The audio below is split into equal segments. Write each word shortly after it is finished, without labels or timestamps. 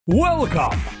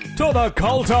Welcome to the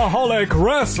Cultaholic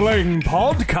Wrestling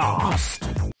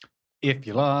Podcast. If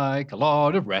you like a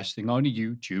lot of wrestling on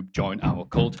YouTube, join our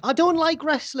cult. I don't like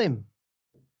wrestling.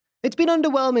 It's been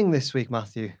underwhelming this week,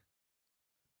 Maffew.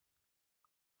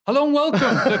 Hello and welcome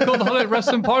to the Cultaholic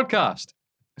Wrestling Podcast.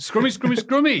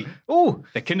 Scrummy. Oh,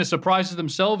 The Kinder Surprises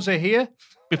themselves are here.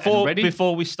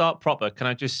 Before we start proper, can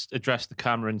I just address the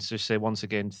camera and just say once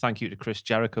again, thank you to Chris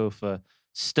Jericho for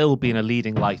still being a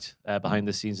leading light behind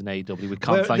the scenes in AEW. We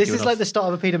can't thank you this is enough. like the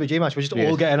start of a PWG match. We're just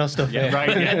all getting our stuff. Yeah, right.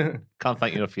 Yeah. Can't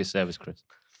thank you enough for your service, Chris.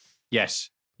 Yes,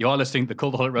 you are listening to the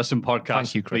Cultaholic Wrestling Podcast.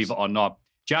 Thank you, Chris. Believe it or not.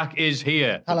 Jack is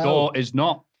here. Hello. The door is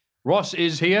not. Ross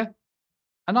is here.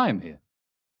 And I am here.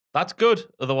 That's good.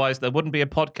 Otherwise, there wouldn't be a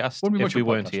podcast Wouldn't be if much we of a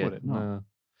weren't podcast, here. would it? No.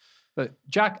 But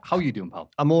Jack, how are you doing,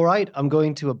 pal? I'm all right. I'm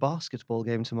going to a basketball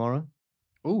game tomorrow.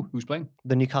 Oh, who's playing?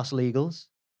 The Newcastle Eagles.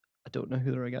 I don't know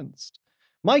who they're against.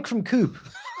 Mike from Coop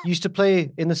used to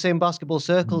play in the same basketball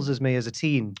circles as me as a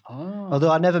teen. Oh.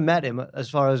 Although I never met him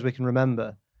as far as we can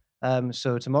remember.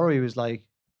 So tomorrow he was like, do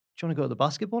you want to go to the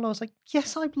basketball? And I was like,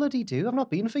 yes, I bloody do. I've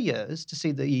not been for years to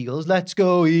see the Eagles. Let's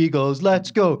go, Eagles. Let's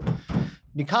go.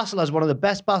 Newcastle has one of the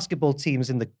best basketball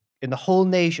teams in the whole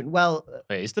nation. Well,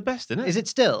 It's the best, isn't it? is it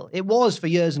still? It was for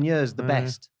years and years the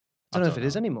best. I don't know if it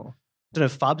is know. anymore. I don't know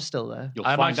if Fab's still there. You'll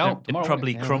I find imagine out it tomorrow.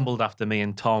 probably won't it? crumbled after me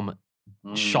and Tom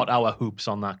shot our hoops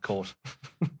on that court.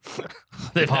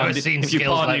 They've Pardon- never seen if you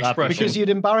skills pardon like the that expression. before. Because you'd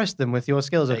embarrassed them with your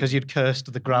skills or because you'd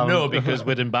cursed the ground? No, because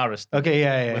we'd embarrassed them Okay,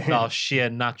 yeah. with our sheer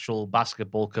natural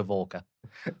basketball cavorka.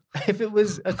 If it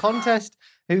was a contest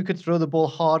who could throw the ball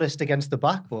hardest against the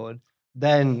backboard,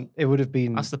 then it would have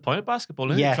been... That's the point of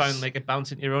basketball, isn't Yes. it? Try and make it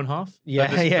bounce into your own half. Yeah,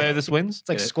 Furthest wins. It's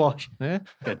like squash. Yeah,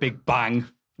 Get a big bang.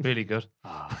 really good.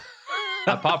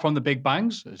 Apart from the big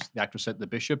bangs, as the actress said to the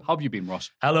Bishop, how have you been,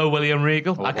 Ross? Hello, William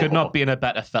Regal. I could not be in a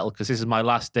better fettle because this is my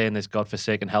last day in this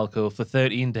godforsaken hellcore for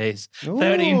 13 days.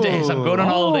 13 days. I'm going on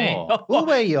holiday. Oh,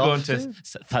 where are you Going off to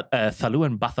Thalou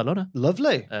and Barcelona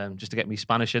Lovely. just to get me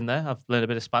Spanish in there. I've learned a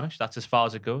bit of Spanish. That's as far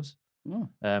as it goes. Oh,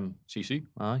 CC.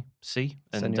 Aye, see.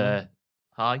 And Senor.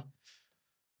 hi.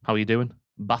 How are you doing?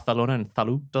 Barcelona and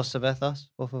Thalou. Dos cervezas,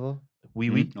 por favor. Oui,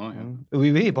 oui. Oh, yeah.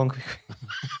 Oui, oui, bon.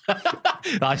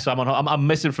 Aye, so I'm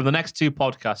missing from the next two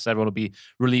podcasts. Everyone will be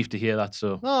relieved to hear that.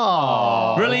 So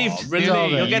Oh, relieved.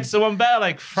 really? You'll get someone better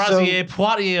like Frazier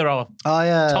Poitier or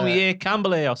Tommy A.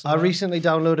 Campbell or I something. recently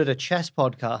downloaded a chess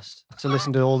podcast to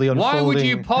listen to all the unfolding. Why would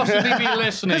you possibly be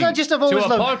listening 'Cause I just have always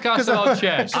to a loved- podcast 'cause I- about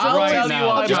chess? I'll right tell you now,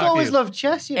 why, I've just Jackie. always loved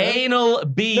chess, you know. Anal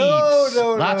beads.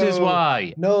 No, That is no.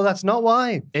 why. No, that's not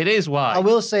why. It is why. I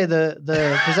will say the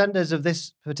presenters of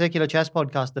this particular chess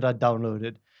podcast that I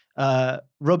downloaded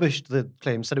rubbished the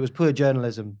claim, said it was poor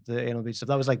journalism, the anal bead stuff.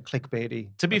 That was like clickbaity.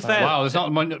 To be apparently. fair, Wow, there's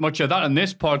not much of that in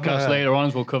this podcast later on,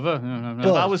 as we'll cover. if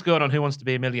I was going on Who Wants to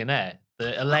Be a Millionaire,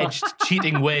 the alleged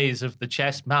cheating ways of the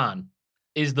chess man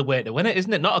is the way to win it,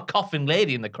 isn't it? Not a coughing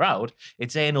lady in the crowd.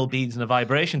 It's anal beads and a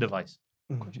vibration device.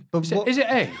 But what- Is it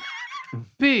A?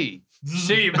 B?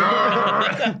 C?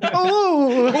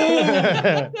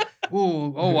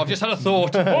 Oh, I've just had a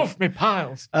thought. Off me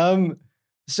piles.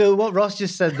 So what Ross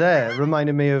just said there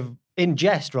reminded me of, in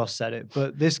jest, Ross said it,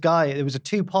 but this guy, it was a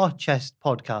two-part chess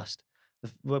podcast.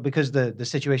 Because the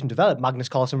situation developed, Magnus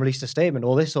Carlsen released a statement,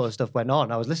 all this sort of stuff went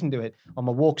on. I was listening to it on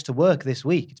my walks to work this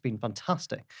week. It's been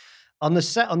fantastic. On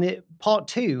the part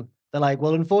two, they're like,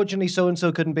 well, unfortunately,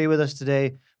 so-and-so couldn't be with us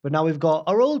today, but now we've got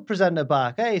our old presenter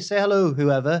back. Hey, say hello,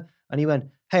 whoever. And he went,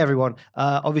 hey, everyone.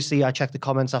 Obviously, I checked the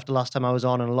comments after last time I was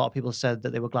on, and a lot of people said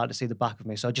that they were glad to see the back of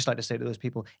me. So I'd just like to say to those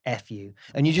people, F you.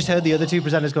 And you just heard the other two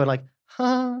presenters going like,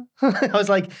 huh? I was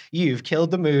like, you've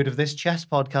killed the mood of this chess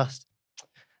podcast.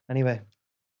 Anyway,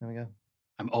 there we go.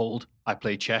 I'm old. I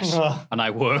play chess Oh, and I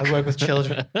work. I work with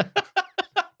children.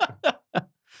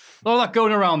 All that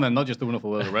going around then, not just the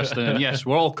wonderful world of wrestling. And yes,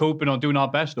 we're all coping on doing our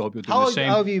best. I hope you're doing the same.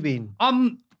 How have you been?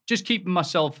 I'm just keeping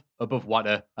myself above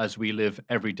water as we live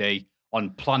every day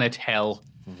on planet hell.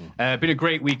 Been a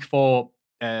great week for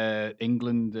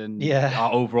England and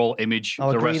our overall image,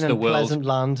 Our the green rest of the and world. pleasant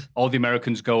land. All the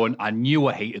Americans going, I knew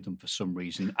I hated them for some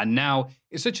reason. And now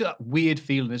it's such a weird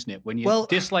feeling, isn't it? When you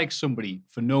dislike somebody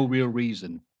for no real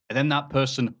reason, and then that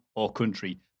person or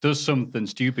country does something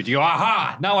stupid. You go,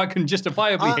 aha, now I can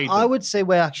justifiably hate them. I would say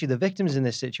we're actually the victims in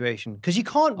this situation because you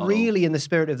can't really, in the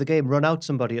spirit of the game, run out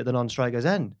somebody at the non-striker's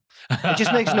end. It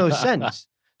just makes no sense.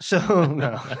 So,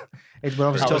 no. We're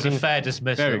obviously That was a talking... fair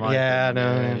dismissal. Very Mike. Yeah,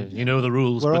 no. You know the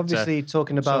rules. We're but, obviously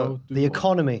talking about the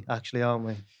economy, actually, aren't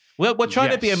we? Well, we're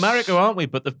trying to be Yes. America, aren't we?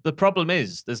 But the problem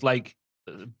is there's like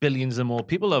billions and more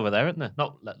people over there, isn't there?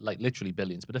 Not like literally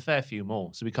billions, but a fair few more.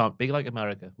 So we can't be like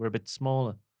America. We're a bit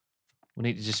smaller. We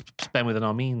need to just spend within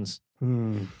our means.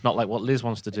 Not like what Liz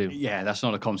wants to do. Yeah, that's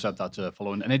not a concept that's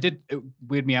following. And it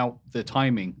weirded me out the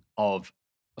timing of,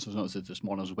 as I was noticing this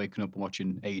morning, I was waking up and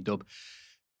watching AEW.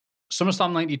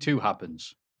 SummerSlam 92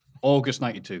 happens, August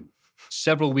 92.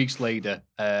 Several weeks later,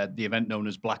 the event known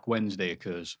as Black Wednesday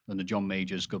occurs under John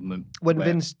Major's government. When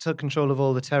Vince took control of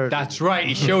all the territory. That's right.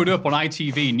 He showed up on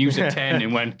ITV, News at 10,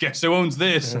 and went, guess who owns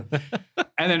this?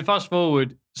 And then fast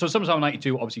forward. So SummerSlam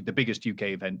 92, obviously the biggest UK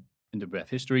event in WWF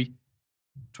history.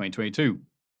 2022,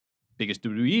 biggest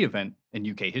WWE event in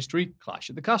UK history, Clash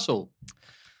at the Castle.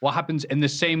 What happens in the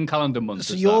same calendar month?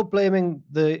 So you're blaming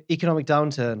the economic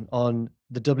downturn on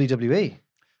the WWE?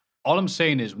 All I'm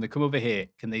saying is, when they come over here,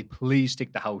 can they please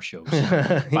stick to house shows?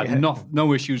 Like,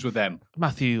 no issues with them.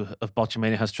 Maffew of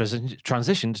Botchamania has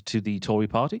transitioned to the Tory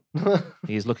party.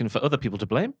 He is looking for other people to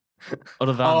blame.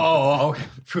 Other than... Okay.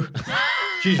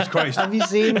 Jesus Christ. Have you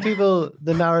seen people,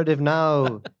 the narrative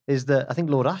now is that, I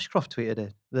think Lord Ashcroft tweeted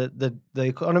it, that the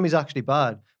economy is actually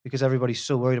bad because everybody's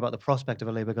so worried about the prospect of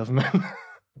a Labour government.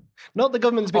 Not the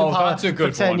government's been in power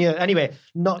for 10 years. Anyway,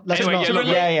 right.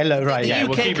 The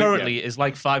UK currently is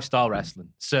like 5-star wrestling,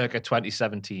 circa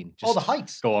 2017. Just, the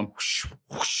heights. Go on. Whoosh,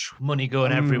 whoosh, money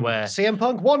going everywhere. CM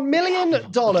Punk, $1 million.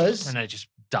 And then it just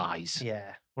dies.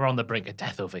 Yeah. We're on the brink of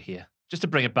death over here. Just to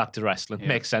bring it back to wrestling.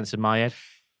 Makes sense in my head.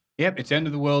 Yep, it's the end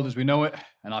of the world as we know it,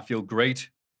 and I feel great.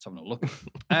 Let's have a look.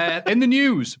 In the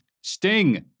news,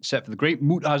 Sting set for the Great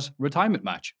Muta's retirement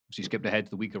match. Obviously skipped ahead to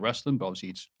the week of wrestling, but obviously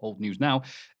it's old news now.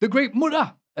 The Great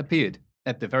Muta appeared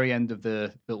at the very end of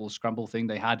the little scramble thing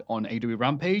they had on AEW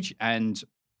Rampage, and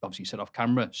obviously said off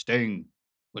camera, Sting,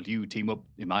 will you team up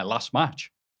in my last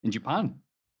match in Japan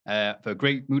for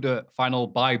Great Muta Final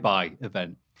Bye-Bye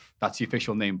event? That's the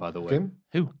official name, by the way. Jim?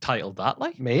 Who titled that,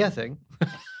 like? Me, I think.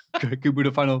 Great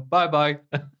Muta Final Bye-Bye.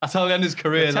 That's how he ended his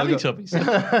career. Teletubbies.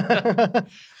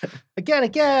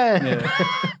 Again. Yeah.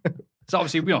 So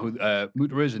obviously we know who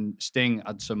Muta is, and Sting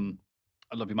had some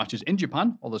lovely matches in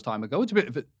Japan all this time ago. It's a bit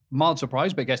of a mild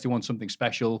surprise, but I guess they want something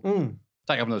special. It's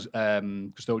like having those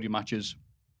custodian matches,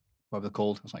 whatever they're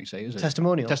called. That's how you say, is it?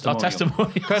 Testimonial.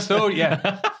 Custodian,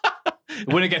 yeah.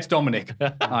 The winner gets Dominic.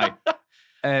 Aye.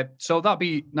 So that'd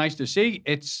be nice to see.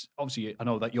 It's obviously, I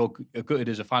know that you're gutted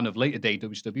as a fan of later day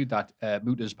WCW that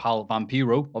Muta's pal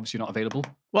Vampiro obviously not available.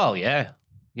 Well, yeah.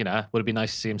 You know, would it be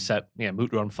nice to see him set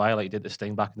Muta on fire like he did the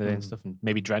Sting back in the day and stuff, and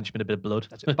maybe drench him in a bit of blood.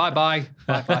 That's it. Bye-bye.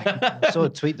 Bye-bye. I saw a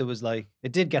tweet that was like,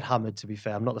 it did get hammered, to be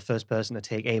fair. I'm not the first person to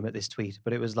take aim at this tweet,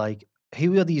 but it was like,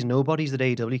 who are these nobodies that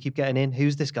AEW keep getting in?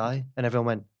 Who's this guy? And everyone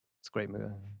went, it's a great movie.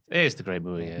 It is the great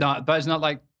movie, yeah. No, but it's not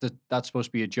like that's supposed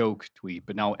to be a joke tweet,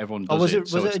 but now everyone does it,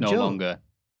 so it's no longer.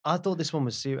 I thought this one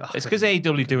was serious. It's because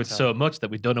AEW do it so much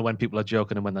that we don't know when people are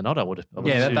joking and when they're not. I would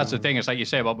that's the thing. It's like you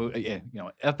say about,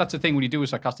 that's the thing when you do a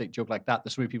sarcastic joke like that.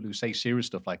 There's so many people who say serious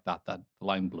stuff like that the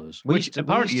line blurs, which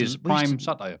apparently is prime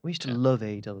satire. We used to love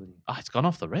AEW. It's gone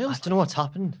off the rails. I don't know what's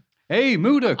happened. Hey,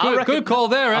 Muta, good call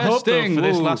there, I hope Sting. For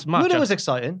this last match. Muta was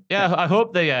exciting. Yeah, I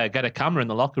hope they get a camera in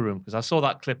the locker room, because I saw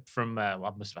that clip from, I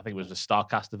think it was the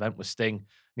StarCast event with Sting, and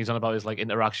he's on about his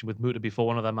interaction with Muta before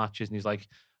one of their matches, and he's like,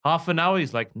 half an hour,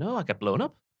 he's like, no, I get blown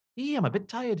up. Yeah, I'm a bit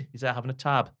tired. He's there having a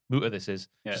tab. Muta, this is.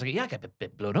 Yeah. He's like, yeah, I get a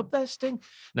bit blown up there, Sting. And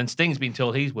then Sting's been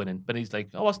told he's winning, but he's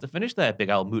like, oh, what's the finish there, big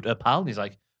old Muta pal? And he's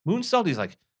like, moonsault? He's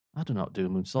like, I do not do a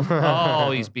moonsault.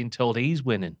 Oh, he's been told he's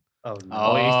winning. Oh, no.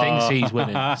 Oh, he thinks he's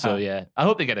winning. So, yeah. I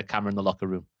hope they get a camera in the locker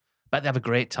room. Bet they have a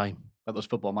great time. Like those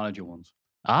Football Manager ones.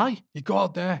 Aye. You go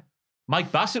out there.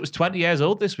 Mike Bassett was 20 years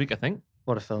old this week, I think.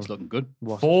 What a film. It's looking good.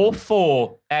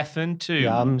 4-4 F&2.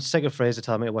 Yeah, I'm sick of Fraser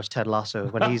telling me to watch Ted Lasso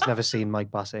when he's never seen Mike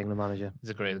Bassett, England manager. It's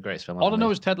the greatest film. All I know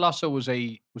is Ted Lasso was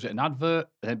it an advert,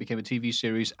 and then it became a TV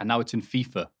series, and now it's in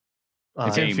FIFA.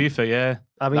 It's in FIFA, yeah.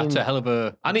 I mean, that's a hell of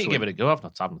a... I need to give it a go. I've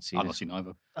not seen it. I've not seen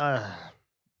either.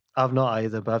 I've not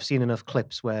either, but I've seen enough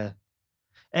clips where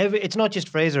it's not just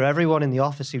Fraser. Everyone in the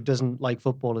office who doesn't like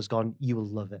football has gone, you will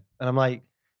love it. And I'm like,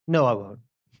 no, I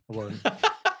won't.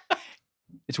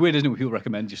 It's weird, isn't it, when people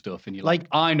recommend you stuff and you're like,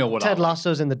 I know what Ted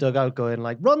Lasso's in the dugout going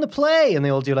like, run the play, and they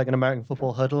all do like an American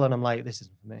football huddle, and I'm like, this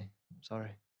isn't for me. I'm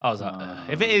sorry. Oh, is that,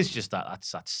 if it is just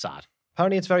that's sad.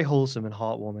 Apparently it's very wholesome and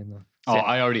heartwarming though. Oh,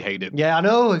 I already hate it. Yeah, I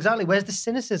know, exactly. Where's the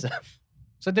cynicism?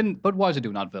 So didn't Budweiser do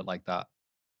an advert like that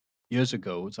years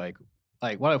ago? It's like,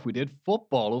 what if we did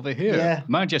football over here? Yeah.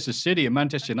 Manchester City and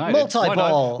Manchester United.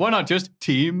 Multi-ball. Why not just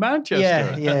Team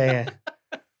Manchester? Yeah.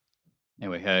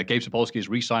 Anyway, Gabe Sapolsky is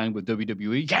re-signed with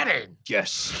WWE. Get in!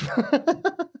 Yes.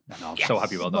 I'm so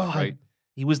happy about that, right?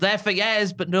 He was there for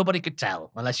years, but nobody could tell,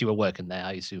 unless you were working there,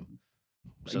 I assume.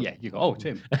 So, yeah, you go, oh,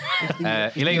 Tim.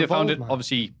 He later found it,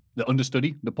 obviously, the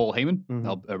understudy, the Paul Heyman,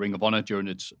 Ring of Honor during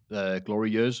its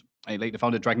glory years. He later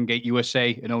founded Dragon Gate USA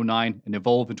in 2009 and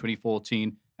Evolve in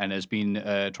 2014, and has been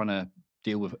trying to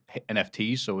deal with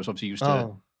NFTs. So it's obviously used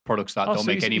to products that don't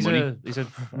make any money. He's a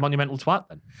monumental twat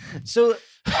then. So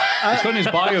it's got in his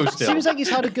bio still. Seems like he's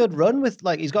had a good run with,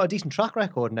 like, he's got a decent track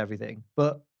record and everything.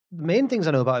 But the main things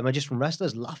I know about him are just from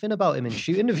wrestlers laughing about him in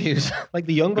shoot interviews, like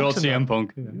the Young Bucks. Good old CM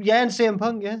Punk. Yeah, and CM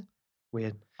Punk, yeah.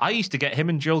 Weird. I used to get him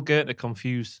and Joel Gertner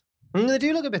confused. They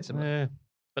do look a bit similar. Yeah.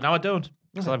 But now I don't,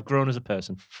 because I've grown as a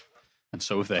person. And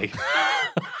so have they.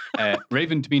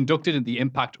 Raven to be inducted in the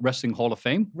Impact Wrestling Hall of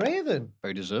Fame. Raven?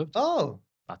 Very deserved. Oh.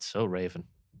 That's so Raven.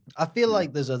 I feel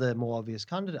like there's other more obvious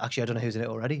candidates. Actually, I don't know who's in it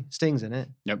already. Sting's in it.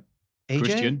 Yep. AJ?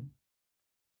 Christian.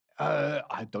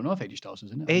 I don't know if AJ Styles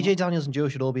is in it. AJ Daniels and Joe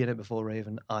should all be in it before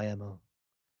Raven. IMO.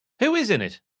 Who is in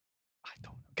it? I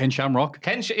don't know. Ken Shamrock.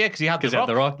 Yeah, because he had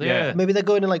the Rock. Yeah. Maybe they're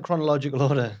going in like chronological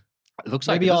order. It looks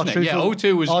like maybe it, doesn't it? Yeah,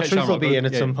 O2 was R Ken Truth will Shamrock. be in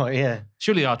at some point, yeah.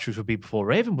 Surely R-Truth would be before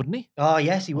Raven, wouldn't he? Oh,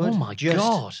 yes, he would. Oh, my Just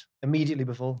God. Immediately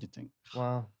before. You'd think.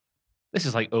 Wow. This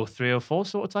is like 03, 04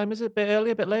 sort of time, is it? A bit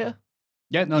earlier, a bit later?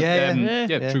 Yeah, no,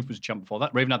 Yeah. Truth was champ before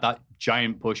that. Raven had that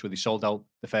giant push where they sold out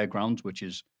the fairgrounds, which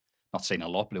is not saying a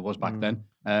lot, but it was back then.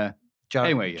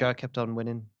 Jarrett kept on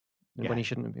winning when he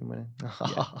shouldn't have been winning.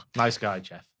 Nice guy,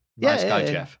 Jeff. Nice guy,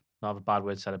 Jeff. Not have a bad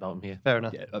word said about him here. Fair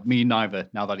enough. Yeah, me neither.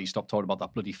 Now that he stopped talking about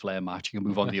that bloody Flair match, he can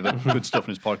move on to the other good stuff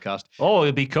in his podcast. Oh,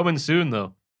 he'll be coming soon,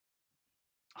 though.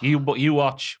 You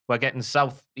watch. We're getting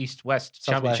South, East, West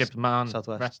Championship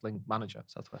Wrestling Manager.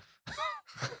 Southwest.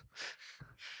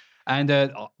 And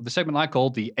the segment I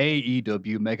called the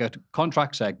AEW Mega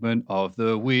Contract Segment of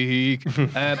the Week.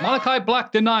 Malachi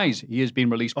Black denies he has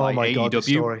been released by AEW. God, the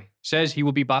story. Says he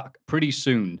will be back pretty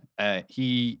soon.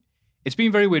 It's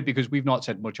been very weird because we've not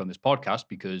said much on this podcast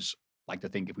because I like to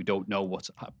think if we don't know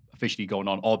what's officially going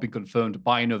on or been confirmed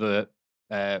by another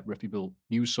reputable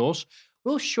news source,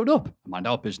 we'll shut up and mind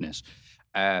our business.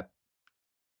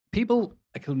 People,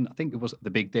 I think it was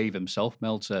the Big Dave himself,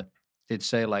 Meltzer, did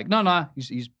say like, no,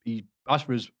 he asked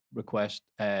for his request,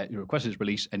 he requested his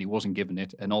release and he wasn't given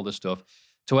it and all this stuff.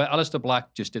 So Alistair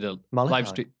Black just did a live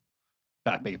stream.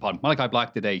 Beg your pardon. Malachi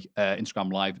Black did a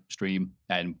Instagram live stream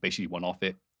and basically went off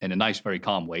it in a nice, very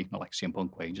calm way, not like CM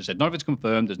Punk way. He just said, none of it's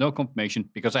confirmed. There's no confirmation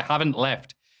because I haven't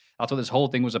left. That's what this whole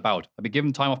thing was about. I've been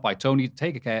given time off by Tony to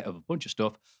take care of a bunch of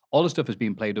stuff. All the stuff has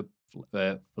been played up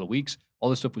for weeks. All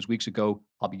the stuff was weeks ago.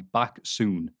 I'll be back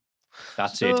soon.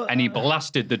 That's it. And he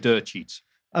blasted the dirt sheets.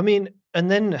 I mean, and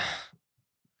then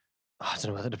I don't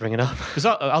know whether to bring it up. Because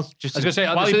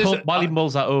while he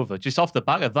mulls that over, just off the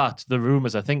back of that, the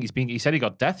rumors, I think he said he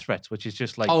got death threats, which is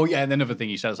just like, oh yeah, and then another thing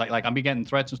he says like I'm be getting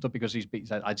threats and stuff because he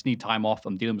said I just need time off.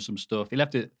 I'm dealing with some stuff. He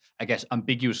left it, I guess,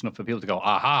 ambiguous enough for people to go,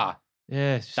 aha.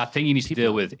 Yeah, that thing he needs to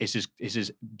deal with is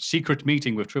his secret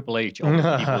meeting with Triple H. All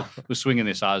the people were swinging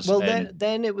this as. Well,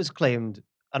 then it was claimed,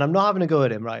 and I'm not having a go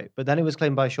at him, right? But then it was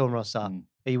claimed by Sean Ross Sapp.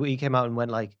 He came out and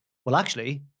went like, well,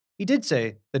 actually, he did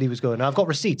say that he was going. I've got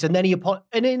receipts, and then he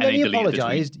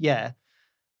apologized. Yeah,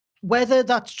 whether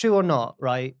that's true or not,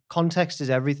 right? Context is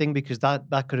everything because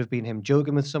that could have been him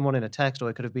joking with someone in a text, or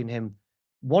it could have been him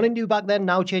wanting to back then,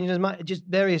 now changing his mind, just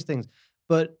various things.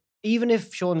 But even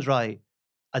if Sean's right,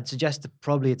 I'd suggest that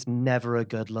probably it's never a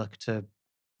good look to,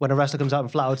 when a wrestler comes out and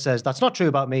flat out says, that's not true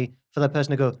about me, for that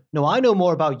person to go, no, I know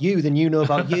more about you than you know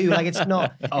about you. Like, it's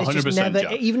not, it's just never,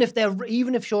 Jack. even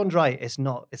if Sean's right, it's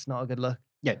not a good look.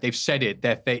 Yeah, they've said it.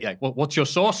 They're fake. Like, what's your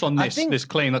source on this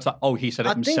claim? That's like, oh, he said it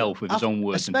himself with his own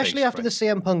words. Especially after the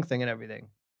CM Punk thing and everything.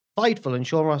 Fightful and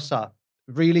Sean Ross Sapp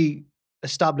really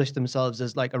established themselves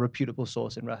as like a reputable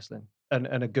source in wrestling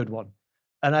and a good one.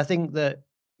 And I think that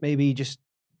maybe just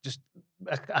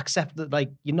accept that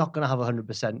like you're not going to have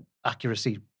 100%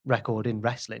 accuracy record in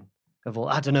wrestling.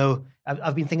 I don't know.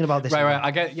 I've been thinking about this. Right.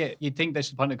 I get. Yeah, you'd think this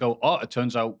is the point to go. Oh, it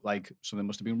turns out like something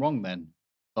must have been wrong then.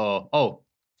 Oh,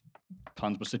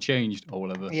 plans must have changed or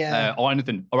whatever. Yeah. Or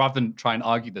anything. Or rather than try and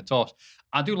argue the toss.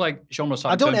 I do like Sean Ross Sapp.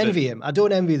 I don't envy him. I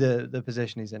don't envy the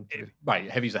position he's in.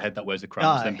 Right. Heavy's the head that wears the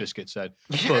crown, as then Biscuit said.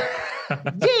 But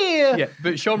yeah.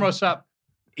 But Sean Ross Sapp,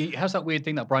 he has that weird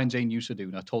thing that Brian Zane used to do,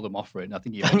 and I told him off for it, and I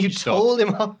think he and you told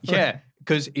him off. Yeah,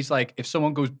 because he's like, if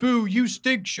someone goes, "Boo, you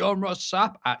stink, Sean Ross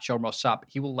Sapp," at Sean Ross Sapp,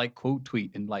 he will like quote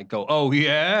tweet and like go, "Oh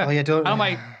yeah, don't." And I'm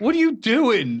like, what are you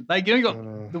doing? Like, you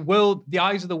got the world, the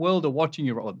eyes of the world are watching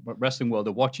you, or the wrestling world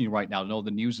are watching you right now, and all the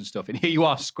news and stuff, and here you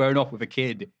are squaring off with a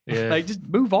kid. Yeah. Like, just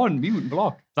move on, mute and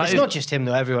block. It's not just him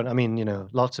though. Everyone. I mean,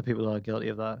 lots of people are guilty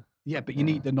of that. Yeah, but you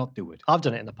need to not do it. I've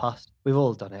done it in the past. We've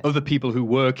all done it. Other people who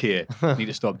work here need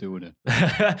to stop doing it.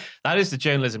 That is the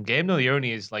journalism game, though. You're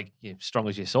only as strong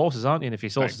as your sources, aren't you? And if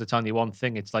your sources are telling you one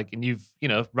thing, it's like, and you've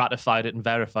ratified it and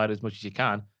verified it as much as you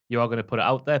can, you are going to put it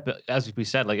out there. But as we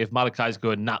said, like if Malachi's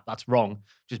going, nah, that's wrong,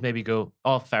 just maybe go,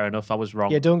 oh, fair enough, I was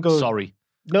wrong. Yeah, don't go. Sorry.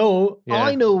 No, yeah.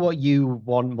 I know what you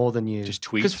want more than you. Just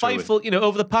tweet. Because Fightful,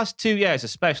 over the past 2 years,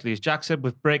 especially as Jack said,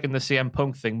 with breaking the CM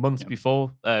Punk thing months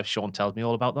before, Sean tells me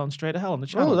all about that on Straight to Hell on the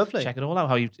channel. Oh, lovely. Check it all out,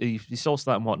 how you source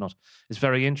that and whatnot. It's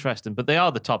very interesting. But they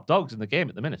are the top dogs in the game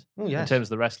at the minute. Oh, yes. In terms of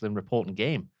the wrestling reporting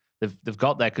game. They've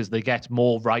got there because they get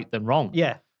more right than wrong.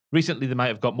 Yeah. Recently, they might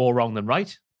have got more wrong than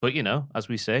right. But, as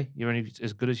we say, you're only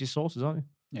as good as your sources, aren't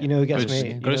you? Yeah. It gets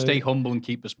me. Got to stay humble and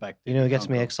keep perspective. It gets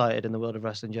me excited in the world of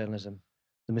wrestling journalism.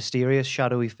 The mysterious,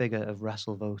 shadowy figure of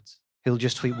WrestleVotes. He'll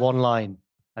just tweet one line,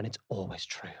 and it's always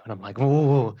true. And I'm like,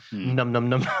 oh, num, num,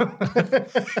 num.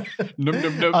 Num,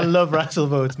 num, num. I love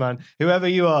WrestleVotes, man. Whoever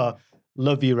you are,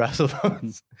 love you,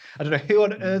 WrestleVotes. I don't know who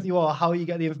on earth you are, how you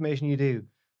get the information you do,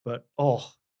 but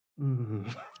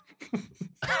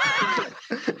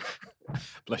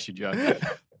Bless you, Jack.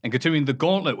 And continuing the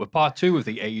gauntlet with part 2 of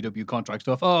the AEW contract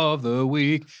stuff of the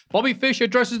week, Bobby Fish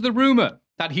addresses the rumor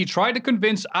that he tried to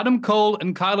convince Adam Cole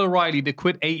and Kyle O'Reilly to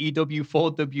quit AEW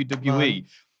for WWE.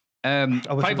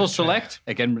 Fightful Select,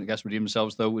 again, I guess redeem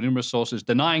themselves though, with numerous sources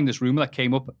denying this rumor that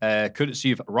came up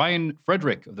courtesy of Ryan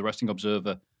Frederick of the Wrestling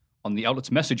Observer on the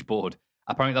outlet's message board.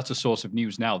 Apparently, that's a source of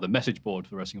news now. The message board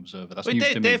for the Wrestling Observer. That's news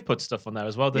to me. They've put stuff on there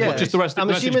as well. Yeah, just the rest of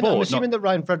the message board. I'm assuming that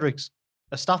Ryan Frederick's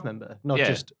a staff member, not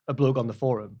just a bloke on the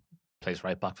forum. Plays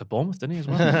right back for Bournemouth, didn't he, as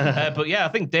well? But yeah, I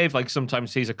think Dave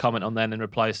sometimes sees a comment on there and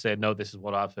replies saying, no, this is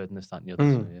what I've heard and this, that, and the other.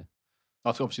 So, yeah.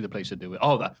 That's obviously the place to do it.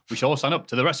 Oh, we should all sign up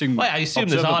to the Wrestling I assume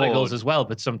Observer there's articles board. as well,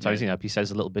 but sometimes, he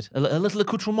says a little bit, a little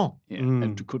accoutrement.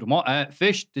 Yeah,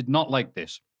 Fish did not like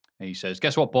this. He says,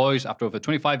 guess what, boys? After over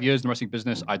 25 years in the wrestling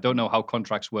business, I don't know how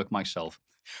contracts work myself.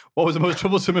 What was the most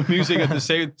troublesome and amusing at the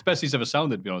same, best he's ever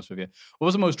sounded, to be honest with you. What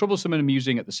was the most troublesome and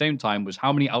amusing at the same time was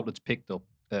how many outlets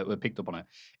were picked up on it.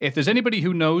 If there's anybody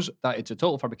who knows that it's a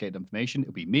total fabricated information,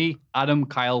 it'll be me, Adam,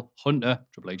 Kyle, Hunter,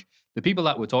 Triple H, the people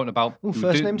that we're talking about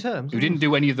first name terms. Who didn't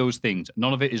do any of those things.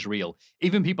 None of it is real.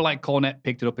 Even people like Cornette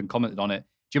picked it up and commented on it.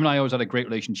 Jim and I always had a great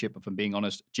relationship, but if I'm being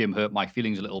honest, Jim hurt my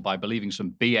feelings a little by believing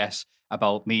some BS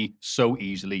about me so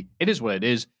easily. It is what it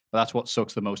is, but that's what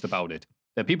sucks the most about it.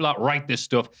 The people that write this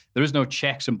stuff, there is no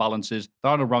checks and balances.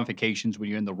 There are no ramifications when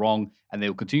you're in the wrong, and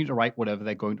they'll continue to write whatever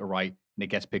they're going to write, and it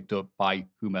gets picked up by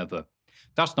whomever.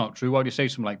 That's not true. Why do you say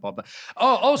something like Bob?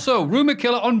 Oh, also, rumor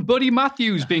killer on Buddy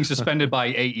Matthews being suspended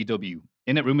by AEW.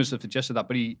 Internet rumors have suggested that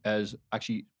Buddy was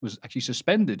actually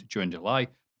suspended during July,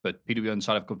 but PW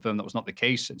Inside have confirmed that was not the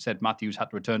case. Instead, Matthews had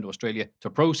to return to Australia to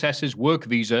process his work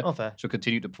visa, so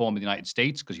continue to perform in the United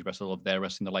States because he wrestled over there,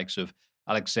 wrestling the likes of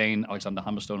Alex Zane, Alexander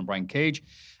Hammerstone, and Brian Cage.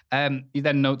 He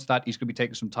then notes that he's going to be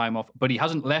taking some time off, but he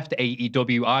hasn't left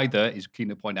AEW either, is keen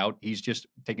to point out. He's just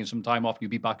taking some time off. He'll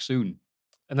be back soon.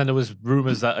 And then there was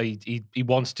rumors that he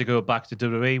wants to go back to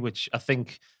WWE, which I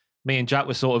think me and Jack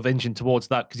were sort of inching towards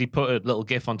that because he put a little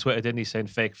gif on Twitter, didn't he, saying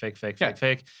fake, fake, fake, fake,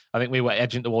 fake. I think we were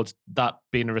edging towards that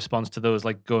being a response to those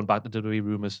like going back to WWE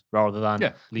rumors rather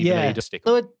than leaving AEW.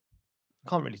 No,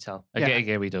 can't really tell.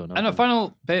 Again, we don't know. And a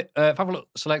final bit, Fabulous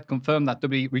Select confirmed that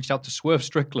WWE reached out to Swerve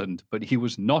Strickland, but he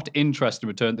was not interested in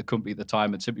returning to the company at the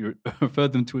time and simply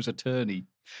referred them to his attorney.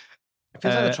 It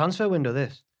feels like a transfer window,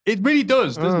 this. It really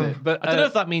does, doesn't it? But I don't know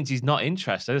if that means he's not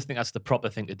interested. I just think that's the proper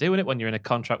thing to do, isn't it? When you're in a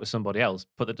contract with somebody else,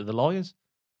 put it to the lawyers.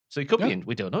 So he could be in.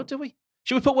 We don't know, do we?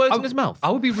 Should we put words in his mouth? I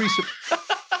would be we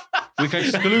can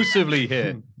exclusively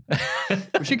hear.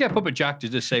 We should get Puppet Jack to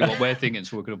just say what we're thinking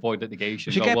so we can avoid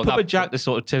litigation. We should get Puppet Jack to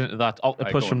sort of turn into that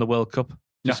octopus from the World Cup.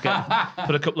 Just put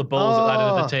a couple of balls at that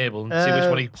end of the table and see which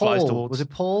one he flies towards. Was it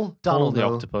Paul? Paul the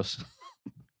octopus.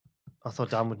 I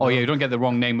thought Dan would know. Oh, yeah, you don't get the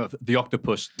wrong name of the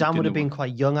octopus. Dan would have been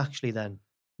quite young, actually, then.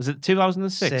 Was it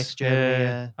 2006?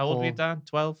 Yeah. How old were you, Dan?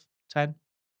 12? 10?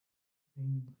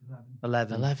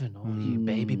 11. Oh, you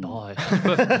baby boy.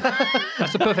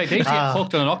 That's the perfect age to get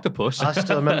hooked on an octopus. I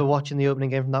still remember watching the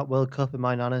opening game from that World Cup in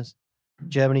my nana's.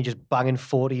 Germany just banging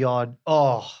 40-yard.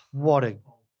 Oh, what a...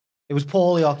 It was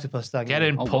Paul the Octopus. Get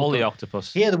in, Paul the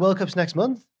Octopus. Yeah, the World Cup's next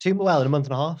month. In a month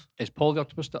and a half. Is Paul the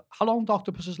Octopus... How long do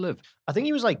octopuses live? I think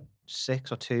he was like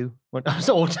 6 or 2. I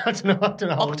don't know.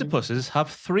 Octopuses have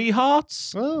 3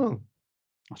 hearts. Oh.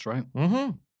 That's right. You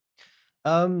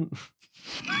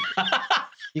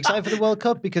excited for the World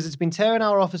Cup? Because it's been tearing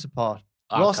our office apart.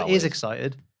 Ross is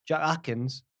excited. Jack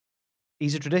Atkins,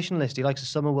 he's a traditionalist. He likes a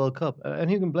Summer World Cup. And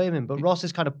who can blame him? But Ross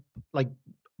is kind of like...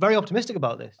 very optimistic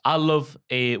about this. I love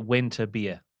a winter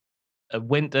beer. a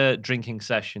winter drinking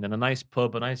session in a nice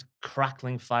pub, a nice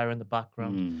crackling fire in the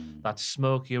background, that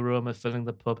smoky aroma filling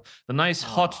the pub, the nice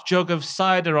hot jug of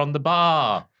cider on the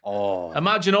bar. Oh,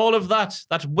 Imagine all of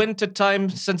that wintertime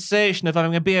sensation of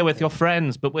having a beer with your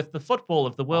friends, but with the football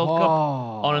of the World Cup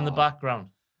on in the background.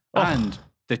 And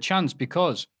the chance,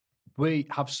 because we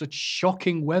have such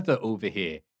shocking weather over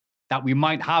here, that we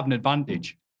might have an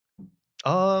advantage.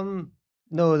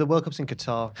 No, the World Cup's in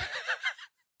Qatar.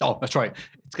 Oh, that's right.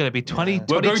 It's going to be 20, We're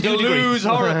going to 22 degrees. lose.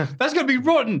 Horror. That's going to be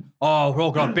rotten. Oh, we're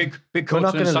all going to have big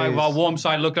cuts inside with our warm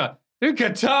side. Look at in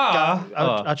Qatar.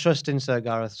 I trust in Sir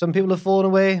Gareth. Some people have fallen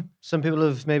away. Some people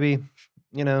have maybe,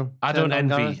 I don't turned on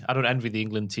Gareth. envy the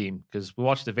England team, because we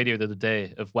watched the video the other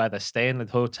day of where they're staying at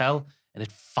the hotel, and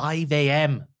at 5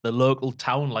 a.m. the local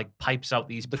town pipes out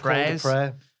these prayers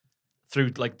through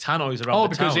tannoys around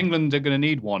the town. Because England are going to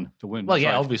need one to win. Well,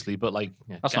 yeah, obviously, but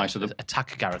that's nice of them.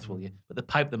 Attack Gareth, will you? But they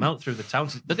pipe them out through the town.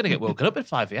 So they're going to get woken up at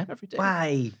 5 a.m. every day.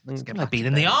 Why? It's like being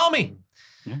in the army.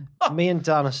 Yeah. Me and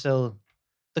Dan are still.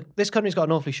 This country's got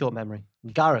an awfully short memory.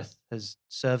 Gareth has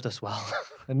served us well,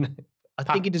 and I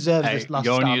think he deserves this last.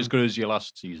 You're only as good as your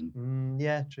last season.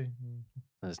 Yeah, true.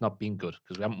 And it's not been good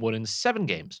because we haven't won in 7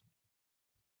 games.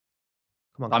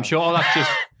 Come on, I'm sure that's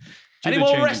just. Any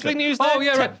more wrestling news there? Oh,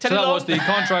 yeah, right. So that was the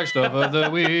contract stuff of the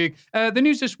week. The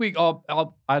news this week, I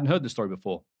hadn't heard the story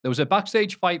before. There was a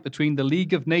backstage fight between the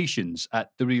League of Nations at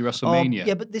WWE WrestleMania.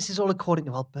 Yeah, but this is all according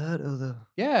to Alberto, though.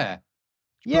 Yeah.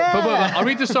 Yeah. But I'll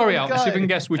read the story out and see if we can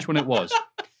guess which one it was.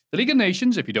 The League of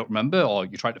Nations, if you don't remember or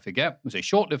you try to forget, was a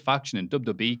short-lived faction in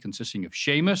WWE consisting of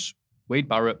Sheamus, Wade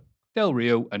Barrett, Del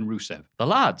Rio, and Rusev. The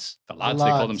lads, they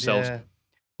call themselves. Yeah.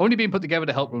 Only being put together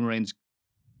to help Roman Reigns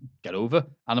get over.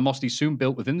 Animosity soon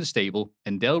built within the stable,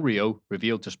 and Del Rio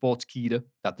revealed to Sportskeeda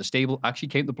that the stable actually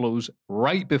came to blows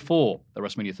right before the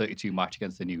WrestleMania 32 match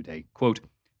against the New Day. Quote,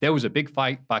 there was a big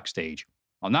fight backstage.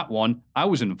 On that one, I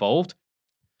was involved.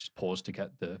 Just pause to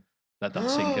let that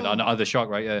sink in. I know the shock,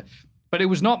 right? But it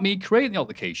was not me creating the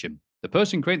altercation. The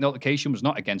person creating the altercation was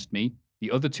not against me. The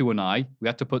other two and I, we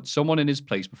had to put someone in his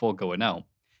place before going out.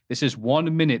 This is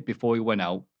 1 minute before we went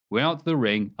out. We went out to the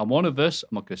ring, and one of us,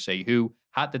 I'm not going to say who,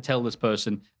 had to tell this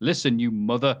person, listen, you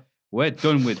mother, we're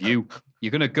done with you.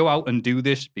 You're going to go out and do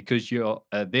this because you're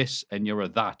this and you're a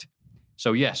that.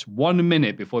 So yes, 1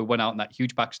 minute before we went out in that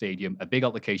huge back stadium, a big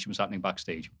altercation was happening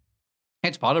backstage.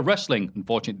 It's part of wrestling,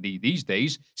 unfortunately, these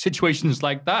days. Situations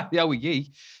like that, yeah,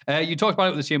 you talked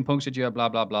about it with the CM Punk, said, yeah, blah,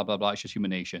 blah, blah, blah, blah, it's just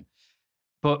human nature.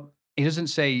 But he doesn't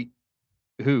say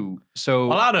who. So,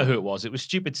 well, I know who it was. It was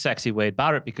stupid, sexy Wade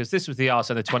Barrett, because this was the arse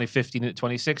in the 2015 and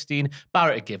 2016.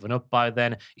 Barrett had given up by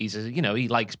then. He's, he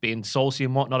likes being saucy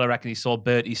and whatnot. I reckon he saw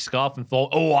Bertie's scarf and thought,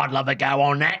 oh, I'd love to go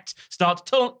on that. Starts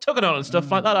tugging on and stuff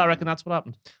like that. I reckon that's what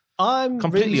happened. I'm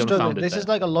completely really struggling. unfounded. This is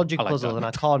like a logic puzzle, and I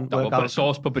can't work out.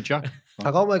 Sauce puppet Jack.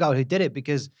 I can't work out who did it,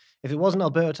 because if it wasn't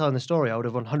Alberto telling the story, I would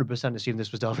have 100% assumed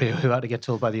this was Del Rio who had to get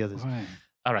told by the others. Right.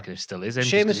 I reckon it still is him.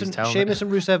 Sheamus and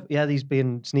Rusev, yeah, he's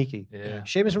being sneaky. Yeah.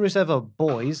 Sheamus and Rusev are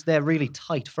boys; they're really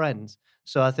tight friends.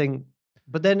 So I think,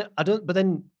 but then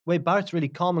Wade Barrett's really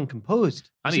calm and composed.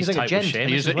 And he's like tight a gent. with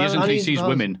Sheamus as well. He sees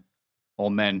women or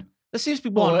men. There seems to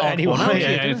be one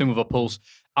anything with a pulse.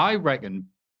 I reckon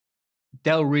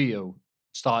Del Rio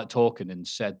started talking and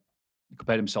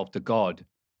compared himself to God,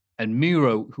 and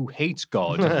Miro, who hates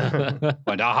God,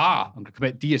 went, aha, I'm going to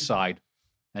commit deicide.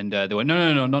 And they went,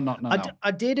 no, not now.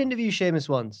 I did interview Sheamus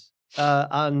once,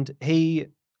 and I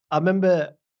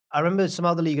remember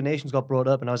somehow the League of Nations got brought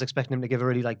up, and I was expecting him to give a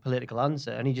really political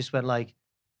answer, and he just went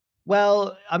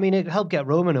well, I mean, it helped get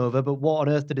Roman over, but what on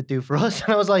earth did it do for us?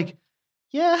 And I was like,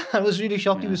 yeah, I was really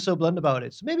shocked he was so blunt about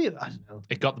it. So maybe, I don't know.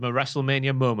 It got them a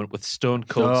WrestleMania moment with Stone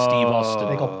Cold Steve Austin.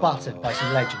 They got battered by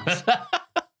some legends.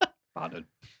 Battered.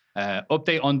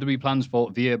 Update on WWE plans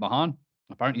for Veer Mahan.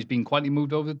 Apparently, he's been quietly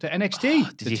moved over to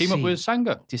NXT to team up with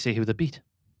Sanga. Do you see who they beat?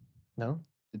 No.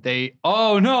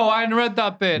 Oh, no, I hadn't read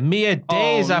that bit. Mere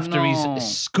days after he's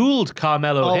schooled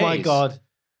Carmelo Hayes. Oh, my God.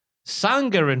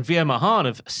 Sanga and Veer Mahan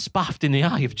have spaffed in the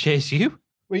eye of Chase U.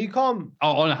 Well, you can't...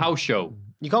 Oh, on a house show.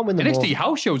 You can't win the NXT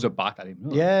house shows are back. I didn't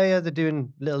know. Yeah, they're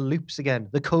doing little loops again.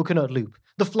 The coconut loop.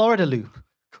 The Florida loop.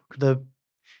 The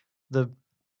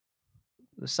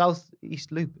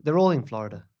southeast loop. They're all in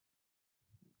Florida.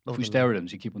 If we stare at him,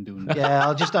 so you keep on doing that. Yeah,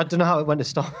 I don't know how it went to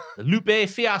stop. The Lupe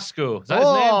Fiasco. Is that his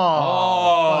name?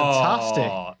 Oh,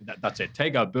 fantastic. That's it.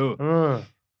 Take a boo.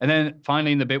 And then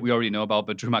finally in the bit we already know about,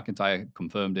 but Drew McIntyre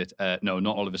confirmed it. No,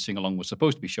 not all of his sing-along was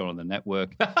supposed to be shown on the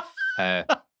network.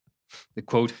 The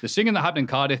quote, the singing that happened in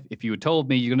Cardiff, if you had told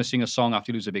me you're going to sing a song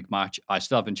after you lose a big match, I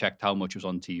still haven't checked how much was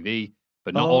on TV.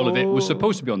 but not all of it was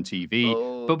supposed to be on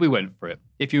TV, but we went for it.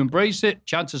 If you embrace it,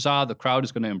 chances are the crowd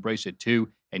is going to embrace it too,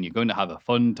 and you're going to have a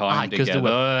fun time together. They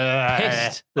were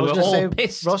pissed. They I were was all gonna say,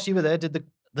 pissed. Ross, you were there. Did the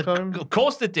Of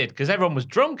course they did, because everyone was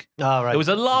drunk. Oh, right. It was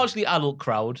a largely adult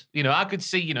crowd. You know, I could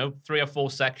see, 3 or 4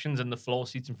 sections and the floor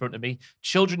seats in front of me.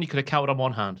 Children, you could have counted on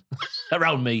one hand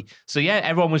around me. So, yeah,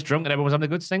 everyone was drunk and everyone was having a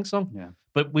good sing-song. Yeah.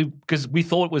 But because we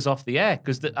thought it was off the air,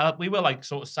 because we were, like,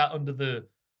 sort of sat under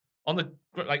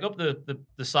up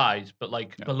the side, but,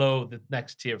 like, below the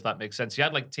next tier, if that makes sense. You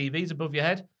had, like, TVs above your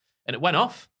head, and it went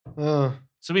off.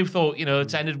 So we thought,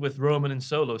 it's ended with Roman and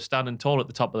Solo standing tall at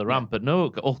the top of the ramp, but no,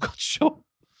 it all got short.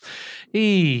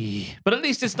 But at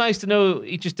least it's nice to know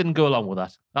he just didn't go along with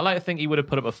that. I like to think he would have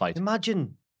put up a fight.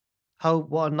 Imagine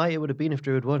what a night it would have been if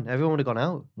Drew had won. Everyone would have gone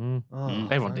out.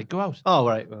 Everyone did go out. Oh,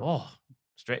 right. Well.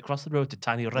 Straight across the road to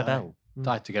Tiny Rebel.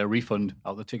 I had to get a refund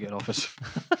out of the ticket office.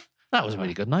 That was a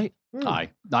really good night. Aye.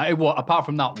 Apart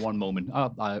from that one moment,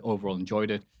 I overall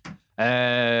enjoyed it.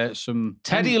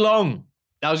 Teddy Long.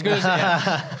 I was going to say,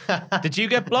 yeah. Did you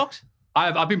get blocked?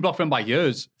 I've been blocked from by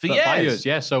years. By years,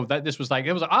 yeah. So this was like,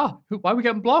 it was like, why are we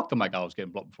getting blocked? I'm like, I was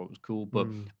getting blocked before it was cool. But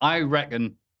I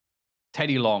reckon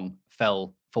Teddy Long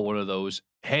fell for one of those,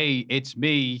 hey, it's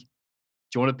me.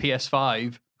 Do you want a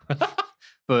PS5?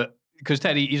 But because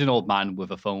Teddy, he's an old man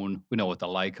with a phone. We know what they're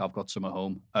like. I've got some at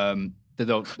home. They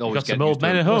don't always got get some old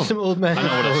men at home. Some old men. I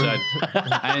know what I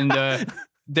said. And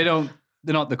they're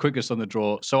not the quickest on the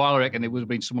draw. So I reckon it would have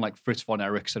been someone like Fritz von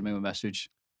Erich sent me a message.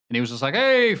 And he was just like,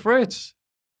 hey, Fritz,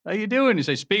 how you doing? He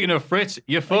says, speaking of Fritz,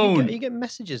 your phone. You get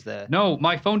messages there? No,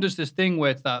 my phone does this thing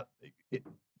where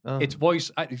it's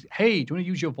voice. Hey, do you want to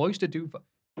use your voice to to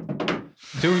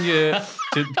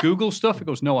Google stuff? He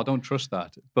goes, no, I don't trust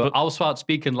that. But I'll start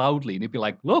speaking loudly, and he'd be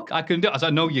like, look, I can do it. I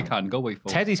said, no, you can. Go away,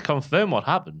 phone. Teddy's confirmed what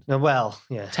happened. Well,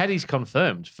 yeah. Teddy's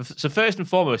confirmed. So first and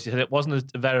foremost, he said it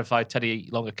wasn't a verified Teddy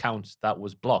Long account that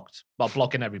was blocked, while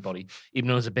blocking everybody, even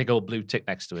though there's a big old blue tick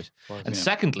next to it. And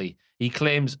secondly, he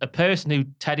claims a person who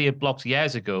Teddy had blocked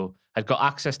years ago had got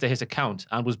access to his account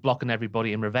and was blocking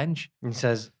everybody in revenge. He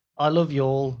says, I love you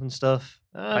all and stuff.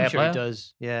 I'm sure he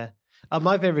does, yeah.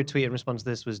 My favourite tweet in response to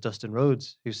this was Dustin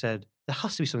Rhodes, who said, there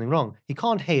has to be something wrong. He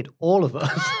can't hate all of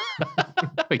us.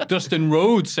 Wait, Dustin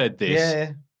Rhodes said this?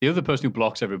 Yeah. The other person who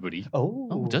blocks everybody.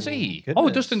 Oh, does he? Goodness. Oh,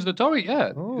 Dustin's the Tory,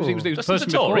 yeah. Oh. He was the Dustin's person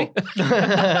a Tory?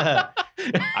 I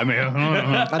mean,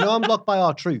 I know I'm blocked by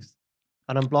R-Truth.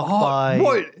 And I'm blocked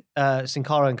by Sin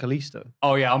Cara and Kalisto.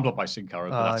 Oh, yeah, I'm blocked by Sin Cara,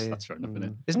 but that's fair enough, isn't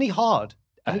it? Isn't he hard?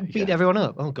 He beat everyone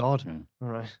up. Oh, God. Yeah. All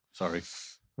right. Sorry.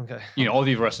 Okay. All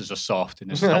the wrestlers are soft, and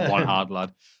there's not one hard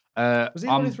lad. Was he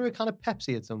running through a can of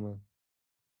Pepsi at someone?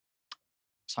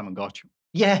 Simon Gotch.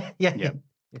 Yeah. What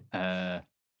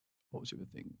was the other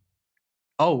thing?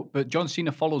 Oh, but John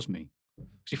Cena follows me.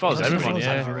 He follows everyone,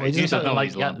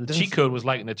 the cheat code was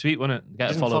liking the tweet, wasn't it?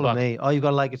 Get a follow back. Me. Oh, you got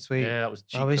to like a tweet. Yeah, that was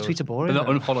cheat his code. tweets are boring. But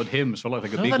they unfollowed him, so like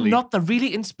a big they're league. not. They're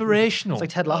really inspirational. It's like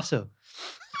Ted Lasso.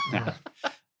 Yeah.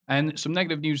 And some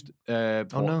negative news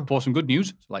for some good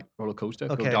news, like roller coaster,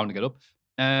 go down to get up.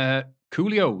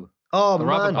 Coolio. Oh, the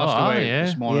rapper passed away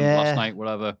this morning, last night,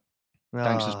 whatever.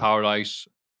 Gangsta's Paradise,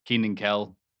 Keenan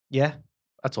Kell. Yeah.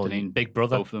 That's all. Big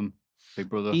Brother. Both of them. Big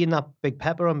Brother. Eating that big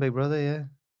pepper on Big Brother, yeah.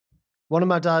 One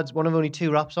of only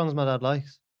 2 rap songs my dad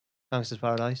likes. Gangsta's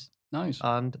Paradise. Nice.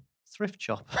 And Thrift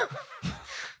Shop.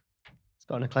 It's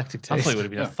got an eclectic taste. I thought he would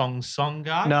have been a thong song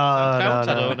guy. No. I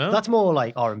don't know. That's more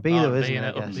like R&B though, isn't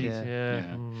it? I guess,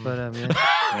 yeah. But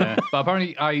yeah. But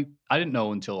apparently, I didn't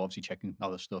know until obviously checking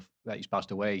other stuff that he's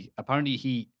passed away. Apparently,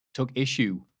 he took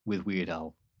issue with Weird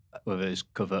Al with his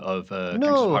cover of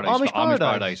Gangsta's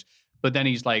Paradise. But then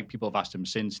he's like, people have asked him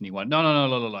since, and he went, no,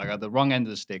 I got the wrong end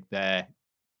of the stick there.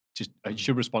 I should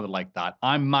have responded like that.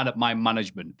 I'm mad at my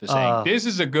management for saying, this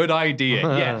is a good idea.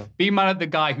 Yeah, be mad at the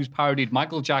guy who's parodied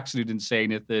Michael Jackson who didn't say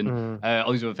anything,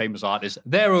 all these other famous artists.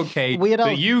 They're okay,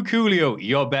 but you, Coolio,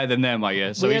 you're better than them, are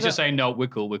you? So he's just saying, no, we're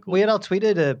cool. Weird Al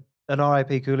tweeted an RIP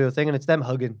Coolio thing, and it's them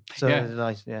hugging. So it's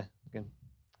nice, yeah.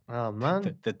 Oh,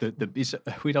 man.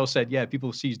 Weird Al said,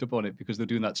 people seized up on it because they're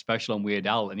doing that special on Weird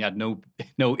Al, and he had no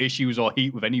issues or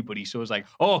heat with anybody. So it was like,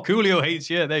 oh, Coolio hates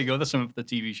you. There you go. That's something for the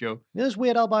TV show. There's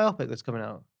Weird Al biopic that's coming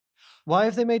out. Why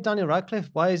have they made Daniel Radcliffe?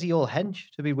 Why is he all hench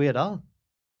to be Weird Al?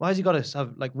 Why has he got to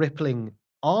have like rippling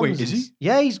arms? Wait, is he?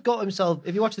 Yeah, he's got himself.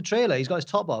 If you watch the trailer, he's got his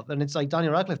top off, and it's like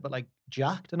Daniel Radcliffe, but like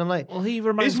jacked. And I'm like, well, he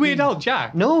reminds me. Is Weird Al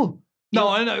jacked? No. No,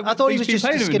 I know. I thought he was just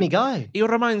a skinny guy. He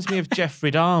reminds me of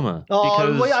Jeffrey Dahmer.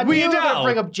 I knew you were Al. going to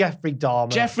bring up Jeffrey Dahmer.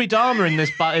 Jeffrey Dahmer in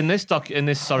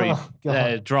this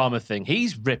drama thing.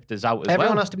 He's ripped as out as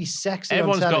Everyone has to be sexy.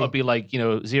 Everyone's got to be like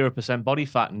 0% body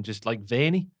fat and just like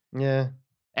veiny. Yeah.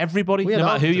 Everybody, Weird no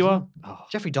matter Al who you are. doesn't.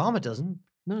 Jeffrey Dahmer doesn't.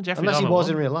 No, Jeffrey Unless he Dahmer was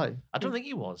won't. in real life. I don't think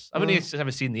he was. I've only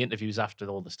ever seen the interviews after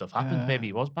all the stuff happened. Maybe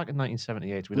he was back in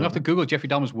 1978. We'll have to Google Jeffrey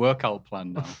Dahmer's workout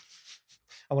plan now.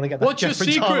 I want to get that What's Jeffrey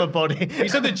your secret? Dahmer body.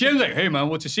 He's at the gym like, hey man,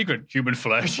 what's your secret? Human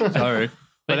flesh. Sorry.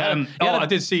 But I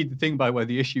did see the thing by where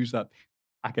the issues that,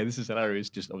 okay, this is hilarious,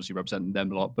 just obviously representing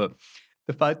them a lot, but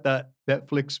the fact that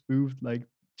Netflix moved like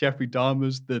Jeffrey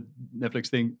Dahmer's, the Netflix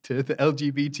thing, to the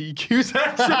LGBTQ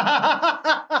section.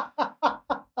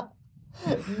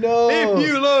 No. If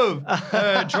you love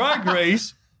Drag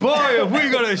Race, boy, have we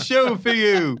got a show for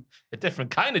you. A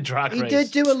different kind of drag race. He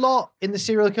did do a lot in the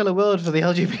serial killer world for the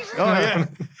LGBT. Oh, yeah.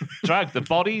 Drag the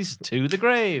bodies to the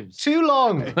graves. Too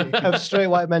long have straight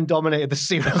white men dominated the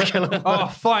serial killer world. Oh,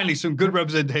 finally, some good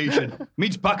representation.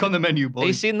 Meat's back on the menu, boys. Have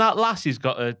you seen that lass who's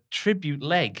got a tribute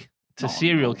leg to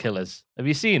serial killers? Have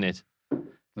you seen it?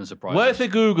 Surprise. Worth a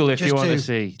Google if Just you want two. to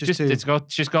see. Just two.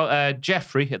 She's got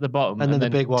Jeffrey at the bottom, And then the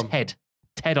big one.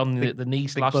 Ted on the knee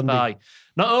slash Bundy. thigh.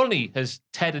 Not only has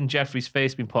Ted and Jeffrey's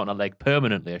face been put on her leg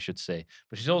permanently, I should say,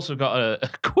 but she's also got a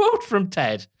quote from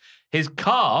Ted. His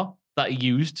car that he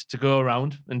used to go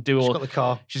around and do all. She's got the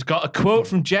car. She's got a quote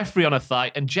from Jeffrey on her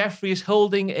thigh, and Jeffrey is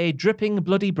holding a dripping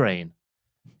bloody brain.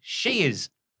 She is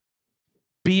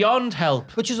beyond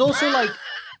help. Which is also like...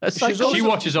 She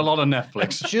watches a lot of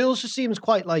Netflix. She also seems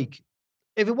quite like...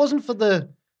 If it wasn't for the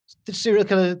serial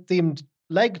killer themed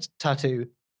leg tattoo,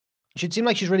 she'd seem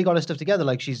like she's really got her stuff together.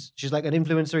 Like she's like an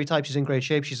influencer type. She's in great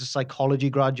shape. She's a psychology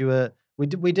graduate. We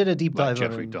did a deep dive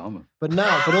Jeffrey on Dahmer.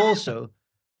 but also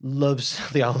loves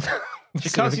the old. She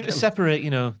can't seem to separate,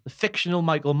 the fictional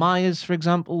Michael Myers, for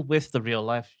example, with the real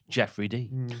life Jeffrey D.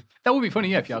 That would be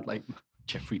funny, if you had like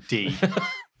Jeffrey D.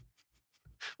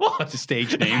 What? That's a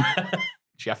stage name.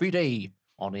 Jeffrey D.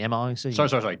 on the MIC.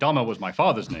 Sorry. Dahmer was my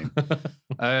father's name.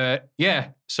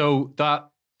 So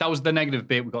that was the negative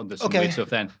bit. We got into some weird stuff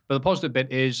then. But the positive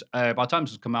bit is, by the time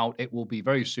this has come out, it will be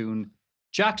very soon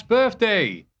Jack's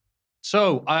birthday.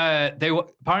 So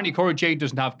apparently Cora Jade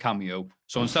doesn't have cameo.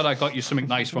 So instead I got you something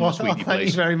nice from the Sweetie Thank Place.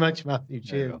 you very much, Maffew.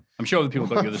 Cheers. I'm sure the people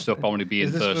got you other stuff, but I want to be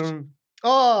in first.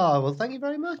 Oh, well, thank you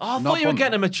very much. Oh, I thought you were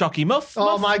getting him a Chucky Muff.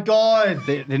 Oh, my God.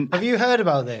 They didn't- Have you heard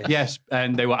about this? Yes,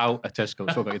 and they were out at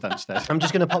Tesco, so I got you that instead. I'm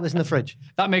just going to pop this in the fridge.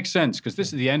 That makes sense, because this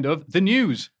is the end of the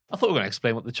news. I thought we were going to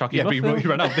explain what the Chucky Yeah, Muff but is. you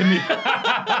ran out, didn't you?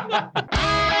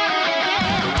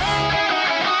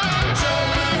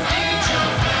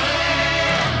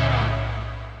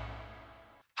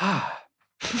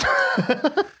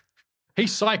 He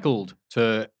cycled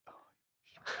to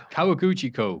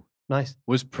Kawaguchiko. Nice.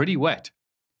 Was pretty wet.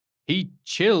 He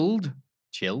chilled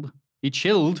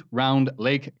round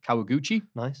Lake Kawaguchi.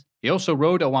 Nice. He also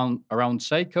rode around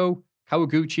Seiko,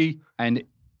 Kawaguchi, and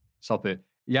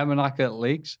Yamanaka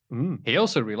lakes. He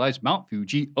also realized Mount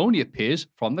Fuji only appears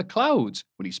from the clouds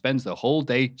when he spends the whole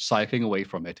day cycling away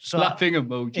from it. So, Laughing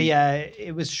emoji. Yeah,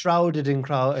 it was shrouded in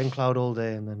cloud all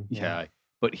day, and then Yeah.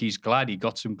 But he's glad he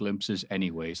got some glimpses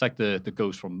anyway. It's like the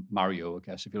ghost from Mario, I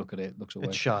guess. If you look at it, it looks away.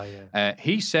 It's shy. Yeah.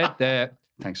 He said there.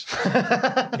 Thanks.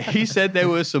 He said there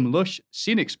were some lush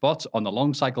scenic spots on the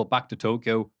long cycle back to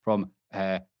Tokyo from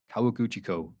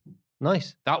Kawaguchiko.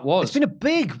 Nice. That was. It's been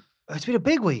a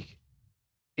big week.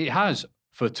 It has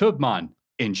for Tubman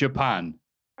in Japan.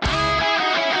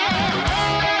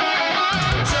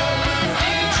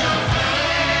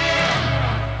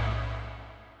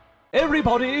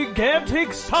 Everybody get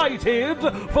excited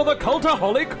for the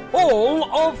Cultaholic Hall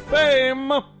of Fame!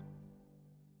 Now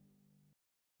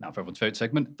for everyone's favourite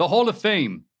segment, the Hall of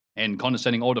Fame. In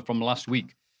condescending order from last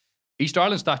week. Easter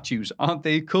Island statues, aren't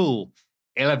they cool?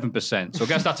 11%. So I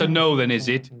guess that's a no then, is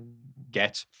it?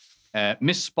 Get.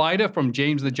 Miss Spider from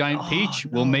James the Giant Peach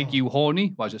will make you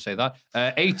horny. Why does it say that?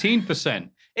 18%.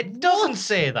 It doesn't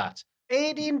say that.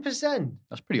 18%.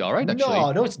 That's pretty all right,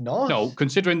 actually. No, it's not. No,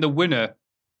 considering the winner,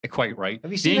 quite right.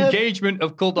 Have you The seen her engagement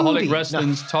of Cultaholic booty?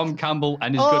 Wrestling's Tom Campbell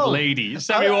and his Oh, good lady.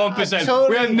 71%.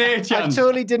 We had no chance. I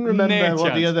totally didn't remember No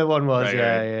what the chance. other one was. Right,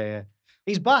 Yeah.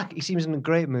 He's back. He seems in a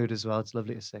great mood as well. It's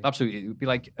lovely to see. Absolutely. It would be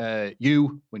like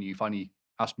you when you finally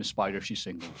ask Miss Spider if she's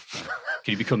single.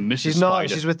 Can you become Mrs. She's not. Spider?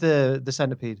 She's with the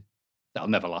centipede. That'll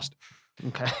never last.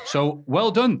 Okay. So well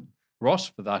done, Ross,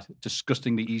 for that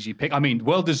disgustingly easy pick. I mean,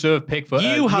 well-deserved pick for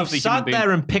You have lovely human sat being.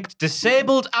 there and picked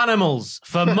disabled animals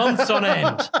for months on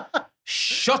end.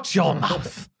 Shut your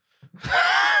mouth.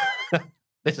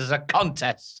 This is a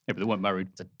contest. Yeah, but they weren't married.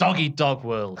 It's a dog-eat-dog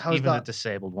world, How's even the that?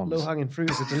 disabled ones. Low-hanging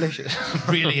fruits are delicious.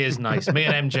 Really is nice. Me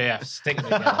and MJF sticking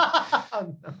together.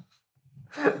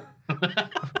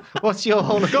 What's your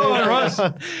whole Go on, Ross.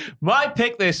 My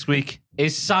pick this week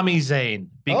is Sami Zayn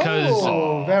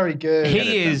because very good.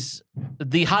 he is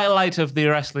the highlight of the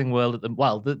wrestling world,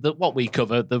 what we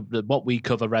cover, what we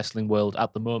cover wrestling world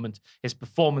at the moment, his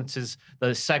performances.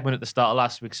 The segment at the start of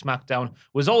last week's SmackDown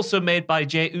was also made by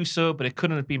Jey Uso, but it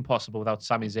couldn't have been possible without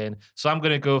Sami Zayn. So I'm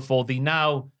going to go for the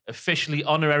now officially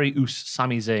honorary Uso,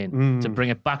 Sami Zayn, to bring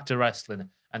it back to wrestling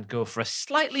and go for a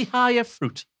slightly higher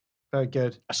fruit. Very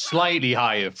good. A slightly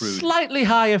higher fruit. Slightly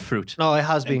higher fruit. No, it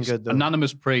has been good though.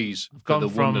 Anonymous praise for the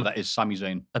wonder that is Sami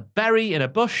Zayn. A berry in a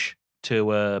bush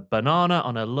to a banana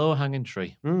on a low-hanging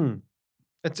tree.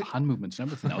 It's hand movements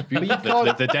and everything. That was beautiful.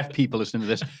 The deaf people listening to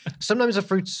this. Sometimes a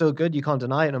fruit's so good you can't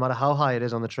deny it, no matter how high it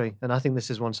is on the tree. And I think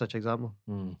this is one such example.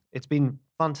 It's been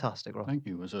fantastic, Rob. Thank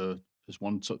you. As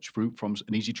one such fruit from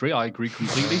an easy tree, I agree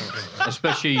completely.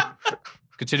 Especially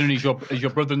considering he's your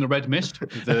brother in the red mist.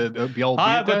 The old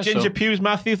Hi, I've got ginger pews,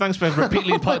 Maffew. Thanks for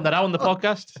repeatedly putting that out on the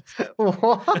podcast.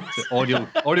 What? Audio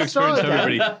experience,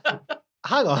 everybody.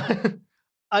 Hang on.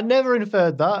 I never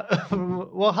inferred that.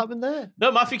 What happened there?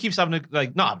 No, Maffew keeps not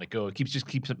having a go. He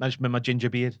keeps mentioning my ginger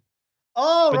beard.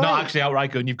 Oh, but not actually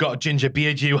outright going, you've got a ginger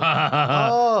beard, you.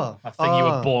 I think you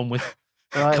were born with.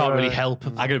 Can't really help.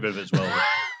 I get a bit of it as well.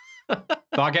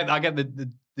 So I get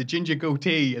the ginger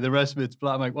goatee and the rest of it's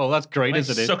black. I'm like, well, that's great,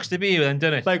 isn't it? Sucks to be you then,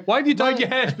 doesn't it? Like, why have you dyed your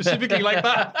hair specifically like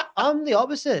that? I'm the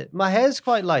opposite. My hair's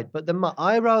quite light, but then my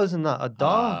eyebrows and that are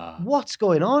dark. What's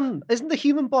going on? Isn't the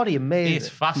human body amazing? It's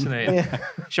fascinating.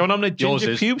 Shall I nominate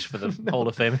ginger pubes for the Hall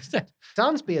of Fame instead?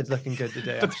 Dan's beard's looking good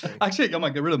today, Actually, I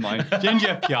might get rid of mine.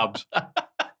 Ginger piabs.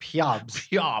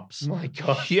 Piabs. My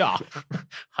God. Yeah.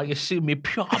 How you see me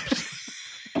piabs?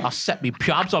 I set me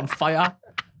piabs on fire.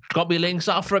 Got me links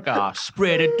Africa,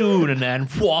 sprayed it down and then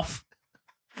woof.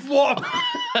 Then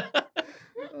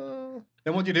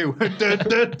what do you do?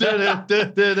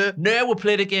 No, we'll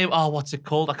play the game. Oh, what's it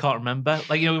called? I can't remember.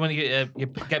 Like, you know, when you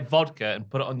get vodka and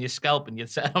put it on your scalp and you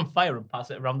set it on fire and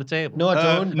pass it around the table. No, I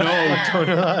don't. No. I don't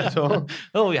know that at all.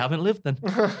 Oh, you haven't lived then.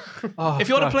 If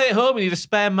you want to play at home, you need a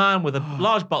spare man with a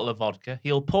large bottle of vodka.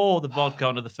 He'll pour the vodka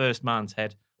onto the first man's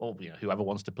head. Or whoever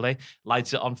wants to play,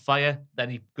 lights it on fire,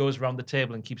 then he goes around the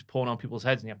table and keeps pouring on people's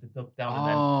heads and you have to duck down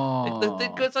and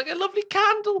then it's like a lovely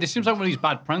candle. This seems like one of these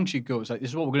bad pranks you go. It's like, this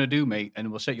is what we're going to do, mate,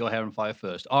 and we'll set your hair on fire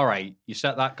first. All right, you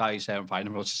set that guy's hair on fire and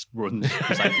everyone just runs.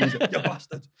 It's like, you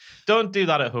bastard. Don't do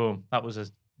that at home. That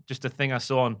was just a thing I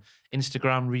saw on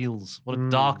Instagram Reels. What a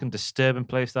dark and disturbing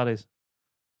place that is.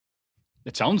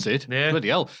 It sounds it. Yeah. Bloody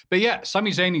hell. But yeah, Sami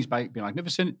Zayn, he's been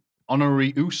magnificent.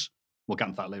 Honorary Uso. We'll get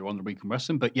into that later on the Week in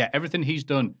Wrestling. But yeah, everything he's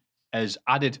done has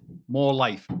added more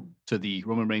life to the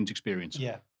Roman Reigns experience.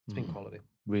 Yeah, it's been quality.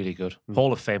 Really good.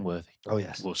 Hall of Fame worthy. Oh,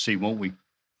 yes. We'll see, won't we?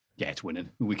 Yeah, it's winning.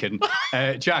 We kidding.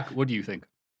 Jack, what do you think?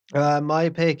 My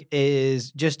pick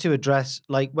is just to address,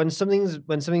 like, when something's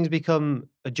become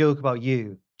a joke about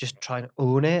you, just try and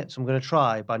own it. So I'm going to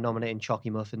try by nominating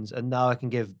Chalky Muffins. And now I can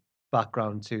give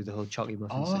background to the whole Chalky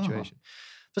Muffins situation.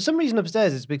 For some reason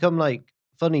upstairs, it's become like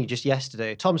funny just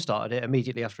yesterday. Tom started it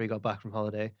immediately after he got back from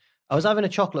holiday. I was having a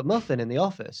chocolate muffin in the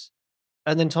office.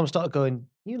 And then Tom started going,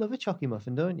 you love a chalky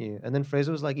muffin, don't you? And then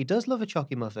Fraser was like, he does love a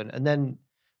chalky muffin. And then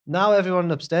now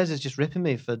everyone upstairs is just ripping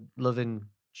me for loving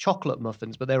chocolate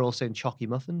muffins, but they're all saying chalky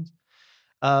muffins.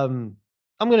 I'm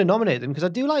going to nominate them because I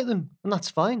do like them, and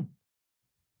that's fine.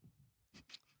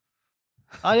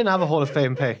 I didn't have a Hall of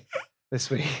Fame pick this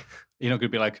week. You're not going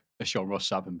to be like a Sean Ross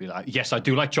Sapp and be like, yes, I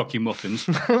do like chalky muffins.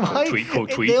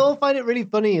 Quote tweet. They all find it really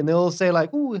funny and they all say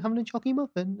like, oh, we're having a chalky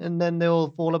muffin. And then they all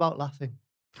fall about laughing.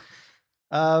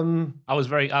 I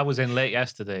was in late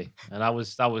yesterday and I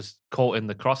was caught in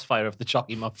the crossfire of the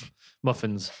chalky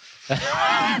muffins.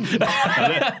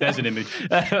 There's an image.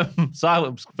 So I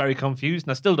was very confused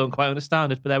and I still don't quite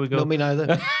understand it, but there we go. Not me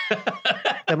neither.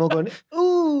 Them all going,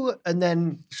 ooh. And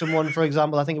then someone, for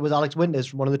example, I think it was Alex Winters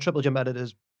from one of the Triple Jump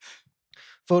editors,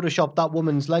 photoshopped that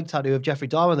woman's leg tattoo of Jeffrey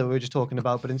Dahmer that we were just talking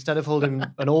about, but instead of holding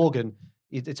an organ,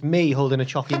 it's me holding a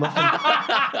chalky muffin.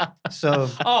 So,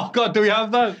 oh God, do we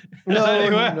have that?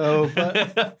 No,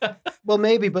 but, well,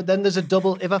 maybe. But then there's a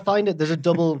double. If I find it, there's a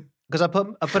double because I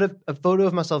put a photo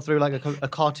of myself through like a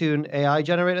cartoon AI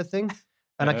generated thing,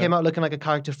 and I came out looking like a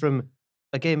character from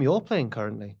a game you're playing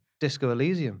currently, Disco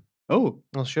Elysium. Oh,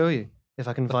 I'll show you if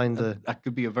I can find the. That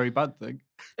could be a very bad thing.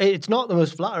 It's not the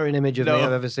most flattering image of me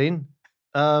I've ever seen.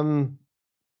 I'm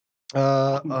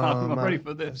ready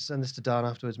for this. Send this to Dan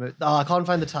afterwards. I can't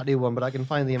find the tattoo one, but I can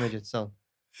find the image itself.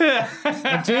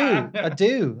 I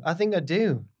do. I think I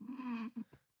do.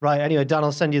 Right. Anyway, Dan,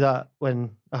 I'll send you that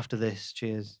after this.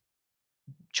 Cheers.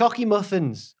 Chalky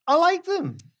muffins. I like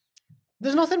them.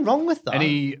 There's nothing wrong with that.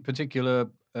 Any particular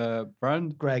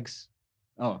brand? Greg's.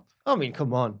 Oh. I mean,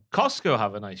 come on. Costco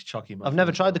have a nice chalky muffin. I've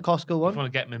never tried the Costco one. I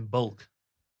want to get them in bulk.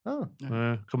 Oh.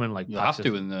 Coming like You have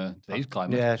to in today's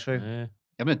climate. Yeah, true. You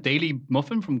having a daily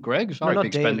muffin from Greg? Sorry, no, not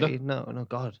big daily. spender. No,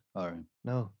 God. All right.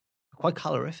 No. Quite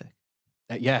calorific.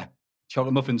 Yeah.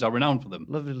 Chocolate muffins are renowned for them.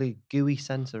 Lovely gooey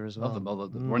centre as well. Love them. All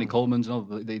the Ronnie Coleman's and all.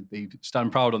 They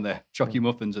stand proud on their chalky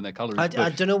muffins and their calories. I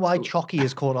don't know why Chalky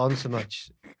is caught on so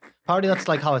much. Apparently that's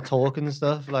like how I talk and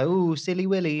stuff. Like, ooh, silly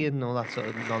Willy and all that sort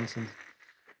of nonsense.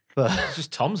 But It's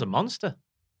just Tom's a monster.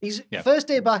 he's first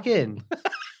day back in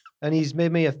and he's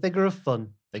made me a figure of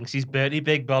fun. Thinks he's Bertie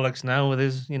Big Bollocks now with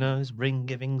his, his ring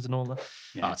givings and all that.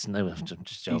 Yeah. Oh, it's no, I'm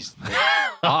just joking.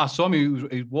 I saw him.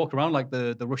 He'd walk around like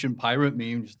the Russian pirate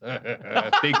meme, just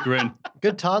big grin.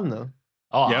 Good tan though.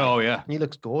 Oh yeah. He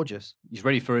looks gorgeous. He's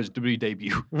ready for his WWE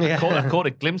debut. Yeah. I caught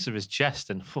a glimpse of his chest,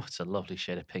 and it's a lovely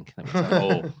shade of pink. Let me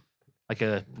tell you. Like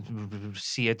a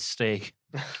seared steak.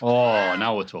 Oh,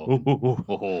 now we're talking.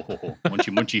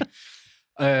 Munchy.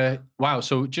 Wow.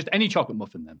 So just any chocolate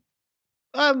muffin then?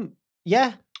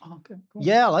 Yeah. Oh, okay. Cool.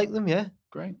 Yeah, I like them. Yeah.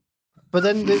 Great. But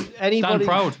then anybody. Stand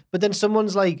proud. But then someone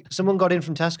got in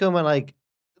from Tesco and went like,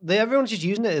 everyone's just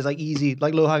using it as like easy,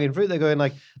 like low hanging fruit. They're going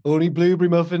like, only blueberry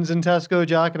muffins in Tesco,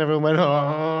 Jack, and everyone went,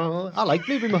 oh, I like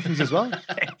blueberry muffins as well.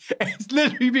 It's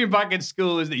literally being back in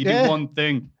school, isn't it? You do one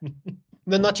thing.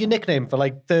 Then that's your nickname for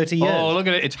like 30 years. Oh, look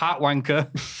at it! It's Hat Wanker.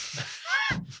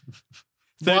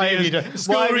 Why have you done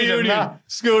School reunion.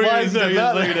 School Why have you done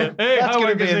that? Look at it. Hey, That's Hat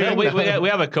gonna be Wanker's a here. thing. We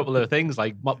have a couple of things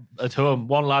like at home.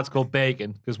 One lad's called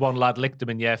Bacon because one lad licked him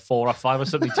in year 4 or 5 or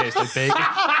something. He tastes like bacon.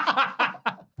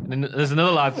 And then there's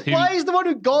another lad who. Why is the one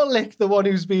who got licked the one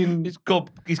who's been? He's called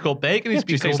Bacon. He's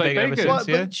been tastes called like Bacon ever bacon. since.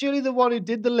 Yeah. But surely the one who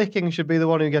did the licking should be the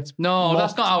one who gets. No, mocked.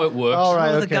 that's not how it works. All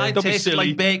right, The okay. guy Don't be tastes silly.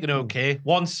 like bacon. Okay,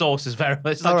 one source is very.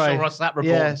 It's like All right. Sean Ross that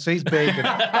report. Yeah, so he's bacon.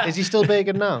 Is he still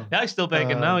bacon now? Yeah, he's still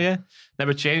bacon now. Yeah,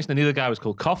 never changed. And the other guy was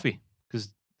called Coffee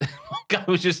because one guy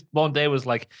was just one day was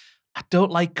like, I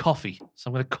don't like coffee, so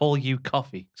I'm going to call you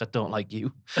Coffee because I don't like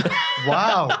you.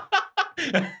 Wow.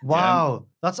 Wow.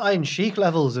 That's Iron Sheik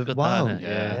levels of Good wow. man,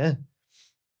 Yeah.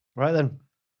 Right then.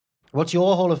 What's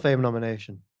your Hall of Fame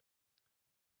nomination?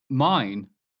 Mine,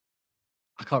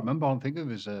 I can't remember. I don't think it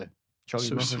was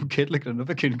some kid licking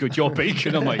another kid and go, "You're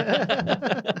bacon." I'm like,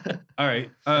 all right.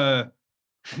 What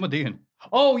am I doing?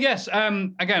 Oh yes.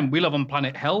 Again, we live on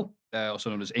planet Hell,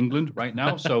 also known as England, right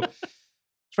now. So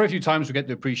it's very few times we get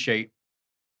to appreciate,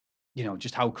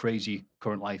 just how crazy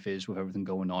current life is with everything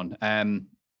going on.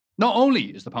 Not only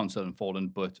is the pound sterling fallen,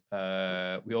 but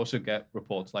we also get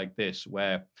reports like this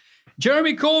where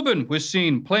Jeremy Corbyn was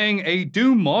seen playing a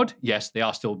Doom mod. Yes, they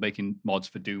are still making mods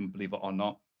for Doom, believe it or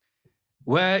not,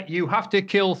 where you have to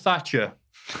kill Thatcher.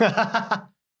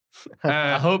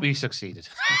 I hope he succeeded.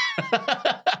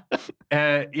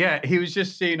 Yeah, he was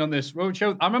just seen on this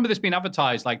roadshow. I remember this being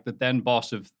advertised like the then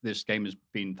boss of this game has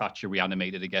been Thatcher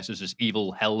reanimated, I guess, as this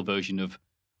evil hell version of,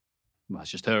 well,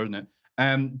 it's just her, isn't it?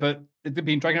 But they've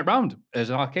been dragging it around as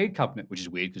an arcade cabinet, which is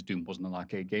weird because Doom wasn't an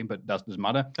arcade game, but that doesn't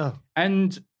matter. Oh.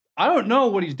 And I don't know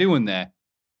what he's doing there,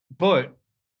 but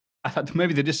I thought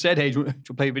maybe they just said, hey, do you want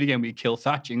to play a video game where you kill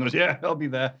Thatcher? And he goes, yeah, I'll be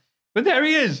there. But there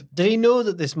he is. Did he know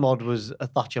that this mod was a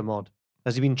Thatcher mod?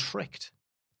 Has he been tricked?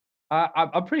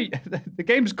 I'm pretty. The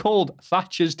game's called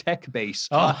Thatcher's Tech Base.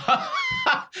 Oh.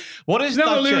 What is No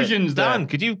Thatcher? illusions there. Dan,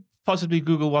 could you possibly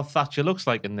Google what Thatcher looks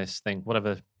like in this thing?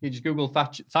 Whatever. You just Google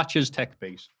Thatcher's Tech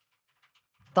Base.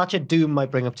 Thatcher Doom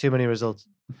might bring up too many results.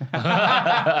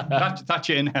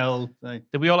 Thatcher in hell. Did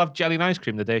we all have jelly and ice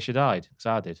cream the day she died? Because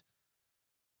I did.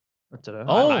 I don't know.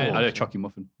 Oh. I had a chalky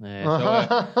muffin.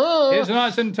 Yeah. So, here's a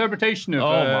nice interpretation of.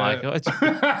 Oh my God. It's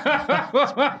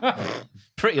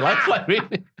pretty lifelike,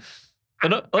 really.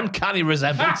 An uncanny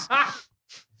resemblance.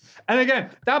 And again,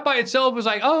 that by itself was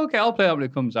like, oh, okay, I'll play that when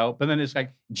it comes out. But then it's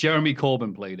like, Jeremy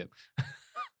Corbyn played it.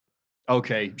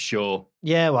 Okay, sure.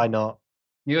 Yeah, why not?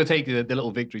 You got to take the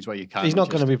little victories where you can. He's not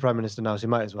going to be Prime Minister now, so he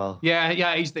might as well.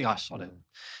 Yeah, he's the. I saw it.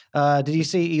 Did you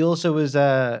see, he also was,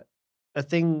 a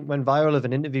thing went viral of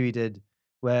an interview he did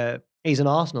where he's an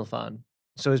Arsenal fan.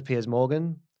 So is Piers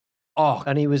Morgan. Oh,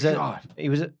 And he was God.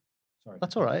 Sorry.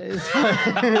 That's all right. It's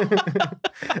fine.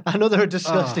 I know they're a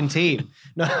disgusting team.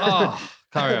 No. Oh,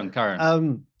 carry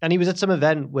on. And he was at some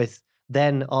event with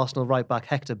then Arsenal right back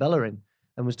Hector Bellerin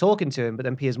and was talking to him, but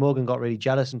then Piers Morgan got really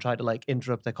jealous and tried to like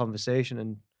interrupt their conversation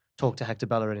and talk to Hector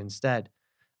Bellerin instead.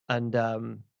 And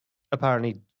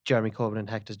apparently Jeremy Corbyn and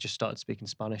Hector just started speaking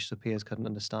Spanish, so Piers couldn't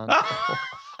understand. I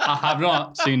have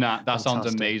not seen that. That sounds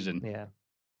Fantastic. amazing. Yeah.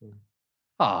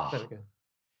 Ah. There we go.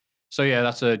 So yeah,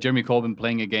 that's Jeremy Corbyn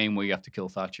playing a game where you have to kill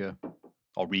Thatcher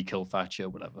or re-kill Thatcher,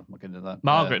 whatever. I'm not into that.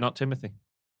 Margaret, not Timothy.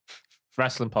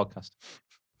 Wrestling podcast.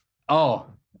 Oh,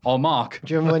 Or Mark.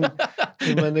 Do you remember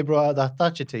when they brought out that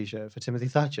Thatcher t-shirt for Timothy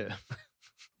Thatcher?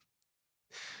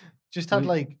 Just had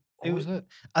like... What was it?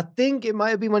 I think it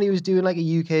might have been when he was doing like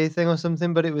a UK thing or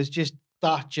something, but it was just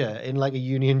Thatcher in like a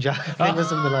Union Jack thing or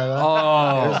something like that.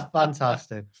 Oh. It was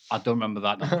fantastic. I don't remember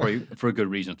that for a good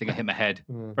reason. I think I hit my head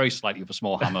very slightly with a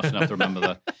small hammer, so I have to remember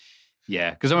that. Yeah,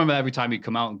 because I remember every time he'd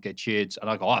come out and get cheered, and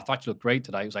I go, I thought you looked great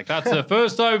today. He was like, that's the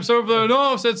first time someone from the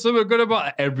North said something good about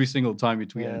it. Every single time you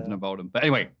tweet anything about him. But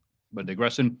anyway, we're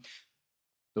digressing.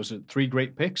 Those are 3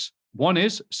 great picks. One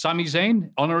is Sami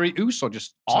Zayn, honorary Uso, or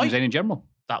just Sami Zayn in general.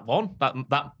 That one,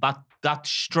 that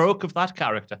stroke of that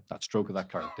character. That stroke of that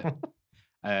character.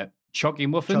 Chucky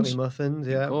Muffins. Chucky Muffins,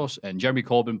 yeah. Of course. And Jeremy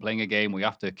Corbyn playing a game where you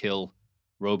have to kill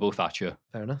Robo Thatcher.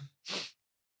 Fair enough.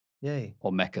 Yay.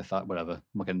 Or Mecha Thatcher, whatever. I'm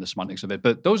not getting the semantics of it.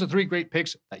 But those are 3 great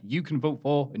picks that you can vote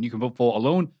for, and you can vote for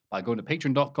alone by going to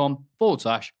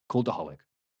patreon.com/Cultaholic.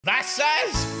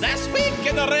 This week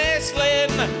in the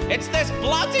wrestling. It's this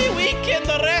bloody week in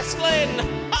the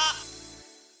wrestling.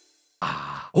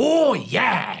 Oh,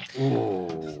 yeah.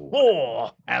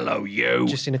 Oh, hello, you.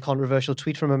 Just seen a controversial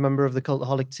tweet from a member of the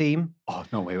Cultaholic team. Oh,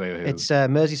 no, wait. It's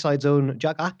Merseyside's own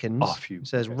Jack Atkins. Oh, phew.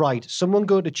 Says, right, someone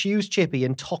go to Choose Chippy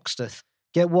in Toxteth.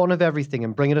 Get one of everything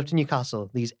and bring it up to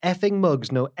Newcastle. These effing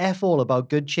mugs know F all about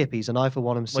good chippies, and I, for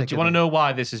one, am sick Do you want to know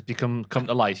why this has come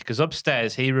to light? Because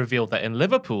upstairs, he revealed that in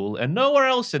Liverpool and nowhere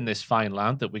else in this fine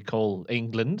land that we call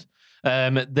England,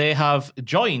 they have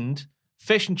joined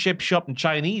fish and chip shop and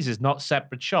Chinese is not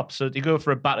separate shops. So if you go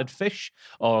for a battered fish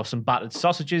or some battered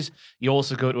sausages, you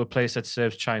also go to a place that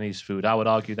serves Chinese food. I would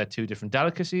argue they're 2 different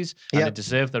delicacies and they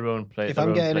deserve their own place. If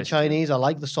I'm getting a Chinese, I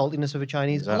like the saltiness of a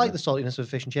Chinese. Exactly. I like the saltiness of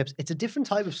fish and chips. It's a different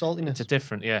type of saltiness. It's a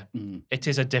different, yeah. It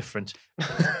is a different.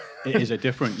 It is a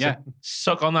different, yeah.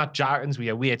 Suck on that jargons with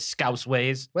your weird scouse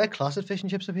ways. We're class at fish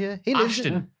and chips up here. He lives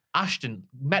Ashton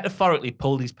metaphorically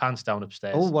pulled his pants down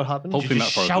upstairs. Oh, what happened? She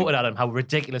just shouted at him how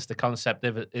ridiculous the concept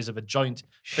is of a joint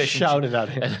fish shouted at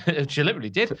him. She literally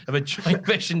did. Of a joint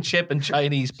fish and chip and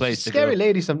Chinese place. Scary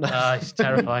lady sometimes. It's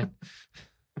terrifying.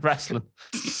 Wrestling.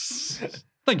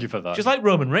 Thank you for that. She's like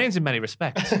Roman Reigns in many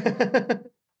respects.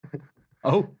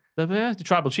 Oh. The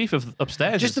tribal chief of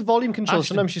upstairs. Just the volume control.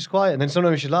 Ashton. Sometimes she's quiet and then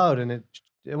sometimes she's loud and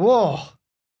whoa.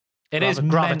 It is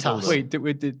mental. Wait,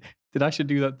 did Ashley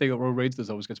do that thing that Roman Reigns does?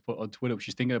 Always gets put on Twitter.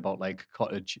 She's thinking about like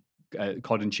cod and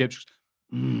chips.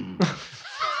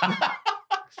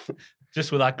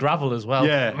 Just with that gravel as well.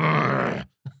 Yeah.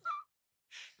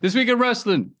 This week in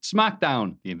wrestling,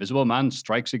 SmackDown. The Invisible Man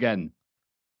strikes again.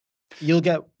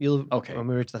 Okay. When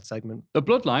we reach that segment. The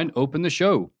Bloodline opened the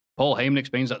show. Paul Heyman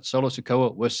explains that Solo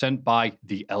Sikoa was sent by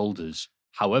the Elders.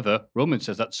 However, Roman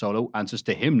says that Solo answers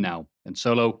to him now, and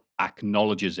Solo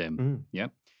acknowledges him.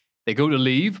 Yep. They go to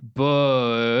leave,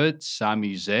 but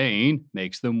Sami Zayn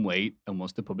makes them wait and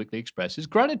wants to publicly express his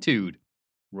gratitude.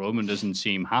 Roman doesn't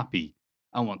seem happy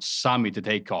and wants Sami to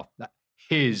take off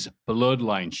his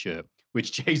Bloodline shirt,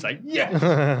 which Jay's like, yes,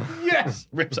 yes,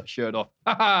 rips that shirt off.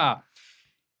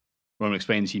 Roman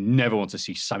explains he never wants to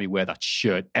see Sami wear that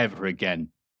shirt ever again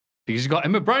because he's got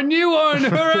him a brand new one.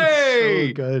 Hooray!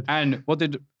 So good. And what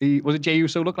did Jey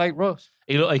Uso look like, Ross?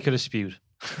 He looked like he could have spewed.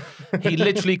 He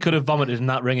literally could have vomited in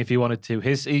that ring if he wanted to.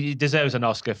 He deserves an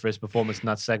Oscar for his performance in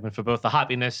that segment for both the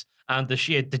happiness and the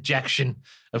sheer dejection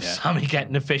of Sami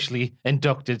getting officially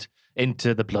inducted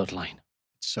into the Bloodline.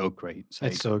 It's so great.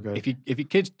 It's so good. If you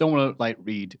kids don't want to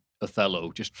read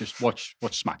Othello, just watch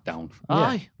SmackDown.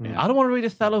 Aye. I don't want to read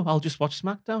Othello. I'll just watch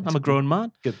SmackDown. I'm a grown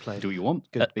man. Good play. Do what you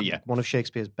want. Good. But yeah. One of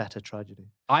Shakespeare's better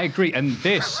tragedies. I agree. And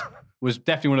this was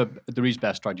definitely one of the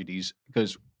best tragedies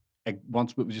because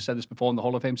once we just said this before in the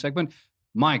Hall of Fame segment,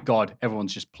 my God,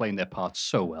 everyone's just playing their parts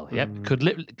so well here. Yep,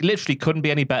 literally couldn't be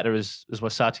any better as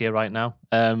we're sat here right now.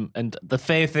 And the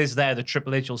faith is there that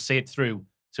Triple H will see it through.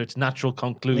 So it's natural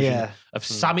conclusion of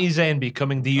Sami Zayn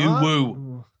becoming the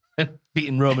Uwu and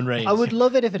beating Roman Reigns. I would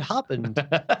love it if it happened,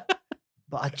 but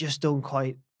I just don't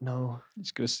quite know.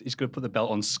 He's gonna put the belt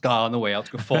on Scar on the way out.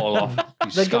 It's gonna fall off.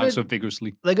 He's scarring so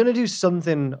vigorously. They're gonna do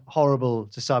something horrible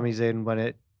to Sami Zayn when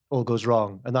it all goes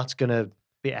wrong, and that's gonna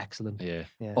be excellent. Yeah.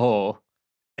 Or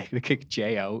they're gonna kick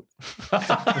Jay out.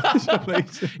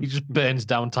 He just burns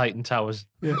down Titan Towers.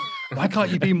 Yeah. Why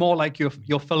can't you be more like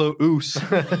your fellow Oos,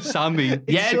 Sami?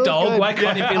 So dog. Good. Why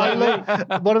can't you be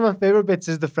like one of my favorite bits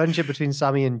is the friendship between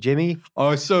Sami and Jimmy. Oh,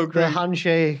 it's so great. The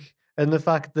handshake and the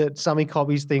fact that Sami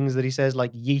copies things that he says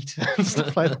like yeet and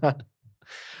stuff like that.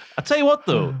 I tell you what,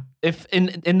 though, if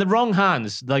in the wrong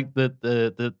hands, like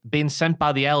the being sent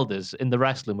by the Elders in the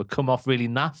wrestling would come off really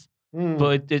naff.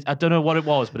 But I don't know what it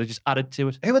was, but it just added to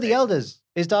it. Who are the Elders?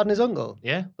 His dad and his uncle?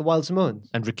 Yeah. The Wild Samoans?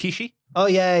 And Rikishi? Oh,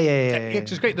 yeah.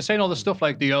 It's great. They're saying all the stuff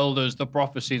like the elders, the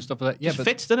prophecy and stuff like that. Yeah, It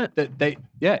fits, doesn't it?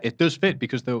 It does fit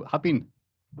because there have been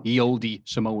oldie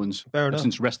Samoans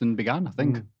since wrestling began, I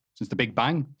think. Since the Big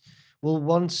Bang. Well,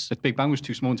 once... The Big Bang was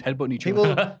two Samoans headbutting each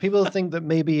other. People think that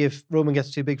maybe if Roman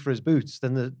gets too big for his boots,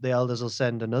 then the elders will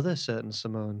send another certain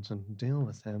Samoans and deal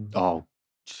with him. Oh.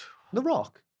 The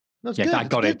Rock. That's yeah, good. I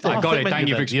got it. I got it. Thank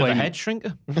you for explaining. The head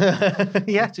shrinker.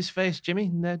 Yeah. What's his face? Jimmy?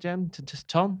 No, Jen?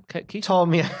 Tom? Keith?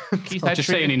 Tom, yeah. Keith Just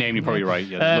say any name, you're probably right.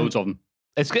 Yeah, loads of them.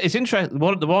 It's interesting.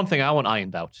 The one thing I want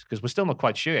ironed out, because we're still not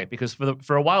quite sure yet, because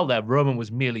for a while there, Roman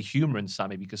was merely humouring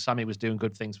Sammy because Sammy was doing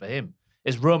good things for him.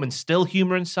 Is Roman still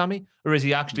humouring Sammy, or is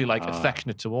he actually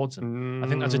affectionate towards him? I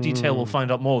think that's a detail we'll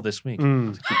find out more this week.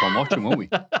 Keep on watching, won't we?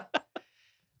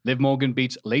 Liv Morgan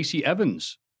beats Lacey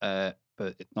Evans.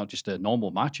 But it's not just a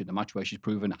normal match. It's a match where she's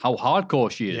proven how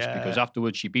hardcore she is because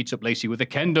afterwards she beats up Lacey with a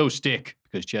kendo stick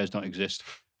because chairs don't exist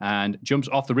and jumps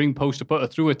off the ring post to put her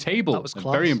through a table. That was a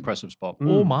very impressive spot.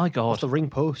 Oh my God. Off the ring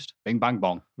post. Bing, bang,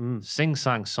 bong. Sing,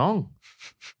 sang, song.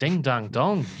 Ding, dang,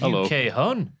 dong. Hello. UK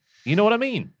hun. You know what I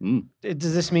mean?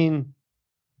 Does this mean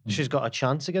she's got a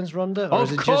chance against Ronda? Or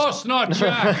Of course not,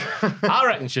 Jack. I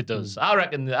reckon she does.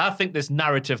 I think this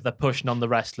narrative they're pushing on the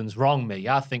wrestling's wrong, me.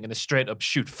 I think in a straight up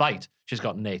shoot fight, she's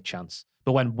got no chance.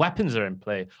 But when weapons are in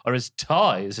play, or as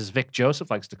toys, as Vic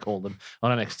Joseph likes to call them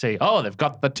on NXT, they've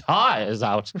got the tires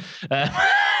out. I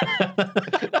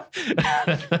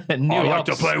like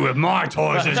to play with my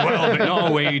toys as well, but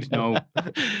no, Wade, no.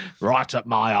 Right up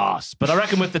my arse. But I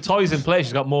reckon with the toys in play,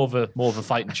 she's got more of a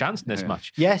fighting chance in this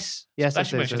match. Yes.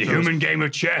 Especially when she's The human game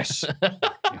of chess.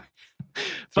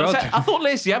 But I thought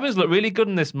Lacey Evans looked really good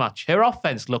in this match. Her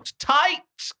offense looked tight.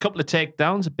 A couple of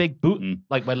takedowns, a big boot,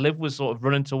 like when Liv was sort of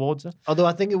running towards her. Although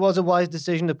I think it was a wise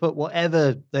decision to put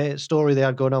whatever the story they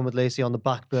had going on with Lacey on the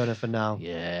back burner for now.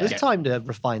 Yeah. There's time to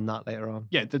refine that later on.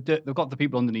 Yeah, they've got the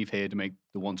people underneath here to make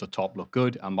the ones at top look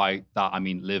good. And by that, I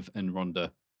mean Liv and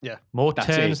Ronda. Yeah. More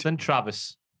turns than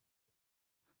Travis.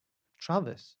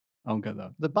 Travis? I don't get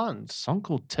that. The band? It's a song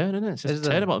called Turn, isn't it? It says Is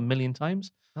Turn it? about 1 million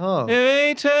times. Oh.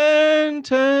 Hey, turn.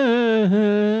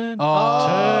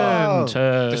 Oh.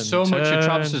 Turn. There's so much of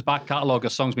Travis's back catalogue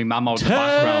of songs me mam out the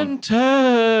background.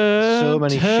 Turn. So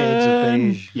many shades of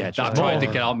beige. Yeah, that tried to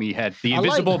get out of my head. The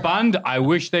Invisible Band, I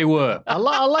wish they were. I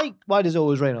like Why Does It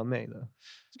Always Rain on Me, though.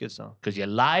 It's a good song. Because you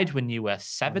lied when you were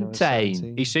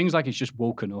 17. He sings like he's just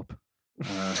woken up.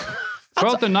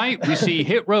 Throughout the night, we see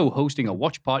Hit Row hosting a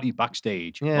watch party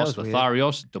backstage. Yeah, Los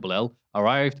Lotharios, Double L,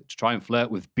 arrived to try and flirt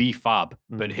with B-Fab,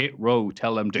 but Hit Row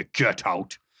tell them to get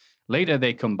out. Later,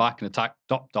 they come back and attack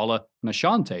Top Dollar and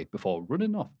Ashante before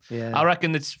running off. Yeah. I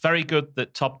reckon it's very good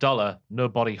that Top Dollar,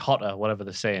 nobody hotter, whatever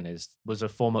the saying is, was a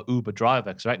former Uber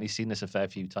driver, because I reckon he's seen this a fair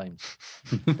few times.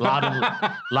 lad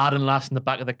and lass in the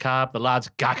back of the cab, the lad's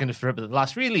gagging for it, but the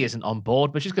lass really isn't on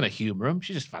board, but she's going to humour him.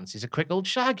 She just fancies a quick old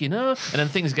shag, you know? And then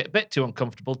things get a bit too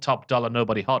uncomfortable. Top Dollar,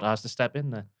 nobody hotter has to step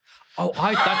in there. Oh,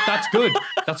 that's good.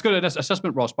 That's good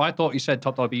assessment, Ross. But I thought you said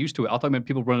Top Dollar be used to it. I thought it meant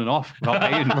people running off without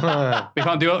paying. We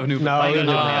can't do it with an Uber. No,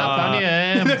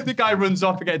 the guy runs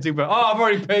off and gets Uber. Oh, I've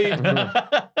already paid.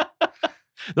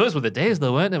 Those were the days,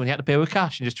 though, weren't they? When you had to pay with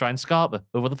cash and just try and scarper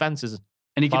over the fences.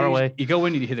 And far away. You go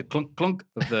in and you hear the clunk clunk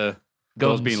of the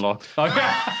doors being locked. I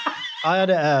had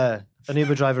an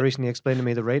Uber driver recently explain to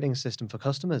me the rating system for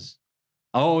customers.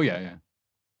 Oh, yeah.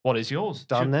 What is yours?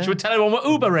 Down there. Should we tell everyone what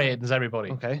Uber ratings,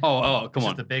 everybody? Okay. Oh, come This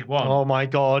on. is the big one. Oh my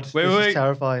God. Wait. This is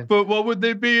terrifying. But what would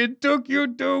they be in Tokyo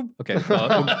Dome? Okay,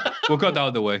 we'll cut that out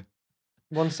of the way.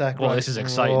 1 sec. Well, right. this is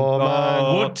exciting. Oh,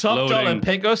 man. Would Top loading. Dollar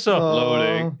pick us up? Oh.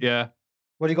 Loading. Yeah.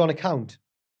 What are you going to count?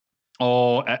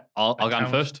 Oh, I'll go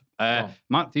on first. Oh.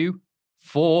 Maffew,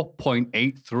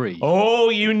 4.83.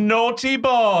 Oh, you naughty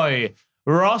boy.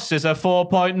 Ross is a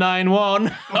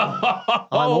 4.91. I'm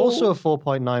also a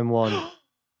 4.91.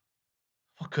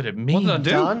 What could it mean? What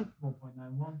did I do? Dan?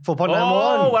 4.91. 4.91.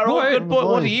 Oh, we're all good, but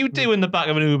what Boy. do you do in the back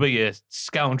of an Uber, you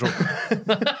scoundrel?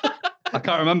 I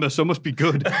can't remember, so it must be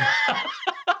good.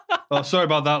 Oh, sorry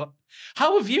about that.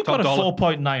 How have you Top got a dollar.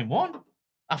 4.91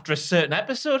 after a certain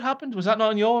episode happened? Was that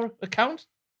not on your account?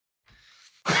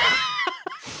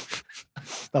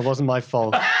 That wasn't my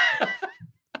fault.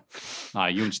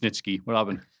 You and Snitsky, what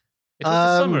happened? It was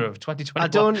the summer of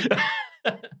 2021.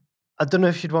 I don't know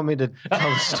if you'd want me to tell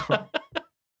the story.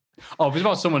 Oh, if it's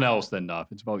about someone else, then no.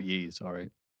 If it's about you,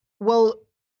 sorry. Well,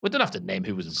 We don't have to name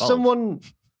who was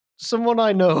involved. someone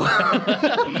I know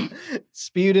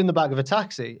spewed in the back of a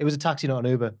taxi. It was a taxi, not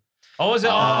an Uber. Oh, is it?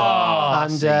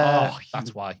 And, see.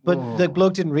 That's why. But the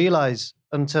bloke didn't realise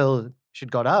until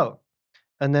she'd got out.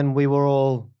 And then we were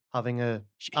all having a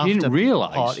He didn't after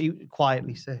realise. party,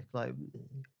 quietly sick. Like,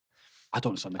 I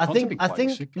don't understand the I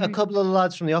concept. think a couple of the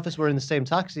lads from the office were in the same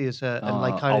taxi as her and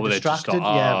like kind of distracted.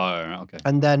 Okay.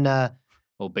 And then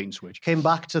Or bait and switch. came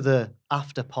back to the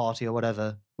after party or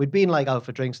whatever. We'd been like out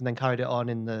for drinks and then carried it on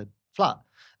in the flat.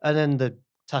 And then the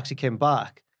taxi came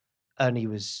back and he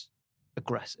was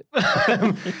aggressive.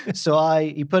 So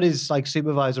he put his like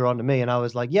supervisor onto me and I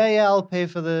was like, yeah, I'll pay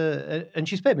for the, and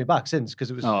she's paid me back since because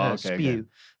it was spew. Okay.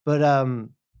 But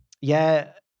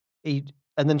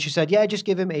and then she said, yeah, just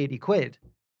give him 80 quid.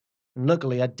 And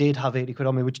luckily I did have 80 quid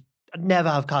on me, which I'd never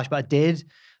have cash, but I did.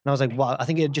 And I was like, wow, I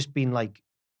think it had just been like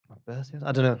my birthday.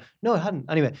 I don't know. No, it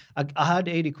hadn't. Anyway, I had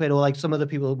 80 quid or like some other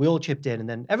people, we all chipped in and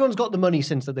then everyone's got the money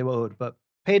since that they were owed, but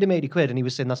paid him 80 quid and he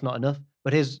was saying that's not enough.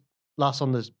 But his lass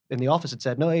in the office had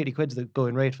said, no, 80 quid's the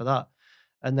going rate for that.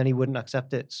 And then he wouldn't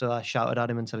accept it. So I shouted at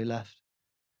him until he left.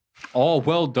 Oh,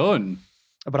 well done.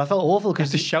 But I felt awful because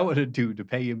to shout at a dude to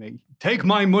pay him, take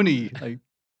my money. Like,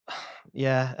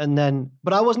 yeah, and then,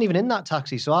 but I wasn't even in that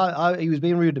taxi, so he was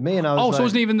being rude to me, and I was. Oh, so it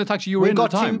wasn't even the taxi you were in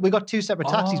at the time. We got two separate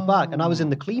taxis back, and I was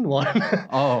in the clean one.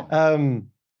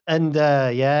 And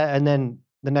then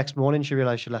the next morning she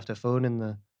realized she left her phone in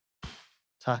the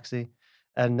taxi,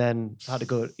 and then had to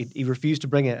go. He refused to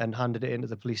bring it and handed it into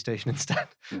the police station instead.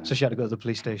 Yeah. So she had to go to the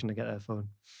police station to get her phone.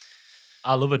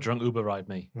 I love a drunk Uber ride,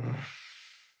 me.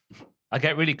 I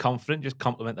get really confident, just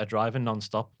compliment their driving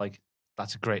nonstop. Like,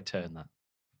 that's a great turn, that.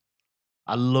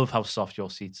 I love how soft your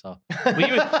seats are. Were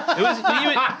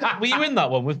you in that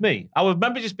one with me? I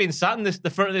remember just being sat in the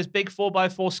front of this big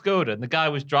 4x4 Skoda and the guy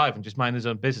was driving, just minding his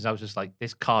own business. I was just like,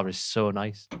 this car is so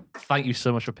nice. Thank you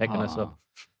so much for picking us up.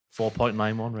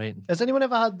 4.91 rating. Has anyone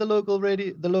ever had the local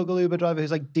Uber driver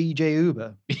who's like DJ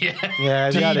Uber?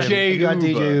 Yeah. DJ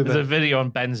Uber. There's a video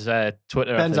on Ben's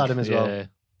Twitter. Ben's had him as well.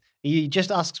 He just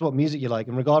asks what music you like,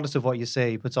 and regardless of what you say,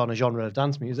 he puts on a genre of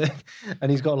dance music, and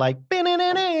he's got like,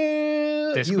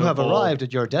 Disco you have arrived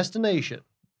at your destination.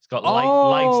 It's got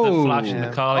lights that flash in the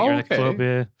car like you're in a club.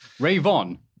 Yeah. Rave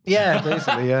on. Yeah,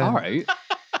 basically, yeah. All right.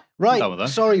 Right,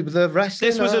 sorry, but the wrestling...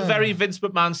 This was a very Vince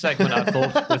McMahon segment, I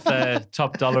thought, with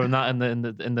Top Dollar and that in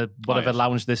the whatever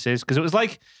lounge this is, because it was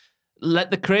like,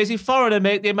 let the crazy foreigner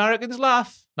make the Americans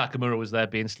laugh. Nakamura was there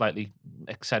being slightly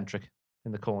eccentric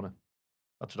in the corner.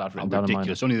 That's what I've written down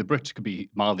ridiculous. Only the Brits could be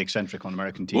mildly eccentric on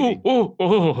American TV.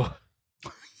 Oh.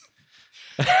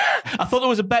 I thought there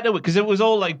was a better way, because it was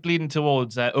all like bleeding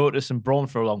towards Otis and Braun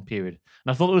for a long period.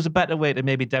 And I thought there was a better way to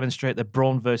maybe demonstrate that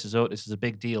Braun versus Otis is a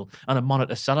big deal and a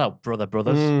monitor sellout,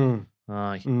 brothers.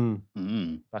 Aye.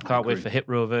 I can't wait for Hit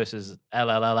Row versus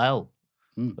LLLL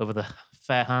over the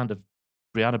fair hand of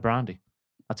Brianna Brandy.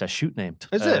 That's her shoot name.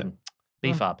 Is it?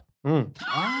 BFAB.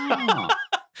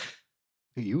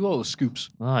 You all the scoops.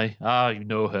 Aye. You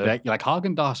know her. You're like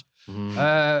Haagen-Dazs.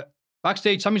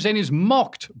 Backstage, Sami Zayn is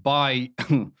mocked by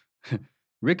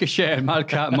Ricochet and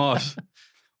Madcap Moss.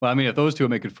 Well, I mean, if those two are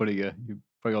making fun of you, you're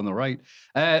probably on the right.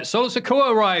 Solo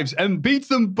Sikoa arrives and beats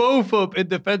them both up in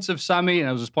defense of Sami. And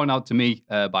it was just pointed out to me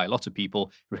by lots of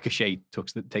people, Ricochet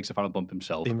takes a final bump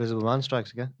himself. The Invisible Man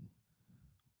strikes again.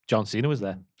 John Cena was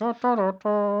there.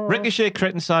 Ricochet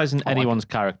criticizing anyone's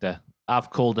character. I've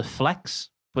called a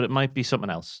flex, but it might be something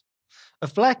else. A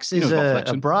flex is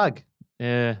a brag.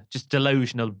 Yeah, just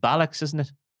delusional bollocks, isn't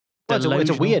it? Well,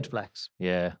 it's a weird flex.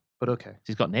 Yeah. But okay.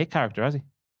 He's got Nate character, has he?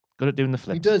 Good at doing the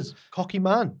flips. He does. Cocky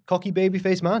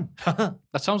babyface man.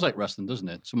 That sounds like wrestling, doesn't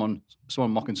it? Someone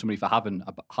mocking somebody for having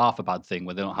half a bad thing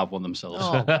where they don't have one themselves.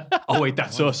 Oh wait,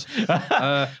 that's us.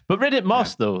 But Reddit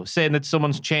Moss, though, saying that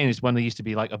someone's changed when they used to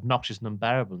be like obnoxious and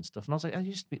unbearable and stuff. And I was like,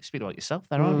 you speak about yourself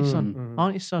there, aren't you, son?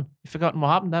 Aren't you, son? You've forgotten what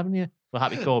happened, haven't you? Well,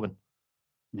 Happy Corbin,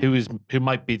 who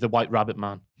might be the White Rabbit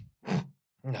man.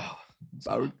 No.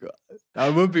 Oh, God.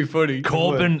 That would be funny.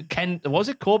 Corbin, was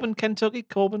it Corbin, Kentucky?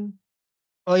 Corbin?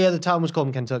 Oh, yeah, the town was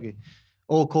Corbin, Kentucky.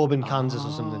 Or Corbin, Kansas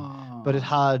or something. But it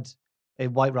had a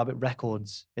White Rabbit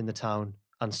Records in the town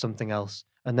and something else.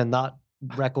 And then that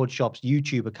record shop's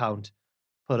YouTube account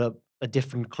put up a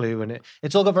different clue. And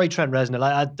it's all got very Trent Reznor.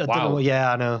 Like, I don't know.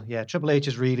 Yeah, I know. Yeah, Triple H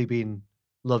has really been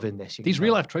loving this. These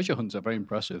real-life treasure hunts are very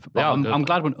impressive. But I'm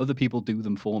glad when other people do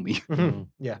them for me.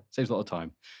 Yeah. Saves a lot of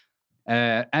time.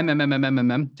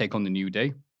 Take on the New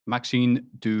Day. Maxine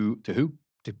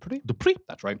Dupree.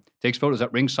 That's right. Takes photos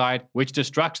at ringside, which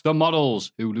distracts the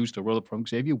models, who lose to Roller from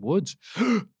Xavier Woods.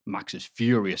 Max is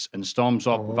furious and storms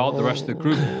off without the rest of the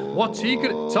group. What's he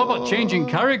gonna? It's all about changing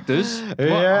characters.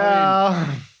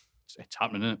 Yeah. It's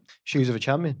happening, isn't it? Shoes of a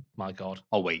champion. My God.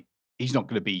 Oh, wait. He's not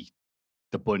going to be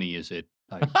the bunny, is it?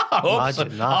 Like,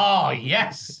 imagine that. Oh,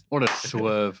 yes. What a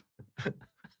swerve.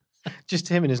 Just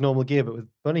him in his normal gear, but with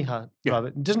bunny hat.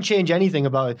 Rabbit. It doesn't change anything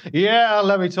about it. Yeah,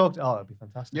 let me talk. Oh, it'd be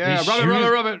fantastic. Yeah,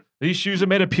 rabbit. These shoes are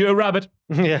made of pure rabbit.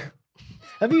 Yeah.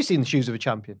 Have you seen the shoes of a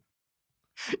champion?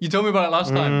 You told me about it last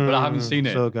time, but I haven't seen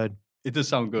it. So good. It does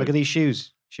sound good. Look at these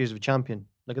shoes. Shoes of a champion.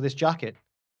 Look at this jacket.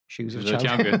 Shoes of a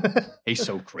champion. He's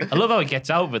so creepy. I love how he gets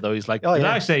out of it though. He's like, Oh, did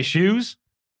yeah. I say shoes?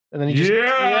 And then he just...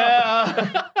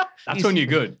 Yeah. That's when you're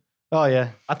good. Oh, yeah.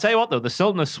 I tell you what though, the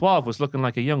Sultan of Suave was looking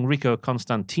like a young Rico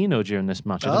Constantino during this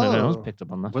match. I don't know if anyone's picked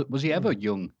up on that. Was he ever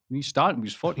young? When he started, he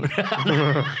was 40.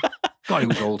 God, he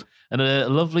was old. And a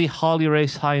lovely Harley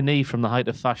Race high knee from the height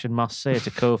of fashion Marseille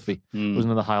to Kofi was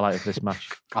another highlight of this match.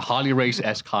 A Harley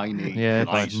Race-esque high knee. Yeah,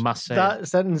 Nice. by Marseille. That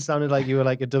sentence sounded like you were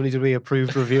like a WWE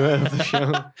approved reviewer of the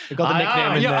show. You got the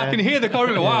nickname in there. I can hear the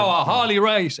choreo. Wow, a Harley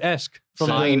Race-esque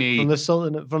high knee. From the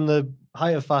Sultan, from the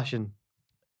height of fashion.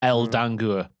 El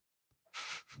Dangur.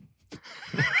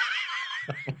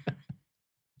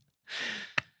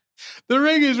 The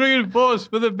ring is reinforced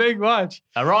for the big match.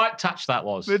 A right touch that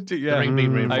was. Yeah. The ring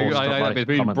being reinforced. It's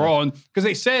been brawn. Because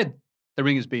they said the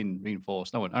ring has been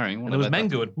reinforced. No one, all right. And there was men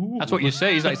going, ooh. That's what you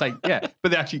say. It's like, yeah.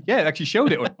 But they actually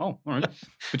showed it. Oh, all right.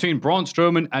 Between Braun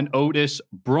Strowman and Otis,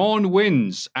 Braun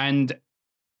wins. And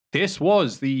this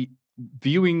was the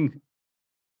viewing.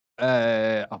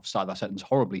 I've started that sentence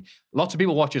horribly. Lots of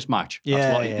people watch this match. That's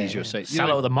a lot easier to say.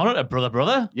 Sell out of the monitor,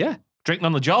 brother. Yeah. Drinking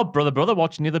on the job, brother,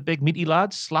 watching the other big meaty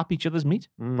lads slap each other's meat.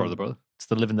 Brother. It's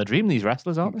the living the dream, these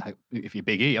wrestlers, aren't they? If you're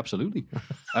Big E, absolutely.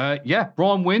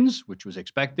 Braun wins, which was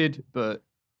expected. But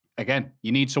again,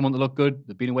 you need someone to look good.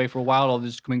 They've been away for a while, or they're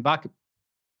just coming back.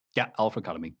 Yeah, Alpha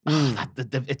Academy.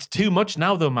 It's too much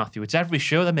now, though, Maffew. It's every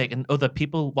show they're making other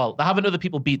people. Well, they're having other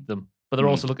people beat them, but they're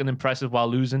also looking impressive while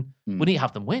losing. We need to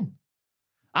have them win.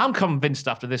 I'm convinced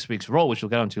after this week's Raw, which we'll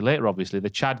get onto later, obviously,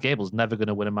 that Chad Gable's never going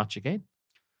to win a match again.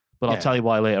 But I'll tell you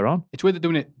why later on. It's weird they're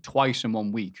doing it twice in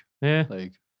 1 week. Yeah.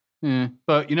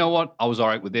 But you know what? I was all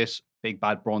right with this. Big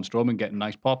bad Braun Strowman getting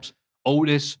nice pops.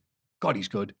 Otis, God, he's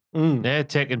good. Yeah,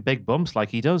 taking big bumps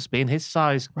like he does, being his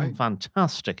size. Right.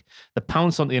 Fantastic. The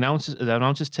pounce on the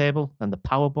announcers table and the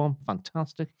powerbomb.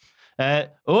 Fantastic.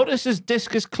 Otis's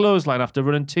discus clothesline after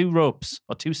running 2 ropes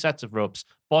or 2 sets of ropes.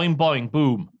 Boing, boing,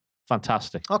 boom.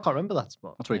 Fantastic. I can't remember that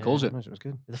spot. That's what he calls it. It was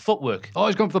good. The footwork. Oh,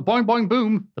 he's going for the boing, boing,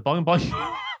 boom. The boing,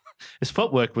 boing. His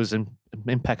footwork was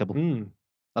impeccable.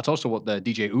 That's also what the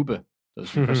DJ Uber does.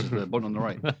 He presses the button on the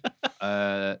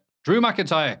right. Drew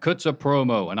McIntyre cuts a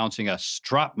promo announcing a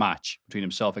strap match between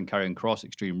himself and Karrion Kross,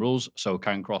 Extreme Rules. So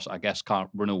Karrion Kross, I guess,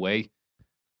 can't run away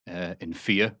in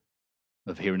fear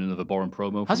of hearing another boring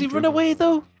promo. Has he run away,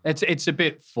 though? It's a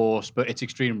bit forced, but it's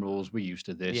Extreme Rules. We're used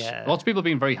to this. Yeah. Lots of people have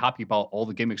been very happy about all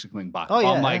the gimmicks are coming back. Oh, yeah.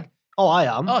 I'm like, I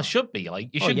am. Oh, it should be. Like,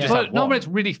 you should yeah. just have but no, one. but it's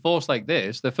really forced like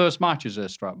this. The first match is a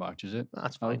strap match, is it?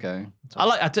 That's fine. Okay. I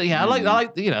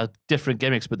like different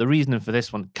gimmicks, but the reasoning for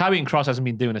this one, Karrion Kross hasn't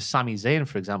been doing a Sami Zayn,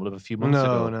 for example, of a few months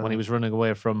ago when he was running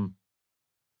away from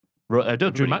Drew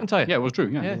McIntyre. Yeah, it was Drew.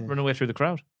 Yeah. Running away through the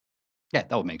crowd. Yeah,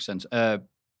 that would make sense.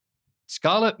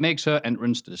 Scarlett makes her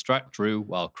entrance to distract Drew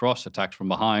while Kross attacks from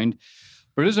behind.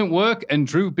 But it doesn't work, and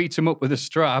Drew beats him up with a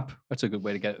strap. That's a good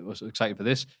way to get us excited for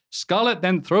this. Scarlett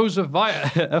then throws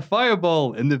a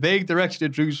fireball in the vague direction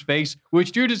of Drew's face,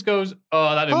 which Drew just goes,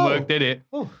 oh, that didn't work, did it?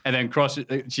 Oh. And then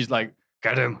Kross, she's like,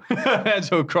 get him. And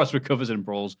so Kross recovers and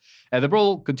brawls. The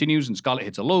brawl continues, and Scarlett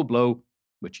hits a low blow,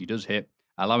 which he does hit,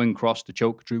 allowing Kross to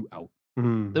choke Drew out.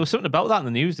 There was something about that in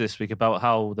the news this week about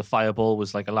how the fireball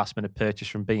was like a last-minute purchase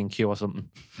from B&Q or something.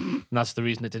 And that's the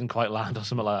reason it didn't quite land or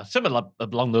something like that. Something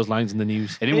along those lines in the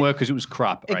news. It didn't work because it was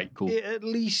crap. Right, cool. It at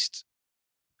least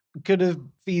could have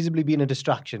feasibly been a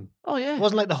distraction. Oh, yeah. It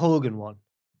wasn't like the Hogan one.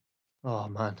 Oh,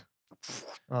 man.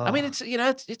 Oh. I mean, it's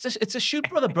a shoot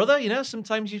brother. You know,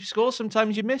 sometimes you score,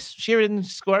 sometimes you miss. Shearer didn't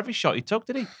score every shot he took,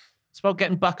 did he? It's about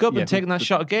getting back up and taking that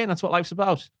shot again. That's what life's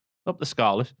about. Up the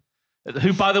Scarlet.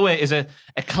 Who, by the way, is a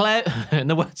in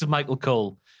the words of Michael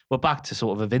Cole, we're back to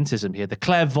sort of a Vintism here, the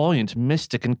clairvoyant,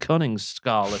 mystic, and cunning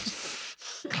Scarlet.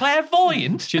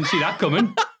 Clairvoyant? Didn't see that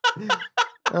coming.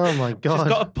 Oh, my God. She's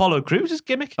got Apollo Crews'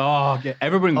 gimmick. Oh, yeah.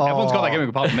 Everyone's got that gimmick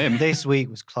apart from him. This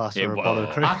week was class for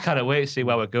Apollo Crews. I can't wait to see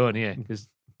where we're going here, because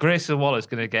Grayson Waller's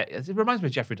going to get, it reminds me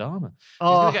of Jeffrey Dahmer. He's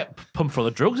going to get pumped full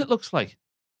of drugs, it looks like.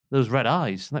 Those red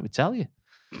eyes, let me tell you.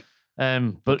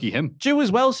 But Lucky him. Drew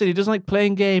as well said he doesn't like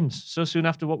playing games so soon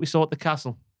after what we saw at the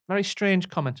castle. Very strange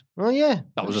comment. Oh, yeah.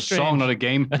 That was a Strange. song, not a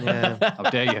game. Yeah. How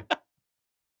dare you?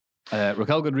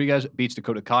 Raquel Rodriguez beats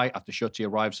Dakota Kai after Shotzi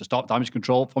arrives to stop Damage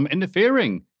Control from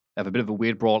interfering. They have a bit of a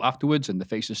weird brawl afterwards, and the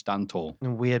faces stand tall. A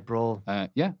weird brawl.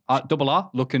 Double R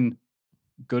looking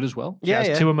good as well. She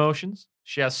has 2 emotions.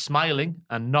 She has smiling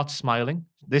and not smiling.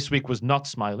 this week was not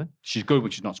smiling. She's good,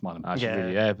 but she's not smiling. But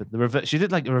she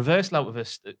did like a reversal out with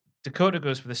a Dakota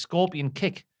goes for the scorpion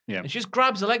kick. Yeah. And she just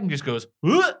grabs her leg and just goes,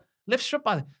 lifts her up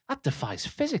by that defies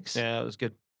physics. Yeah, it was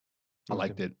good. I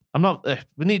liked it. I'm not.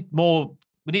 We need more.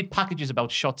 We need packages about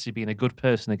Shotzi being a good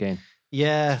person again.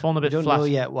 Yeah, It's fallen a bit we don't flat. know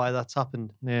yet why that's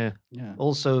happened. Yeah.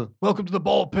 Also, Welcome to the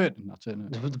ball pit. And that's it.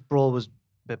 Isn't it? the brawl was a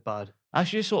bit bad.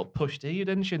 She just sort of pushed you,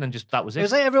 didn't she? And then that was it. It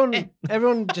was like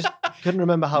everyone just couldn't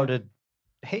remember how to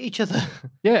hit each other.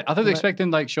 Yeah, I thought they were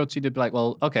expecting like Shotzi to be like,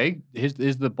 well, okay, here's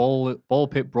the ball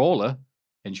pit brawler,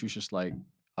 and she was just like,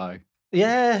 hi.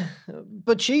 Yeah,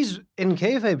 but she's in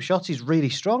kayfabe. Shotzi's really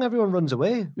strong. Everyone runs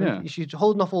away. Yeah. She's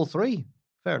holding off all three.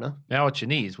 Fair enough. Now what she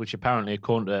needs, which apparently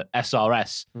according to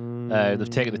SRS, they've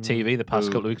taken the TV the past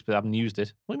couple of weeks, but haven't used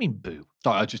it. What do you mean, boo? Oh,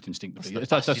 I just instinctively. That's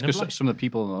That's the because bastion of some of the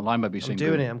people on the line might be I'm saying,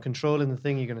 doing boo. it. I'm controlling the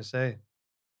thing you're going to say.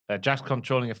 Jack's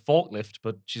controlling a forklift,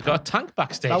 but she's got a tank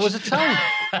backstage. That was a tank.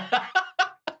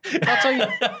 That's how you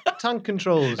tank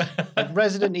controls. Like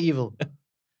Resident Evil.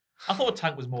 I thought a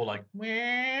tank was more like.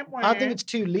 I think it's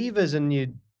two levers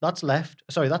and that's left.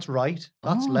 Sorry, that's right.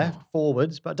 That's left,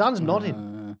 forwards. But Dan's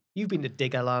nodding. You've been to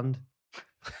Diggerland.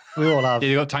 We all have. Yeah,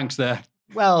 you got tanks there.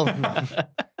 Well,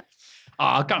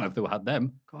 I can't know if they had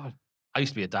them. God. I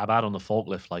used to be a dab-ad on the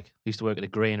forklift. Like, I used to work at a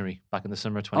granary back in the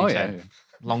summer of 2010. yeah.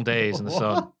 Long days in the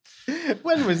sun.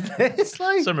 when was this?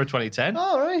 Like, Summer of 2010.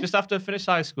 oh, right. Just after I finished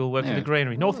high school, working at the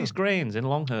granary. Northeast Grains in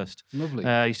Longhurst. Lovely.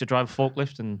 I used to drive a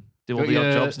forklift and do all Got the odd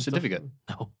your jobs and certificate?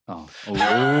 Stuff. No.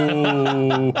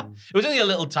 Oh. It was only a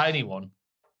little tiny one.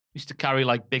 Used to carry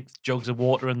like big jugs of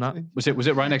water and that. Was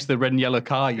it right next to the red and yellow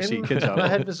car you see kids In my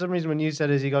head, out? for some reason, when you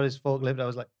said as he got his forklift, I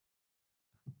was like,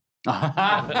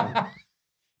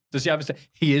 Does he have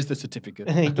he is the certificate.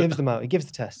 he gives them out. He gives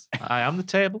the test. I am the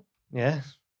table. Yeah.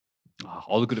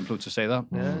 All the good influencers say that.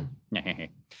 Yeah.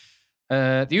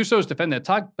 The Usos defend their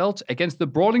tag belts against the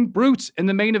Brawling Brutes in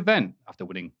the main event after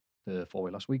winning the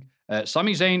 4-way last week.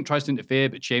 Sami Zayn tries to interfere,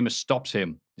 but Sheamus stops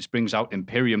him. This brings out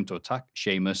Imperium to attack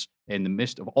Sheamus in the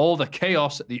midst of all the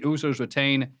chaos that the Usos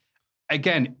retain.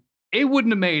 Again, it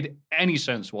wouldn't have made any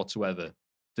sense whatsoever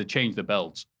to change the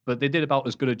belts, but they did about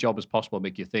as good a job as possible to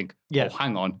make you think, oh,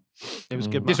 hang on. It was a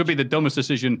good. This would be the dumbest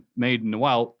decision made in a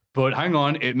while, but hang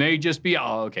on, it may just be,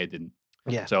 oh, okay, it didn't.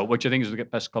 Yeah. So what do you think is the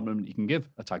best compliment you can give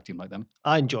a tag team like them?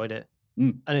 I enjoyed it.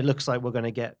 Mm. And it looks like we're going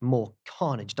to get more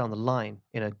carnage down the line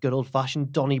in a good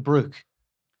old-fashioned Donnybrook.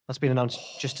 That's been announced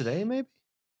just today, maybe?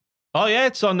 Oh, yeah,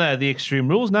 it's on the Extreme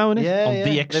Rules now, isn't it? Yeah, on yeah.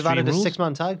 the Extreme They've added a Rules.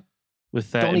 6-man tag. With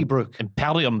Donnybrook.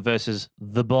 Imperium versus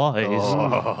the Boys. That's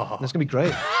going to be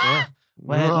great. Yeah.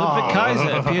 Where Ludwig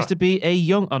Kaiser appears to be a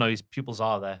young... Oh, no, his pupils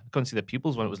are there. I couldn't see the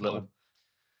pupils when it was little.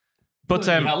 But look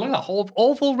at that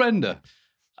awful render.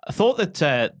 I thought that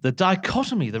the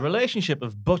dichotomy, the relationship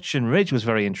of Butch and Ridge was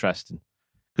very interesting.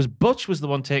 Because Butch was the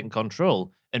one taking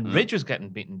control, and Ridge was getting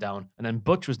beaten down, and then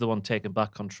Butch was the one taking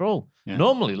back control. Yeah.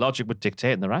 Normally, logic would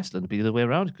dictate in the wrestling to be the other way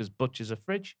around, because Butch is a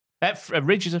fridge.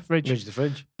 Ridge is a fridge. Ridge the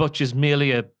fridge. Butch is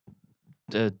merely a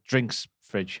drinks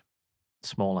fridge.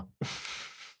 Smaller.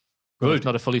 Good.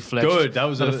 Not a fully fledged. Good. That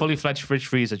was not a fully fledged fridge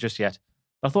freezer just yet.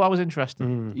 I thought that was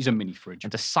interesting. He's a mini fridge.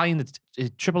 And to sign that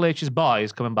Triple H's boy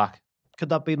is coming back. Could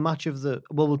that be match of the...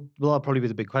 Well, that'll probably be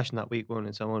the big question that week, won't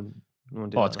it? So I won't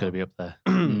do Oh, it's going to be up there.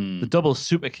 The double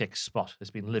super kick spot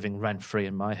has been living rent free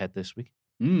in my head this week.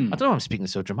 I don't know why I'm speaking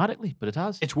so dramatically, but it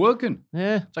has. It's working.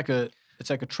 Yeah. It's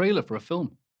like a trailer for a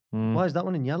film. Why is that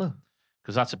one in yellow?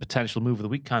 Because that's a potential move of the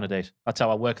week candidate. That's how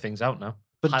I work things out now.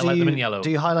 But Highlight them in yellow. Do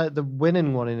you highlight the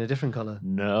winning one in a different colour?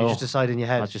 No. You just decide in your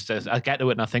head. I get to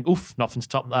it and I think, oof, nothing's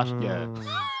topped that.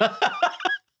 Yeah.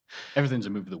 Everything's a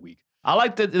move of the week. I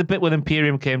liked the bit when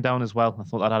Imperium came down as well. I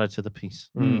thought that added to the piece.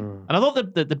 And I thought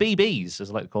the BBs, as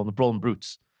I like to call them, the Brawling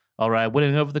Brutes, are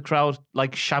winning over the crowd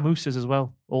like Shamooses as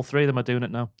well. All three of them are doing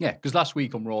it now. Yeah, because last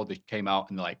week on Raw, they came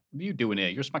out and they're like, what are you doing here?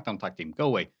 You're a SmackDown tag team. Go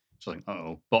away. So like,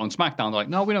 uh-oh. But on SmackDown, they're like,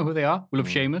 no, we know who they are. We love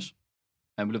Sheamus.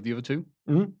 And we love the other two.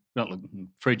 Mm-hmm. Not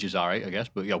Fridge is all right, I guess.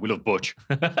 But yeah, we love Butch.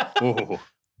 Oh.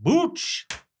 Butch!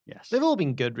 Yes. They've all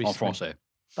been good En recently. français.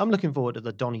 I'm looking forward to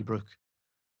the Donnybrook.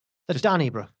 The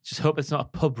Donnybrook. Just hope it's not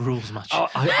a pub rules match. Oh,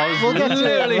 I was We'll get to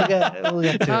it. literally... We'll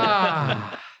get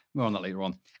to it. More on that later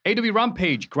on. AEW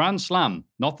Rampage Grand Slam.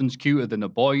 Nothing's cuter than a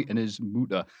boy and his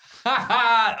muta.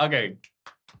 Okay.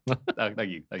 Thank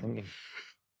you.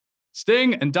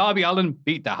 Sting and Darby Allin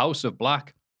beat the House of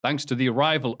Black thanks to the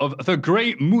arrival of the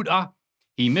Great Muta.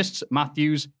 He missed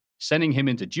Matthews, sending him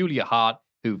into Julia Hart,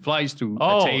 who flies through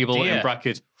a table in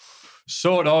brackets.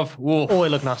 Sort of. Whoa. Oh, it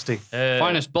looked nasty.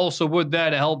 Finest balsa wood there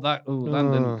to help that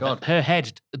landing. God. Her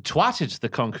head twatted the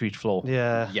concrete floor.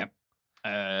 Yeah.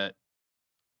 Yeah.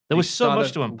 There was so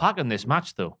much to unpack in this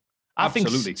match, though. I think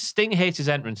Sting hates his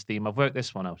entrance theme. I've worked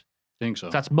this one out. I think so.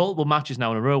 That's multiple matches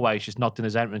now in a row where he's just not doing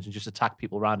his entrance and just attack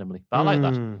people randomly. But I like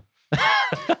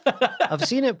that. I've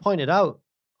seen it pointed out.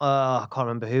 I can't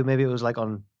remember who. Maybe it was like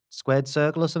on Squared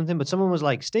Circle or something. But someone was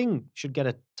like, Sting should get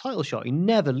a title shot. He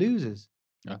never loses.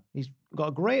 Yeah. He's got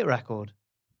a great record.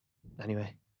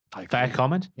 Anyway. Fair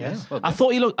comment. Yes. Well, I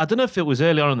thought he looked, I don't know if it was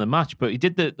early on in the match, but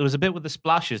there was a bit with the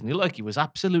splashes and he looked like he was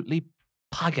absolutely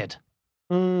pagged.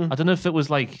 I don't know if it was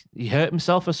like he hurt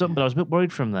himself or something, but I was a bit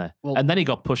worried from there. Well, and then he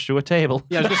got pushed through a table.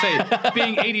 Yeah, I was going to say,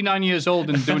 being 89 years old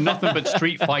and doing nothing but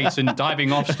street fights and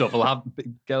diving off stuff, will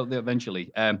get there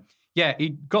eventually. Yeah, he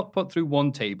got put through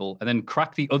one table and then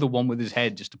cracked the other one with his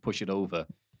head just to push it over.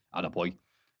 Attaboy.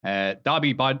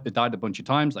 Darby died a bunch of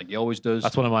times, like he always does.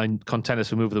 That's one of my contenders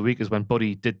for Move of the Week, is when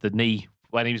Buddy did the knee,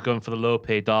 when he was going for the low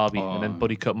pay Darby, and then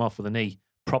Buddy cut him off with a knee.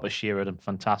 Proper shear at him.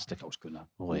 Fantastic. That was good now.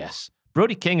 Oh, yes.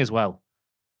 Brody King as well.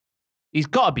 He's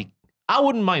got to be. I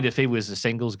wouldn't mind if he was a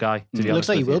singles guy. It looks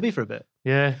like he will be for a bit.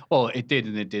 Yeah. Well, it did,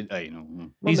 and it did.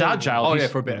 He's agile. Oh, yeah,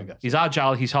 for a bit, I guess. He's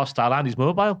agile, he's hostile, and he's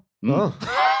mobile. Oh.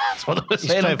 That's what they were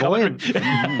saying.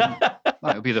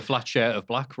 It'll be the flat share of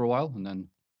black for a while, and then.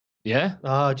 Yeah.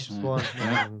 Oh, just one.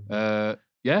 Yeah.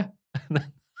 The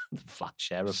flat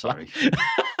share of black.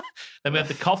 Then we had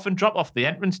the coffin drop off the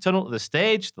entrance tunnel to the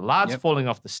stage. The lads falling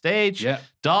off the stage. Yeah.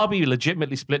 Darby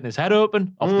legitimately splitting his head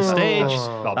open off the stage.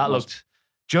 That looked.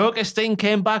 Joker Sting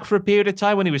came back for a period of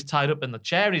time when he was tied up in the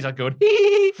chair, and he's like going,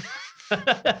 hee.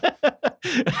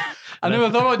 I never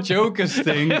thought about Joker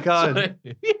Sting. God.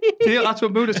 That's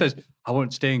what Buddha says. I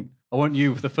want Sting. I want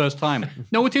you for the first time.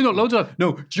 No, we're teaming up loads of time.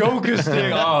 No, Joker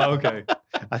Sting. Oh, okay.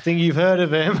 I think you've heard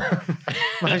of him.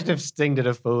 Imagine if Sting did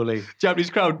a Foley. Japanese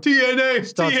crowd,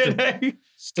 TNA, TNA.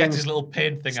 Gets his little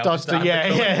pin thing out.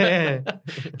 Yeah.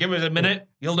 Give us a minute.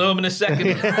 You'll know him in a second.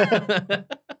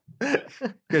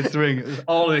 Gets the ring.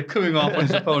 All of it coming off on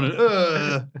his opponent.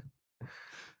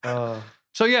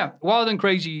 So yeah, wild and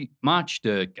crazy match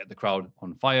to get the crowd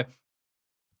on fire.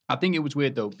 I think it was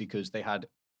weird though, because they had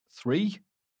 3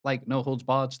 like no holds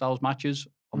barred styles matches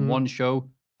on one show.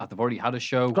 They've already had a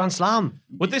show. Grand Slam.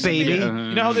 Would this baby? You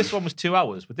know how this one was 2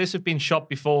 hours? Would this have been shot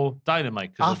before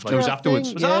Dynamite? After, it was afterwards.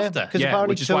 Think, was after? Because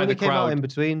apparently which is why the crowd came out in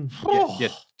between. Yeah,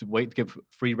 to wait to give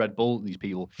free Red Bull to these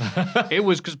people. It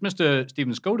was because Mr.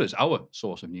 Steven Skodas, our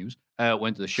source of news,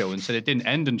 went to the show and said it didn't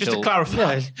end until. Just to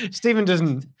clarify, Stephen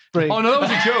doesn't bring. Oh no, that was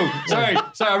a joke.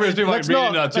 Sorry, I really do like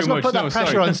reading that too much. Let's not put that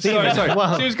pressure on Stephen. Sorry.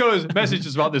 Wow. Steven Skodas' message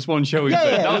is about this one show. He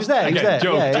was there. Okay,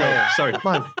 joke. Sorry.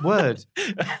 My word.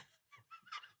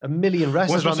 1 million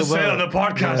wrestlers around the world. Say it on the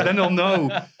podcast, then they'll know.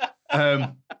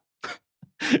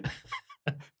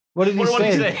 What did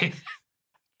he say?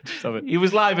 He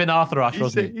was live in Arthur Ashe,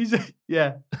 wasn't he? He's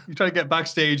trying to get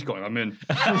backstage going, I'm in.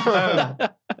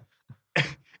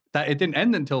 That it didn't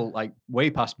end until like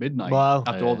way past midnight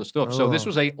after all the stuff. So this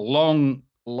was a long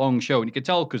show. And you could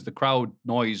tell because the crowd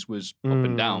noise was up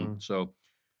and down. So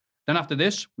then after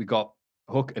this, we got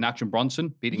Hook and Action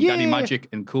Bronson beating Daddy Magic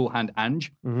and Cool Hand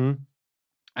Ange. Mm-hmm.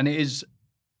 And it is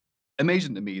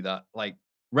amazing to me that like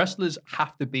celebrities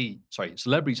have to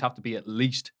be at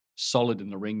least solid in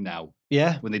the ring now.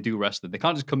 Yeah. When they do wrestling. They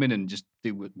can't just come in and just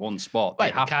do it one spot.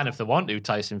 They can if they want to,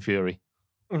 Tyson Fury.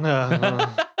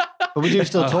 But we do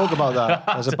still talk about that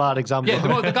as a bad example.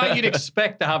 Yeah, the guy you'd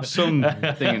expect to have some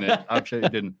thing in it actually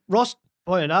didn't. Ross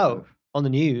pointed out on the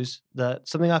news that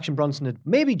something Action Bronson had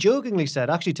maybe jokingly said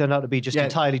actually turned out to be just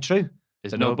entirely true.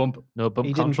 Is no bump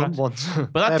he contract. Didn't bump once.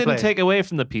 But that didn't take away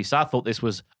from the piece. I thought this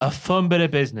was a fun bit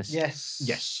of business.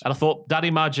 Yes. And I thought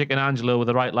Daddy Magic and Angelo were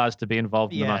the right lads to be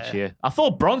involved in the match here. I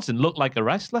thought Bronson looked like a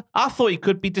wrestler. I thought he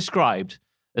could be described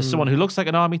as someone who looks like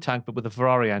an army tank but with a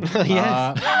Ferrari engine.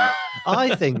 Yes.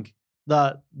 I think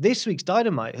that this week's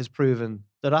Dynamite has proven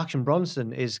that Action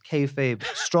Bronson is kayfabe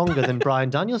stronger than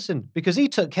Bryan Danielson because he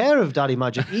took care of Daddy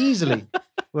Magic easily,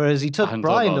 whereas he took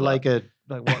Bryan to like a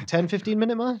 10-15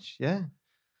 minute match. Yeah.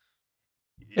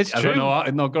 It's true. I don't know.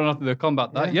 I'm not going after the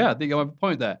combat that. Yeah, I think I have a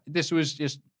point there. This was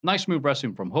just nice smooth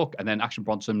wrestling from Hook and then Action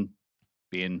Bronson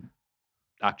being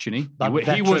actiony.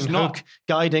 He was not Hook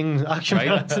guiding Action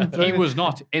Bronson through. He was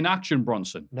not in Action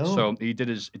Bronson. No. So he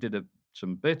did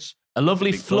some bits. A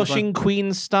lovely Flushing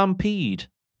Queen Stampede.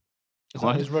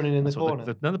 He's running in the corner.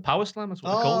 The power slam, that's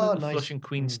what they call it. The Flushing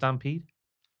Queen Stampede.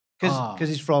 Because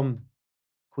he's from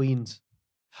Queens.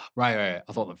 Right.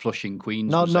 I thought that Flushing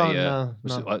Queens was the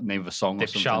name of a song Dip or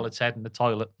something. Charlotte's head in the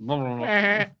toilet.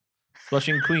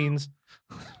 Flushing Queens.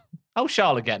 How's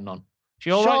Charlotte getting on?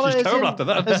 She all right? She's terrible after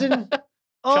that.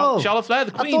 Charlotte Flair,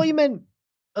 the Queen.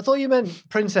 I thought you meant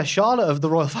Princess Charlotte of the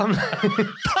royal family.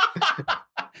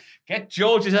 Get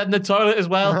George's head in the toilet as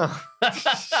well.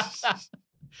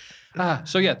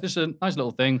 So yeah, this is a nice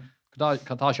little thing.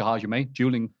 Katasha Hajime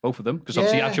dueling both of them because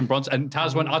obviously Action Bronson and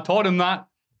Taz went. I taught him that.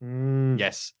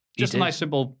 Yes, just a nice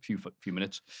simple few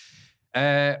minutes.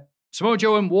 Samoa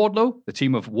Joe and Wardlow, the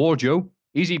team of Warjo,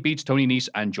 easy beats Tony Nese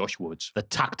and Josh Woods. The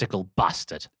tactical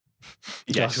bastard.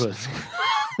 Yes, Josh Woods.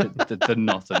 the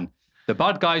nothing. The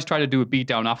bad guys try to do a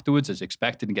beatdown afterwards as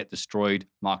expected and get destroyed.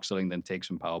 Mark Sterling then takes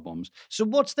some power bombs. So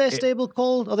what's their stable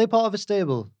called? Are they part of a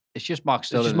stable? It's just Mark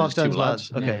Sterling. It's just Mark Sterling's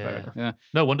lads. Okay, fair enough. Yeah.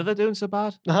 No wonder they're doing so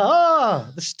bad. Ah,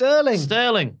 the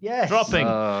Sterling. Yes. Dropping.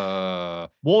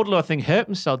 Wardlow, I think, hurt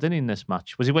himself, didn't he, in this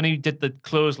match? Was he when he did the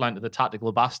clothesline to the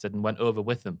tactical bastard and went over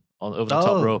with him over the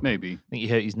top rope? Maybe. I think he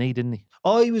hurt his knee, didn't he?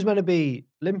 Oh, he was meant to be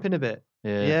limping a bit.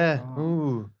 Yeah.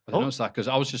 Ooh. I noticed that because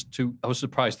I was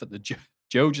surprised that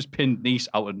Joe just pinned Nese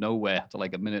out of nowhere after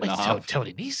like a minute and a half.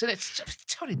 Tony Nese, it's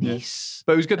Tony Nese. Yeah.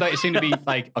 But it was good that it seemed to be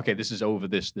like, okay, this is over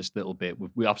this little bit.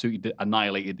 We absolutely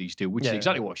annihilated these two, which is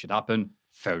exactly what should happen.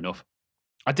 Fair enough.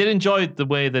 I did enjoy the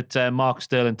way that Mark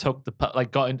Sterling took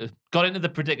got into the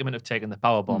predicament of taking the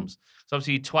power bombs. So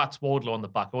obviously he twats Wardlow on the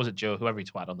back, or was it Joe? Whoever he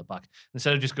twat on the back.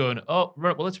 Instead of just going, oh,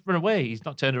 well, let's run away. He's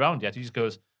not turned around yet. He just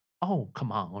goes, oh,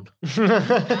 come on.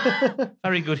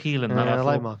 Very good healing. I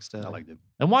like Mark Sterling. I liked him.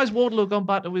 And why has Wardlow gone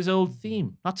back to his old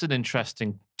theme? That's an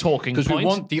interesting talking point. Because we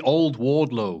want the old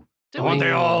Wardlow. We want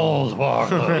the old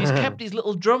Wardlow. He's kept his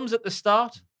little drums at the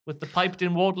start with the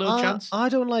piped-in Wardlow chants. I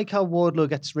don't like how Wardlow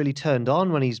gets really turned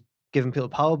on when he's giving people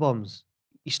power bombs.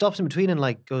 He stops in between and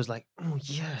goes oh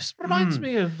yes. Reminds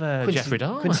me of Jeffrey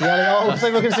Dahmer. Quincy Elliott. Oh, I thought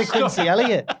we were going to say Quincy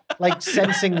Elliott.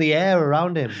 Sensing the air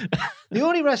around him. The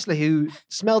only wrestler who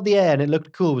smelled the air and it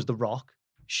looked cool was The Rock,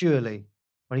 surely.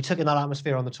 When he took in that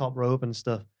atmosphere on the top rope and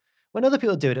stuff. When other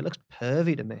people do it, it looks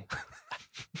pervy to me.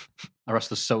 Our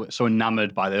wrestlers so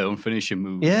enamored by their own finishing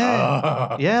move.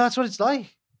 Yeah. Yeah, that's what it's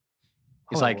like.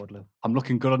 It's like, Wardlow. I'm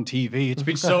looking good on TV. It's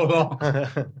been so long.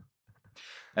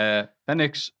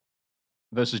 Phoenix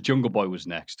versus Jungle Boy was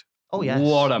next. Oh, yes.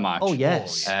 What a match. Oh,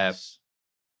 yes.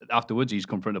 Afterwards, he's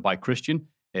confronted by Christian.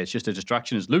 It's just a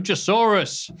distraction as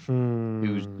Luchasaurus,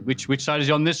 which side is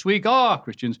he on this week?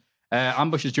 Christian's.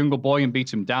 Ambushes Jungle Boy and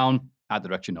beats him down at the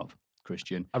direction of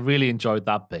Christian. I really enjoyed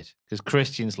that bit because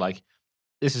Christian's like,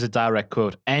 this is a direct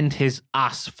quote, end his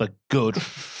ass for good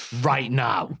right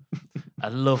now. A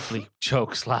lovely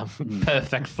choke slam.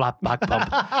 Perfect flat back bump.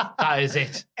 That is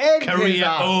it.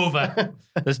 Career over.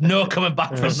 There's no coming back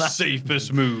from that.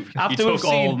 Safest move.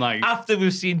 All night. After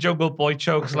we've seen Jungle Boy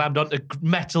choke slammed onto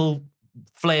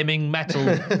flaming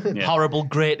metal, horrible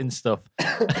grating stuff.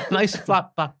 Nice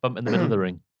flat back bump in the middle of the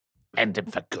ring. End him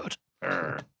for good.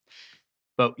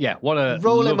 But yeah, what a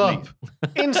roll lovely... him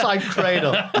up. Inside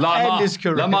cradle. End his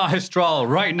career. La Magistral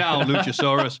right now,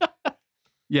 Luchasaurus.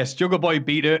 Yes, Jungle Boy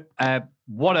beat it.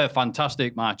 What a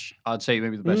fantastic match. I'd say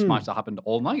maybe the best match that happened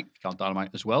all night. Count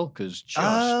Dynamite as well, because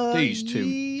just these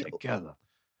two together.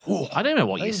 I don't know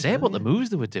what you say about the moves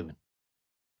they were doing.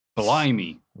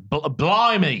 Blimey.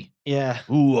 Blimey. Yeah.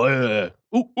 Ooh.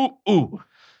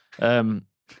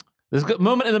 There's a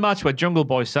moment in the match where Jungle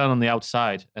Boy's standing on the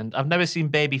outside, and I've never seen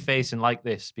baby facing like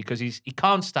this because he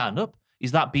can't stand up.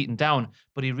 He's that beaten down,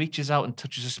 but he reaches out and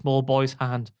touches a small boy's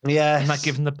hand. Yes. And that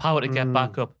gives him the power to get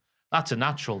back up. That's a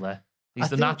natural there. He's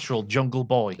the natural Jungle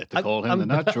Boy. They call him the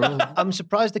natural. I'm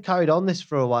surprised they carried on this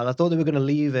for a while. I thought they were going to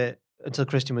leave it until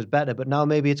Christian was better, but now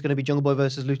maybe it's going to be Jungle Boy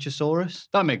versus Luchasaurus.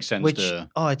 That makes sense.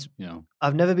 It's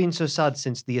I've never been so sad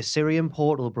since the Assyrian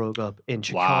portal broke up in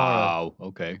Chikara. Wow.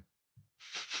 Okay.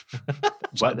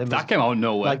 Well, that came out of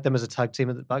nowhere. Like them as a tag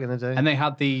team back in the day. And they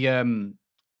had the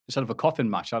instead of a coffin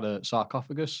match, had a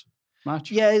sarcophagus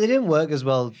match. Yeah, they didn't work as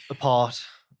well apart.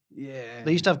 Yeah.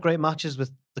 They used to have great matches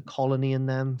with the Colony in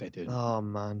them. They did. Oh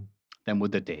man. Them were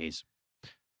the days.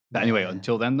 But anyway,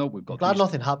 until then though, we've got. Glad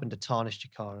nothing happened to tarnish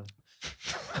Chikara.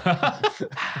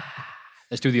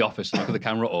 Let's do The Office. Look at the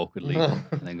camera awkwardly, and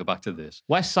then go back to this.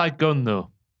 West Side Gun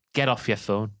though, get off your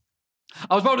phone.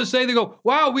 I was about to say, they go,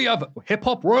 wow, we have hip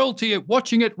hop royalty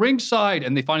watching it ringside.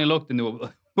 And they finally looked and they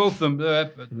were both of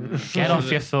them. Get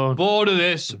off your phone. Bored of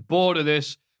this.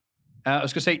 I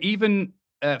was going to say, even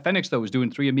Phoenix, though, was doing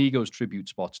 3 Amigos tribute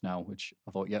spots now, which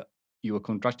I thought, you were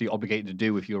contractually obligated to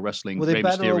do if you were wrestling. Were they Rey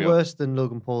better Mysterio. or worse than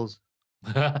Logan Paul's?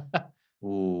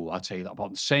 Oh, I'd say that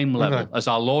about the same level as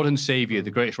our Lord and Savior,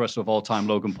 the greatest wrestler of all time,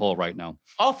 Logan Paul, right now.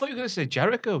 Oh, I thought you were going to say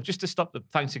Jericho, just to stop the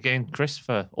thanks again, Chris,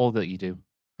 for all that you do.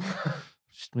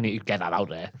 We need to get that out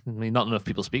there. I mean, not enough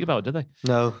people speak about it, do they?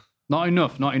 No. Not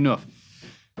enough.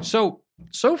 So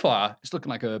far, it's looking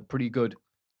like a pretty good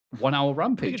 1 hour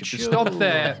Rampage. If you stopped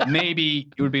there, maybe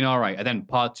it would have been all right. And then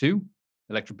part 2,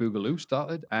 Electric Boogaloo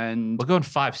started, and We're going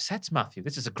 5 sets, Maffew.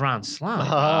 This is a grand slam.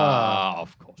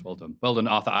 of course, well done. Well done,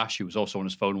 Arthur Ashe, who was also on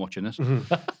his phone watching this.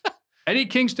 Eddie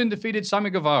Kingston defeated Sammy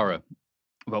Guevara,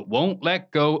 but won't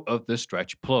let go of the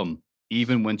stretch plum,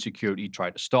 even when security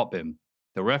tried to stop him.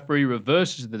 The referee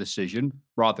reverses the decision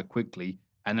rather quickly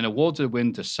and then awards a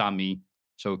win to Sammy.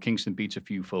 So Kingston beats a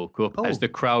few folk up as the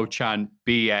crowd chant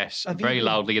BS very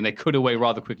loudly, and they cut away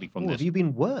rather quickly from this. Have you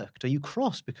been worked? Are you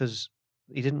cross because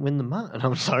he didn't win the match?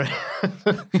 I'm sorry.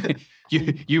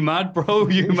 you mad, bro?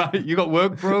 You mad? You got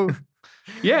work, bro?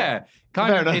 Yeah,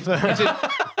 kind of.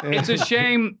 It's a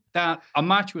shame that a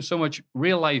match with so much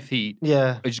real life heat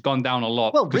has gone down a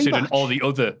lot, considering all the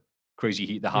other crazy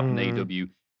heat that happened in AEW.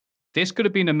 This could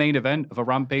have been a main event of a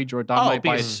Rampage or a Dynamite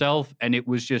by itself, and it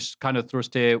was just kind of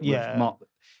thrust here with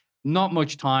not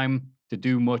much time to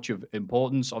do much of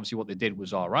importance. Obviously, what they did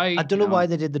was all right. I don't know why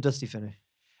they did the Dusty finish.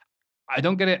 I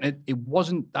don't get it. It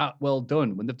wasn't that well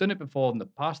done. When they've done it before in the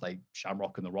past, like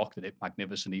Shamrock and The Rock did it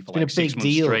magnificently for like 6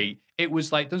 months straight. It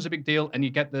was like, there's a big deal, and you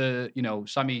get the,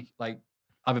 Sammy, like,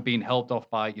 either being helped off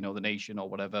by, the Nation or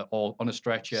whatever, or on a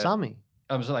stretcher. Sammy?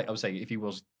 I was saying, if he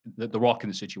was the Rock in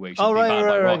the situation. Oh,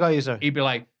 right, got you, sir. He'd be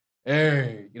like,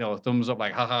 hey, thumbs up,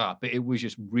 like, haha. But it was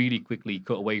just really quickly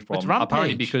cut away from.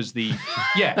 Apparently because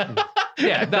that.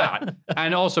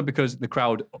 And also because the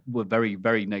crowd were very,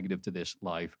 very negative to this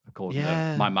live, according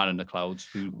to my man in the clouds,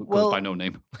 who goes by no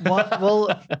name.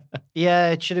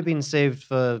 It should have been saved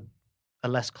for a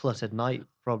less cluttered night,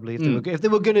 probably, if they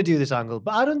were going to do this angle.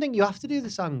 But I don't think you have to do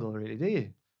this angle, really, do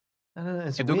you?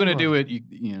 If they're going to do it,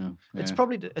 it's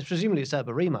presumably set up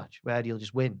a rematch where Eddie will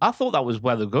just win. I thought that was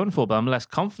where they're going for, but I'm less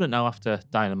confident now after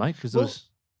Dynamite because was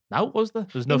there?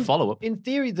 There's no follow-up. In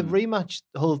theory, the rematch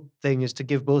whole thing is to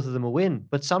give both of them a win,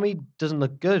 but Sammy doesn't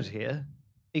look good here.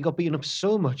 He got beaten up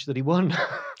so much that he won.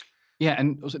 Yeah,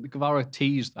 and was it the Guevara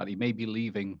teased that he may be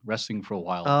leaving wrestling for a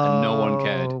while, and no one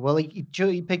cared? Well,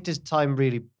 he picked his time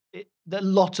really.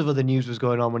 Lots of other news was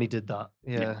going on when he did that.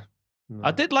 Yeah.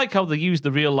 I did like how they used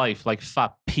the real life like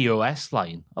fat POS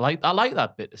line. I like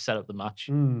that bit to set up the match.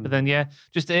 But then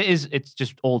it's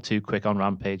just all too quick on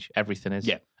Rampage. Everything is.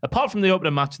 Yeah. Apart from the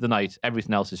opening match of the night,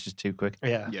 everything else is just too quick.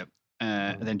 Yeah. Yeah.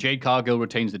 And then Jade Cargill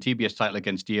retains the TBS title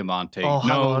against Diamante.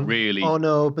 Really. Oh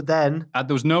no, but then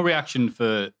there was no reaction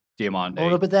for Diamante. Oh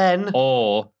no, but then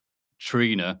or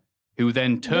Trina, who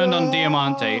then turned on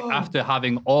Diamante after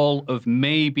having all of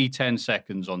maybe 10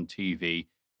 seconds on TV.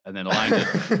 And then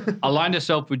aligned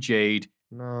herself with Jade.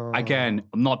 No. Again,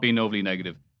 I'm not being overly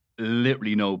negative.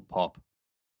 Literally no pop.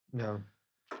 No.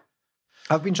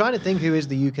 I've been trying to think who is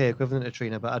the UK equivalent of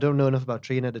Trina, but I don't know enough about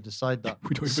Trina to decide that.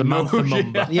 We don't Samantha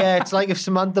Mumba. Yeah, it's like if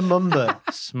Samantha Mumba.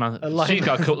 She's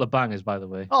got a couple of bangers, by the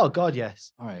way. Oh, God,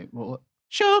 yes. All right. Well,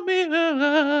 show me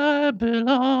where I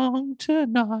belong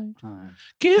tonight.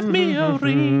 Give me a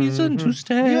reason to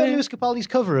stay. Have you heard Lewis Capaldi's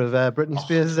cover of Britney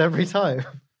Spears' Every Time?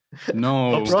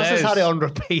 No. Ross has had it on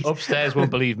repeat. Upstairs won't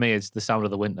believe me. It's the sound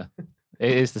of the winter.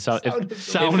 It is the sound.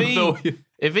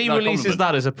 If he releases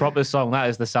that as a proper song, that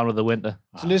is the sound of the winter.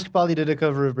 So Lewis Capaldi did a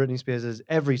cover of Britney Spears'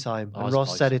 Every Time, and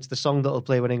Ross said it's the song that'll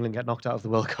play when England get knocked out of the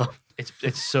World Cup.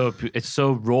 It's so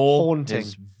raw, haunting.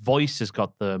 His voice has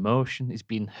got the emotion. He's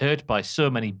been hurt by so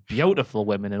many beautiful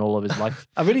women in all of his life.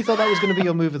 I really thought that was going to be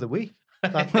your move of the week.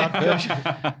 That version.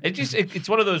 It's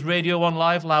one of those Radio 1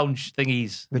 Live Lounge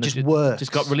thingies. It just works.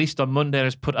 Just got released on Monday and I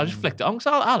just flicked it on because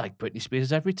I like Britney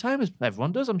Spears Every Time, as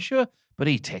everyone does, I'm sure. But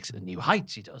he takes it to new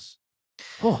heights, he does.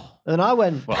 Oh. And I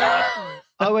went,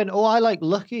 I like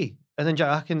Lucky. And then Jack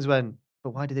Atkins went,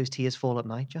 but why do those tears fall at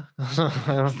night, Jack?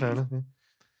 Fair enough.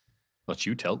 Let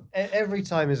you tell. Every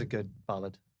Time is a good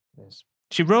ballad. Yes.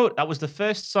 That was the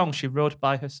first song she wrote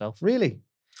by herself. Really?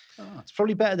 Oh. It's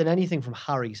probably better than anything from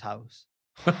Harry's House.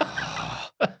 I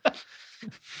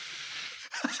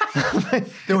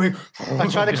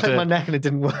tried to clip my neck and it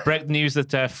didn't work. Break news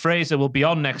that Fraser will be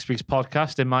on next week's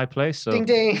podcast in my place. So. Ding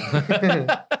ding.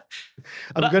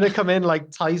 I'm going to come in like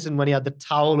Tyson when he had the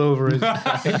towel over his neck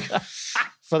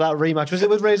for that rematch. Was it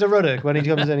with Razor Ruddock when he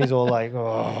comes in? He's all like,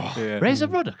 "Oh, yeah. Razor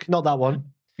Ruddock, not that one."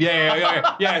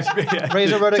 Yeah.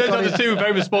 Razor Ruddock got his two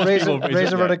very responsible.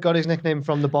 Razor Ruddock got his nickname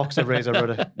from the boxer Razor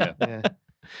Ruddock. Yeah.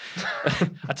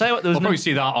 I tell you what, we'll probably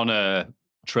see that on a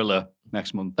Triller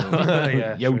next month.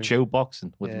 Yo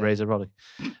boxing with Razor Ruddock.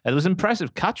 There was an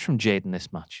impressive catch from Jade in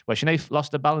this match where she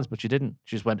lost her balance, but she didn't.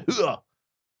 She just went, "Hugh!"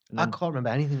 I can't remember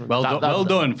anything. Well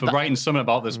done for writing something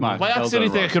about this match. Well, that's the only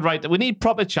thing I could write. We need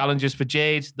proper challenges for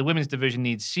Jade. The women's division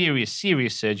needs serious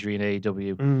surgery in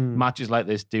AEW. Matches like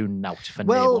this do naught for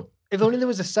no one. If only there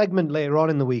was a segment later on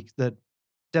in the week that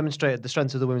demonstrated the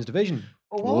strength of the women's division.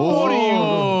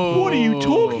 Oh. What are you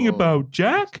talking about,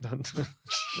 Jack?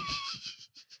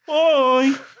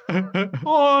 I'm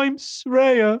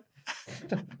Sreya.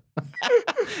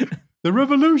 The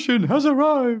revolution has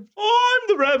arrived. I'm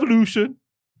the revolution.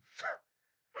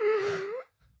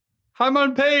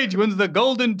 Hangman Page wins the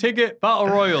Golden Ticket Battle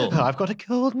Royal. I've got a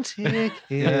golden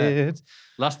ticket.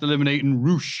 Last eliminating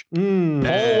Roosh.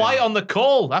 Paul White on the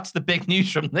call. That's the big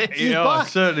news from this. Yeah, it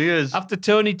certainly is. After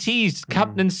Tony teased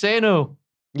Captain Insano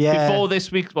Yeah.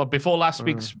 before last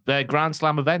week's Grand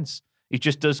Slam events, he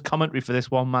just does commentary for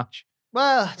this one match.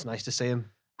 Well, it's nice to see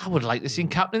him. I would like to see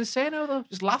Captain Insano though,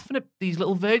 just laughing at these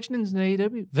little virginins in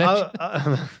AEW.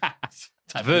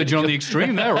 Virgin on the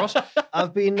extreme there, Ross.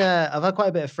 I've had quite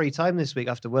a bit of free time this week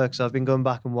after work, so I've been going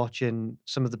back and watching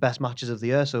some of the best matches of the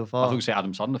year so I far. thought you say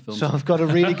Adam Sandler films. So I've got a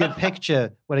really good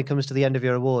picture when it comes to the end of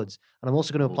year awards, and I'm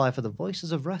also going to apply for the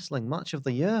Voices of Wrestling Match of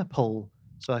the Year poll,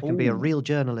 so I can be a real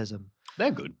journalism.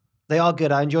 They're good. They are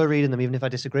good. I enjoy reading them, even if I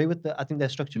disagree with them. I think they're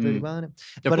structured really well in it.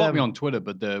 They blocked me on Twitter,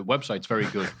 but the website's very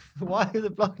good. Why have they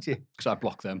blocked you? Because I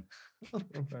blocked them. Who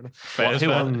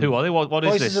are they? What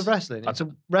is Voices this? of Wrestling. It's a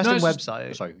wrestling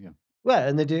website. Sorry, yeah. Well,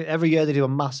 and they do every year. They do a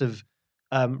massive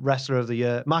wrestler of the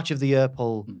year, match of the year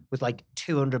poll with like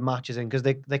 200 matches in, because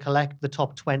they collect the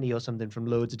top 20 or something from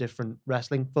loads of different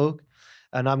wrestling folk.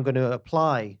 And I'm going to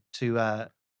apply to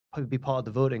probably be part of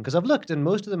the voting, because I've looked and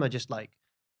most of them are just like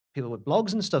people with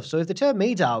blogs and stuff. So if they turn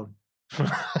me down,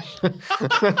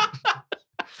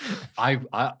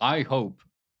 I hope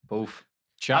both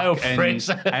Jack and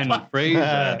Fraser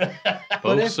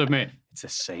both submit. It's the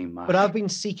same match. but I've been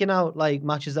seeking out like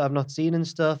matches that I've not seen and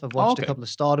stuff. I've watched a couple of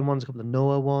Stardom ones, a couple of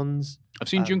Noah ones. I've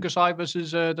seen Junker Sai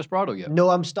versus Desperado yet. No,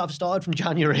 I've started from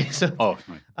January. So.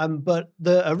 Right. But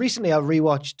recently I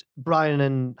rewatched Bryan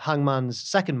and Hangman's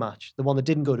second match, the one that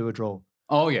didn't go to a draw.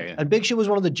 Oh, yeah. And Big Show was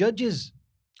one of the judges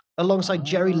alongside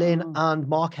Jerry Lynn and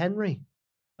Mark Henry.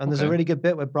 And there's a really good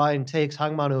bit where Bryan takes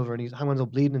Hangman over and Hangman's all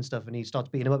bleeding and stuff, and he starts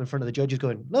beating him up in front of the judges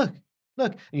going, look.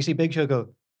 And you see Big Show go,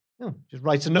 just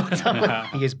writes a note down.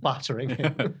 He is battering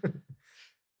him.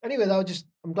 Anyway,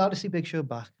 I'm glad to see Big Show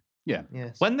back. Yeah.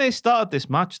 Yes. When they started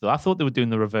this match, though, I thought they were doing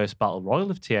the reverse battle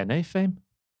royal of TNA fame.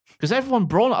 Because everyone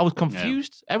brawling, I was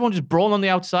confused. Yeah. Everyone just brawling on the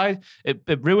outside.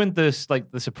 It ruined the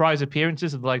surprise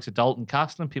appearances of the likes of Dalton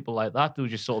Castle and people like that. They were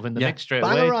just sort of in the mix straight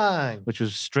away, which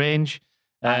was strange.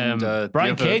 And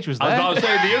Brian Cage was there. I was about to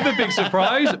say, the other big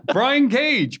surprise, Brian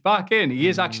Cage back in. He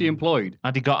is actually employed.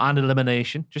 And he got an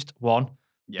elimination, just one.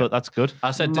 Yeah. But that's good. I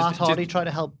said Matt Hardy tried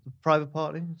to help the Private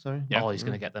Party. Sorry. Yeah. Oh, he's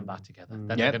going to get them back together.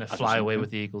 Then they're going to fly away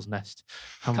with the Eagle's nest.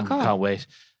 Can't wait.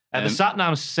 The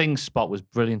Satnam Singh spot was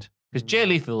brilliant because Jay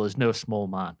Lethal is no small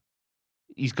man.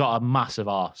 He's got a massive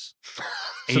arse.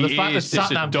 So the fact that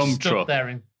Satnam just stood there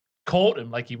and caught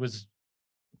him like he was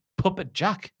Puppet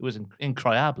Jack, it was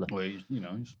incroyable. Well, he's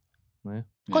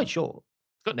quite short.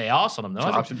 Got no arse on him though.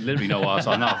 Absolutely, literally no arse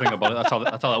on that. Think about it. That's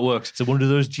how that works. So one of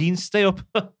those jeans stay up.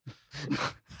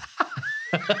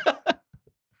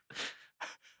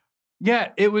 Yeah,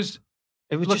 it was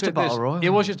just a battle royal. It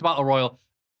was just a battle royal,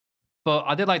 but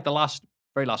I did like the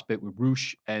very last bit with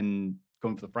Roosh and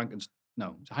going for the Frankenstein.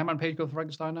 No, so Hangman Page go for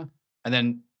Frankenstein now, and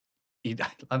then he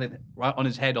landed right on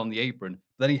his head on the apron.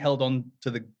 Then he held on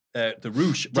to the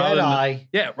Roosh rather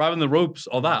than the ropes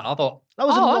or that. I thought that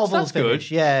was a novel finish.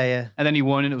 Good. Yeah. And then he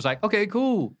won, and it was like, okay,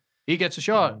 cool. He gets a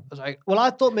shot. I was like, well,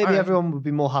 I thought maybe everyone would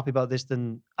be more happy about this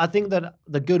than I think that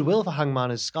the goodwill for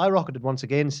Hangman has skyrocketed once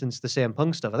again since the CM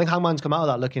Punk stuff. I think Hangman's come out of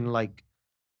that looking like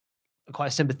quite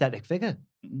a sympathetic figure.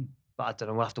 Mm-hmm. But I don't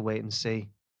know. We'll have to wait and see.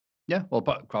 Yeah, well,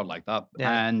 but a crowd like that,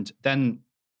 and then.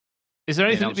 Is there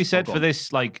anything to be said for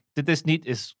this? Like, did this need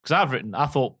is because I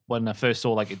thought when I first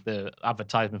saw like the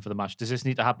advertisement for the match, does this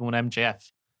need to happen when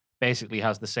MJF basically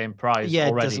has the same prize? Yeah,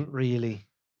 already? It doesn't really.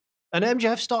 And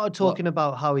MJF started talking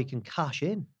about how he can cash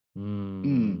in.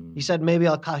 He said, maybe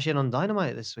I'll cash in on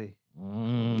Dynamite this week.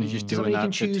 He's just doing that. He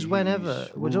can choose whenever.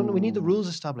 We need the rules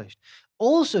established.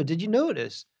 Also, did you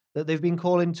notice that they've been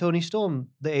calling Toni Storm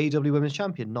the AEW Women's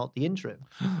Champion, not the interim?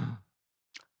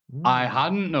 I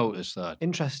hadn't noticed that.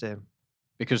 Interesting.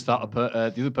 Because the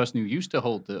other person who used to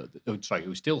hold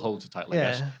who still holds the title, I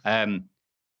guess,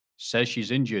 says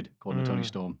she's injured, according to Toni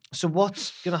Storm. So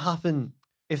what's going to happen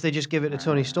if they just give it to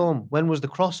Toni Storm? When was the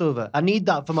crossover? I need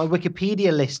that for my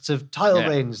Wikipedia lists of title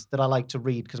reigns that I like to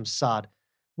read because I'm sad.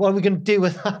 What are we going to do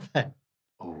with that then?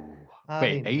 Oh,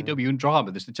 wait, AEW and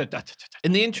drama.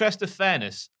 In the interest of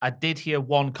fairness, I did hear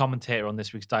one commentator on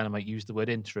this week's Dynamite use the word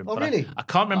interim. Oh, really? I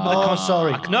can't remember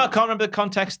sorry. I can't remember the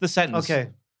context of the sentence. Okay.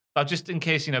 But just in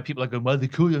case, people are going, well, they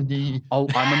cool. Oh,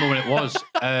 I remember when it was.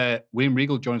 William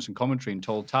Regal joined us in commentary and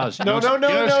told Taz, No.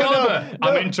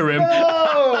 I'm interim.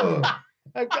 No!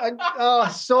 I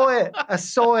saw it.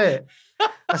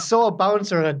 I saw a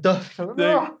bouncer and a duck.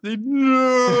 No. So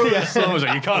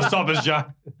you can't stop us, Jack.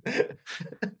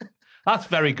 That's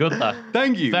very good, that.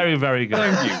 Thank you. Very, very good.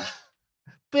 Thank you.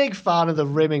 Big fan of the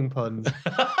rimming puns.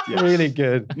 Really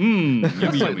good.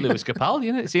 That's like Lewis Capaldi,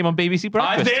 isn't it? See him on BBC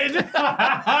Breakfast.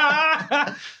 I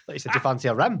did. You said you fancy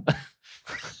a ram.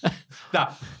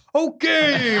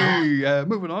 Okay.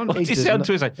 Moving on. What's he say on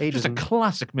Twitter? Like, he just a doesn't-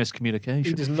 classic He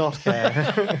miscommunication. does not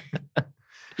care.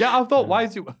 Yeah, I thought, why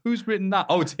is it? Who's written that?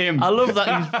 Oh, it's him. I love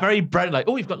that he's very bright. Like,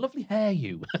 oh, you've got lovely hair,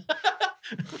 you.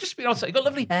 Just being outside, you've got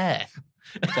lovely hair.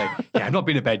 It's like, yeah, I've not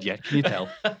been to bed yet. Can you tell?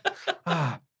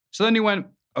 So then he went,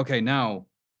 okay, now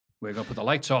we're going to put the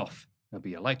lights off. There'll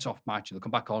be a lights off match, and they'll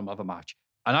come back on and have a match.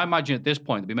 And I imagine at this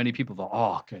point, there'll be many people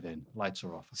that, get in, lights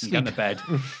are off. I can get into bed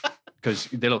because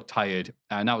they look tired.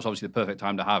 And that was obviously the perfect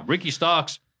time to have Ricky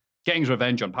Starks getting his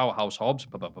revenge on Powerhouse Hobbs.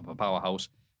 Powerhouse.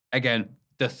 Again,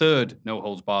 the third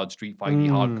no-holds-barred street fighting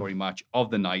hardcore match of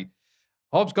the night.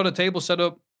 Hobbs got a table set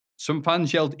up. Some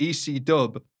fans yelled EC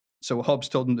dub. So Hobbs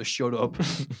told him to shut up.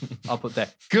 I'll put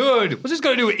that. Good. What's this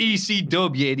got to do with EC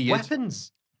dub, you idiot?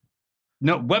 Weapons.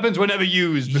 No, weapons were never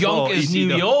used before Yonkers, EC New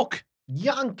dub. York.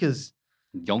 Yonkers.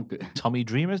 Yonkers. Tommy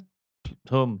Dreamer's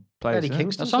home place. Eddie isn't it?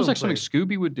 Kingston. That sounds like something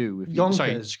Scooby would do.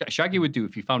 Yonkers. Shaggy would do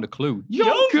if you found a clue.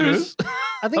 Yonkers.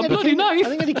 I think A bloody knife. I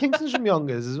think Eddie Kingston's from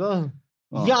Yonkers as well.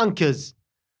 Oh. Yonkers.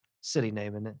 Silly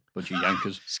name, isn't it? Bunch of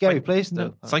Yankers. Scary place,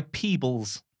 though. It's like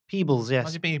Peebles. Peebles, yes.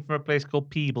 Imagine being from a place called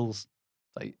Peebles.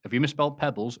 Like, have you misspelled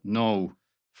Pebbles? No.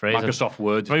 Fraser. Microsoft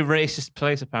Word. Very racist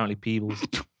place, apparently, Peebles.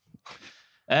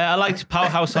 I liked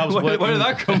Powerhouse Hobbs Where working... did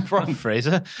that come from?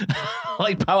 Fraser. I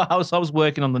liked Powerhouse Hobbs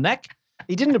working on the neck.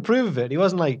 He didn't approve of it. He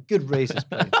wasn't like, good racist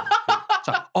place. It's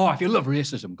like, if you love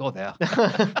racism, go there.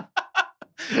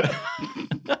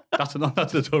 That's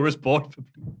the tourist board for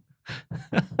people.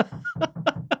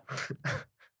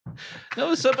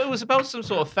 No, it was about some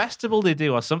sort of festival they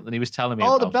do or something. He was telling me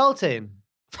Oh, about. the Beltane.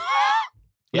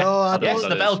 Yeah. No, I Yes, don't-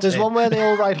 the Beltane. There's one where they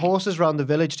all ride horses around the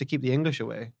village to keep the English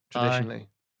away, traditionally.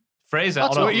 Fraser.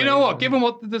 That's oh, no, what You know what? Given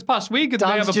what this past week, they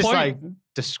Dan's have a just point. like,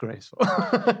 disgraceful.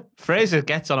 Fraser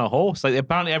gets on a horse. Like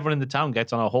apparently everyone in the town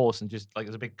gets on a horse and just like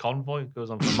there's a big convoy that goes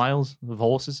on for miles of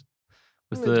horses.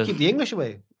 With To keep the English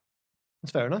away.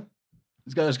 That's fair enough. I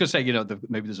was going to say,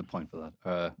 maybe there's a point for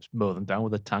that. just mow them down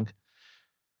with a tank.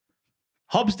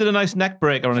 Hobbs did a nice neck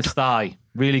breaker on his thigh.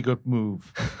 Really good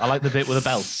move. I like the bit with the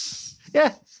belt.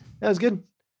 Yeah, that was good.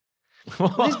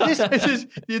 This is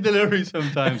your delivery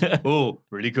sometimes. Oh,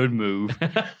 really good move.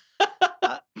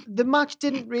 The match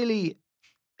didn't really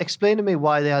explain to me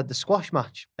why they had the squash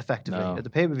match effectively No. at the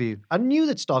pay-per-view. I knew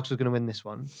that Starks was going to win this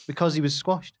one because he was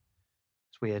squashed.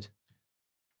 It's weird.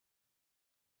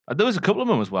 There was a couple of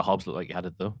moments where Hobbs looked like he had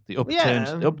it though. The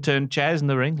upturned chairs in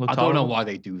the ring looked I don't know horrible. why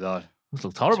they do that. It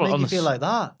looked To horrible make on you the, feel like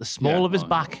that. the small Yeah, of his I know.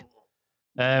 back.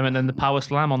 And then the power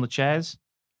slam on the chairs.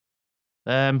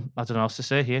 I don't know what else to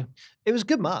say here. It was a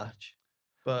good match.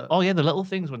 But Oh yeah, the little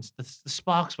things when the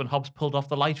sparks when Hobbs pulled off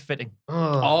the light fitting.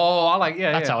 Oh, I like,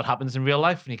 That's how it happens in real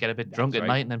life when you get a bit drunk That's at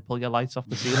right. night and then pull your lights off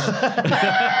the ceiling.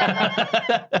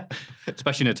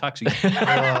 Especially in a taxi.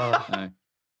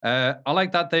 Oh. I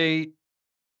like that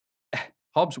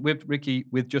Hobbs whipped Ricky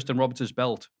with Justin Roberts'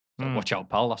 belt. So Hmm. watch out,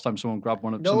 pal. Last time someone grabbed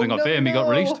something off him, he got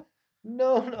released.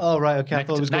 No. Oh, right. Okay. I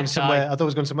thought it was going Necktie. somewhere. I thought it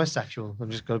was going somewhere sexual. I'm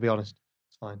just going to be honest.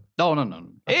 It's fine. No. It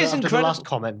is After incredible. the last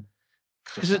comment.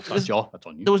 That's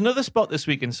on you. There was another spot this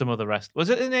week in some other wrestling. Was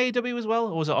it in AEW as well,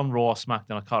 or was it on Raw or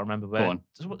SmackDown? I can't remember. Where Go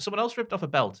on. someone else ripped off a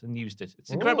belt and used it. It's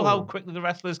incredible how Oh. quickly the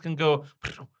wrestlers can go.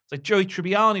 It's like Joey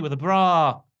Tribbiani with a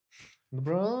bra.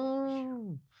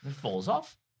 Bro. It falls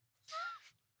off.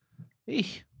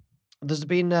 Eek. There's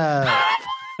been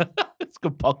It's a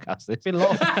good podcast. This. been a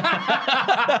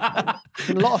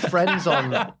lot of Friends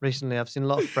on recently. I've seen a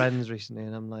lot of Friends recently,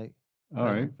 and I'm like, All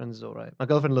right. Friends is all right. My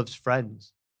girlfriend loves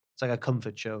Friends. It's like a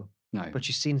comfort show, No. but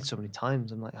she's seen it so many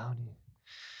times. I'm like, how do you?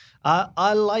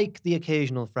 I like the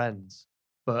occasional Friends,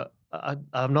 but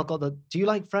I've not got the. Do you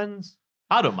like Friends?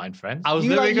 I don't mind Friends. I was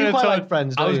You literally like- you going to quite turn. like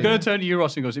Friends, I don't was you? going to turn to you,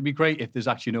 Ross, and goes, "It'd be great if there's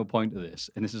actually no point to this."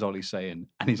 And this is all he's saying,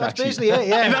 and he's That's actually. basically it.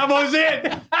 Yeah. And that was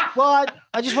it. Well,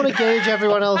 I just want to gauge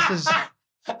everyone else's.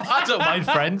 I don't mind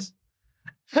Friends.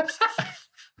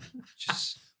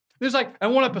 Just There's like,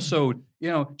 in one episode,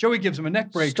 Joey gives him a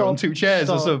neck breaker on 2 chairs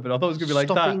or something. I thought it was going to be like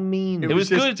stop that. being mean. It was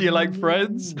good. just, do you like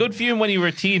Friends? Good for you when you were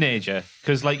a teenager,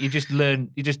 because like you just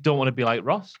don't want to be like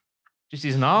Ross. Just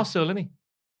he's an arsehole, isn't he?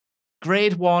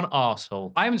 Grade 1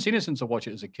 arsehole. I haven't seen it since I watched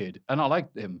it as a kid, and I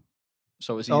liked him.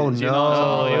 So is he? Oh, is he no.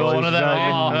 not? You're one of them.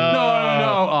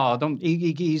 No. Oh, don't.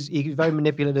 He's very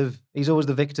manipulative. He's always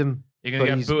the victim. You're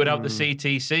going to get booted out the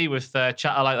CTC with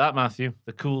chatter like that, Maffew.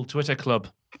 The cool Twitter club.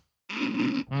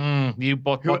 You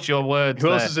watch your words. Who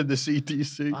there. else is in the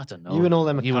CTC? I don't know. You and all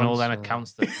them accounts. You and all them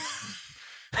accounts. That...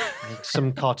 Like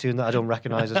some cartoon that I don't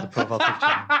recognise as the profile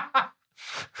picture.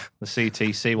 The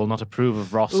CTC will not approve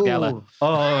of Ross Geller. Ooh,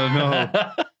 Oh,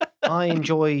 no. I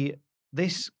enjoy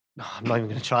this. No, I'm not even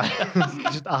going to try.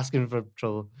 Just asking for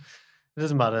trouble. It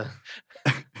doesn't matter.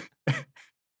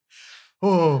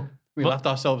 Oh, we left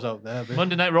ourselves out there.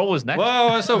 Monday Night Raw was next.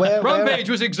 Whoa, so Where- Rampage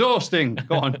was exhausting.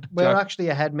 Go on. We're Jack. actually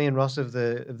ahead, me and Ross, of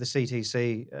the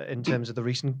CTC in terms of the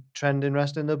recent trend in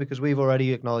wrestling, though, because we've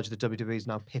already acknowledged that WWE is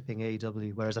now pipping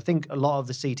AEW, whereas I think a lot of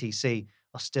the CTC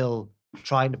are still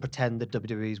trying to pretend that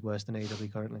WWE is worse than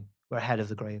AEW currently. We're ahead of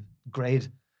the grave.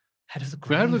 Head of the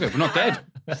grave. We're not dead.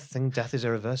 I think death is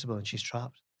irreversible and she's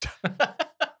trapped.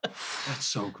 That's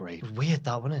so great. Weird,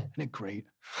 that, wasn't it? Isn't it great?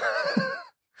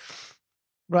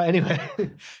 Right, anyway.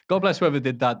 God bless whoever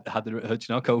did that. Had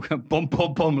the go, bum,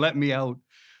 bum, bum, let me out.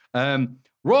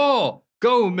 Raw,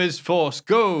 go, Ms. Force,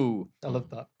 go. I love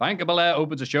that. Bianca Belair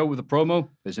opens a show with a promo.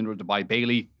 Is interrupted by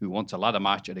Bayley, who wants a ladder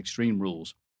match at Extreme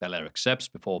Rules. Belair accepts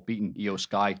before beating Io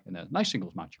Sky in a nice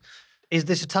singles match. Is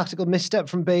this a tactical misstep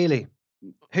from Bayley?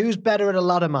 Who's better at a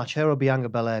ladder match, her or Bianca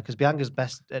Belair? Because Bianca's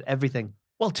best at everything.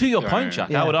 Well, to your point, Jack,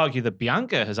 Yeah. I would argue that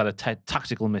Bianca has had a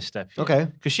tactical misstep. Okay.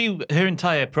 Because her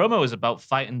entire promo is about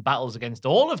fighting battles against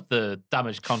all of the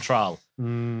damaged Contral.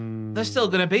 They're still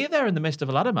going to be there in the midst of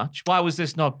a ladder match. Why was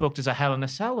this not booked as a Hell in a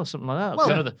Cell or something like that? 'Cause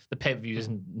I know the pay-per-view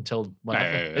isn't until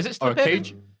whenever. Is it still Or a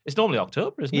cage? It's normally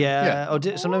October, isn't it? Yeah. Or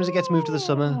sometimes it gets moved to the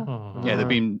summer. Oh. Yeah, they've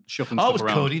been shuffling Oh, it stuff was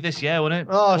around. Cody this year, wasn't it?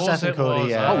 Oh, Of course Seth and it Cody, was.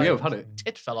 yeah. Oh, yeah, we've had it.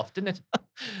 Tit fell off, didn't it?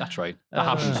 That's right. That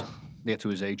happens. They get to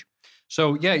his age.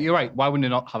 So, yeah, you're right. Why wouldn't they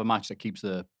not have a match that keeps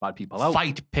the bad people out?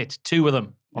 Fight pit, two of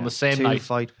them on the same Two night.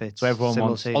 fight pits. So everyone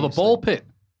wants- Or the ball pit.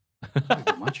 That'd be a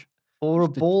good match. Or a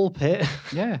ball pit.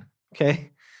 Yeah.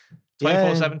 Okay.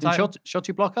 24/7 Did title.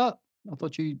 Shotzi block out? I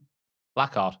thought she...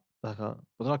 Blackheart. Lockhart.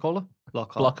 What did I call her?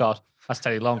 Blockhart. That's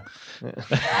Teddy Long.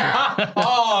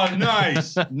 Oh,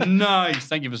 nice. Nice.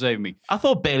 Thank you for saving me. I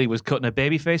thought Bailey was cutting a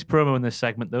babyface promo in this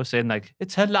segment, though, saying, like,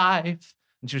 it's her life.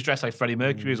 And she was dressed like Freddie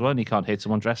Mercury as well, and you can't hate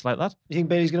someone dressed like that. You think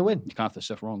Bailey's going to win? You can't have the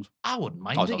Seth Rollins. I wouldn't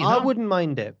mind I it, don't- you I know? wouldn't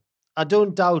mind it. I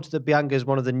don't doubt that Bianca is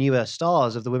one of the newer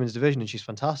stars of the women's division and she's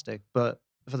fantastic. But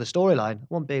for the storyline, I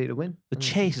want Bailey to win. The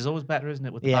chase is always better, isn't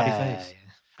it, with the Yeah. baby face?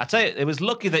 I tell you, it was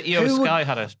lucky that Io Who would- Sky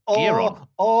had a gear on.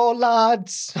 Oh,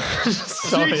 lads.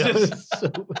 Sorry, that Jesus. was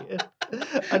so weird.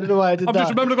 I don't know why I did I've that. just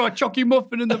remembered I've got a Chucky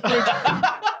muffin in the fridge.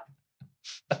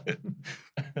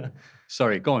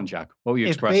 Sorry, go on, Jack. What were you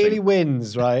If expressing? Bailey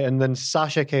wins, right, and then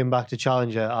Sasha came back to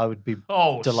challenge her, I would be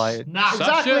Oh, delighted. snap.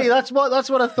 Exactly. Sasha? That's what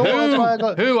I thought. That's why I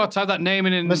got Who? I typed that name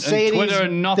in Mercedes Twitter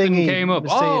and nothing thingy, came up.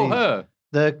 Oh, Mercedes. her.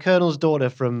 the Colonel's daughter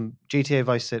from GTA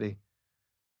Vice City.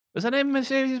 Was her name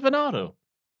Mercedes Bernardo?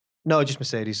 No, just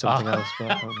Mercedes, something Ah. else.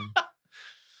 But I can't remember.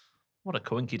 What a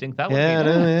coinky dink that would Yeah, I be.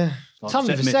 know, yeah. Oh, Tommy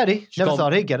set me- Vassetti. she's Never called-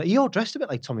 thought he'd get it. You're dressed a bit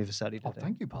like Tommy Vassetti today. Oh,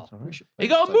 thank you, pal. That's all right. Appreciate You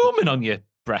got a movement on your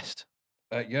breast.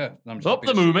 Yeah. I'm just Up happy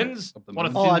the to see it. Moomins. Up the What a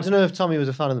Moomins. Oh, I don't know if Tommy was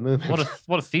a fan of the movement.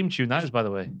 What a theme tune that is, by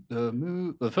the way.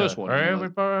 The first one.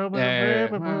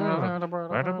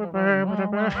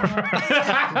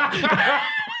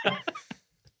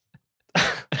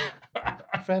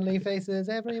 Friendly faces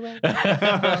everywhere.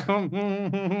 I've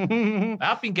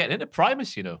been getting into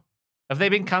Primus, you know. Have they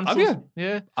been cancelled? Have you?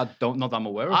 Yeah. I don't know that I'm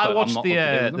aware of. I but I'm watched not up to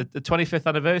date with them. the 25th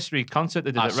anniversary concert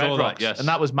they did I at saw Red that, Rocks, yes. and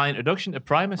that was my introduction to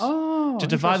Primus. Oh, To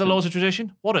defy the interesting. laws of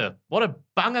tradition. What a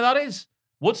banger that is.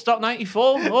 Woodstock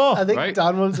 94. Oh, I think Right.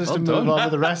 Dan wants us Well to move done. on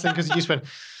with the wrestling because he just went.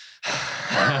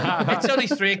 it's only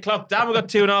 3 o'clock. Damn, we've got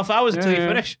 2.5 hours until you Yeah.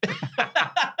 finish.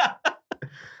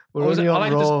 We're Was it- only I on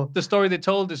like Raw. the story they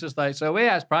told us just like, so we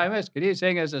asked Primus, could you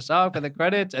sing us a song for the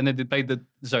credits? And then they played the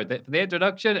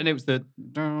introduction, and it was the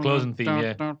Closing theme,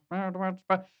 yeah.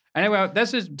 Anyway,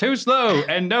 this is too slow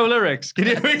and no lyrics. Can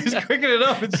you just quicken it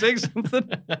up and sing something?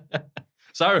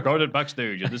 So I recorded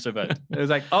backstage at this event. It was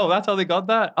like, oh, that's how they got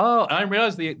that? Oh, and I didn't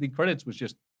realize the credits was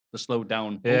just the slowed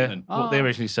down. Yeah, opening. what they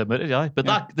originally submitted, yeah. But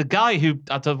the guy who,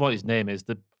 I don't know what his name is,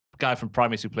 the guy from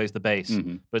Primus who plays the bass,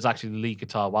 but it's actually the lead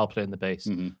guitar while playing the bass.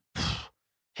 Mhm.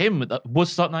 Him, with that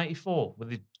Woodstock 94, with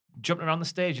the jumping around the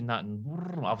stage and that,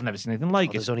 and I've never seen anything like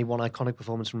it. There's only one iconic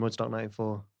performance from Woodstock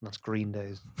 94, and that's Green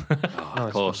Days.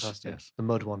 Of course, fantastic. yes. The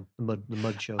Mud one, the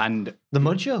Mud show. And the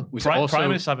Mud show? was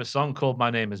Primus have a song called My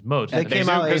Name is Mud. They came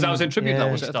out because that was in tribute,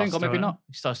 that was it, I think, or maybe not.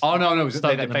 Oh, no, they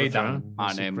getting played that. thrown.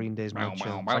 My name. Green Days Mud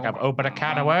show. It's like I've opened a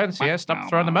can of worms here. Stop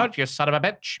throwing them out, you son of a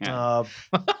bitch. Yeah.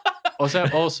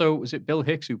 Was it Bill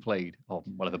Hicks who played, or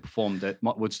whatever, performed at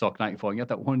Woodstock 94? And he had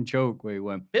that one joke where he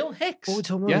went, Bill Hicks? What are we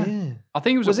talking about? Yeah. I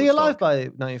think he was he alive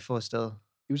Woodstock. by 94 still?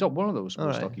 He was at one of those All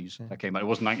right, Woodstockies okay. that came out. It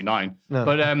wasn't 99. No.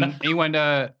 But he went,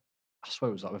 I swear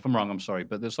it was that. If I'm wrong, I'm sorry.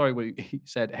 But the story where he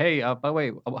said, hey, by the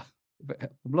way, I've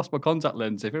lost my contact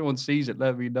lens. If anyone sees it,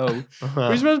 let me know. It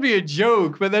was supposed to be a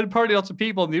joke, but then apparently lots of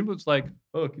people on the influence like,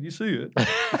 oh, can you see it?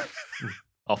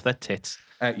 Off their tits.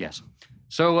 Yes.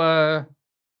 So,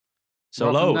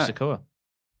 Solo, Sikoa.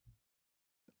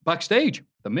 Backstage,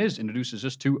 The Miz introduces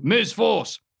us to Miz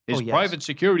Force, his private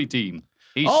security team.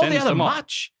 He they sends had a them off.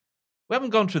 match. We haven't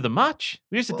gone through the match.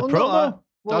 We just did the Well,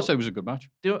 promo. I said it was a good match.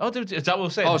 Is that what we're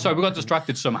saying? Oh, sorry, we got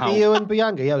distracted somehow. Io and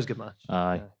Bianca, yeah, it was a good match.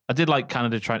 Aye. I did like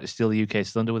Canada trying to steal the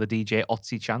UK's thunder with a DJ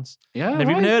Otzi chance. Yeah,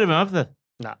 Never even heard of him, have they?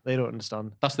 Nah, they don't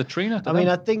understand. That's the Trina. I mean,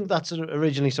 I think that's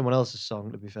originally someone else's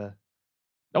song, to be fair.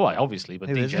 Oh, obviously, but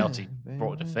Who is DJ it? Otzi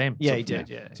brought it to fame. Yeah, he Something- did,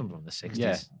 yeah. Something from the 60s.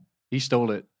 Yeah. He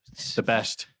stole it. It's the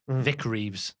best. Vic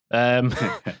Reeves.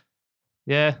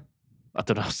 Yeah. I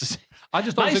don't know what to say. I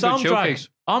just thought it Nice was a arm good drag. showcase.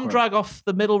 Arm drag off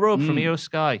the middle rope from Mm. Io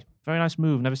Sky. Very nice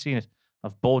move. Never seen it.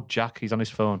 I've bored Jack. He's on his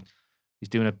phone. He's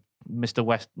doing a Mr.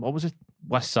 West. What was it?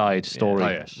 West Side story. Oh,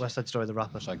 yes. West Side Story, the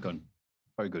rapper. West Side Gun.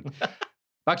 Very good.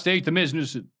 Backstage, The Miz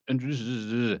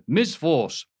introduces Miz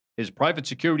Force, his private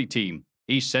security team.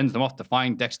 He sends them off to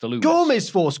find Dexter Lumis. Go, Miz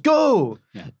Force, go!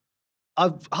 Yeah.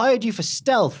 I've hired you for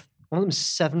stealth. One of them's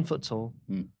 7 foot tall.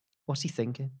 Hmm. What's he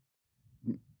thinking?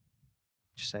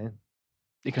 Just saying.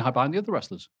 He can hide behind the other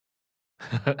wrestlers.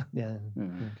 Yeah.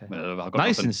 Mm. Okay. Well, I've got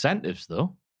Nice nothing. incentives,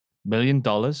 though. $1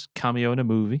 million, cameo in a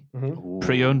movie, Ooh.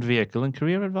 pre-owned vehicle, and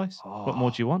career advice. What more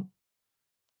do you want?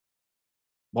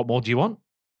 What more do you want?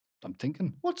 I'm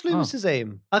thinking. What's Loomis's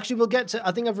aim? Actually, we'll get to.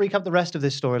 I think I've recapped the rest of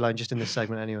this storyline just in this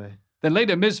segment anyway. Then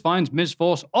later, Miz finds Miz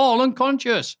Force all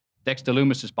unconscious. Dexter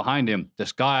Lumis is behind him,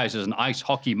 disguised as an ice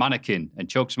hockey mannequin, and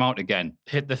chokes him out again.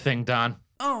 Hit the thing, Dan.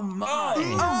 Oh my!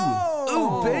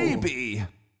 Oh baby!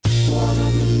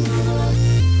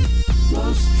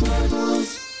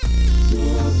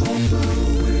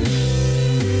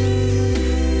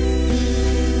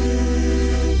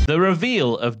 The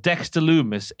reveal of Dexter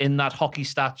Lumis in that hockey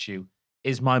statue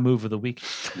is my move of the week.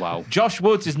 Wow. Josh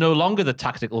Woods is no longer the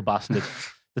tactical bastard.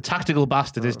 The tactical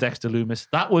bastard is Dexter Lumis.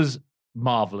 That was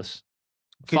marvelous.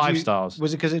 Could 5 you- stars.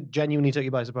 Was it because it genuinely took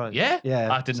you by surprise? Yeah?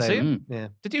 Yeah. I didn't same. see him. Yeah.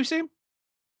 Did you see him?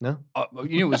 No. You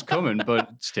knew it was coming, but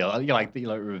still, you like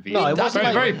reveal. No, it That's wasn't very,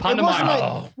 like- very it wasn't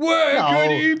pantomime. like- Where No,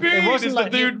 could he be? it wasn't There's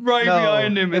like the you- dude right no,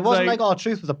 behind him. It It's wasn't like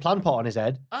R-Truth with a plant pot on his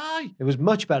head. Aye. It was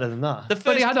much better than that. The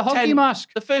But he first had a hockey 10 mask.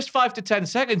 The first 5 to 10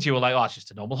 seconds, you were like, oh, it's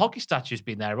just a normal hockey statue. It's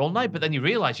been there all night. But then you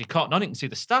realise you can't on it and see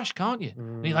the stash, can't you?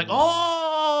 And you're like,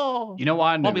 oh. You know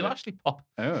why I knew Bobby it? Lashley pop.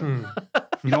 Oh.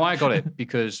 You know why I got it?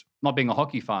 Because not being a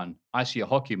hockey fan, I see a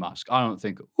hockey mask. I don't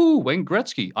think, ooh, Wayne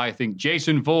Gretzky. I think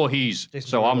Jason Voorhees. Jason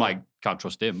So I'm Voorhees. like, can't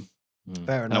trust him.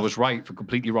 Fair And I enough. was right for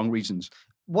completely wrong reasons.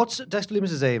 What's Dexter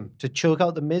Lumis's aim? To choke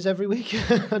out the Miz every week?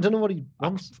 I don't know what he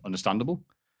wants. Understandable.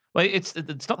 Well, it's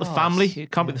not the Oh, family. it's-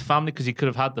 It can't be the family because he could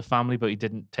have had the family, but he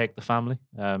didn't take the family.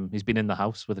 He's been in the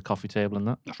house with a coffee table and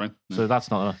that. That's right. So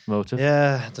that's not a motive.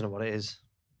 Yeah, I don't know what it is.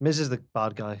 Miz is the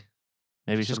bad guy.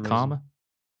 Maybe it's for just some karma.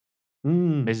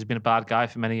 Mm, Miz has been a bad guy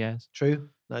for many years. true.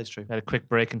 That is true. He had a quick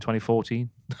break in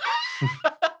 2014.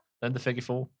 Then the figure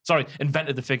 4. Sorry,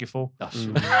 invented the figure 4. That's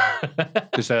Mm.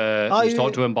 because Oh, he was you-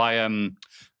 taught to him by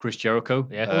Chris Jericho,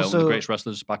 Yeah. one of Also- the greatest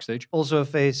wrestlers backstage. Also a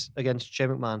face against Shane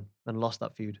McMahon and lost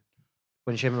that feud.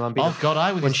 When Shane McMahon beat Oh, up, God,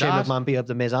 I was when his Shane dad. McMahon beat up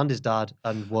the Miz and his dad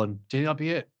and won. Did that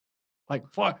be it? Like,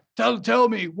 tell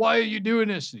me, why are you doing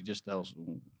this? And he just tells,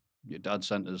 your dad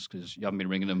sent us because you haven't been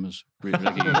ringing him as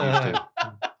regularly as you used to.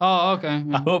 Oh, okay.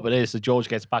 I hope it is. So George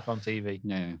gets back on TV.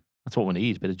 Yeah. That's what we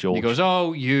need, a bit of George. He goes,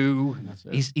 oh, you. And that's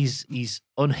it. He's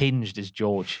unhinged as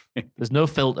George. There's no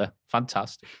filter.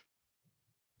 Fantastic.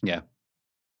 Yeah.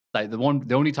 Like the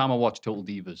only time I watched Total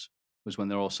Divas was when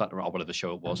they're all sat around, or whatever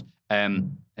show it was.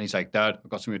 And he's like, Dad, I've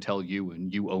got something to tell you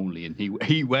and you only. And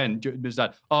he went, his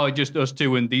dad, oh, just us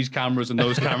two and these cameras and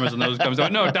those cameras and those cameras. I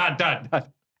went, no, Dad.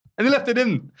 And they left it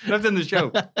in the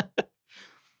show.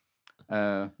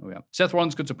 Oh yeah. Seth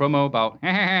Rollins cuts a promo about,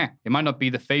 he might not be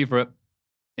the favorite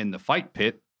in the fight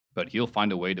pit, but he'll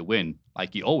find a way to win,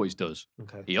 like he always does.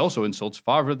 Okay. He also insults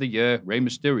Father of the Year, Rey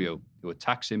Mysterio, who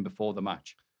attacks him before the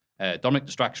match. Dominic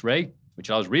distracts Ray, which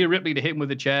allows Rhea Ripley to hit him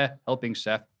with a chair, helping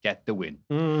Seth get the win.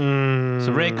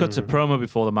 So Ray cuts a promo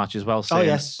before the match as well, saying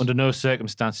yes. under no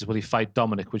circumstances will he fight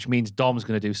Dominic, which means Dom's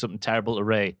going to do something terrible to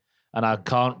Ray. And I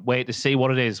can't wait to see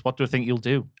what it is. What do you think you'll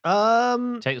do?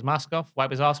 Take his mask off?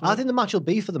 Wipe his ass with I it? think the match will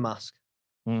be for the mask.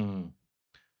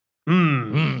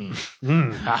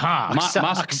 Haha.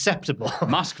 Mask, Acceptable.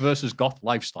 mask versus goth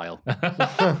lifestyle.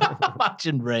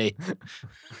 Imagine Ray.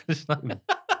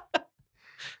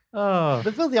 Oh.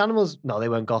 The Filthy Animals, no, they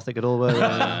weren't gothic at all, were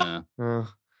they?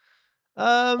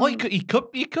 Well, you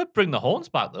could bring the horns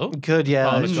back though. You could, yeah.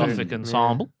 Part of that's the true. gothic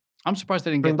ensemble. I'm surprised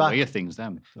they didn't Bring get the back- Rhea things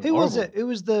then. Who was it? Who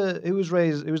was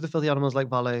Ray's? Who was the Filthy Animals like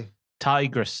valet?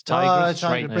 Tigress. Tigress.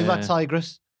 Right. Bring back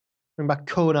Tigress. Bring back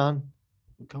Conan.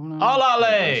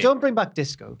 Olale! Don't bring back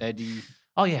Disco. Eddie.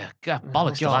 Oh yeah, God,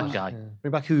 bollocks to that guy. Yeah.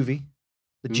 Bring back Hoovy.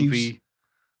 The Juice.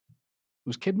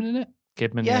 Was Kidman in it?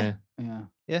 Kidman, Yeah.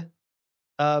 Yeah.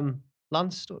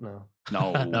 Lance Stewart? No.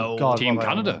 No. No. God, Team what about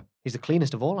Canada. animal? He's the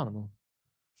cleanest of all animals.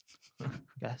 I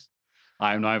guess.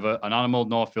 I am neither an animal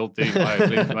nor filthy. I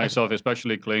clean myself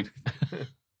especially clean.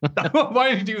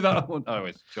 Why did you do that? Oh,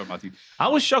 wait, sure, Matthew. I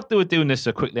was shocked they were doing this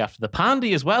so quickly after the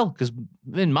pandy as well, because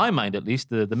in my mind, at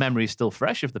least, the memory is still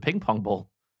fresh of the ping pong ball.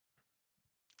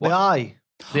 The eye.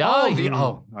 The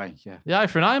eye. Right, yeah. The eye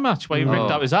for an eye match where he ripped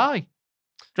out his eye.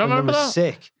 Do you remember that?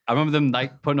 Sick. I remember them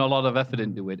like putting a lot of effort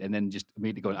into it and then just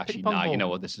immediately going, actually, Ping-pong nah, ball. you know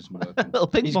what, this isn't working. Little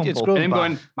ping He's- pong it's ball. grown And him back.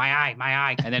 going, my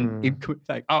eye. And then he'd go,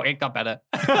 like, oh, it got better.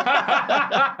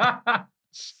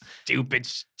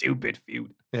 Stupid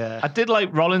feud. Yeah. I did like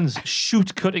Rollins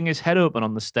cutting his head open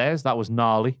on the stairs. That was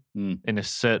gnarly Mm. in a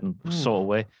certain sort of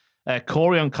way.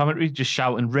 Corey on commentary just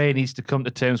shouting, Ray needs to come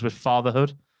to terms with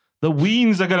fatherhood. The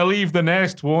weens are going to leave the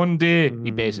nest one day, he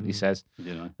basically says.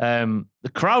 You know? The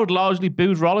crowd largely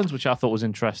booed Rollins, which I thought was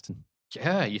interesting.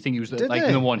 Yeah, you think he was Did like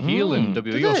they? the one heel in WWE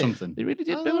Did or they? something. They really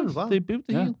did Oh, boo him. wow. They booed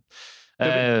the Yeah.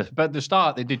 heel. But at the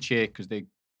start, they did cheer because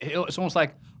it's almost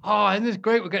like, oh, isn't this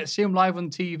great? We're getting to see him live on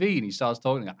TV. And he starts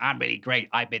talking, like, I'm really great.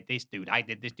 I bet this dude. I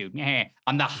did this dude. Yeah,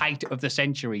 I'm the height of the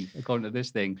century, according to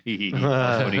this thing.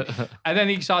 That's funny. And then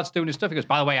he starts doing his stuff. He goes,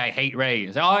 by the way, I hate Ray.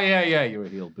 He's like, oh, yeah, you're a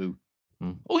heel, boo.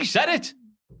 Oh, he said it.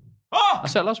 Oh, I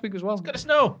said it last week as well. it's got to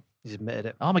snow. He's admitted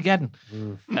it. Armageddon.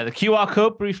 The QR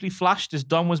code briefly flashed as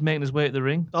Dom was making his way to the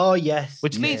ring. Oh, yes.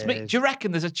 Which leads me, Yes. do you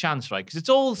reckon there's a chance, right? Because it's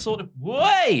all sort of,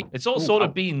 it's all sort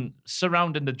of been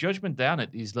surrounding the Judgment Day, hasn't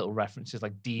it? These little references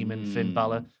like Demon, Finn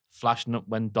Balor, flashing up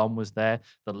when Dom was there,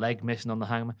 the leg missing on the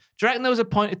hangman. Do you reckon there was a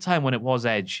point in time when it was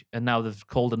Edge and now they've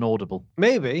called an audible?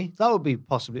 Maybe. That would be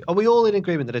possibly. Are we all in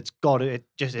agreement that it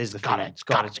just is the Fiend? It's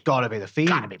got to be the Fiend.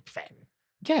 Gotta be fair.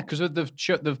 Yeah, because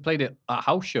they've played it at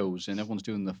house shows and everyone's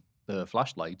doing the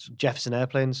flashlights. Jefferson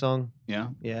Airplane song. Yeah.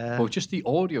 Yeah. But just the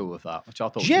audio of that, which I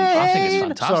thought was Jane! I think it's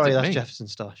fantastic, Sorry, that's mate. Jefferson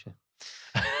Starship.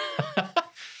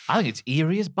 I think it's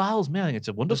eerie as bowels, man. I think it's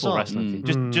a wonderful song. wrestling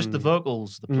thing. Just the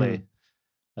vocals, the play.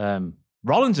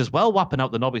 Rollins as well, whapping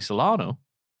out the Nobby Solano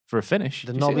for a finish.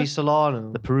 The Did you see Nobby that?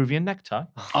 Solano. The Peruvian necktie.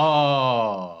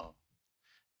 Oh.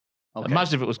 Okay.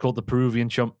 Imagine if it was called the Peruvian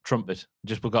trumpet.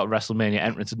 Just we got a WrestleMania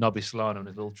entrance of Nobby Solano and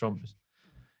his little trumpet.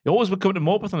 He always would come to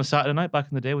Morpeth on a Saturday night back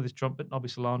in the day with his trumpet, Nobby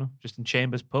Solano, just in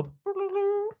Chambers pub.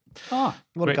 Ah,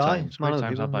 What Great a guy. times, Man great of the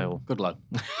times people. had by all. good lad.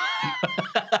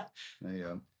 There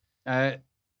you go.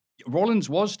 Rollins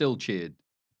was still cheered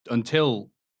until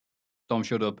Dom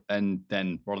showed up, and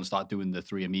then Rollins started doing the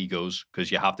Three Amigos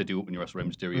because you have to do it when you wrestle Rey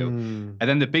Mysterio. And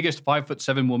then the biggest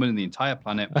 5'7" woman in the entire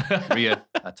planet, Rhea,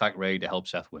 attacked Ray to help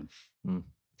Seth win.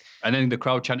 And then the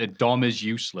crowd chanted, "Dom is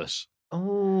useless."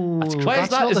 Oh, That's that's,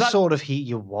 crazy. not Is the that- sort of heat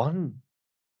you want.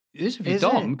 It is if you're Is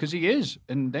Dom, it? because he is,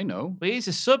 and they know. But he's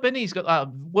a sub, and he's got that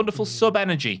wonderful sub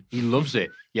energy. He loves it.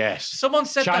 Yes. Someone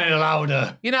said Chant that. it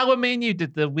louder. You know when me and you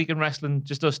did the Week in Wrestling,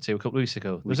 just us two, a couple of weeks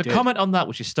ago? There was a did. comment on that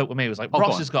which is stuck with me. It was like, Oh, go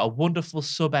Ross on. has got a wonderful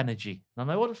sub energy. And I'm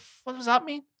like, what does that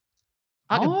mean?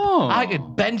 I Oh.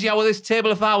 could bend you out with this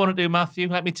table if I want to do, Matthew.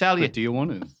 Let me tell you. But do you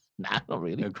want to? Nah, not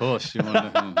really. Of course. You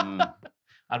want to.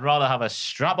 I'd rather have a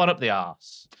strap on up the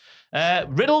arse.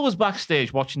 Riddle was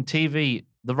backstage watching TV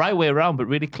the right way around, but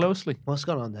really closely. What's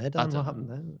going on there, Dan? don't What happened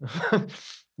there?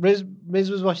 Miz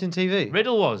was watching TV.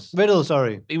 Riddle was. Riddle,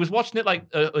 sorry. He was watching it like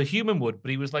a human would, but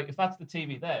he was like, if that's the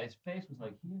TV there, his face was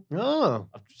like here. Oh,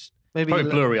 I've just, maybe. Probably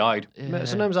blurry-eyed.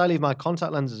 Sometimes I leave my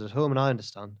contact lenses at home, and I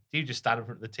understand. You just stand in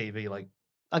front of the TV like.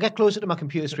 I get closer to my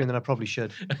computer screen than I probably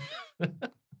should.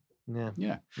 Yeah.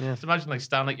 Yeah. Just imagine like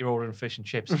standing like you're ordering fish and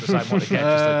chips and decide what to get,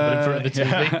 just like put in front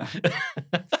of the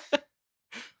TV.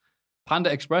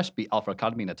 Panda Express beat Alpha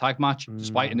Academy in a tag match,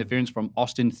 despite interference from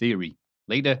Austin Theory.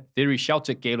 Later, Theory shouts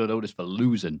at Gaylord Otis for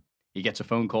losing. he gets a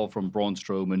phone call from Braun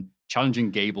Strowman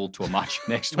challenging Gable to a match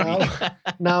next week.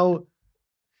 Now,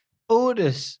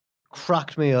 Otis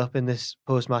cracked me up in this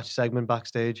post-match segment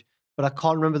backstage, but I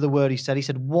can't remember the word he said. He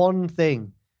said one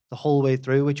thing the whole way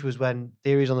through, which was when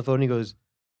Theory's on the phone, he goes,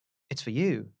 "It's for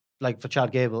you," like for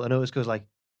Chad Gable, and Otis goes like,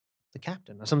 "The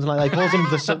captain," or something like that. He calls him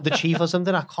the chief or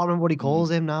something. I can't remember what he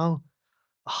calls him now.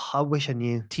 Oh, I wish I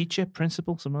knew. Teacher,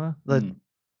 principal, somewhere. The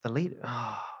leader.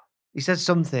 Oh, he said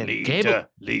something. Leader.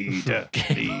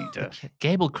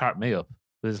 Gable cracked me up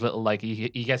with his little, like,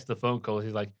 he gets the phone call.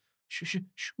 He's like, shush. I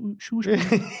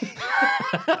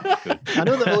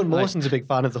know that Owen Mawson's a big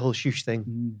fan of the whole shush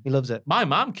thing. He loves it. My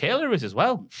mum, Kayla, is as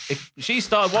well. She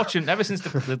started watching, ever since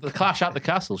the Clash at the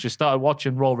Castle, she started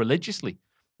watching Raw religiously.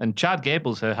 And Chad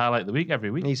Gable's her highlight of the week every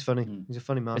week. He's funny. He's a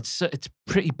funny man. It's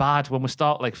pretty bad when we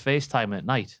start like FaceTime at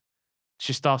night.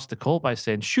 She starts the call by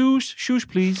saying, shoes,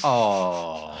 please.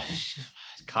 Oh,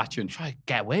 catching. Try to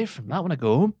get away from that when I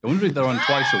go home. I wonder if they're on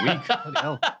twice a week. Bloody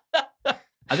hell.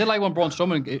 I did like when Braun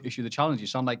Strowman issued the challenge. He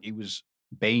sounded like he was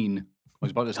Bane. He was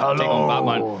about to start taking on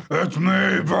Batman. It's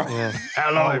me, bro. Yeah.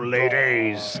 Hello,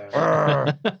 ladies.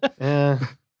 Yeah.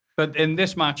 But in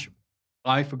this match,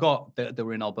 I forgot that they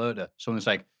were in Alberta. Someone's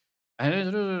like,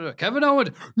 Kevin Owens,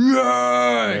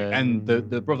 yay! And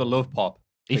the brother Love Pop.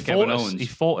 He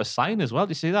fought a sign as well.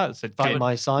 Do you see that? It said, Fight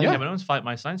my sign. Kevin Owens, fight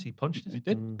my sign. So he punched it. He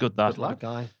did. Good that. Good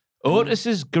guy.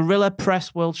 Otis's Gorilla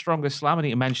Press World Strongest Slam. I need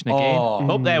to mention again.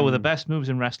 Up there with the best moves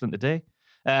in wrestling today.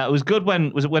 It was good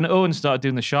when Owen started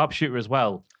doing the sharpshooter as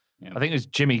well. Yeah. I think it was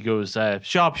Jimmy goes,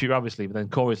 sharpshooter, obviously, but then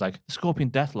Corey's like, the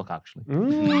Scorpion Deathlock, actually.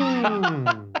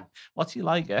 What's he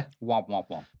like, eh? Womp, womp,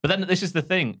 womp. But then this is the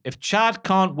thing. If Chad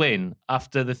can't win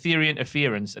after the Theory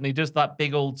interference and he does that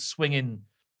big old swinging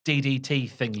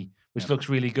DDT thingy, which looks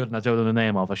really good, and I don't know the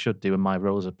name of, I should do in my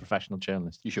role as a professional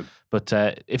journalist. You should. But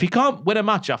if he can't win a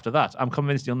match after that, I'm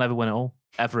convinced he'll never win it all,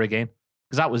 ever again.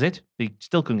 Because that was it. He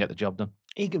still couldn't get the job done.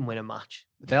 He can win a match.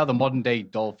 They are the modern day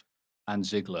Dolph and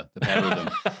Ziggler, the pair of them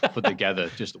put together.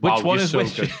 Just which wow, one you're is so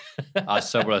which? good. I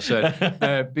said what I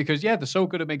said. Because they're so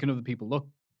good at making other people look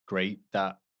great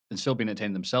that and still being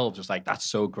entertained themselves. It's like, that's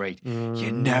so great.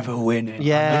 You never win it.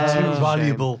 Yeah, You're too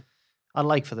valuable. I'd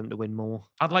like for them to win more.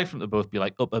 I'd like for them to both be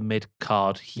like upper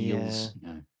mid-card heels.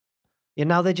 Yeah,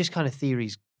 now they're just kind of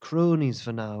Theory's cronies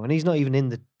for now. And he's not even in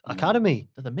the academy.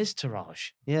 They're the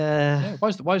Miz-Taraj. Yeah.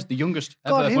 Why is the youngest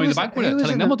ever Money in the Bank winner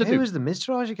telling them what to do? Who was the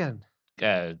Miz-Taraj again?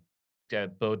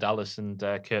 Bo Dallas and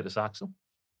Curtis Axel.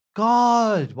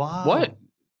 God, wow. What?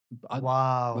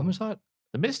 Wow. When was that?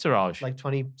 The Miz-Taraj. Like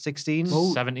 2016?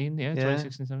 17,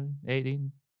 2016, 17,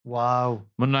 18. Wow.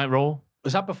 Monday Night Raw.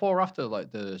 Was that before or after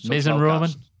like the Miz and Roman?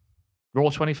 Raw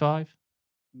 25.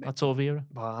 That sort of era.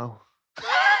 Wow.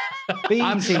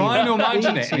 I'm trying to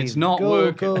imagine it, and it's not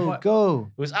working. Go.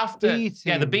 It was after.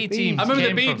 The B team. I remember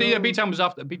the B team was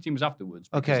after. B team was afterwards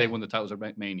because they won the titles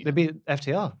at Mania. They beat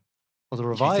FTR or the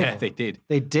Revival. Yeah, they did.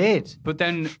 They did. But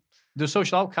then the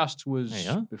Social Outcasts was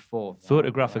before.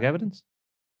 Photographic evidence.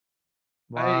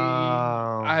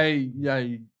 Wow.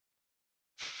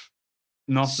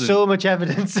 Nothing. So much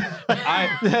evidence.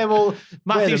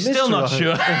 Matthew's still not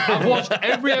sure. I've watched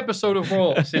every episode of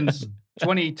Raw since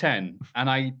 2010, and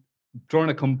I drawn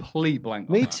a complete blank.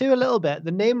 Me too, a little bit.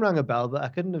 The name rang a bell, but I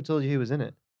couldn't have told you who was in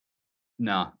it.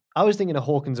 Nah. I was thinking of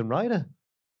Hawkins and Ryder.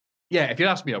 Yeah, if you'd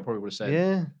asked me, I probably would have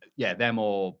said. Yeah, them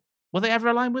or. Were they ever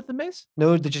aligned with the Miz?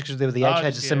 No, just because they were the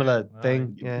Edgeheads, a similar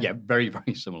thing. Yeah, very,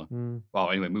 very similar. Well,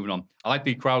 anyway, moving on. I like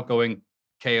the crowd going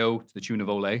KO to the tune of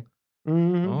Olay.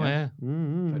 Oh, yeah.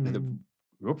 They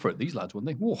were up for it, these lads, weren't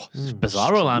they? Whoa,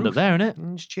 Bizarro land up there, isn't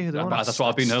it? Just cheer them on. That's what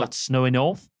I've been heard. That's snowy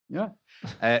north. Yeah.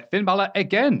 Finn Balor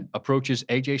again approaches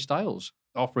AJ Styles,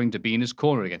 offering to be in his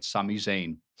corner against Sami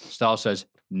Zayn. Styles says,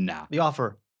 nah. The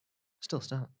offer still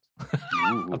stands.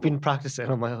 I've been practicing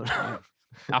on my own.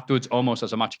 Afterwards, almost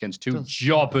has a match against two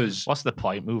jobbers. What's the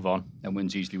point? Move on. And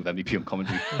wins easily with MVP on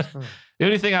commentary. The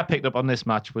only thing I picked up on this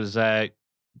match was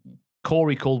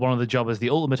Corey called one of the jobbers the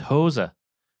ultimate hoser,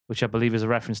 which I believe is a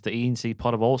reference to E&C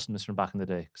Pot of Awesomeness from back in the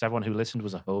day, because everyone who listened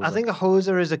was a hoser. I think a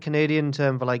hoser is a Canadian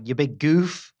term for like, you big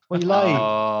goof. What you like?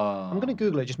 I'm going to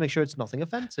Google it, just make sure it's nothing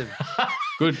offensive.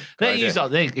 Good. They use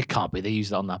that. It can't be. They use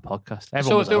that on that podcast.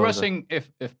 So if they were wrestling, if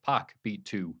Pac beat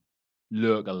two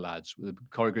local lads with the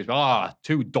choreography,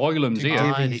 two Doylams here.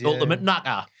 The ultimate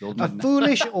knocker. A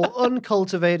foolish or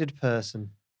uncultivated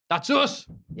person. That's us.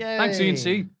 Yay. Thanks,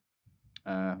 E&C.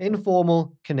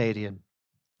 Informal Canadian.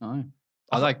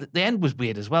 I like the end was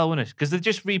weird as well, wasn't it? Because they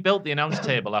just rebuilt the announce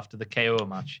table after the KO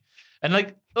match. And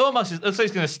like, almost looks like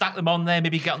he's going to stack them on there,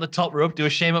 maybe get on the top rope, do a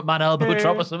shame up man elbow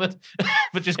drop or something.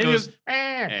 But just goes,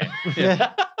 Yeah.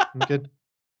 Good.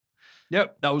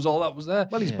 Yep, that was all that was there.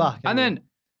 Well, he's back. And anyway.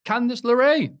 then Candice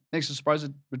LeRae makes a surprise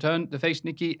return to face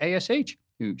Nikki ASH,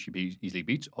 who she easily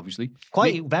beats, obviously.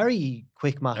 Very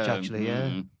quick match, actually,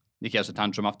 yeah. Nikki has a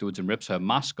tantrum afterwards and rips her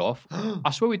mask off. I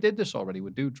swear we did this already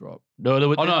with Doudrop. No,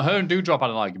 her and Doudrop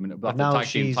had an argument about the tag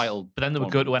team title. But then they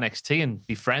would go to NXT and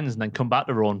be friends and then come back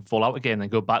to Raw and fall out again and then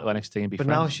go back to NXT and be friends.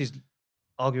 But now she's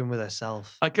arguing with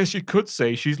herself. I guess you could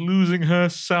say she's losing her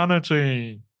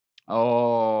sanity. I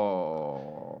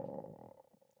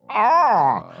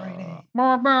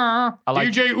like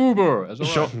DJ Uber. As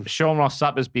well. Sean Ross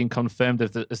Sapp has been confirmed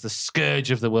as the scourge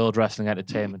of the world wrestling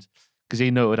entertainment because he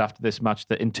noted after this match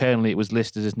that internally it was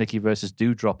listed as Nikki versus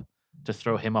Doudrop to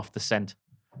throw him off the scent.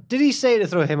 Did he say to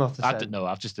throw him off the scent? I don't know.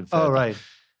 I've just inferred. Oh, right.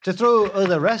 To throw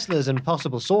other wrestlers and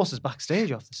possible sources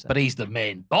backstage off the scent. But he's the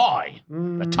main boy,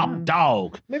 the top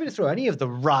dog. Maybe to throw any of the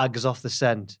rags off the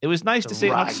scent. It was nice to see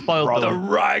it not spoiled. The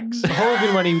rags.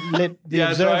 Hogan when he lit the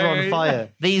Observer on fire.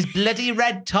 These bloody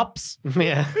red tops.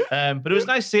 Yeah. But it was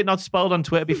nice to see it not spoiled on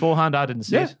Twitter beforehand. I didn't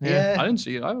see it. Yeah. I didn't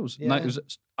see it. It was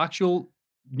actual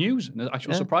news and an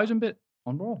actual surprising bit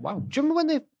on Raw. Wow. Do you remember when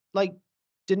they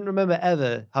didn't remember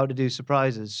ever how to do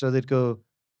surprises? So they'd go,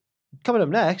 coming up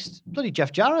next, bloody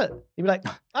Jeff Jarrett. He'd be like,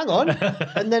 hang on.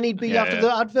 And then he'd be after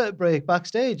the advert break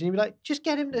backstage and he'd be like, just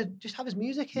get him to just have his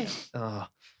music hit. Oh.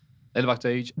 Later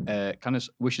backstage, Candice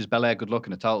wishes Belair good luck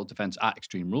in a title defense at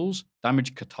Extreme Rules.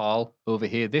 Damage Catal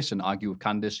overhear this and argue with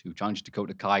Candice, who challenged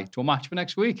Dakota Kai to a match for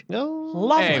next week. No.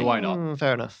 Lovely. Hey, why not?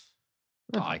 Fair enough.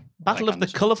 Aye. Battle of the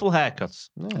colourful haircuts.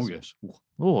 Yes. Oh, yes.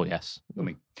 Oh, yes.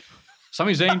 Yummy.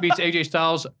 Sami Zayn beats AJ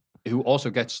Styles, who also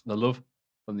gets the love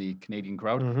from the Canadian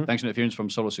crowd. Thanks to interference from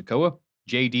Solo Sikoa.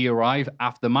 JD arrive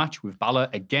after the match with Balor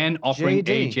again offering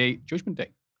AJ Judgment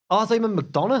Day. Oh, I thought you meant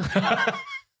McDonough.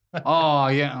 Oh,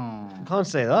 yeah. Oh. Can't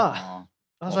say that. Oh.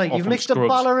 I was like, you've from mixed up Scrubs.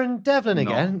 Balor and Devlin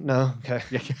again? No. Okay.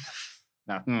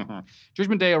 No.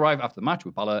 Judgment Day arrive after the match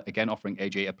with Balor again offering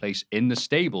AJ a place in the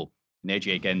stable. And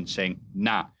AJ again saying,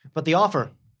 nah. But the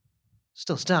offer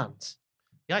still stands.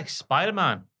 Yeah, like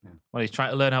Spider-Man. When he's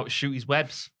trying to learn how to shoot his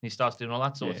webs. He starts doing all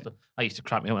that sort of stuff. I used to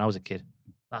crack me up when I was a kid.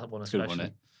 That one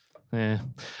especially. Yeah.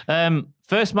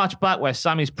 First match back where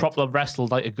Sammy's properly wrestled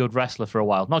like a good wrestler for a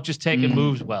while. Not just taking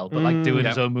moves well, but like doing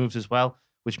his own moves as well,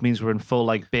 which means we're in full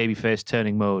like babyface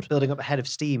turning mode. Building up a head of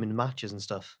steam in matches and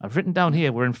stuff. I've written down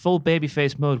here, we're in full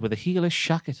babyface mode with a heelish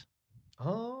Shacket.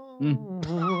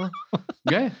 Oh.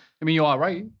 Yeah. I mean, you are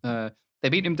right. They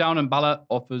beat him down and Balor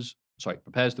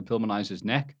prepares to Pillmanize his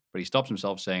neck, but he stops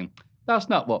himself saying, that's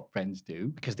not what friends do.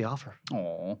 Because the offer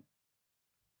Aww.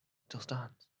 still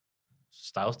stands.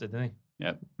 Styles did, didn't he?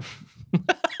 Yeah.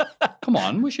 Come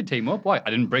on, we should team up. Why?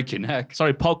 I didn't break your neck.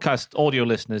 Sorry, podcast audio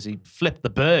listeners, he flipped the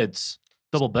birds.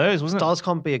 Double birds, wasn't Styles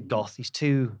can't be a goth. He's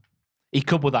too... He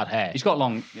could with that hair. He's got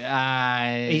long...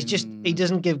 he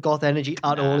doesn't give goth energy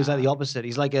at all. He's like the opposite.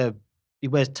 He's like he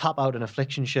wears tap out and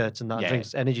affliction shirts and that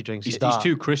drinks energy drinks. He's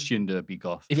too Christian to be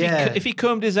goth. If he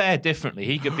combed his hair differently,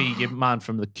 he could be your man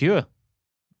from The Cure.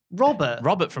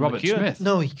 Robert from The Cure. Smith.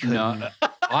 No, he couldn't. No,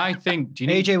 I think...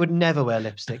 AJ would never wear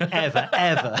lipstick. Ever.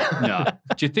 No.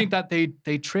 Do you think that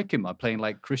they trick him by playing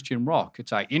like Christian rock?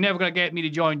 It's like, you're never going to get me to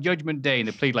join Judgment Day. And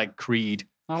they played like Creed.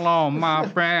 Hello, my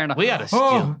friend. We had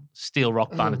a steel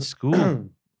rock band at school.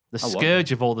 The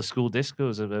scourge of all the school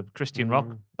discos of a Christian rock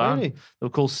band. Really? They were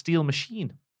called Steel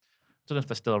Machine. Don't know if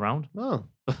they're still around. Oh,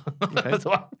 okay.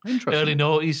 Interesting. Early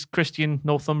noughties Christian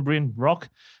Northumbrian rock.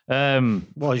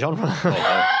 What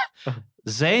genre?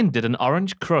 Zayn did an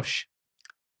Orange Crush.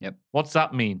 Yep. What's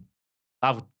that mean?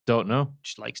 I don't know.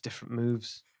 Just likes different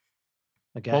moves,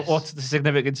 I guess. What's the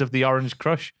significance of the Orange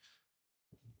Crush?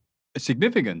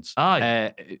 Significance?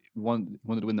 Aye.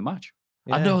 Wanted to win the match.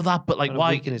 Yeah. I know that, but like,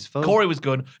 why? Corey was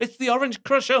going, it's the Orange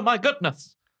Crush. Oh my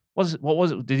goodness. What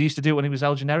was it? Did he used to do it when he was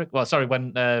El Generic? Well, sorry,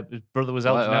 when his brother was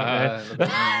El Generic.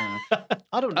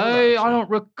 I don't know. I don't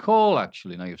recall,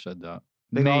 actually, now you've said that.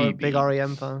 Big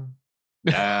REM fan.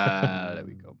 There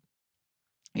we go.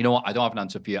 You know what? I don't have an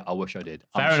answer for you. I wish I did.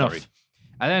 Fair enough. Sorry.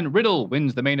 And then Riddle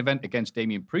wins the main event against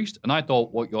Damian Priest. And I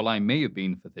thought what your line may have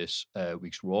been for this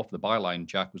week's Raw, for the byline,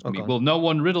 Jack, was going to be, will no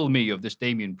one riddle me of this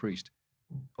Damian Priest?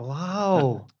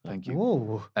 Wow. Thank you.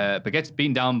 Whoa. But gets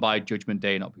beaten down by Judgment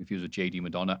Day, not confused with JD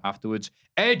Madonna afterwards.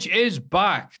 Edge is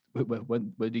back. Where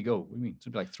did he go? What do you mean?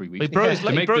 It's like 3 weeks. He broke his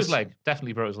leg.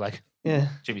 Definitely broke his leg. Yeah.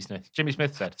 Jimmy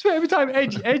Smith said. So every time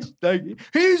Edge, like,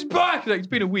 he's back. Like, it's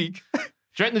been a week.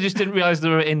 Do you reckon they just didn't realise they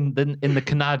were in the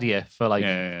Canada for like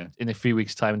in a few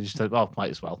weeks' time and they just said, well, might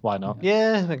as well. Why not?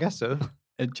 Yeah, I guess so.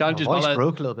 It challenges My voice Balor.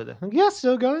 broke a little bit there. Yes,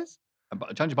 so guys.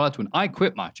 Challenges Balor to an I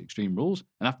Quit match, Extreme Rules.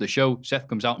 And after the show, Seth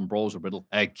comes out and brawls with Riddle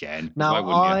again. Now,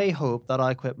 I hope that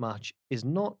I Quit match is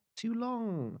not too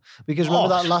long. Because remember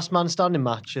that last man standing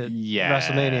match at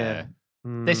WrestleMania?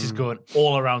 This is going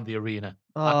all around the arena.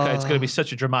 It's going to be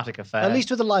such a dramatic affair. At least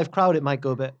with a live crowd, it might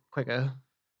go a bit quicker.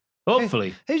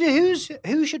 Hopefully.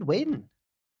 Who should win?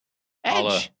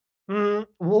 Edge.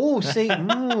 Oh, see.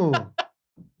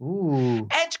 Ooh.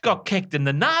 Edge got kicked in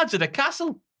the nards at the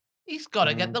castle. He's got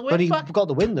to get the win But he back. got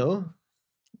the win, though.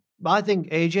 I think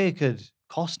AJ could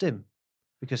cost him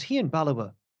because he and Balor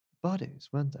were buddies,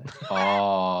 weren't they?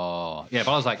 Oh. Yeah,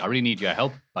 Balor's like, I really need your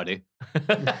help, buddy,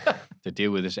 to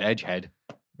deal with this Edge head.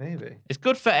 Maybe. It's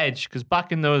good for Edge because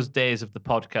back in those days of the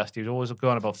podcast, he was always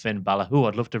going about Finn Balor. Ooh,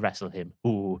 I'd love to wrestle him.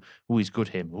 Ooh, he's good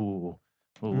him. Ooh.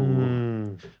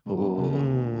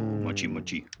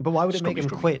 Munchy. But why would it make him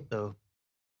Scrubby. quit, though?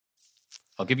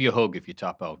 I'll give you a hug if you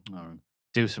tap out. All right.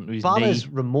 Do something. His Balor's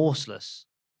knee. remorseless,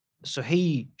 so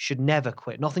he should never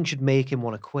quit. Nothing should make him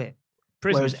want to quit.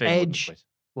 Prison Whereas Finn wouldn't Edge, quit.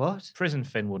 what? Prison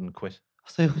Finn wouldn't quit. I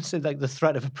thought you said like the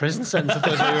threat of a prison sentence. I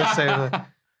thought what you were saying.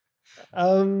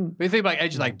 But you think about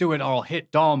Edge, like, do it or I'll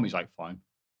hit Dom. He's like, fine.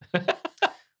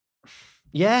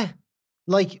 Yeah,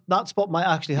 like that spot might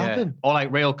actually Yeah. happen. Or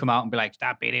like Ray will come out and be like,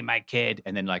 stop beating my kid.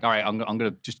 And then like, all right, I'm going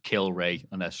to just kill Ray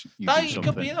unless you That do could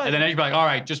something. be like- And then Edge will be like, all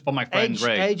right, just for my friend Edge,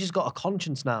 Ray. Edge has got a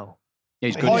conscience now. Yeah,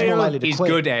 he's He's good. more likely to He's quit.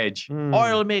 good, Edge.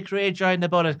 I'll make Ray join the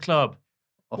Bullet Club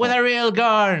with a real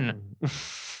gun.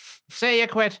 Say you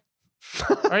quit.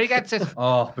 Or he gets it.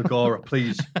 Oh, Begora,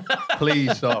 please.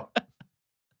 Please stop.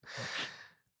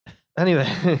 Anyway,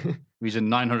 He's in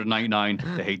 999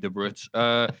 to hate the Brits.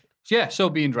 So it'll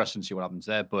be interesting to see what happens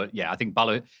there. But yeah, I think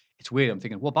Balor, it's weird. I'm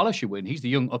thinking, well, Balor should win. He's the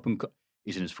young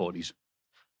he's in his 40s.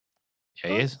 Yeah,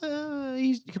 he is.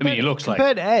 He looks like-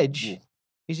 compared to Edge,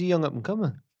 he's a young up and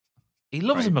comer. He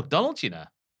loves a McDonald's, you know.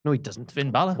 No, he doesn't.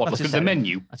 Finn Balor. What, That's look at the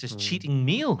menu? That's his cheating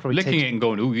meal. Probably Licking takes it and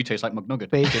going, ooh, you taste like McNugget.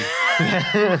 bacon.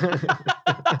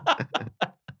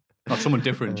 Not someone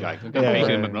different, Jack. Look at Yeah.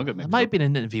 bacon and McNugget. There mixed might up. have been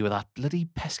an interview with that bloody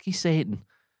pesky Satan.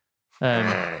 He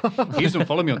doesn't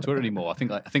follow me on Twitter anymore. I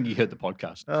think he heard the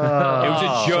podcast. Oh, It was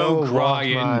a joke, so what,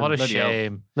 Ryan. man? What a Bloody hell.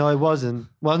 shame. No, it wasn't.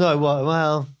 Well, no, it was.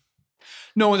 Well,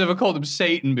 No one's ever called him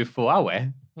Satan before.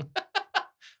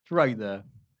 It's right there.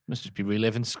 Must just be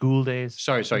reliving school days.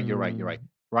 Sorry, you're right.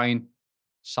 Ryan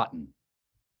Sutton.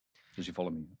 Does he follow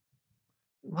me?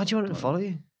 why do you want him to follow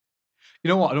you? You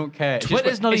know what? I don't care.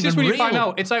 Twitter's not it's just even when you find real.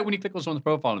 out. It's like when you click on someone's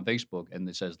profile on Facebook and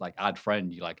it says like add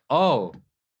friend. You're like, oh,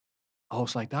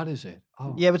 it's like that, is it?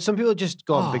 Oh, Yeah, but some people just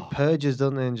go on big Oh. purges,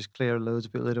 don't they, and just clear loads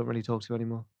of people they don't really talk to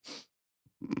anymore.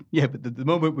 yeah. But the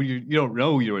moment when you don't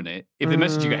know you're in it, if they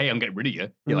message you, go, hey, I'm getting rid of you.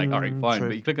 You're like, all right, fine. True.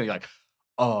 But you click on, it, you're like,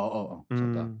 oh, it's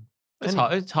like that.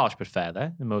 Mm. It's harsh but fair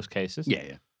there in most cases.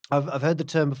 Yeah. I've heard the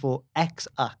term before,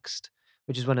 X-axed,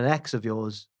 which is when an ex of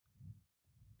yours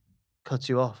cuts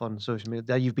you off on social media.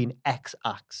 That you've been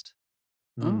X-axed.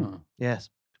 Oh. Yes.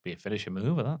 Could be a finishing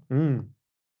move of that. Mm.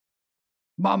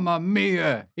 Mamma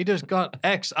mia! He just got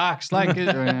X-axed like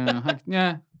it.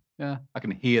 Yeah. I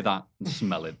can hear that and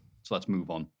smell it. So let's move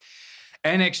on.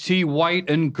 NXT White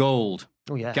and Gold.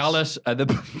 Oh, yes. Gallus are the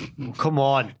Come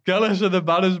on. Gallus are the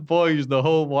baddest boys in the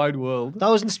whole wide world. That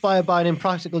was inspired by an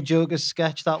Impractical Jokers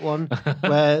sketch, that one,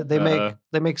 where they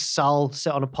make Sal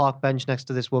sit on a park bench next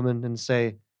to this woman and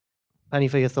say, "Penny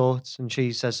for your thoughts," and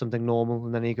she says something normal,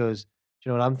 and then he goes, "Do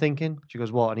you know what I'm thinking?" She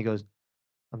goes, "What?" And he goes,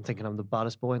 "I'm thinking I'm the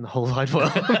baddest boy in the whole wide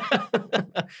world."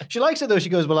 She likes it though. She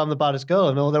goes, "Well, I'm the baddest girl,"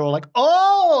 and they're all like,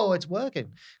 "Oh, it's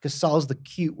working," because Sal's the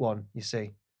cute one, you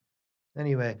see.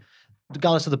 Anyway, the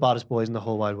Gallus are the baddest boys in the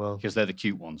whole wide world. Because they're the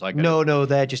cute ones. I get it. No,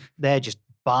 they're just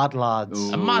bad lads.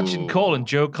 Ooh. Imagine calling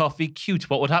Joe Coffey cute.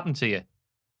 What would happen to you?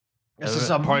 This is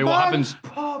Probably what happens.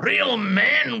 Real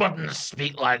men wouldn't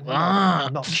speak like I'm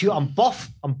that. not cute. I'm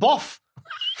buff.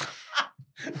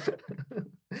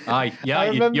 Aye, yeah, I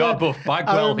remember- you're buff.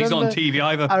 Bagwell, he's on remember- TV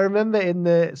either. I remember in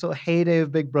the sort of heyday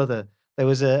of Big Brother, there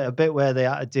was a bit where they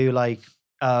had to do like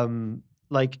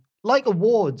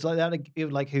awards, like they had to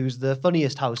give like who's the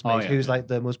funniest housemate, yeah, who's like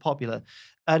the most popular.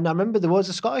 And I remember there was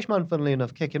a Scottish man, funnily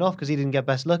enough, kicking off because he didn't get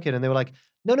best looking, and they were like,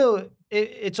 "No,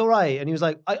 it's all right." And he was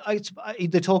like,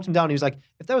 they talked him down. He was like,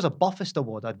 "If there was a buffest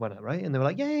award, I'd win it, right?" And they were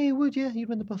like, "Yeah, you would, yeah, you'd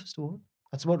win the buffest award."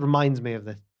 That's what reminds me of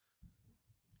this.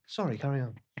 Sorry, carry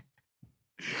on.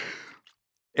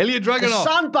 Ilya The Dragunov.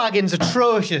 sandbagging's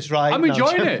atrocious, right? I'm No,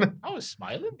 enjoying joking. it. I was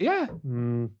smiling. Yeah.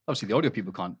 Mm. Obviously, the audio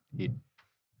people can't hear.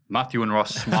 Maffew and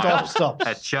Ross smile Stop.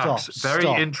 at Jack's very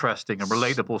stop. interesting and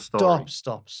relatable story.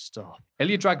 Stop.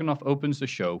 Ilya Dragunov opens the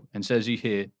show and says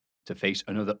to face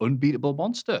another unbeatable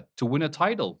monster to win a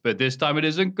title. But this time it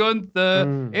isn't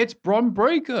Gunther, it's Bron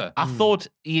Breakker. I thought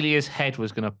Ilya's head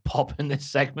was going to pop in this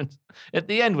segment. At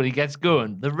the end when he gets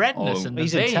going, the redness and the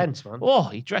he's vein. intense, man. Oh,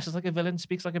 he dresses like a villain,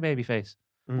 speaks like a babyface.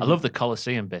 I love the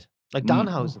Colosseum bit. Like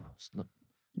Danhausen.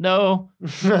 No,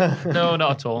 no, not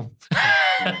at all.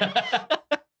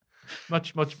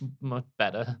 much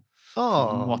better.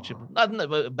 Oh. Watchable. I don't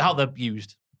know how they're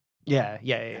used. Yeah.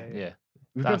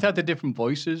 We've both had the different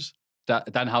voices.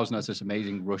 Danhausen has this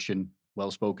amazing Russian,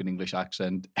 well-spoken English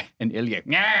accent, and Ilya,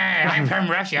 I'm from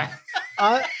Russia.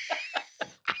 I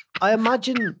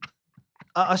imagine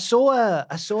I saw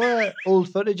old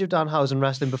footage of Danhausen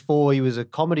wrestling before he was a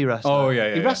comedy wrestler. Oh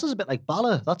yeah. He wrestles a bit like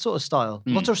Balor, that sort of style.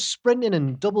 Lots of sprinting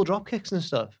and double drop kicks and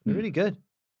stuff. Really good.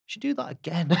 Should do that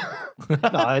again.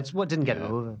 No, it's what didn't get him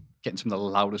over. Getting some of the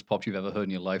loudest pops you've ever heard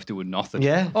in your life doing nothing.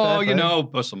 Yeah. Oh, you know,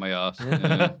 busting my ass.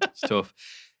 Yeah, it's tough.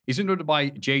 He's interrupted by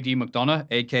JD McDonough,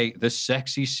 aka the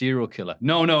sexy serial killer.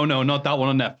 No, not that one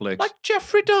on Netflix. Like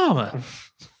Jeffrey Dahmer.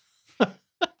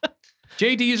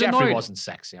 JD is Jeffrey annoyed. wasn't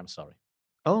sexy, I'm sorry.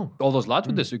 Oh. All those lads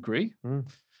would disagree.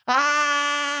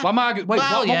 Ah! What am I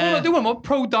doing? What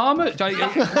pro Dahmer?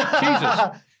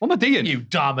 Jesus. What am I doing? You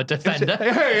Dahmer defender.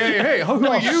 Hey, who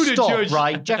are you to Stop, judge?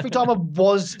 right? Jeffrey Dahmer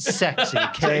was sexy,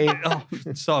 okay?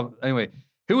 Stop. Anyway,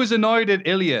 who was annoyed at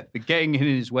Ilya for getting in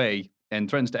his way and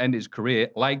threatens to end his career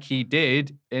like he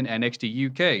did in NXT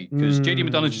UK? Because JD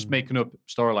McDonough's just making up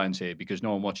storylines here because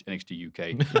no one watched NXT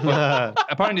UK. But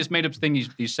apparently this made-up thing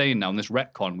he's saying now, in this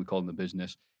retcon we call in the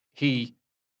business, he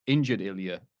injured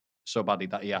Ilya so badly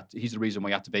that he's the reason why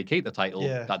he had to vacate the title,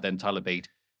 that then Tyler Bate,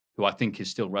 who I think is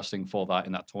still wrestling for that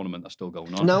in that tournament that's still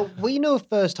going on. Now, we know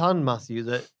firsthand, Maffew,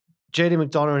 that JD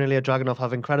McDonough and Ilya Dragunov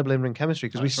have incredible in-ring chemistry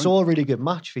because we saw a really good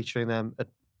match featuring them at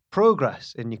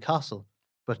Progress in Newcastle.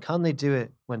 But can they do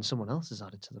it when someone else is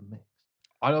added to the mix?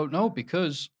 I don't know,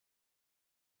 because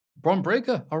Bron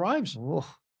Breakker arrives. Oh.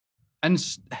 And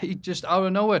he just out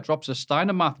of nowhere drops a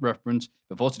Steiner Math reference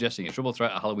before suggesting a triple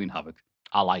threat at Halloween Havoc.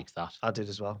 I like that. I did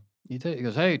as well. He did. He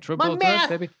goes, hey, triple threat,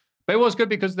 baby. But it was good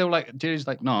because they were like, JD's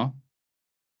like, no,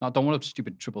 I don't want a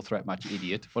stupid triple threat match, you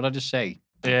idiot. What did I just say?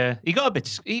 Yeah, he got a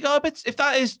bit, if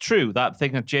that is true, that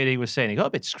thing that JD was saying, he got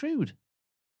a bit screwed.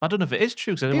 I don't know if it is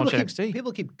true because I didn't watch NXT.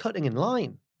 People keep cutting in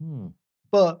line.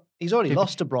 But he's already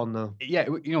lost to Bron, though. Yeah,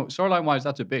 you know, storyline-wise,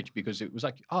 that's a bitch because it was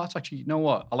like, oh, that's actually, you know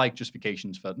what? I like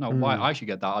justifications for, no, why I should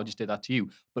get that. I just did that to you.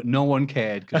 But no one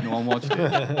cared because no one watched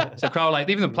it. So the crowd, like,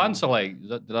 even the plants are like,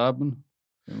 did that happen?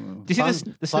 Do you see this?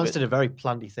 Plants did a very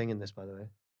planty thing in this, by the way.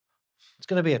 It's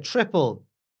going to be a triple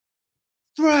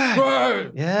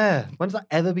threat. Yeah. When's that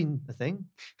ever been a thing?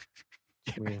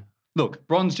 Weird. Look,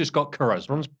 Bron's just got charisma.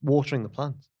 Bron's watering the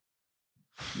plants.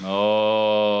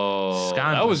 Oh,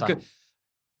 that was good.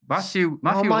 Maffew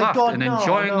laughed and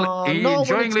enjoyingly my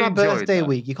enjoyed birthday that.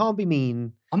 week. You can't be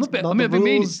mean. I'm not being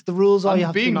mean. The rules are you I'm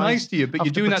have to be being nice to you, but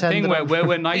you're doing that thing where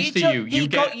we're nice to you. He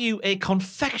got you a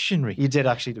confectionery. You did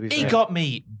actually, to be fair. He got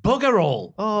me bugger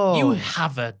all. Oh, you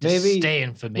have a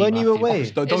disdain for me, when you were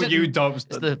Maffew. away. Don't you, Dobbs?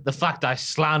 It's the fact I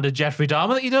slandered Jeffrey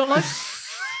Dahmer that you don't like?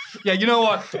 Yeah, you know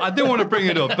what? I didn't want to bring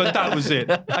it up, but that was it.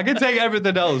 I can take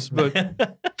everything else,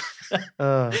 but...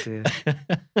 Oh, dear.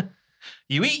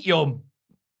 You eat your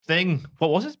thing.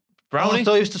 What was it? Brownie? I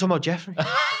thought you were still talking about Jeffrey.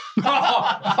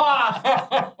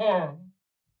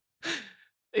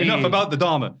 Enough about the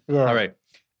Dahmer. Yeah. All right.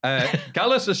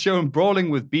 Gallus is shown brawling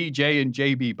with BJ and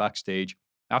JB backstage.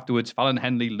 Afterwards, Fallon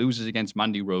Henley loses against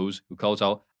Mandy Rose, who calls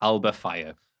out Alba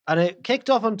Fire. And it kicked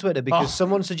off on Twitter because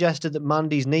someone suggested that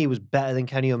Mandy's knee was better than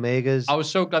Kenny Omega's. I was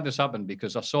so glad this happened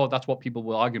because I saw that's what people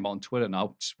were arguing about on Twitter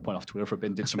now. Just went off Twitter for a bit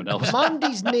and did something else.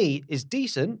 Mandy's knee is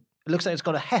decent. It looks like it's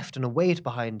got a heft and a weight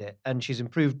behind it. And she's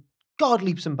improved God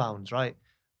leaps and bounds, right?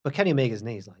 But Kenny Omega's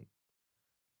knee is like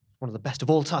one of the best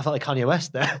of all time. I felt like Kanye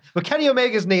West there. But Kenny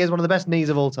Omega's knee is one of the best knees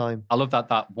of all time. I love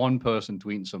that one person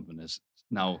tweeting something is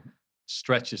now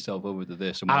stretch yourself over to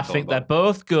this. I think they're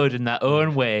both good in their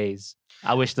own ways.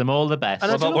 I wish them all the best.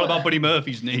 What about Buddy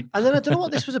Murphy's knee? And then I don't know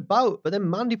what this was about, but then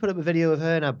Mandy put up a video of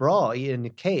her in her bra eating a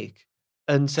cake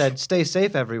and said, stay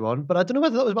safe, everyone. But I don't know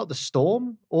whether that was about the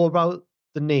storm or about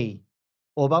the knee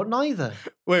or about neither.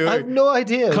 Wait. I have no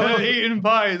idea. Eating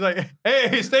pie. It's like,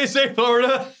 hey, stay safe,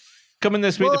 Florida. Coming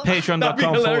this week to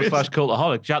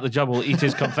patreon.com/cultaholic. Jack the Job will eat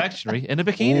his confectionery in a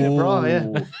bikini. In a bra, yeah.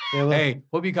 Hey,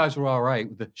 hope you guys were all right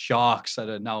with the sharks that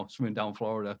are now swimming down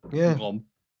Florida. Yeah.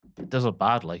 It does look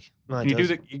bad, like. No, you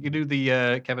can do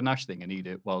the Kevin Nash thing and eat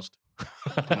it whilst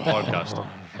on the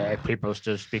podcast. People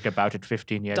still speak about it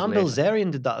 15 years Dan later. Bilzerian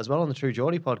did that as well on the True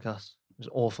Geordie podcast. It was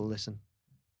awful. Listen,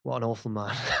 what an awful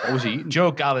man. What was he eating?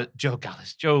 Joe Coffey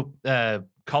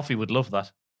would love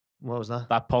that. What was that?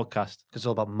 That podcast. Because it's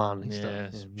all about manly Yeah,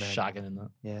 stuff. it's shagging in that.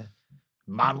 Yeah.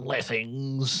 Manly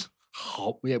things.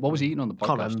 Oh, yeah, what was he eating on the podcast?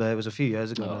 Can't remember. It was a few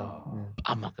years ago now. Yeah.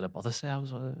 I'm not going to bother say I was...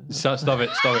 Stop it.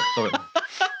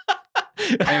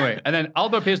 Anyway, and then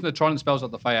Alba appears in the Tron and spells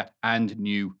out the fire and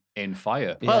new in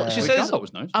fire. Well, she Which I says, thought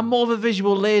was nice. I'm more of a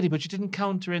visual lady, but she didn't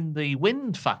counter in the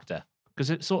wind factor because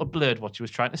it sort of blurred what she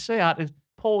was trying to say. I had to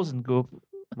pause and go,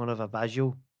 One of a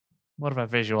visual. what of a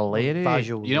visual lady.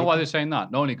 Visual. You know why they're saying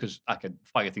that? Not only because I could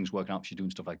fire things working out, she's doing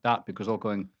stuff like that, because all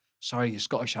going, sorry, your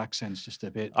Scottish accent's just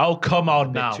a bit, Oh, come on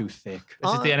bit now. too thick.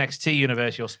 This is the NXT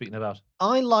universe you're speaking about.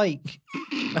 I like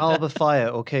Alba Fire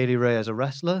or Kaylee Ray as a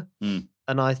wrestler, Mm.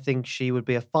 and I think she would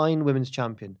be a fine women's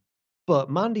champion. But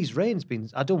Mandy's reign's been...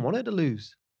 I don't want her to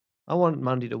lose. I want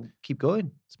Mandy to keep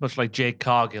going. It's much like Jade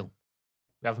Cargill.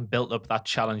 We haven't built up that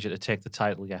challenger to take the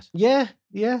title yet. Yeah.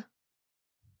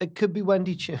 It could be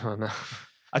Wendy Chu. Oh, no.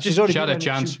 She's already had beat a Wendy-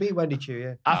 chance. She's beat Wendy Chu,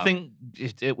 yeah. I think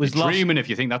it was You're lost. dreaming if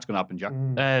you think that's going to happen, Jack.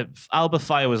 Alba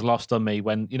Fire was lost on me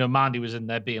when, Mandy was in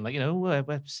there being like,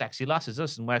 we're sexy lasses,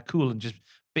 us, and we're cool, and just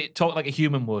talk like a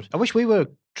human would. I wish we were a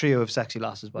trio of sexy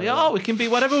lasses. By We the way. are. We can be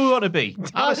whatever we want to be.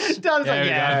 Dan's like, There we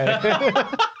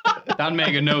yeah. Dan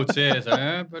making notes here.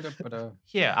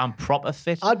 Yeah, I'm proper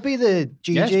fit. I'd be the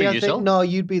GG, Yeah, speak I yourself. think. No,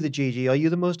 you'd be the GG. Are you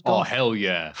the most Oh, goth? hell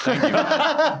yeah. Thank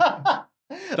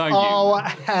you. Thank Oh, you.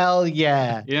 hell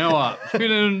yeah. You know what?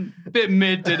 Feeling a bit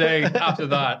mid today after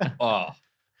that. Oh,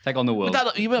 take on the world.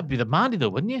 You would be the Mandy though,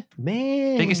 wouldn't you?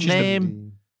 Man. Biggest She's the- name.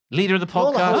 Leader of the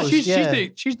All the podcast.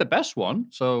 hosts. She's the best one,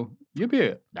 so you'll be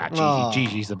it. Nah, Oh.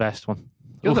 Gigi's the best one.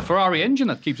 You're the Ferrari engine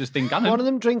that keeps this thing going. One of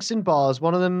them drinks in bars.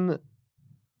 One of them...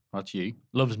 That's you.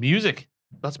 Loves music.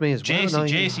 That's me as well.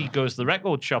 JC goes to the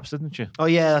record shops, doesn't she? Oh,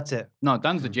 yeah, that's it. No,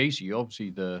 Dan's the JC. You're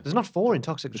obviously the... There's not 4 in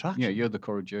Toxic Attraction. Yeah, you're the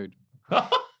Cora Jade.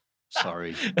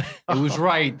 Sorry. It was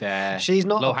right there. She's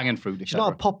not... Low-hanging fruit, She's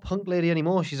not a pop punk lady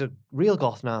anymore. She's a real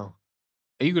goth now.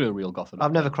 Are you going to real goth?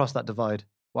 I've never crossed that divide.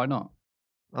 Why not?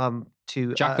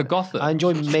 Too Jack the Gother? I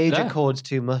enjoy major There. chords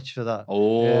too much for that.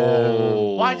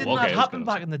 Oh. Why didn't okay, that I was happen gonna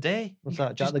back say. in the day? What's You that?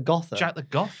 could Jack just- the Gother? Jack the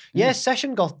Goth. Yeah,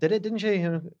 Session Goth did it, didn't she?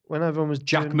 When everyone was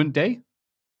doing Jackman Day?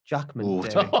 Jackman Oh, Day.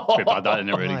 it's a bit bad, that, isn't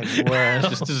it, really? My word. It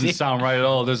just doesn't sound right at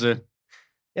all, does it?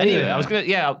 Anyway, Yeah. I was gonna.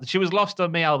 Yeah, she was lost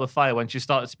on me, Alba Fire, when she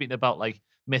started speaking about like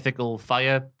mythical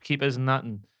fire keepers and that,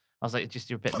 and I was like, just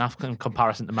you're a bit naff in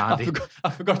comparison to Mandy. I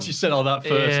forgot you said all that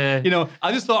first. Yeah.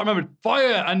 I just thought I remembered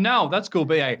fire, and now that's cool.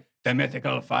 But yeah, the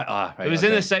mythical fire. Ah, right, It was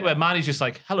okay. in a set where Mandy's just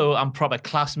like, "Hello, I'm proper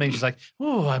classmate." She's like,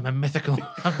 "Oh, I'm a mythical.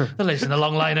 There lives in a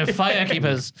long line of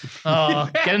firekeepers. Oh,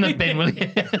 get in the bin, will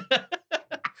you?"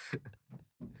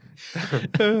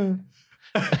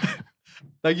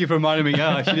 Thank you for reminding me.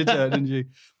 Yeah, she did say that, didn't she?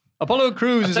 Apollo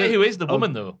Crews I'll is tell you it? who is the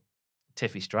woman though.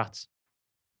 Tiffy Stratz.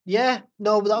 Yeah,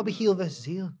 no, but that would be heel versus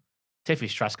heel. Tiffy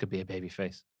Stratz could be a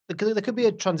babyface. There could be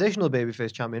a transitional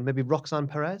babyface champion, maybe Roxanne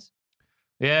Perez.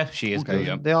 Yeah, she is Okay, good.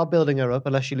 yeah. They are building her up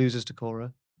unless she loses to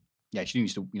Cora. Yeah, she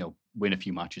needs to, win a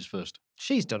few matches first.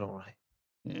 She's done all right.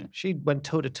 Yeah. She went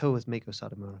toe to toe with Miko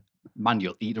Satomura. Man,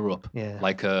 you'll eat her up. Yeah.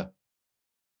 Like a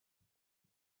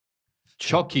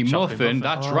Chalky Chalky Muffin. muffin.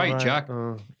 That's Oh, right, Jack.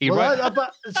 Oh. He Well, right-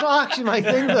 but it's not actually my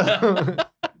thing, though.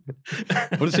 I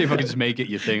want to see if I can just make it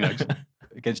your thing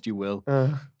against your will. Uh,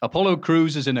 Apollo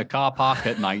Crews is in a car park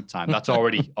at night time. That's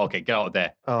already okay. Get out of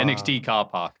there. Oh. NXT car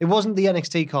park. it wasn't the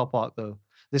NXT car park, though.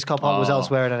 This car park was Oh.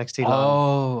 elsewhere in NXT land.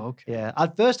 Oh, okay. Yeah.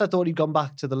 At first, I thought he'd gone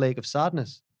back to the Lake of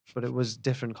Sadness, but it was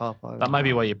different car park. That might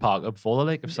be where you park up for the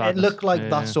Lake of Sadness. It looked like Yeah.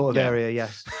 that sort of Yeah. area,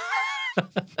 yes.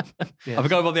 Yes. I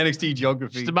forgot about the NXT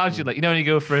geography. Just imagine, like, when you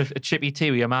go for a chippy tea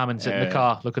with your mum and sit in Yeah. the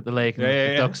car, look at the lake and Yeah,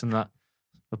 the yeah. ducks and that.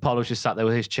 Apollo's just sat there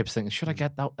with his chips thinking, should I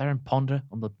get out there and ponder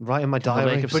on the... Right in my the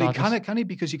diary. Lake of But he Sadness? can he?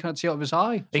 Because he can't see out of his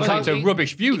eye. He It's can't- a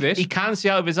rubbish view, this. He can see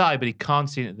out of his eye, but he can't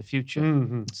see into the future.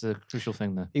 Mhm. It's a crucial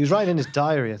thing there. He was writing in his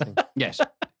diary, I think. Yes.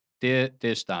 Dear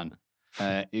Stan.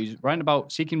 He's writing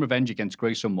about seeking revenge against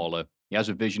Grayson Waller. He has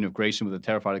a vision of Grayson with a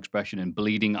terrified expression and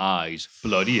bleeding eyes.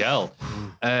 Bloody hell.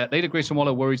 Later, Grayson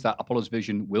Waller worries that Apollo's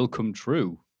vision will come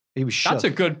true. He was shook. That's a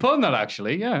good pun, that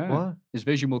actually. Yeah. What? His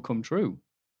vision will come true.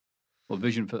 Well,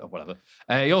 vision for whatever.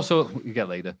 He also, you get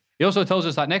later. He also tells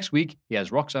us that next week he has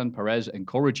Roxanne Perez and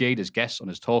Cora Jade as guests on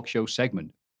his talk show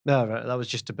segment. No, right, that was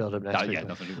just to build up next week. Yeah,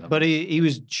 nothing to do with that. But he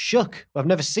was shook. I've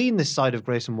never seen this side of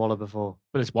Grayson Waller before.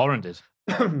 But it's warranted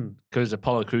because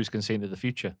Apollo Crews can see into the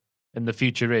future. And the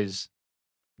future is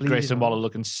Grayson Waller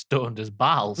looking stoned as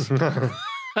balls.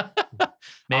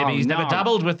 Maybe Oh, he's never no.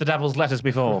 dabbled with the devil's letters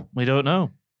before. We don't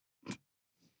know.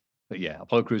 But yeah,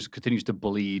 Apollo Crews continues to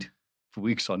bleed for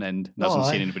weeks on end and hasn't Oh,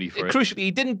 seen anybody for it. Crucially,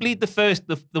 he didn't bleed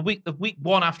the week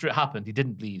one after it happened. He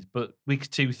didn't bleed, but week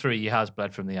 2, 3, he has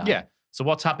bled from the eye. Yeah. So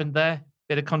what's happened there?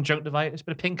 Bit of conjunctivitis,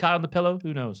 bit of pink eye on the pillow.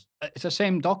 Who knows? It's the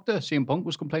same doctor CM Punk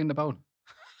was complaining about.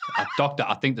 Doctor,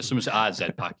 I think there's some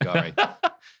Z-Pack. You're all right.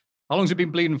 How long's it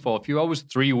been bleeding for? A few hours?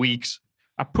 3 weeks.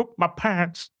 I pooped my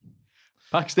pants.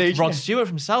 Backstage. Rod Stewart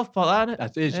from Southpaw, that, isn't it?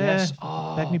 That is, yes.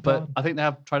 Oh, beg me but pardon. I think they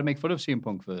have tried to make fun of CM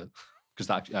Punk because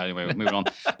that. Anyway, we're moving on.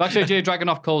 Backstage, Jay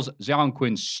Dragunov calls Xiao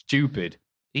Quinn stupid.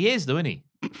 He is, though, isn't he?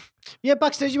 Yeah,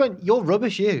 backstage you went, you're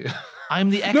rubbish, you. I'm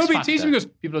the X No, but Factor. he teased me because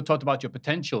people have talked about your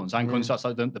potential, and Xiao Quinn starts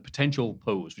like the potential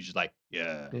pose, which is like,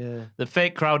 yeah. The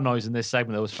fake crowd noise in this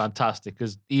segment that was fantastic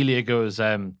because Ilya goes,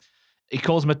 he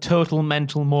calls him a total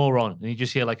mental moron, and you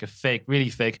just hear like a fake, really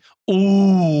fake,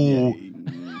 ooh.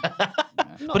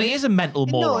 But he is a mental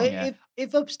moron. No,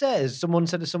 if upstairs someone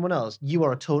said to someone else, you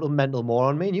are a total mental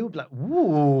moron, me, and you would be like,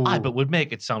 ooh. Aye, but would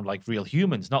make it sound like real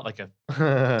humans, not like a,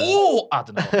 oh, I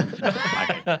don't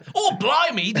know. Oh,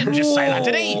 blimey, he didn't just say that,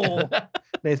 did he?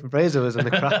 Nathan Fraser was in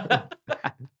the crowd.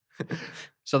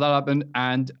 So that happened,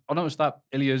 and I noticed that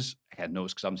Ilya's, I hadn't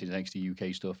noticed because I haven't seen NXT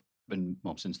UK stuff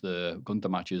since the Gunther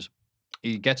matches.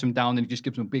 He gets him down and he just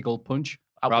gives him a big old punch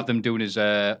rather than doing his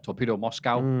Torpedo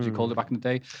Moscow, as he called it back in the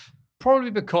day.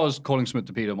 Probably because calling something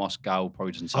Torpedo Moscow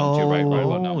probably doesn't sound too right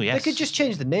about now. Yes. They could just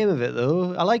change the name of it,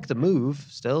 though. I like the move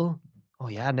still. Oh,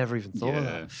 yeah, I never even thought of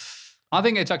that. I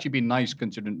think it's actually been nice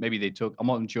considering maybe they took, I'm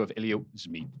not sure if Ilya, this is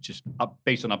me, just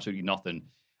based on absolutely nothing.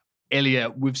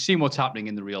 Ilya, we've seen what's happening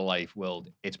in the real life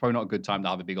world. It's probably not a good time to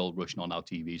have a big old Russian on our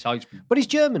TVs. But he's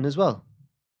German as well.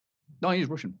 No, he's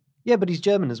Russian. Yeah, but he's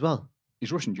German as well.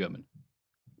 He's Russian-German.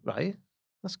 Right.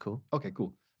 That's cool. Okay,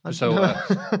 cool. So,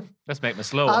 let's make him a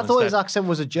slow I one thought his instead. accent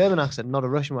was a German accent, not a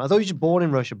Russian one. I thought he was born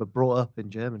in Russia but brought up in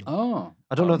Germany. Oh.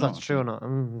 I don't know if that's true or not.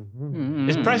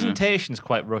 His presentation's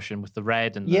quite Russian with the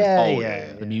red and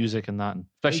the music and that.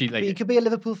 Especially He could be a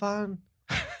Liverpool fan.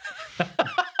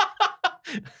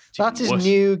 That's his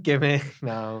new gimmick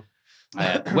now.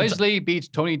 Wesley beats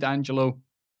Tony D'Angelo,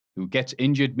 who gets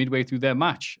injured midway through their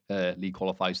match. Lee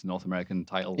qualifies for the North American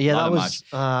title. Yeah, that was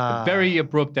a very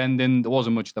abrupt ending. There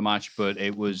wasn't much of the match, but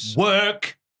it was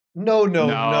work. No.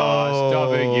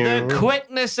 Stop it, you. The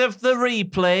quickness of the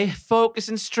replay,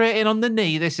 focusing straight in on the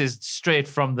knee. This is straight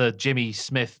from the Jimmy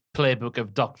Smith playbook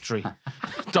of doctrine.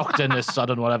 Doctorness, I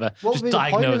don't know, whatever. What just would be the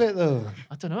point of it, though?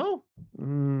 I don't know.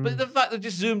 But the fact that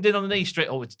just zoomed in on the knee straight,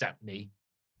 it's down knee.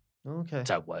 Okay.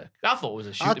 Don't work. I thought it was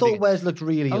a shoot. I thought Wes looked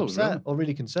really upset really? or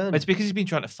really concerned. It's because he's been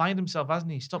trying to find himself,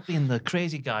 hasn't he? Stop being the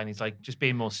crazy guy and he's like just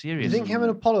being more Do serious. you think him and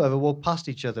Apollo ever walked past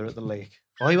each other at the lake?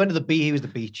 Oh, he went to the beach. He was the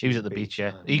beach. He was at the beach,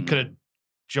 yeah. He could have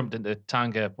jumped into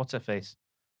Tanga. What's her face?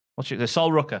 The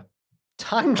Sol Rucker.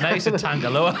 Tanga. Now he said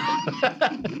Tangaloa.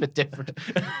 A bit different.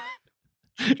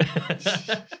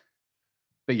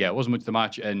 But yeah, it wasn't much of the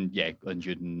match, and yeah,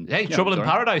 injured. And, Hey, trouble in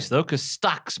paradise, though, because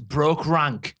Stacks broke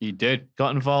rank. He did.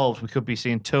 Got involved. We could be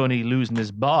seeing Tony losing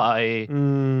his body. Oh,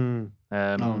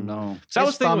 no. So I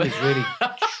was thinking, His family's really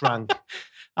shrank.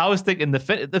 I was thinking the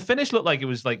finish looked like it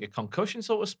was like a concussion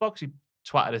sort of spot 'cause he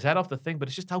twatted his head off the thing, but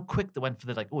it's just how quick they went for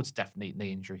the it's definitely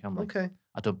knee injury. I'm like, Okay.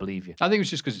 I don't believe you. I think it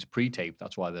was just because it's pre-taped.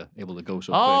 That's why they're able to go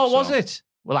so Oh, quick. was it?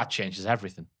 Well, that changes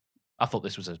everything. I thought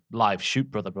this was a live shoot,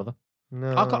 brother.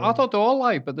 No. I thought they were all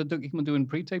live, but they're doing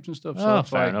pre-tapes and stuff. So Oh, that's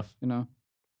fair why, enough.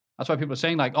 That's why people are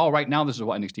saying like, oh, right now this is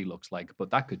what NXT looks like,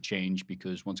 but that could change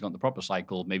because once you got the proper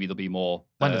cycle, maybe there'll be more.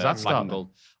 When does that white start and gold,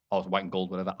 or white and gold,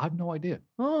 whatever. I have no idea.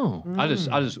 Oh. I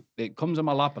just, it comes in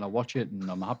my lap and I watch it and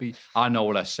I'm happy. I know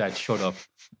what I said. Shut up.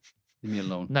 Leave me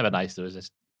alone. Never nice, though, is it?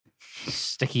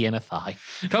 Sticky in a thigh.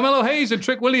 Carmelo Hayes and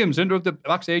Trick Williams interrupted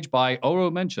backstage by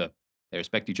Oro Mensah. They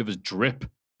respect each other's drip,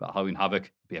 but Halloween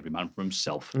Havoc be every man for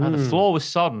himself. And the floor was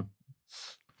sodden.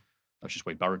 That's just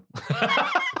Wade Barrett.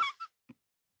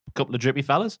 A couple of drippy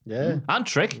fellas. Yeah. And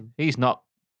Trick. He's not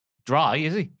dry,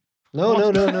 is he?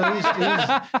 No.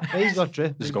 He's got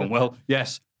drip. This is going well.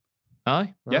 Yes.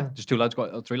 Aye. Yeah. Just 3 lads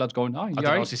going. Aye, I don't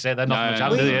know what you say. They're not much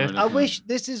out, do they? I wish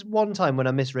this is one time when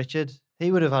I miss Richard.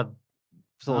 He would have had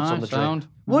thoughts on the sound.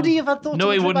 drip. Would he have had thoughts No, on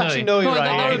the he drip? wouldn't, Actually, he? no, you're No, right.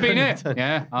 that would have been Yeah. it.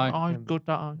 Yeah. Aye. Oh, good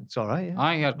that. It's all right, yeah.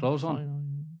 Aye, he had clothes on.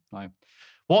 Aye.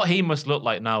 What he must look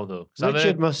like now, though. 'cause I've Richard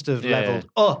heard must have yeah. leveled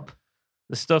up.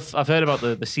 the stuff I've heard about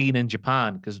the scene in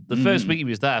Japan, because the first week he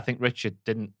was there, I think Richard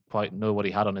didn't quite know what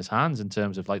he had on his hands in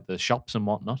terms of like the shops and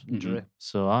whatnot.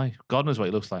 So God knows what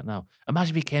he looks like now.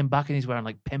 Imagine if he came back and he's wearing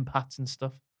like pimp hats and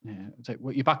stuff. Yeah. It's like,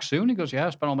 well, you back soon? He goes, yeah, I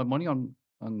spent all my money on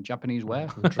Japanese wear.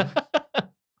 It's the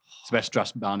best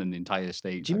dressed man in the entire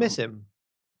state. Do you miss him?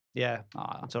 Yeah.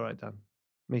 Ah. It's all right, Dan.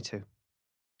 Me too.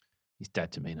 He's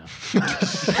dead to me now.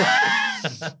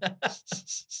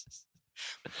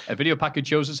 A video package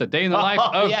shows us a day in the life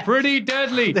of Pretty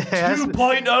Deadly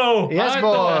 2.0. Yes,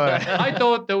 boy. I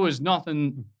thought there was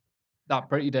nothing that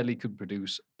Pretty Deadly could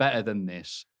produce better than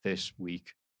this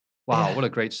week. Wow, what a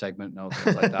great segment. No,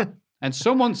 things like that. And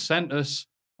someone sent us,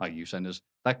 you sent us,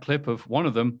 that clip of one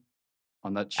of them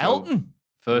on that show. Elton.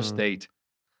 First date.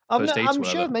 I'm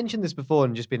sure I've mentioned this before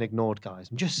and just been ignored, guys.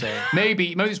 I'm just saying.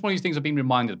 Maybe it's one of these things I've been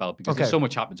reminded about because there's so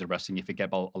much happens in wrestling, you forget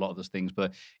about a lot of those things.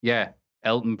 But yeah,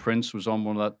 Elton Prince was on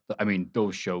one of that. I mean,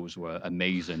 those shows were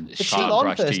amazing. It's still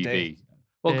on First TV. Date.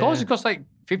 Well, of course, it costs like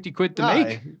 50 quid to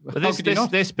make. But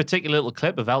this particular little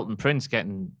clip of Elton Prince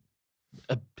getting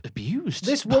abused.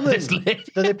 This woman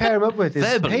that they pair him up with,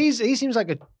 he seems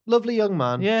like a lovely young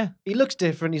man. Yeah. He looks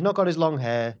different. He's not got his long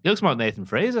hair. He looks more like Nathan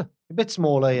Fraser. A bit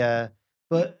smaller, yeah.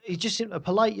 But he just seemed a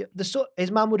polite.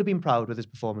 His mum would have been proud with his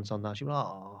performance on that. She was like,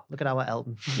 "Oh, look at our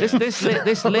Elton." This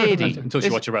lady. Until she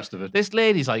watch the rest of it. This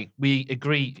lady's like, we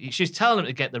agree. She's telling him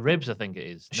to get the ribs. I think it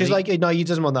is. She's like, "No, he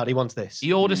doesn't want that. He wants this."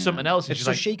 He orders something else, and she's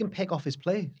so like, she can pick off his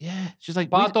plate. Yeah. She's like,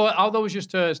 but I thought it was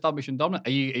just to establish and dominate.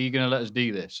 Are you going to let us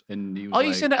do this? And he was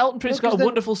you saying that Elton Prince got a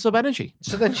wonderful sub energy?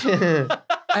 So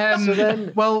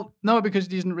then, well, no, because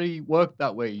he doesn't really work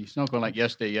that way. He's not going like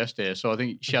yesterday. So I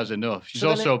think she has enough. She's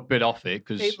also a bit off it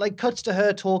because it like cuts to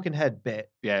her talking head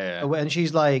bit. Yeah. And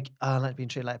she's like, "I like being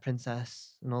treated like a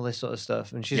princess" and all this sort of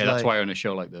stuff. And she's like, that's why I'm on a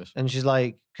show like this. And she's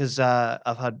like, because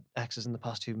I've had exes in the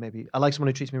past who maybe I like someone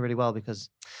who treats me really well because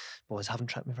boys haven't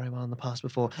treated me very well in the past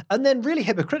before. And then really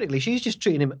hypocritically, she's just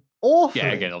treating him awfully.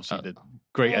 Yeah, again, obviously, the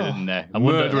great editing there. I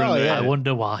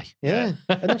wonder why. Yeah.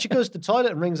 And then she goes to the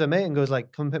toilet and rings her mate and goes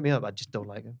like, "Come pick me up." I just don't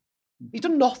like him. He's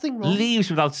done nothing wrong. Leaves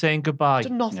without saying goodbye. He's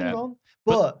done nothing wrong.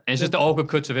 But it's just the awkward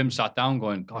cuts of him sat down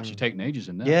going, "Gosh, you're taking ages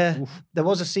in there." Yeah. Oof. There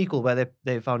was a sequel where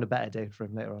they found a better date for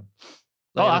him later on.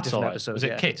 Like that's all right. Was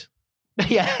it Kit?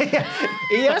 Yeah.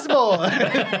 He has more.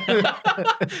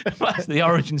 That's the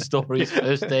origin story of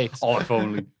First Date. Oh, if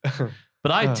only.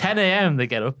 But 10 a.m. they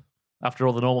get up after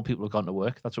all the normal people have gone to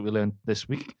work. That's what we learned this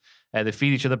week. They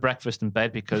feed each other breakfast in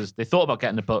bed because they thought about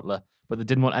getting a butler, but they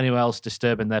didn't want anyone else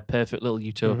disturbing their perfect little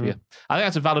utopia. I think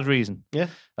that's a valid reason. Yeah.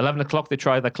 11 o'clock, they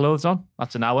try their clothes on.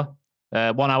 That's an hour.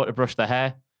 1 hour to brush their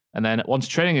hair. And then once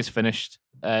training is finished,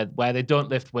 where they don't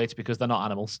lift weights because they're not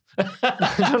animals. They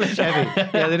don't lift heavy.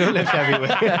 Yeah, they don't lift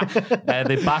heavy.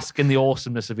 They bask in the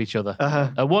awesomeness of each other.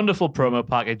 A wonderful promo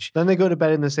package. Then they go to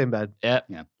bed in the same bed. Yeah.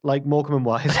 Like Morecambe and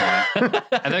Wise.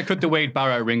 And then cut to Wade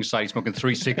Barrett at ringside smoking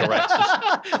 3 cigarettes.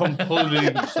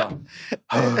 Completely stopped.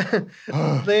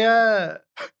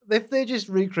 If they just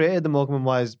recreated the Morecambe and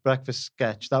Wise breakfast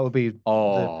sketch, that would be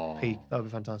the peak. That would be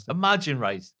fantastic. Imagine,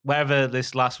 right, wherever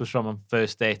this lass was from on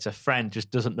First Date, a friend just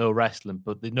doesn't know wrestling,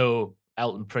 but they know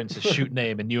Elton Prince's shoot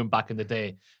name and knew him back in the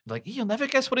day. Like, you'll never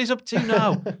guess what he's up to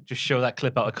now. Just show that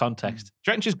clip out of context. Do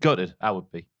you reckon she's gutted? I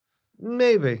would be.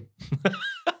 Maybe.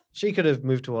 She could have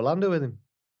moved to Orlando with him.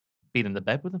 Been in the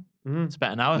bed with him.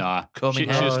 Spent an hour. Nah. Coming she's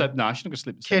not going to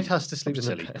sleep. Kit has to sleep in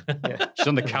the bed. Yeah. She's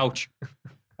on the couch.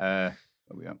 There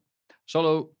we go.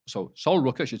 Sol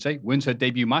Rucker, I should say, wins her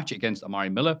debut match against Amari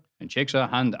Miller and shakes her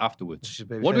hand afterwards.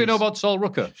 What do we know about Sol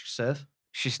Rucker?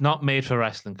 She's not made for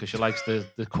wrestling because she likes the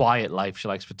quiet life. She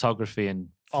likes photography and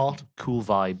art, cool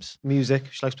vibes,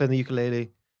 music. She likes playing the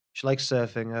ukulele. She likes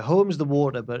surfing. Her home's the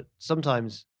water, but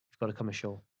sometimes you've got to come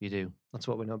ashore. You do. That's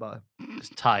what we know about her. Because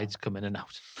tides come in and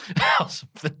out or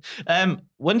something.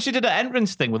 When she did her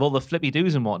entrance thing with all the flippy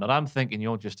doos and whatnot, I'm thinking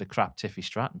you're just a crap Tiffy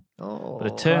Stratton. Oh, but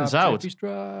it turns out, Tiffy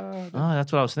Stratton.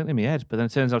 That's what I was thinking in my head. But then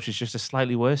it turns out she's just a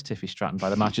slightly worse Tiffy Stratton by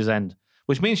the match's end,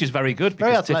 which means she's very good.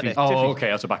 Very because athletic. Okay,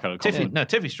 that's a back out of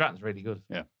Tiffy Stratton's really good.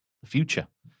 Yeah, the future.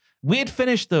 Weird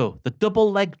finish though, the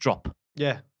double leg drop.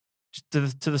 Yeah,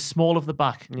 just to the small of the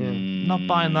back. Yeah, not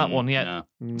buying that one yet.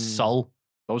 Sol.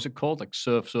 What was it called? Like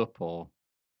Surfs Up or?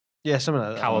 Yeah, something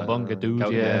like that. Cowabunga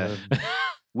dude, yeah.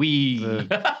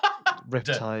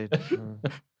 Riptide.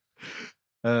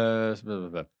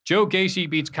 Joe Gacy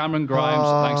beats Cameron Grimes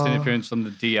thanks to interference from the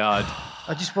D-Yard.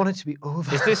 I just want it to be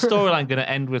over. Is this storyline going to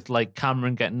end with like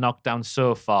Cameron getting knocked down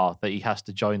so far that he has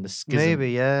to join the schism?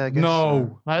 Maybe, yeah. I guess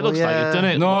no. So. It looks like you've done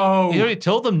it. No. You already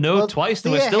told them twice,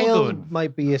 they were still going.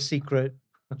 Might be a secret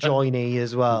joinee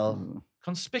as well.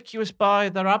 Conspicuous by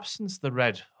their absence, the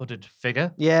red hooded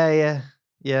figure. Yeah.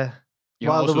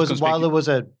 While there was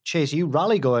a Chase U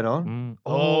rally going on.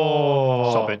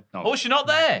 Stop it. No. Oh, she's not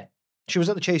there. She was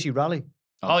at the Chase U rally.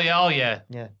 Oh yeah.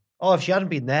 Oh, if she hadn't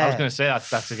been there. I was going to say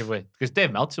that's a giveaway. Because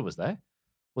Dave Meltzer was there.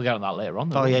 We'll get on that later on.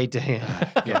 Though, he did.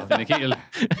 Yeah. Then Nikita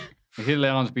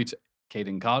Lyons beats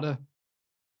Kaden Carter.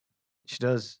 She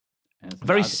does.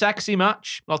 Very sexy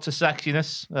match. Lots of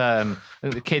sexiness. I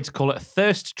think the kids call it a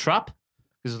thirst trap.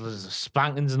 because there's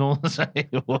spankings and all.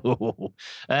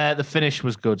 The finish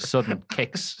was good. Sudden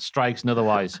kicks, strikes, and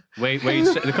otherwise. Wait.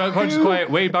 The crowd's quiet.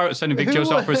 Wade Barrett sending Vic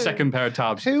Joseph out for a second pair of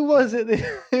tabs. Who was it?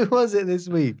 Who was it this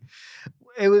week?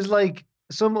 It was like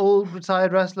some old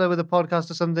retired wrestler with a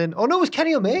podcast or something. Oh no, it was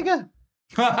Kenny Omega.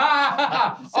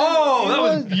 That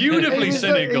was beautifully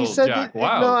cynical, Jack.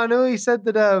 Wow. No, I know. He said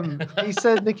that. He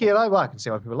said Nikki and I can see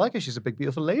why people like her. She's a big,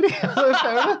 beautiful lady. Fair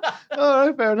enough. All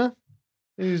right, fair enough.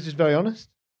 He was just very honest.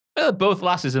 Both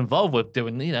lasses involved with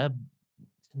doing,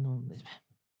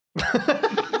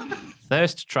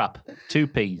 thirst trap, 2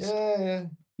 Ps. Yeah.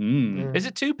 Is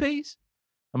it 2 Ps?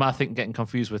 Am I getting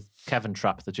confused with Kevin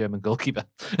Trapp, the German goalkeeper?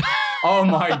 Oh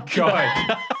my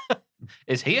God.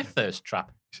 Is he a thirst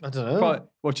trap? I don't know.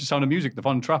 Watch the Sound of Music, the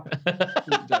Von Trap.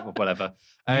 Whatever.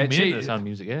 The Sound of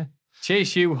Music, yeah.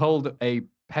 Chase U hold a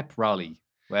pep rally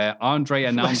where Andre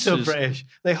announces... They're so British.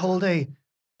 They hold a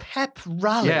pep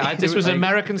rally. Yeah, this was an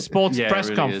American sports press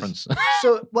conference.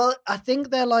 So, I think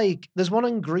they're like... There's one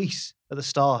in Greece at the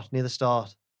start, near the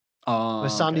start, where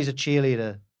Sandy's a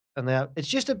cheerleader. And it's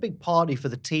just a big party for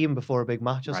the team before a big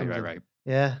match or something. Right.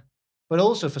 Yeah. But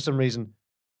also, for some reason,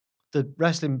 the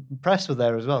wrestling press were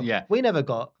there as well. Yeah. We never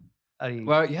got any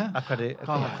accredit.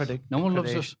 No one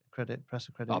loves us. Press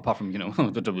accredit. Apart from, the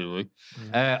WWE.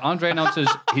 Andre announces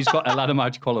he's got a ladder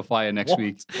match qualifier next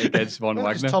week against Von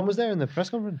Wagner. Tom was there in the press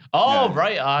conference. Oh,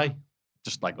 right, aye.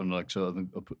 Just like unlike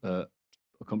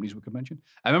companies we could mention.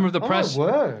 I remember the press. Oh,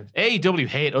 word. AEW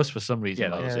hate us for some reason. Yeah,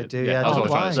 that was they it. do. Yeah, that's what I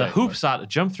was trying to say. The hoops I had to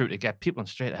jump through to get people on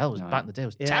straight to hell was back in the day. It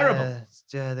was terrible.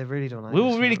 Yeah, they really don't like We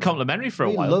us. were really complimentary for a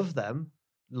while. We love them.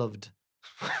 Loved.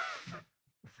 I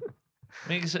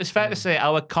mean, it's fair to say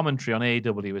our commentary on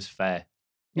AEW is fair.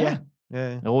 Yeah.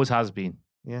 It always has been.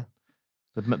 Yeah.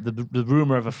 The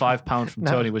rumour of a £5 from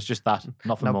Tony was just that,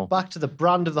 nothing more. Back to the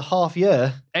brand of the half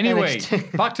year. Anyway,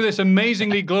 NXT. back to this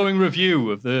amazingly glowing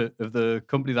review of the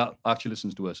company that actually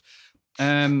listens to us.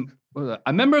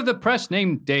 A member of the press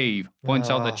named Dave points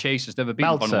out that Chase has never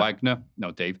beaten Von Wagner.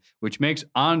 No, Dave, which makes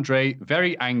Andre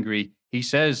very angry. He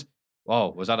says, "Oh,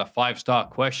 was that a 5-star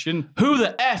question? Who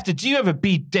the F did you ever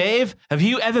beat, Dave? Have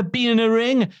you ever been in a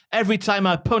ring? Every time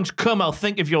I punch cum, I'll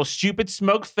think of your stupid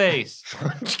smoked face."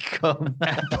 Punch cum.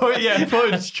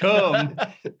 Punch cum.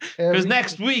 Because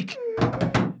next week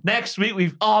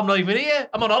we've... Oh, I'm not even here.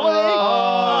 I'm on holiday.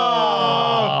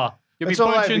 Oh. You'll be It's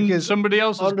all right punching because somebody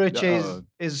else's... Andre Chase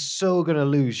is so going to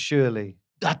lose, surely.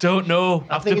 I don't know.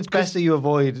 I think it's best that you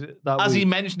avoid that As week. he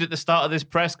mentioned at the start of this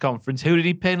press conference, who did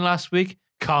he pin last week?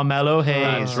 Carmelo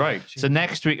Hayes. That's right. So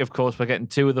next week, of course, we're getting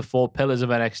 2 of the 4 pillars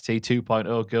of NXT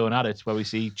 2.0 going at it, where we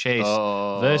see Chase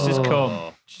versus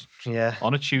Cum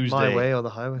on a Tuesday. My way or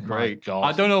the highway. Great. God.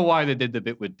 I don't know why they did the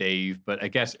bit with Dave, but I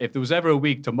guess if there was ever a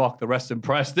week to mock the wrestling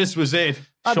press, this was it.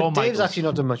 Shawn Dave's Michaels. actually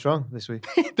not done much wrong this week.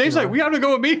 Dave's like, we have to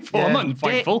go with me for I'm not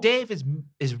fightful. Dave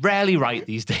is rarely right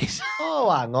these days. Oh,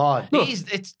 hang on.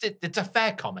 It's a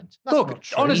fair comment. Look,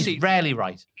 honestly, He's rarely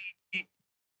right.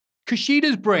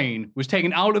 Kushida's brain was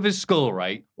taken out of his skull,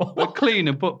 right? But clean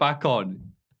and put back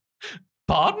on.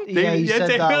 Pardon? Yeah, he said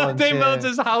that once, Dave yeah.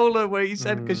 Meltzer's howler where he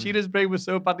said Kushida's brain was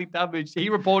so badly damaged. He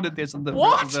reported this on the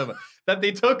server, that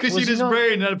they took Kushida's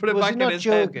brain and put it back in his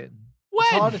head. It's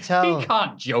hard to tell. He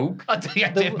can't joke.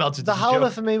 Dave Meltzer The howler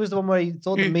for me was the one where he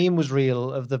thought the meme was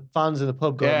real of the fans in the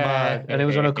pub going mad, and it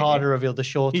was when Okada revealed the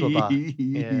shorts were back.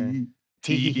 Yeah.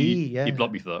 Yeah. He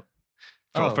blocked me for that.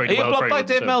 Are you blocked by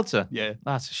Dave Meltzer? Yeah.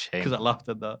 That's a shame. Because I laughed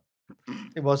at that.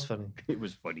 It was funny. It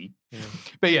was funny. Yeah.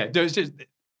 But yeah, it's just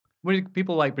when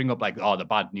people bring up the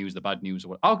bad news or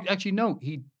what. Oh, actually, no,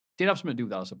 he did have something to do with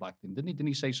the Alistair Black thing, didn't he? Didn't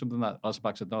he say something that Alistair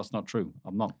Black said, no, that's not true?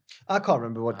 I'm not. I can't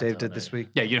remember what Dave did this week.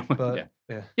 Yeah, you know what? But,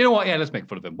 yeah. You know what? Yeah, let's make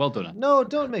fun of him. Well done. No,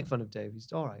 don't make fun of Dave. He's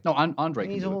all right. No, Andre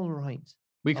can He's do it. all right.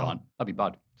 We can't. That'd be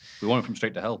bad. We want him from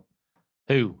straight to hell.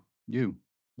 Who? You.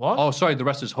 What? Oh, sorry. The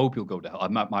wrestlers hope you'll go to hell.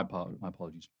 My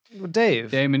apologies. Well,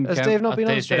 Dave. Damon Has Kemp. Dave not been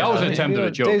on Dave straight did. to That was hell? an attempt at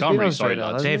a joke. Dave's I'm been really on sorry, straight to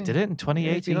hell, lads. hasn't Dave he? did it in Yeah,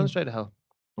 2018. he's been on straight to hell.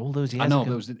 All those years I know,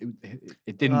 ago. but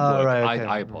it didn't work. Right, okay.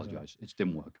 I apologize. It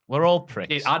didn't work. We're all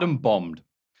pricks. Adam bombed.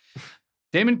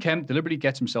 Damon Kemp deliberately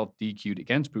gets himself DQ'd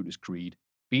against Brute Creed,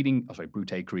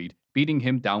 beating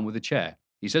him down with a chair.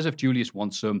 He says if Julius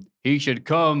wants some, he should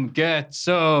come get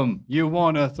some. You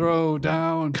want to throw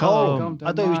down? Oh,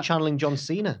 I thought he was channeling John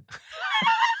Cena.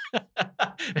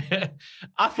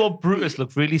 I thought Brutus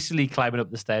looked really silly climbing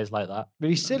up the stairs like that.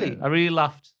 Really silly. I really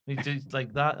laughed. He did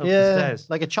like that up the Yeah, stairs.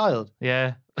 like a child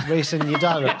Yeah. racing your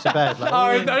dad up to bed. Like,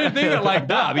 I didn't think it like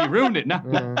that. He ruined it now.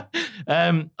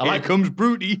 yeah. Here comes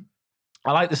Bruty.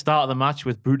 I like the start of the match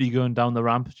with Bruty going down the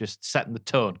ramp, just setting the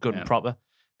tone, good and proper.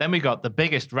 Then we got the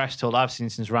biggest rest hold I've seen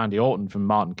since Randy Orton from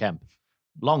Martin Kemp.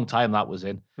 Long time that was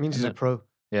in. It means he's a pro.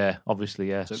 Yeah, obviously,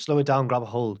 yeah. So slow it down, grab a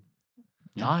hold.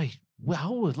 Aye.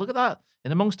 Wow, look at that.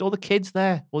 And amongst all the kids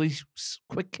there, all these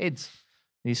quick kids,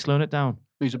 he's slowing it down.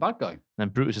 He's a bad guy.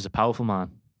 And Brutus is a powerful man.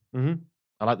 Mm-hmm.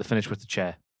 I like the finish with the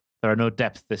chair. There are no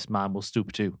depths this man will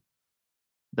stoop to.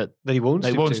 That he won't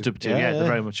stoop to. Yeah, they're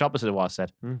very much opposite of what I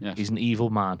said. Yes. He's an evil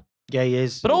man. Yeah, he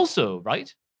is. But also,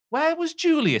 right, where was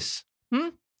Julius?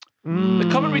 The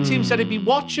commentary team said he'd be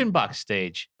watching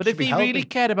backstage. But if he really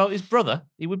cared about his brother,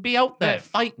 he would be out there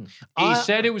fighting. He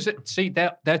said it was,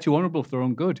 they're too honourable for their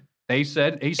own good. He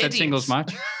said Idiots. singles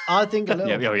match. I think a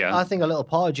little. Yeah. I think a little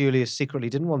part of Julius secretly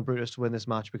didn't want Brutus to win this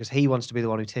match because he wants to be the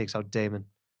one who takes out Damon.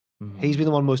 He's been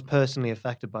the one most personally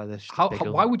affected by this.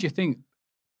 Why would you think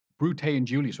Brute and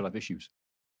Julius will have issues?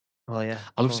 Well, yeah.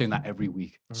 I love saying that every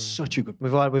week. Such a good.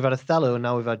 We've had Othello and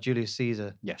now we've had Julius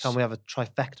Caesar. Yes. Can we have a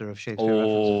trifecta of Shakespeare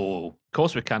references? Of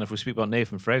course we can if we speak about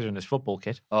Nathan Fraser in his football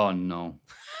kit. Oh no.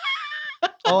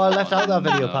 Oh, I left out that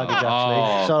video package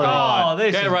actually. Sorry.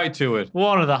 God, Get right to it.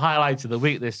 One of the highlights of the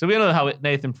week. So we know how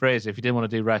Nathan Fraser, if he didn't want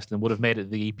to do wrestling, would have made it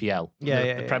the EPL,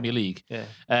 the Premier League.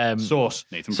 Yeah. Source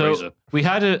Nathan Fraser. We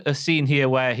had a scene here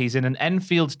where he's in an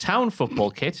Enfield Town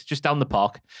football kit just down the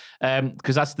park,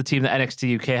 because that's the team that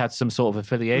NXT UK had some sort of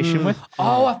affiliation with.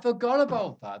 Oh, I forgot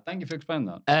about that. Thank you for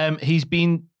explaining that. He's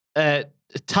been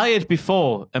tired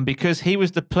before, and because he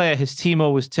was the player his team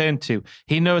always turned to,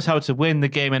 he knows how to win the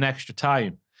game in extra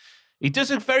time. He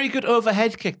does a very good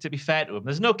overhead kick, to be fair to him.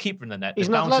 There's no keeper in the net. He's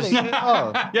not letting it.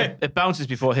 Oh. Yeah, it bounces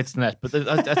before it hits the net, but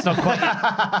that's not quite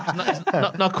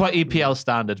not quite EPL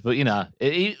standard. But you know,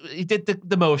 he did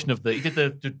the motion of he did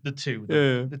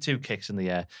the two kicks in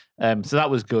the air. So that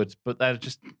was good. But they're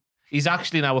he's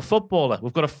actually now a footballer.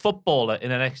 We've got a footballer in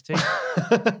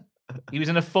NXT. He was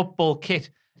in a football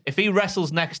kit. If he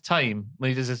wrestles next time,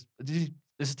 when he does there's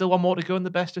still one more to go in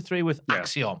the best of three with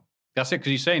Axiom. That's it, because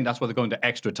he's saying that's why they're going to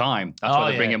extra time. That's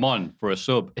why they bring him on for a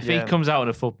sub. If he comes out in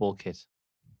a football kit,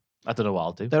 I don't know what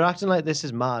I'll do. They're acting like this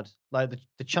is mad. Like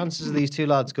the chances of these two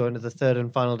lads going to the third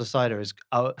and final decider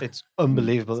it's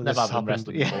unbelievable. That Never this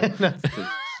happened happened. before.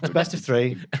 It's best of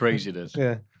three. Crazy it is.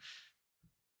 Yeah.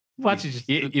 Well, actually, just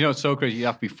You know, it's so crazy. You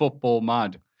have to be football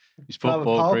mad. He's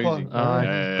football crazy.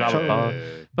 Grab a power.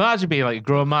 But imagine being like a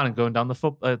grown man and going down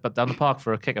the park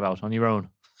for a kickabout on your own.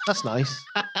 That's nice.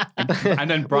 And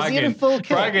then Was he in a full kit?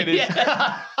 bragging is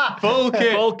full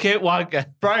kit. Full kit wanker.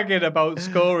 Bragging about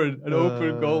scoring an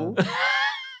open goal.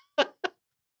 I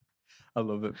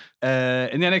love it.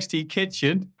 In the NXT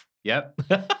kitchen, yep.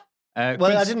 Well,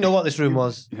 I didn't know what this room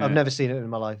was. Yeah. I've never seen it in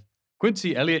my life.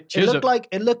 Quincy Elliott It Chisholm.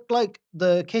 looked like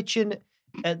the kitchen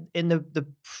in the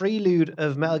prelude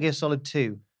of Metal Gear Solid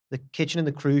 2. The kitchen in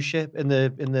the cruise ship in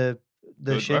the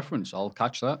Good ship. reference. I'll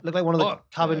catch that. Looked like one of the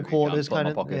cabin quarters Put it in kind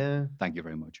my of. pocket. Yeah. Thank you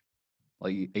very much. I'll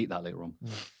eat that later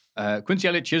on. Quincy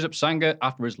Elliott cheers up Sanga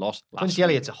after his loss last Quincy week.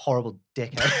 Elliott's a horrible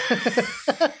dickhead.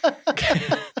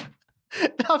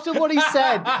 After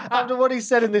what he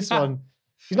said in this one.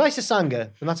 He's nice to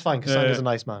Sanga, and that's fine because Sanga's a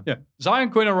nice man. Yeah.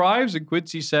 Zion Quinn arrives and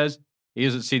Quincy says he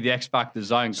doesn't see the X Factor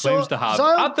Zion So, claims to have.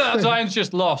 Zion's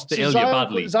just lost to Ilya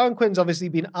badly. Zion Quinn's obviously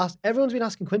been asked. Everyone's been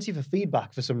asking Quincy for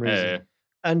feedback for some reason. Yeah.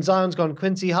 And Zion's gone,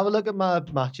 Quincy, have a look at my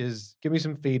matches. Give me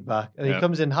some feedback. And he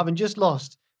comes in, having just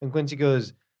lost. And Quincy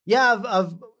goes, yeah,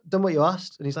 I've done what you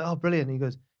asked. And he's like, oh, brilliant. And he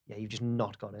goes, yeah, you've just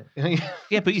not got it.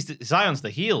 Yeah, but Zion's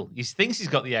the heel. He thinks he's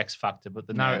got the X factor, but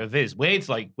the narrative is Wade's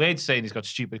saying he's got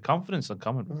stupid confidence on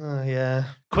commentary. Yeah.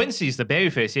 Quincy's the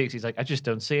babyface. He's like, I just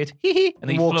don't see it. And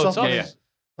he walks floats off off.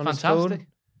 on his phone.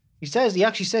 Fantastic. He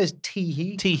actually says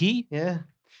tee-hee. Tee-hee? Yeah.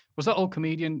 Was that old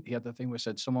comedian? He had the thing where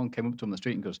said someone came up to him on the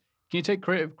street and goes, can you take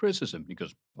creative criticism? He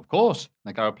goes, of course.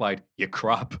 And the guy replied, you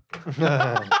crap. That's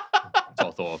all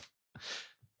I thought of.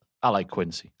 I like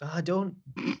Quincy. I don't.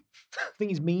 I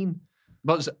think he's mean.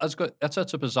 But that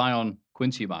sets up a Zion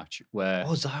Quincy match where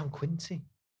Zion Quincy.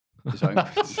 Zion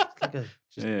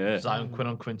Quincy. Zion Quinn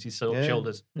on Quincy's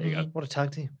shoulders. There you go. What a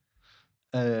tag team.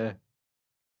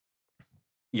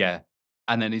 Yeah.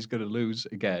 And then he's going to lose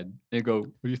again. And you go,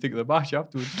 what do you think of the match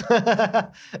afterwards?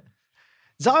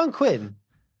 Zion Quinn,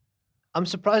 I'm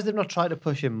surprised they've not tried to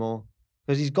push him more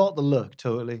because he's got the look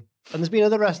totally. And there's been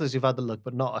other wrestlers who've had the look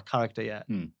but not a character yet.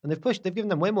 And they've given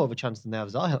them way more of a chance than they have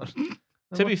Zion.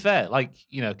 To be fair, like,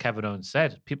 Kevin Owens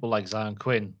said, people like Zion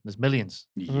Quinn, there's millions.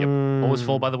 Yep. Always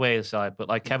fall by the wayside. But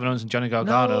like Kevin Owens and Johnny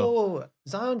Gargano. No,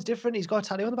 Zion's different. He's got a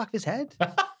tattoo on the back of his head.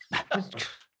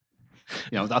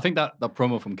 I think that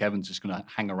promo from Kevin's just going to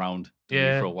hang around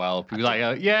for a while. People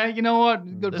are like, you know what?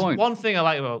 Good There's point. one thing I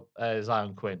like about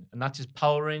Zion Quinn, and that's his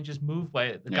Power Rangers move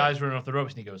where the guy's running off the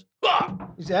ropes and he goes, ah!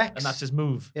 He's X. And that's his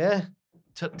move. Yeah.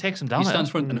 takes him down. He stands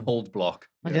front and holds block.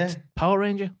 Yeah. Power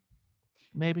Ranger,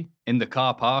 maybe. In the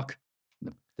car park,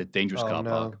 the dangerous car no.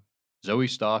 park, Zoe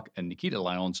Stark and Nikita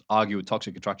Lyons argue with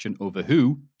Toxic Attraction over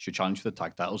who should challenge for the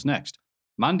tag titles next.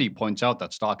 Mandy points out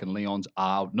that Stark and Lyons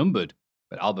are outnumbered,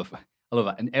 but Alba, I love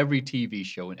that, in every TV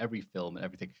show, in every film and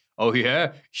everything. Oh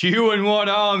yeah, you and one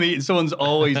army, and someone's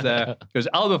always there. Because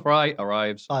Alba Fry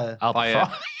arrives. Alba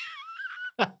Fire.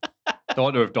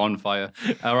 Daughter of Dawn Fire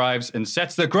arrives and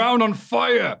sets the ground on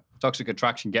fire. Toxic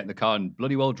Attraction get in the car and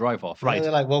bloody well drive off. Right.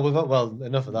 They're like, well,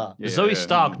 enough of that. Yeah, Zoe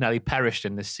Stark nearly perished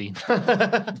in this scene.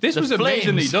 This was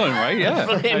amazingly done, right? Yeah.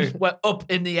 The flames were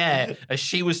up in the air as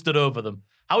she was stood over them.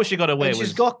 How she got away and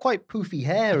she's got quite poofy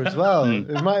hair as well.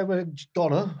 It might have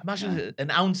gone up. Imagine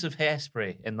an ounce of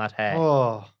hairspray in that hair.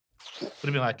 Oh. Would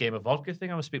have been like that game of vodka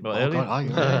thing I was speaking about earlier.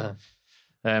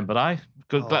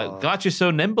 God, But glad she's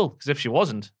so nimble, because if she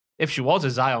was a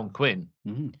Zion Quinn,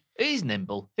 he's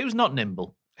nimble. Who's not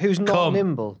nimble? Who's not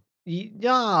nimble?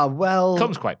 Yeah, well...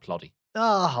 Cum's quite ploddy.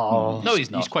 Oh. No,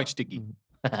 he's not. He's quite sticky.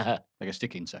 Like a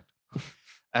sticky insect.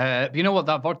 But you know what?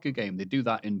 That vodka game, they do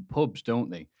that in pubs,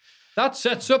 don't they? That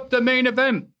sets up the main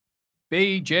event.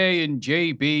 BJ and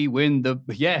JB win the...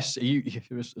 Yes, you're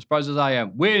as surprised as I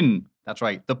am. Win. That's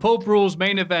right. The Pub Rules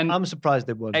main event. I'm surprised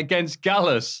they won. Against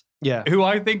Gallus. Yeah. Who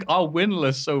I think are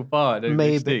winless so far.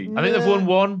 Maybe. I think they've won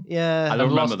one. Yeah. I don't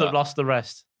remember that. Lost the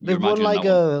rest. They've won like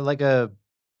a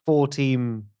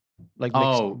 4-team...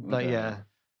 yeah.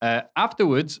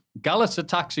 Afterwards, Gallus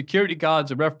attacks security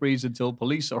guards and referees until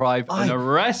police arrive and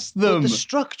arrest them. The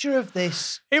structure of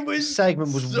this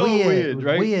segment was so weird,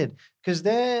 right? Weird. Because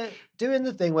they're doing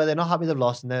the thing where they're not happy they've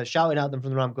lost and they're shouting at them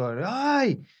from the ramp going,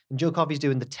 "Aye!" And Joe Coffey's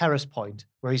doing the terrace point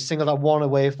where he's singled out one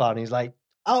away fan. He's like,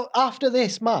 "Oh, after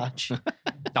this match."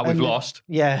 that we've lost.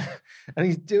 Yeah. And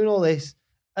he's doing all this.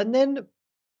 And then,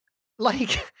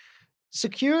 like,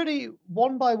 security,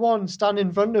 one by one, stand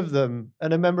in front of them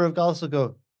and a member of Gallus will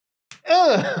go,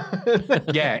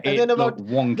 yeah, and then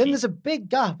wonky. Then there's a big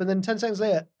gap, and then 10 seconds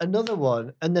later, another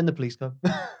one, and then the police come.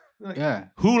 Yeah.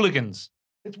 Hooligans.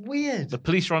 It's weird. The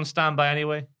police are on standby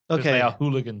anyway. Okay. They are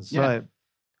hooligans. Yeah. Right.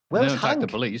 Well, they don't Hank? attack the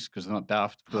police because they're not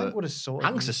daft. Hank would have sorted.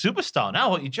 Hank's a superstar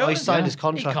now. What are you joking? He signed his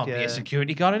contract. He can't be a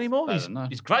security guard anymore.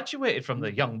 He's graduated from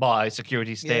the young boy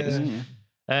security status.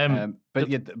 Yeah. But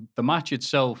the match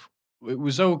itself, it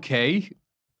was okay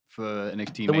for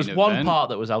NXT. There was one part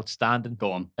that was outstanding.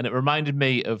 Go on. And it reminded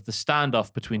me of the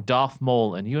standoff between Darth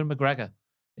Maul and Ewan McGregor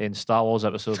in Star Wars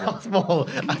Episode 1. Darth Maul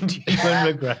and Ewan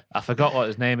McGregor. I forgot what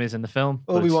his name is in the film.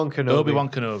 Obi-Wan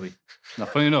Kenobi. Now,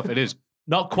 funny enough, it is.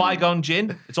 Not Qui-Gon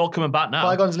Jinn. It's all coming back now.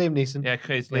 Qui-Gon's Liam Neeson. Yeah,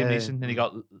 it's Liam Neeson. Then you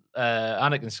got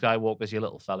Anakin Skywalker as your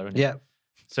little fella. Yeah.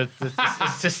 So it's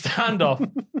a standoff.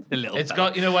 It's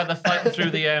got, where they're fighting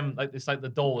through the it's like the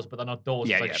doors, but they're not doors.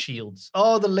 It's like shields.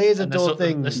 Oh, the laser door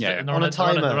thing. And they're on a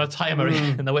timer. They're on a timer,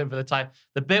 and they're waiting for the time.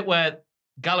 The bit where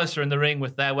Gallus are in the ring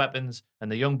with their weapons,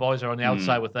 and the young boys are on the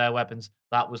outside with their weapons.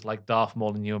 That was like Darth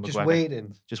Maul and Ewan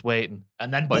McGregor. Just waiting,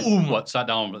 and then boom! Sat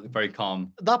down, very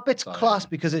calm. That bit's class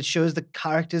because it shows the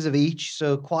characters of each.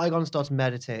 So Qui-Gon starts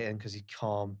meditating because he's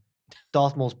calm.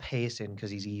 Darth Maul's pacing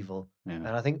because he's evil. Yeah. And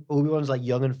I think Obi-Wan's like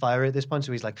young and fiery at this point,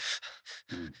 so he's like,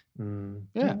 yeah. And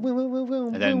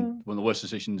then one of the worst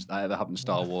decisions that ever happened in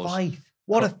Star Wars.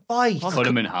 What a fight! Cut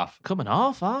him in half. Come in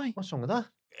half, aye. What's wrong with that?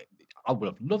 I would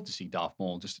have loved to see Darth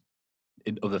Maul just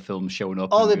in other films showing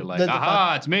up and be like,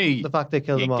 aha, it's me. The fact they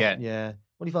killed him off. Yeah.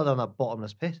 When he fell down that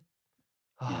bottomless pit.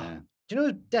 Yeah. Do you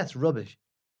know death's rubbish?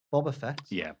 Boba Fett.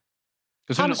 Yeah.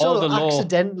 Han Solo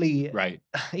accidentally, right?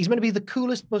 He's meant to be the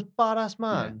coolest, most badass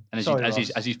man. Yeah. And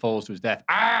as he falls to his death,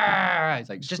 he's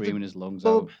like just screaming his lungs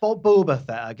out. Boba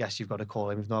Fett, I guess you've got to call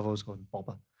him. If not, I've always called him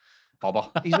Boba.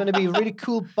 He's meant to be a really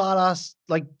cool, badass,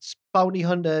 like bounty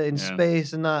hunter in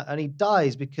space and that, and he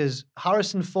dies because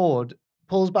Harrison Ford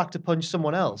pulls back to punch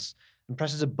someone else and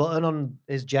presses a button on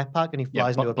his jetpack, and he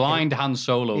flies into a blind pit. Han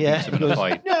Solo beats him in a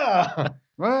fight.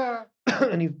 Yeah.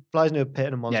 And he flies into a pit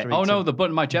and a monster. Yeah. Oh no, the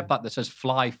button on my jetpack that says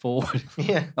 "fly forward."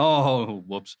 Yeah. Oh,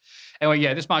 whoops.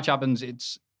 Anyway, this match happens.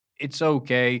 It's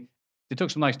okay. They took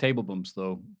some nice table bumps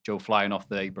though. Joe flying off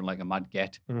the apron like a mad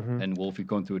get, and Wolfie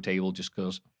going through a table just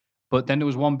because. But then there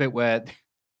was one bit where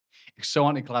it's so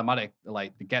anticlimactic.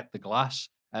 Like they get the glass,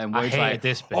 and I hated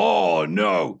this bit. Oh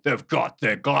no, they've got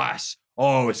the glass.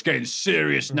 Oh, it's getting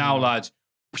serious now, lads.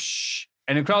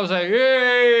 And the crowd's like,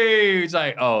 "Hey!" It's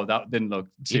like, "Oh, that didn't look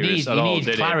serious at all." You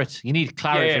need clarity. You need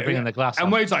clarity for bringing the glass.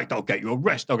 And Wade's like, "They'll get you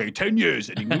arrested. They'll get you 10 years,"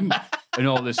 and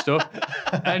all this stuff.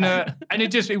 And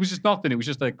it was just nothing. It was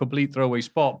just a complete throwaway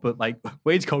spot. But like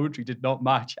Wade's commentary did not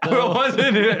match. No.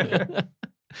 Wasn't it?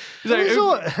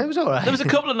 It was all right. There was a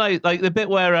couple of nights, like the bit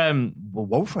where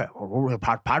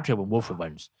Patrick when Wolford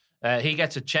wins. He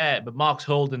gets a chair, but Mark's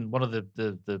holding one of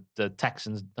the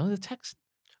Texans. Oh, the Texans.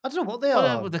 I don't know what they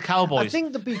are. The Cowboys. I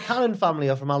think the Buchanan family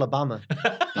are from Alabama.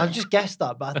 I've just guessed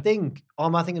that, but I think,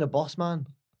 am I thinking of Boss Man?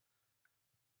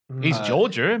 He's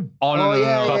Georgia. Oh, no.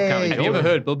 Yeah. Have you ever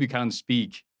heard Bill Buchanan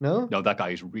speak? No? No, that guy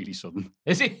is really Southern.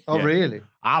 Is he? Oh, Yeah. really?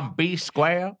 I'm B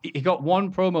square. He got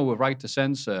one promo with Right to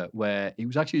Censor where he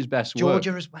was actually his best work.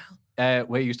 Georgia as well.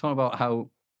 Where he was talking about how,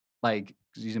 like,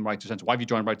 because he's in Right to Censor. Why have you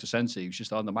joined Right to Censor? He was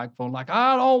just on the microphone like,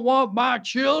 I don't want my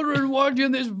children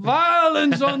watching this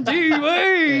violence on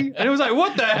TV. And it was like,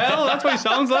 what the hell? That's what he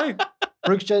sounds like.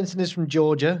 Brooks Jensen is from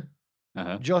Georgia.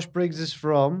 Uh-huh. Josh Briggs is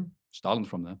from... Stalin's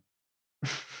from there.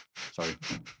 Sorry.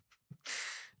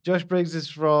 Josh Briggs is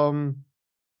from...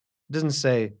 Doesn't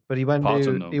say, but he went Parton,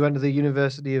 to no. he went to the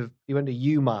University of... He went to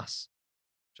UMass,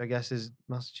 which I guess is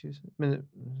Massachusetts.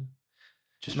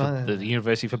 Just for the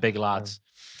University for Big Lads.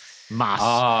 Mass.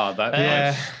 Ah, that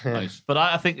Yeah. nice. But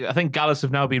I think Gallus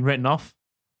have now been written off.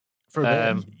 For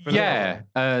a bit.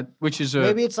 Yeah, which is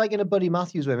Maybe it's like in a Buddy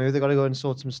Matthews way. Maybe they got to go and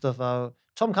sort some stuff out.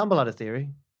 Tom Campbell had a theory.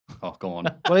 oh, go on.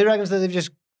 Well, he reckons that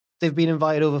they've been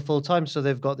invited over full time, so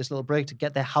they've got this little break to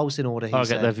get their house in order. He Get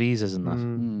said. their visas and that.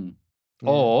 Mm.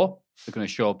 Or they're going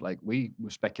to show up like we were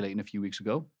speculating a few weeks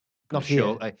ago. Not Show here.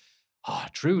 up, like,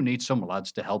 Drew needs some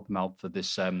lads to help him out for this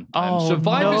Survivor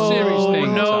no, Series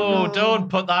thing. No, don't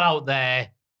put that out there.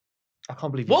 I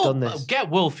can't believe you've done this. Get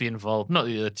Wolfie involved, not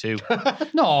the other two.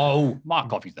 No, Mark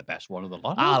Coffey's the best one of the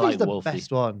lot. I Who's like the Wolfie.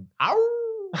 best one? Ow.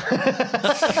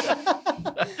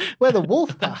 We're the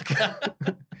Wolf Pack.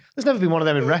 There's never been one of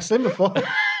them in wrestling before.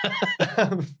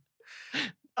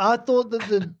 I thought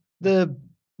that the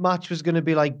match was going to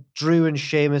be like Drew and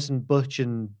Sheamus and Butch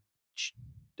and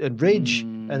Ridge,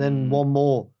 and then one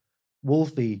more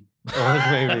Wolfie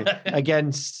maybe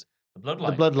against The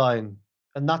the Bloodline,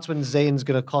 and that's when Zayn's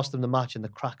going to cost them the match, and the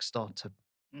cracks start to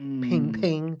ping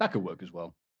ping. That could work as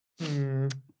well.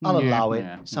 I'll allow it.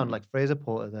 Yeah. Sound like Fraser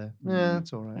Porter there. Yeah,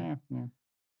 that's all right. Yeah.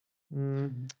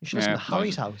 You should listen to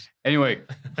Harry's house. Anyway,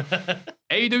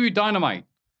 AEW Dynamite.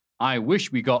 I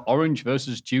wish we got Orange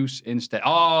versus Juice instead.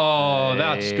 Oh,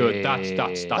 that's good. That's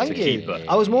a Thank you. keeper.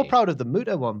 I was more proud of the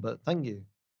Muta one, but thank you.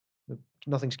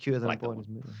 Nothing's cuter than like a that boy in one.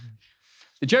 his Muta.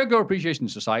 The Jericho Appreciation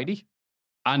Society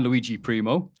and Luigi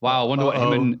Primo. Wow, I wonder what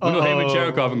him and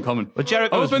Jericho have in common. But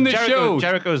Jericho's show.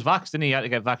 vaxxed, didn't he? He had to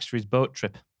get vaxxed for his boat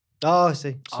trip. Oh, I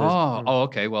see.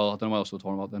 Okay. Well, I don't know what else we're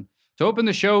talking about then. To open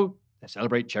the show, they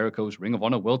celebrate Jericho's Ring of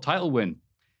Honor World Title win.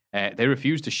 They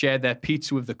refuse to share their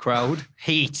pizza with the crowd.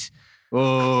 Heat.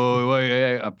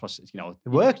 Plus, It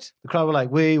worked. The crowd were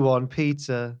like, "We want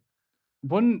pizza."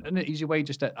 an easy way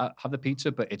just to have the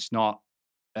pizza, but it's not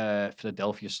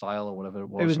Philadelphia style or whatever it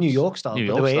was. It was New York style, New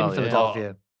but York they were style, in yeah.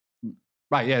 Philadelphia.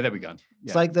 Right, yeah, there we go.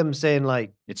 It's like them saying,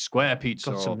 like, It's square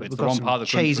pizza, got some, or we've it's the got wrong some part of the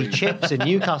cheesy country. chips in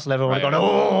Newcastle. Everyone Right, going, right.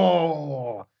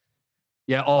 "Oh!"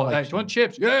 Yeah, do you want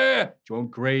chips? Yeah. Do you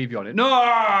want gravy on it? No!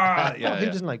 Who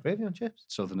doesn't like gravy on chips?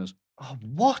 Southerners. Oh,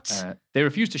 what? They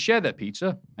refuse to share their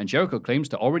pizza, and Jericho claims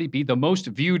to already be the most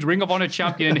viewed Ring of Honor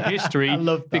champion in history I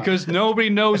love that. because nobody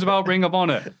knows about Ring of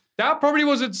Honor. That probably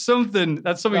wasn't something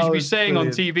that somebody That should be was saying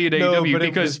brilliant. on TV at No, AEW but it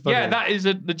because, was funny. that is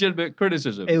a legitimate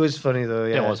criticism. It was funny though.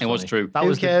 Yeah, was It was funny. true. That Who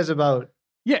was cares about?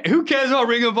 Yeah, who cares about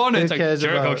Ring of Honor? Who It's like, cares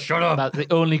Jericho, about- shut up. That's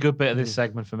the only good bit of this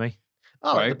segment for me.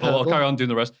 Oh, Right, the well, I'll purple. carry on doing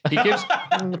the rest. He gives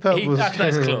The purple was-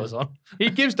 Nice clothes on.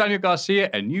 he gives Daniel Garcia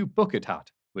a new bucket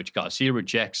hat, which Garcia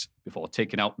rejects before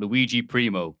taking out Luigi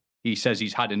Primo. He says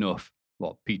he's had enough.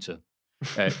 What, pizza?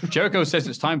 Jericho says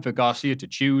it's time for Garcia to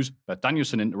choose, but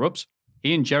Danielson interrupts.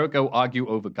 He and Jericho argue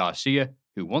over Garcia,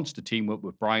 who wants to team up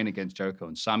with Bryan against Jericho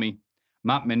and Sammy.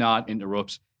 Matt Menard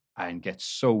interrupts and gets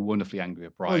so wonderfully angry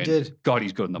at Bryan. he did. God,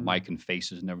 he's good on the mic and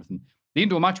faces and everything. They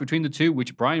into a match between the two,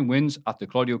 which Bryan wins after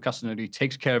Claudio Castagnoli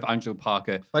takes care of Angelo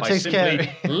Parker by takes simply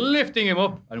care- lifting him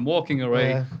up and walking away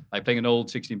Yeah. like playing an old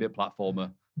 16-bit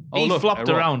platformer. He look, flopped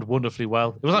I rock. around wonderfully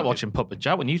well. It was like watching Puppet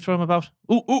Jack when you throw him about.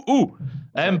 Ooh.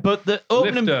 But the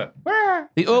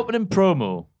opening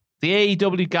promo, the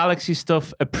AEW Galaxy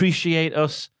stuff, appreciate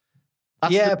us.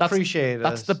 Appreciate it.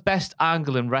 That's the best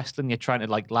angle in wrestling you're trying to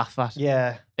like laugh at.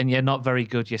 Yeah. And you're not very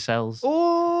good yourselves.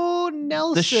 Oh,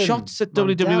 Nelson. The shots at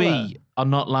WWE are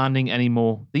not landing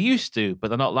anymore. They used to, but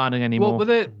they're not landing anymore. Well,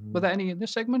 were there any in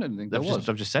this segment? I didn't think there was.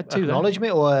 I've just said two. then.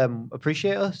 Acknowledgement or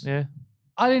appreciate us. Yeah.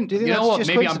 I didn't. Do you think You know that's what? just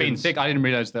Maybe I'm being coincidence? thick. I didn't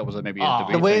realize that was maybe a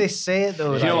WWE The way they thing. say it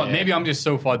though. You know like- what? Maybe I'm just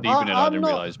so far deep in it. I I'm didn't not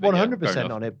realize. but yeah, fair 100%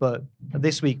 enough. on it, but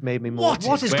this week made me more.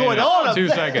 What is Wait, going on? up 2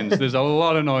 there? seconds. There's a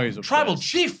lot of noise. Upstairs. Tribal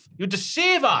Chief, you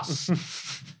deceive us.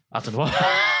 I don't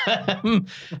know.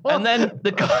 And then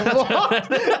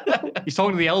he's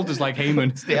talking to the elders like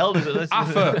Heyman. It's the elders.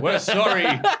 Affa, we're sorry.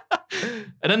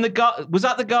 And then was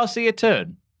that the Garcia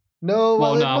turn? No,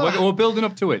 Well, no, we're building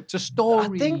up to it. It's a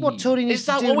story. I think what Tony needs Is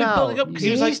that to do what we're now, building up? 'Cause he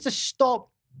he was needs to stop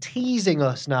teasing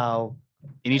us now.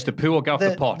 He needs to poo or get off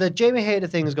the pot. The Jamie Hayter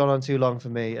thing has gone on too long for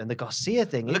me, and the Garcia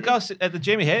thing. The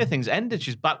Jamie Hayter thing's ended.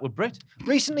 She's back with Britt.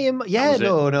 Recently, was it.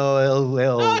 no,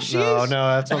 No, she is.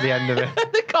 that's not the end of it.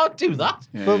 They can't do that.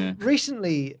 Yeah. But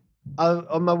recently,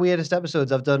 on my weirdest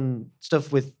episodes, I've done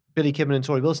stuff with Billy Kidman and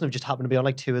Tori Wilson. Have just happened to be on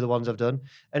like 2 of the ones I've done,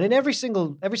 and in every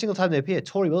single time they appear,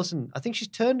 Tori Wilson, I think she's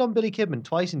turned on Billy Kidman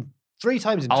 3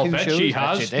 times in I'll 2 bet shows. she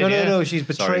has. No, she's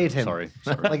betrayed him. Sorry.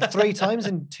 Like 3 times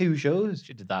in 2 shows.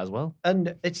 She did that as well.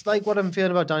 And it's like what I'm feeling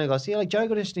about Daniel Garcia. Like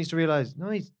Jericho just needs to realize, no,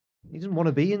 he doesn't want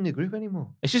to be in the group anymore.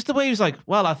 It's just the way he was like,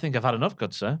 well, I think I've had enough,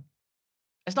 good sir.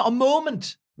 It's not a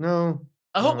moment. No.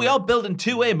 I hope we are building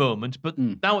two-way moment, but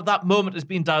now that moment has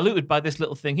been diluted by this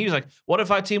little thing. He was like, what if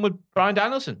I team with Bryan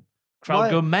Danielson? Crowd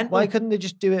go mental. Why couldn't they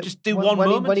just do it? Just do when, one when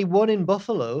moment. When he won in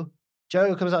Buffalo,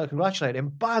 Jericho comes out to congratulate him,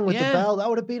 bang with the Yeah. bell. That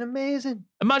would have been amazing.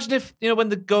 Imagine if, when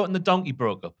the goat and the donkey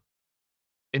broke up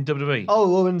in WWE.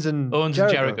 Oh, Owens and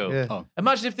Jericho. Yeah. Oh.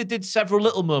 Imagine if they did several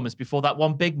little moments before that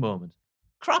one big moment.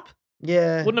 Crap.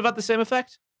 Yeah. Wouldn't have had the same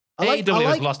effect. I AEW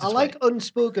has lost I its like way.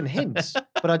 unspoken hints,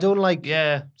 but I don't like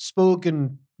Yeah.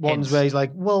 spoken ones Hints. where he's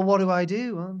like, well, what do I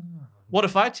do? Well, What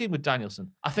if I team with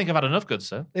Danielson? I think I've had enough, good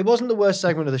sir. it wasn't the worst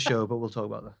segment of the show, but we'll talk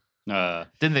about that.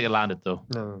 Didn't think it landed, though.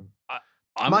 No.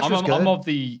 I'm was good. of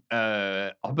the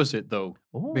opposite though,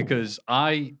 Ooh. because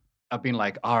I've been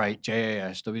like, all right,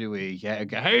 JAS, WWE, yeah,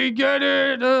 hey, get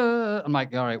it. I'm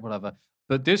like, all right, whatever.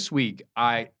 But this week,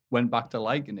 I went back to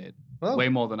liking it Oh. way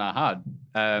more than I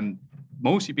had,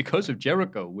 mostly because of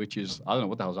Jericho, which is, I don't know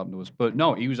what the hell's happened to us. But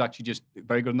no, he was actually just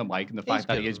very good on the mic, and the fact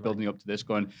that good he on is the building up to this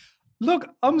going, look,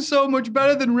 I'm so much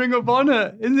better than Ring of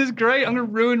Honor. Isn't this great? I'm going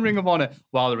to ruin Ring of Honor.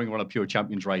 While the Ring of Honor Pure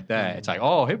Champion's right there. It's like,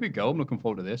 oh, here we go. I'm looking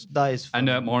forward to this. That is fun.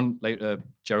 And more on later,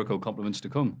 Jericho compliments to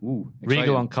come. Ooh, Regal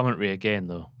exciting. on commentary again,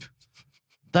 though.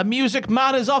 The music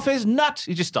man is off his nut.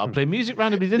 He just started playing music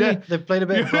randomly, didn't he? They played a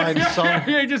bit of Brian's song.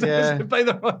 Yeah, he just play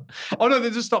the. Oh no, they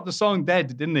just stopped the song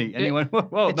dead, didn't he? And he went,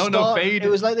 whoa, no fade. It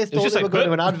was like they thought just they like, were going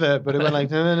to an advert, but it went like,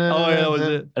 no. Oh yeah, that was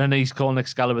it. And then he's calling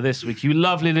Excalibur this week. You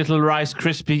lovely little Rice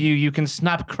Krispie, you. You can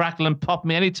snap, crackle, and pop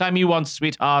me anytime you want,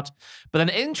 sweetheart. But then,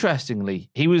 interestingly,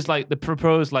 he was like, the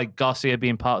proposed like Garcia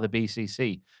being part of the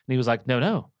BCC. And he was like,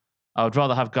 no. I would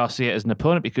rather have Garcia as an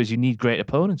opponent because you need great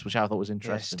opponents, which I thought was Yeah,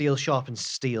 interesting. steel sharpens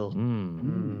steel.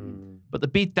 But the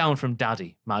beatdown from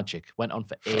Daddy Magic went on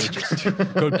for ages.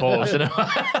 Good pause. It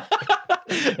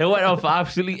went on for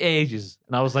absolutely ages.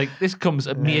 And I was like, this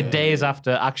comes mere days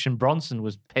after Action Bronson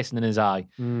was pissing in his eye.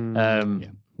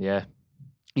 Yeah.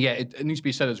 Yeah, it needs to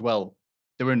be said as well.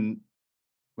 They were in,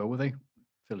 where were they?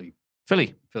 Philly.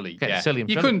 Philly. Getting Yeah. Silly in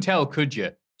you Philly. couldn't tell, could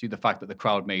you? Due to the fact that the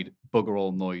crowd made bugger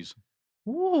all noise.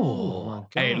 Ooh.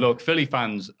 Hey, look, Philly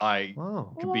fans,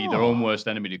 Wow. could be their own worst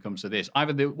enemy when it comes to this.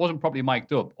 Either they wasn't properly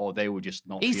mic'd up, or they were just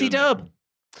not. Easy feeling it. dub.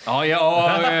 Oh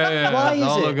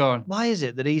yeah. Why is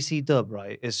it that EC Dub,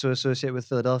 right, is so associated with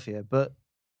Philadelphia, but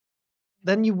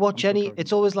then you watch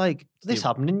it's always like, this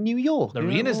happened in New York. The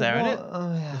You're arena's like, there, what? isn't it?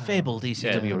 Oh, yeah. The fabled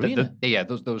ECW arena.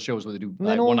 Those shows where they do And then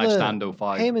like all one night the stand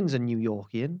 05. Heyman's a New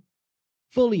Yorkian.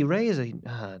 Bully Ray is I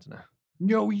don't know.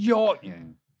 New York. Yeah.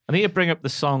 I need to bring up the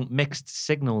song Mixed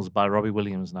Signals by Robbie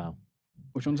Williams now.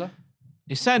 Which one's that?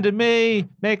 You're sending me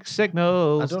mixed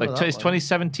signals. I don't know Like that it's one.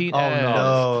 2017.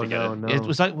 Oh, forget it. no. It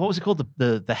was like, what was it called?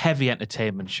 The Heavy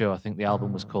Entertainment Show, I think the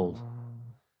album was called.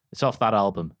 It's off that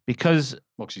album. Because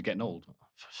Well, 'cause he's getting old.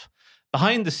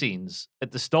 behind the scenes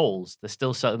at the stalls, they're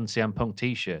still selling CM Punk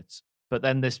t-shirts. But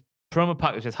then this promo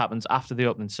package that happens after the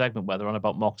opening segment where they're on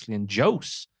about Moxley and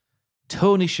Jose.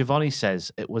 Tony Schiavone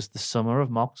says it was the summer of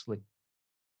Moxley.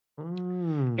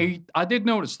 I did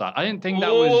notice that. I didn't think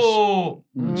that was.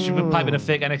 Should we pipe in a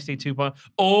fake NXT 2.0?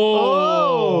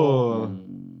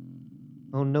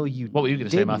 Oh no, you. What were you going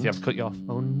to say, didn't. Matthew? I've cut you off.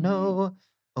 Oh no.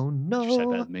 You said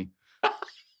better than me.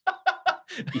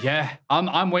 Yeah,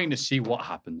 I'm waiting to see what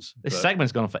happens. This but-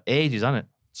 segment's gone on for ages, hasn't it?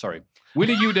 Sorry.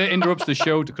 Willie Yuta interrupts the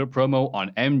show to cut a promo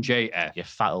on MJF. You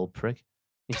fat old prick.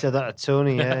 He said that to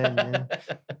Tony. Yeah.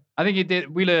 I think he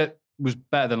did. Wheeler was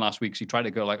better than last week, so he tried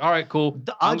to go like, all right, cool.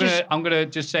 I'm gonna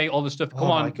just say all the stuff. Come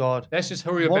Oh on, my God. let's just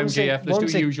hurry up, Once MJF. Let's do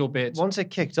the usual bits. Once it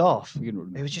kicked off, We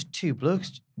can- it was just 2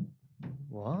 blokes.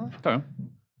 What? Go on.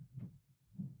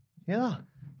 Yeah.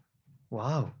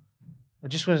 Wow. I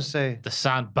just want to say The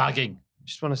sandbagging.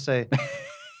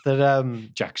 that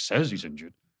Jack says he's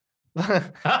injured.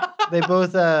 They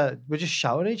both were just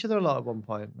shouting at each other a lot at one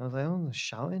point. I was like, oh, they're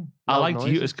shouting. I Loud liked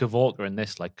noises. Yutas Kavorka in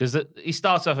this, like, because he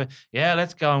starts off,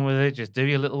 let's go on with it. Just do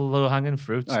your little low-hanging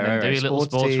fruits, and then do your little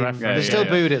sports team. reference. They still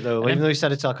booed it, though. And Even though he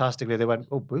said it sarcastically, they went,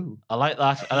 oh, boo. I like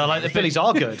that. And I like the Phillies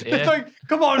are good. It's like,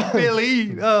 come on,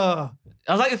 Philly.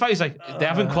 I like the fact he's like, they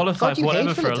haven't qualified God, you whatever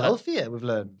hate for a Philadelphia, we've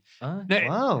learned.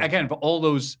 Wow. Again, for all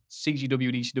those CZW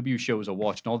and ECW shows I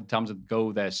watched, and all the times I'd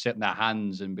go there, sit in their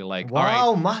hands and be like, Wow,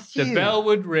 all right, Maffew. the bell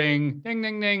would ring, ding,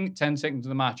 ding, ding, 10 seconds of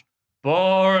the match.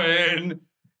 Boring.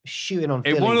 Shooting on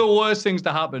Philly. One of the worst things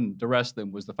to happen to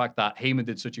wrestling was the fact that Heyman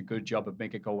did such a good job of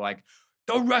making it go like,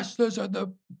 the wrestlers are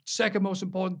the second most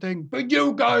important thing, but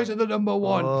you guys are the number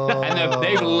one. And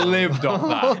they've lived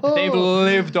off that. They've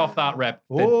lived off that rep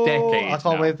for decades. I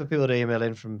can't wait for people to email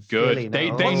in from Philly.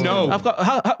 Good. Now. They know. I've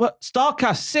got what,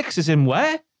 Starcast 6 is in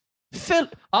where?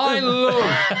 I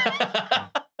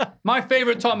love my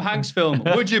favorite Tom Hanks film.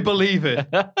 Would you believe it?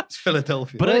 It's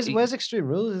Philadelphia. But where's Extreme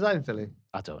Rules? Is that in Philly?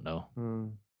 I don't know.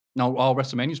 No,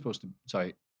 WrestleMania's supposed to.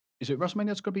 Sorry. Is it WrestleMania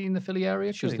that's going to be in the Philly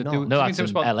area? Surely they not. do, No, that's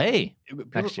in LA. People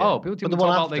But talk the one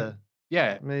about after. like,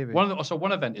 yeah, Maybe.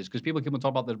 one event is because people keep on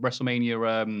talking about the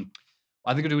WrestleMania.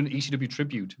 I think they're doing an ECW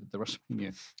tribute at the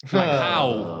WrestleMania. Like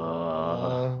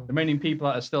how? The remaining people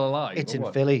that are still alive. It's or in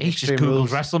what? Philly. He's just Extreme Googled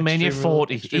Rules. WrestleMania Extreme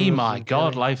 40. Extreme Oh Rules my in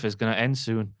God, Philly. life is going to end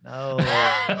soon. No.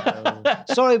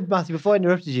 Sorry, Matthew, before I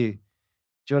interrupted you.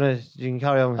 Do you want to, you can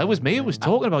carry on. That was me who was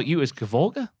talking about you as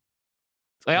Kavorka.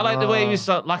 Like, I like the way he was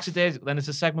lackadaisical. Then as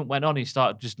the segment went on, he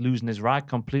started just losing his rag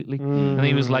completely. And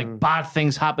he was like, bad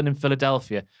things happen in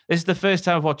Philadelphia. This is the first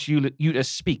time I've watched Yuta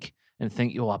speak and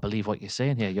think, I believe what you're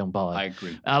saying here, young boy. I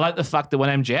agree. And I like the fact that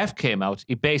when MJF came out,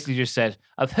 he basically just said,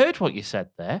 I've heard what you said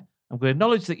there. I'm going to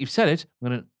acknowledge that you've said it. I'm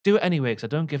going to do it anyway because I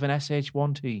don't give an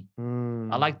SH1T.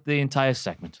 I liked the entire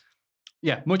segment.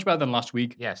 Yeah, much better than last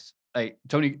week. Yes. Hey,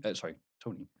 Tony.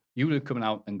 You were coming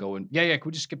out and going, yeah, could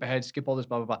we just skip ahead, skip all this,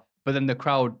 blah, blah, blah. But then the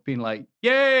crowd being like,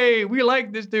 yay, we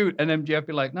like this dude. And MJF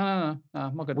be like, no, I'm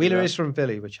not going to Wheeler is from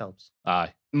Philly, which helps.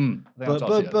 Aye.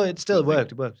 But it still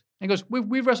worked. It worked. And he goes,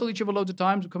 we've wrestled each other loads of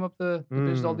times. We've come up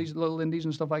there's all these little indies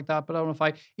and stuff like that, but I want to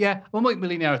fight. Yeah, I'm like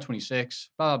millionaire at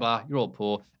 26, blah, blah, blah. You're all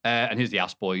poor. And here's the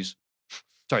ass boys.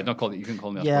 Sorry, not called it. You can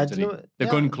call them the ass boys. do you know, The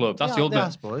Gun Club. That's the old the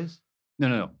ass boys.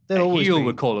 No. They'll A always heel be.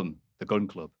 would call them the Gun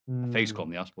Club. A face call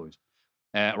them the ass boys.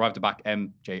 Arrived to back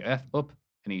MJF up,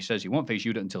 and he says he won't face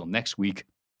Yuta until next week.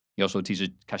 He also teases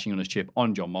cashing on his chip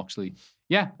on Jon Moxley.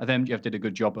 Yeah, and then MJF did a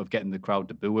good job of getting the crowd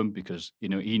to boo him because, he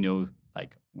knew,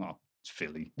 like, well, it's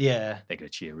Philly. Yeah. They're going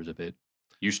to cheer us a bit.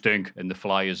 You stink, and the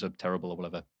Flyers are terrible or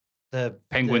whatever. The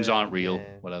Penguins aren't real,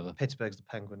 whatever. Pittsburgh's the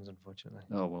Penguins, unfortunately.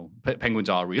 Oh, well, Penguins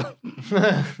are real.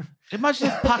 Imagine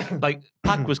if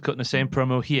Pac was cutting the same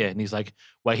promo here, and he's like,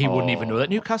 well, he wouldn't even know that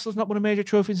Newcastle's not won a major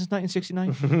trophy since 1969.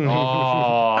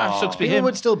 That sucks for People him.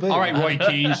 would still boo. All right, Roy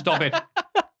Keane, stop it.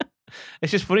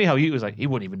 It's just funny how he was like, he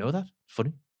wouldn't even know that. It's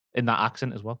funny. In that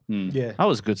accent as well. Yeah. That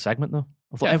was a good segment, though.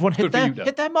 I thought Yeah, everyone good for you, Dan.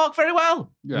 hit their mark very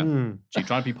well. Yeah. So you're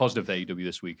trying to be positive there, AEW,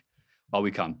 this week. While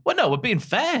we can. Well, no, we're being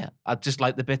fair. I just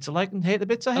like the bits I like and hate the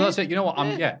bits I hate. And that's it. You know what?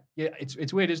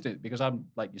 It's weird, isn't it? Because I'm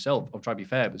like yourself. I'm trying to be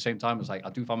fair, but at the same time, it's like I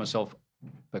do find myself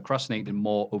procrastinating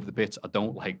more over the bits I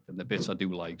don't like than the bits I do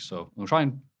like. So I'm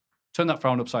trying to turn that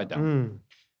frown upside down.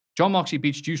 Jon Moxley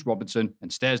beats Juice Robinson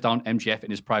and stares down MJF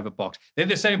in his private box. They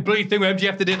did the same bloody thing with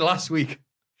MJF did last week.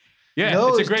 Yeah, No,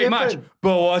 it's a it's great match. different.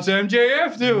 But what's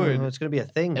MJF doing? It's going to be a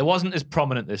thing. It wasn't as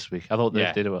prominent this week. I thought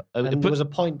they did it. And there was a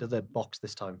point to the box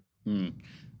this time.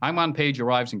 Hangman Page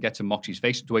arrives and gets in Moxley's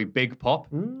face to a big pop.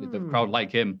 The crowd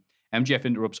like him. MJF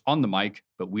interrupts on the mic,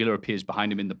 but Wheeler appears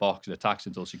behind him in the box and attacks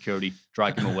until security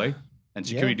drag him away. And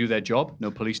security do their job.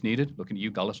 No police needed. Looking at you,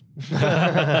 Gallus.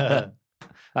 That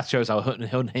shows how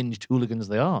unhinged hooligans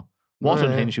they are. What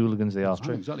unhinged hooligans they are.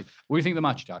 True. Exactly. What do you think of the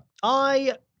match, Jack?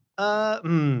 I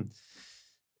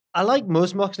like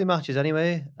most Moxley matches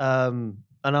anyway.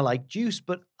 And I like Juice,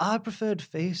 but I preferred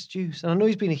face Juice. And I know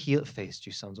he's been a heel. Face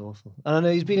Juice sounds awful. And I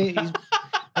know he's been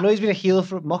a heel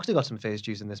for. Moxley got some face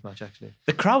Juice in this match actually.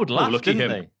 The crowd laughed, didn't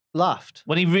they? Laughed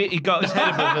when he got his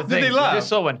head above the thing. Did they laugh? They just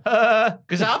saw went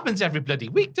because it happens every bloody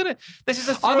week, doesn't it? This is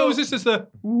a throw. I thought this is the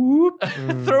whoop.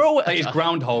 throwaway. Like it's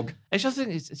groundhog. It's just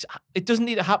it doesn't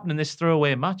need to happen in this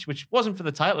throwaway match, which wasn't for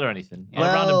the title or anything. A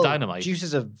random Dynamite. Juice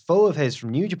is a foe of his from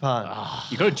New Japan.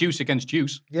 You got a Juice against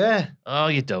Juice. Yeah. Oh,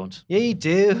 you don't. Yeah, you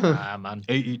do. Ah, man.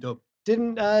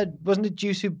 Didn't wasn't it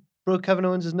Juice who broke Kevin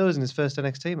Owens' nose in his first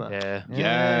NXT match?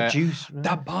 Yeah. Juice.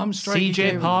 That bomb strike.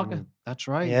 CJ Parker. That's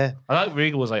right. Yeah. I like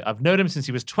Regal was like, I've known him since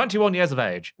he was 21 years of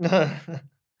age. He hired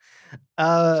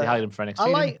him for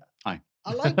NXT.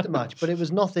 I like the match, but it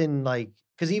was nothing like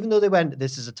Because even though they went,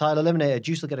 this is a title eliminator,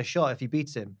 Juice will get a shot if he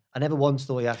beats him. I never once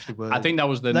thought he actually would. I think that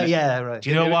was the... yeah, right. Do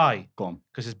you know why? Go on.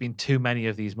 Because there's been too many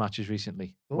of these matches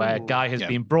recently where a Ooh. guy has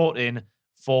been brought in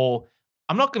for,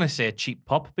 I'm not going to say a cheap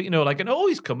pop, but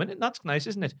he's coming in. That's nice,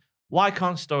 isn't it? Why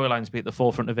can't storylines be at the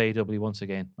forefront of AEW once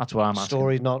again? That's what I'm asking.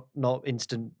 Story, not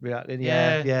instant reaction.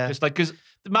 Yeah. Just because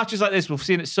the matches like this, we've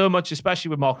seen it so much, especially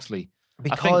with Moxley.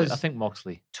 Because I think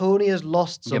Moxley. Tony has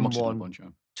lost Yeah, Moxley's someone. a bunch, yeah.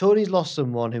 Tony's lost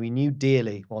someone who he knew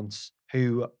dearly once,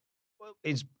 who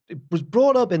was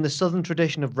brought up in the Southern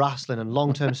tradition of wrestling and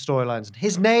long-term storylines. And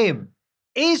his name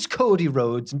is Cody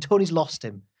Rhodes, and Tony's lost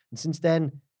him. And since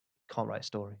then, can't write a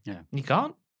story. Yeah. You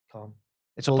can't? Can't.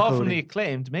 It's all Apart Cody. from the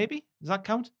Acclaimed, maybe? Does that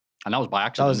count? And that was by That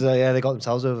accident. was, they got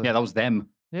themselves over. Yeah, that was them.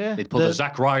 Yeah. They pulled a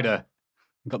Zack Ryder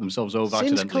and got themselves over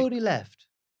Since accidentally. Cody left,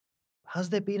 has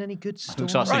there been any good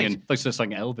stories? Looks like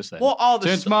singing Elvis then. What are the...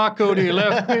 Since my Cody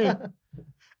left me,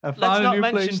 I Let's found a not new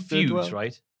mention place to feuds, dwell.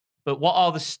 right? But what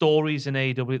are the stories in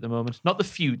AEW at the moment? Not the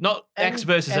feud, not X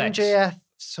versus X.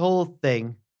 MJF's whole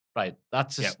thing. Right,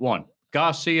 that's Yeah, just... one.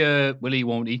 Garcia, will he,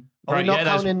 won't he? Are Right, we not yeah,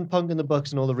 there's- counting Punk and the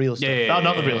Bucks and all the real stuff? Yeah, No,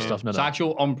 not the real stuff, no. It's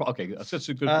actual on... Okay, that's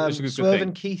a good, that's a good Swerve thing.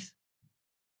 and Keith.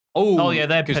 Oh, yeah,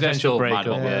 their 'cause potential still breakup,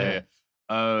 mad,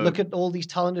 yeah. yeah. Look at all these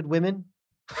talented women.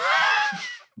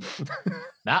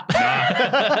 Nah.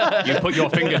 You put your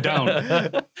finger down.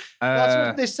 That's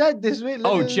what they said this week.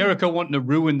 Look at- Jericho wanting to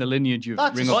ruin the lineage of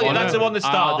That's- Ring Oh, of yeah, Honor. that's the one that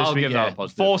started I'll this week. give that a Yeah.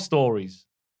 positive. 4 stories.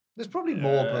 There's probably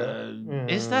more, but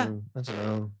Is there? I don't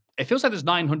know. It feels like there's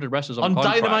 900 wrestlers on On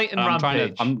contract. Dynamite and I'm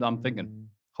trying Rampage. I'm thinking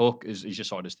Hook is just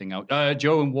sorting this thing out.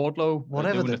 Joe and Wardlow.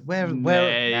 Whatever doing the- where-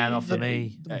 Nah, not for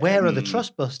me. Where are the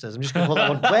Trustbusters? I'm just going to call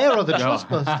that one. Where are the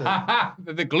Trustbusters?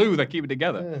 the glue that keep it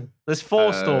together. Yeah. There's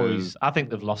 4 stories. I think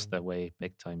they've lost their way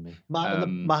big time, me.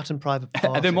 Matt and Private Party.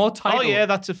 Are there more titles? Oh, yeah,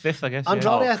 that's a 5th, I guess. yeah.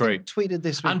 Andrade, I great. think, tweeted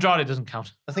this week. Andrade doesn't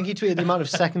count. I think he tweeted the amount of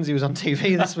seconds he was on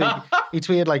TV this week. He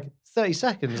tweeted like 30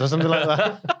 seconds or something like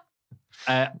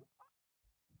that.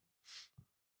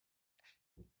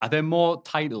 Are there more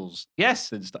titles? Yes.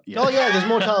 Than Oh, yeah, there's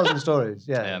more titles and stories.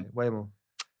 Yeah, Yeah. way more.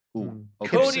 Ooh,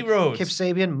 okay. Cody Rhodes. Kip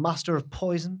Sabian, Master of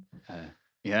Poison.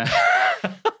 Yeah.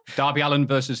 Darby Allin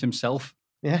versus himself.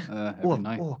 Yeah. Every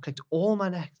night. Clicked all my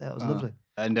neck there. It was lovely.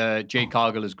 And Jay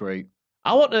Cargill is great.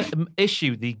 I want to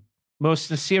issue the most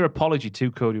sincere apology to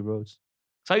Cody Rhodes.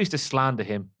 Because I used to slander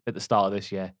him at the start of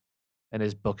this year and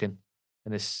his booking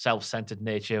and his self-centered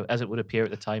nature, as it would appear at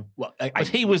the time. Well, But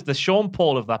he was the Sean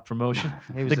Paul of that promotion.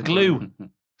 He was the glue.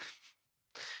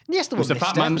 Yes, there It was were the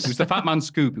fat man. It missteps. was the fat man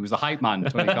scoop. It was the hype man.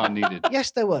 Tony Khan needed.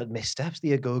 Yes, there were missteps,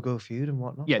 the Go feud and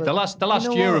whatnot. Yeah, but the last you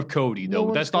know year what? of Cody No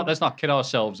though. one's Let's not kid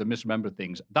ourselves and misremember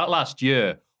things. That last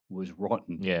year was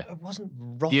rotten. Yeah. It wasn't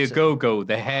rotten. The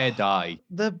the hair dye,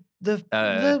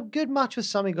 The good match with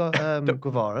Sammy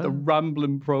Guevara. the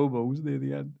rambling promos near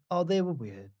the end. Oh, they were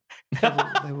weird.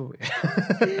 They were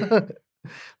weird.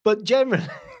 But generally,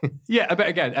 Yeah, but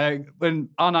again, when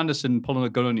Arn Anderson pulling a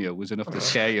gun on you was enough to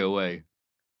scare you away.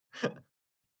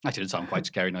 Actually, it sounds quite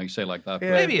scary now you say it like that. but-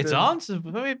 Yeah. Maybe it's Arn.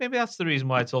 Maybe that's the reason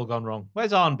why it's all gone wrong.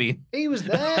 Where's Arn been? he was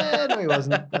there. No, he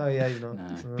wasn't. Oh, yeah, he's not.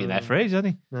 Nah. Been there for ages, hasn't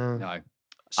he? No. No. I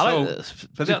So, like this.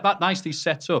 but that nicely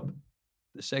sets up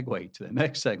the segue to the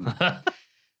next segment.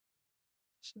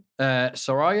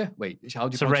 Saraya, wait, how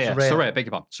do you pronounce it? Saraya. Saraya, beg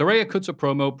your pardon. Saraya cuts a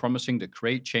promo promising to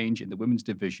create change in the women's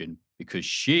division because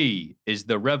she is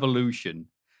the revolution.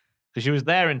 Because she was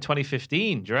there in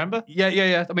 2015. Do you remember?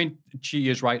 Yeah. I mean, she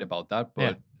is right about that, but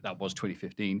Yeah. that was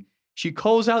 2015. She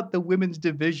calls out the women's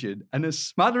division and a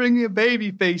smattering of baby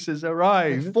faces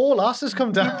arrive. 4 losses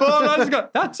come down.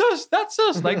 That's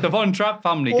us. Like the Von Trapp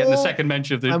family getting the second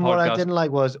mention of the And podcast. what I didn't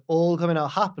like was all coming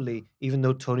out happily, even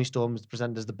though Tony Storm was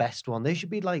presented as the best one. They should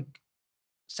be like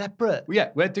separate. Yeah,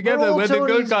 we're together. all We're the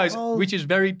good Tonys, guys, all- which is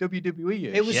very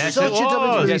WWE-ish. It was Yes, such it a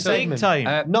was. WWE Big segment.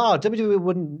 time. No, WWE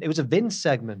wouldn't. It was a Vince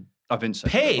segment. Vince.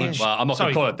 Paige. Well, I'm not going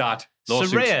Sorry. to call it that.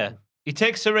 Lawsuits. Saraya. You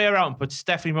take Saraya out and put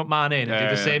Stephanie McMahon in and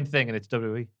do the Yeah. same thing, and it's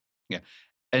WWE.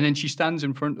 And then she stands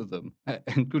in front of them,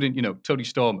 including, Tony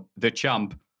Storm, the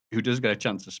champ, who does get a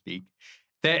chance to speak.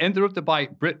 They're interrupted by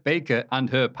Britt Baker and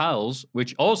her pals,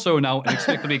 which also now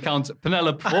inexplicably counts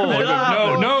Penelope Ford.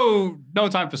 No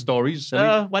time for stories.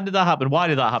 silly. When did that happen? Why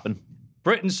did that happen?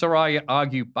 Britt and Saraya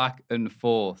argue back and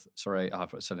forth. Sorry,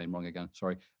 I've said the name wrong again.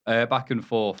 Sorry. Back and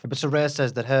forth. But Saraya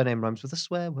says that her name rhymes with a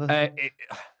swear word.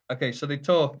 Okay, so they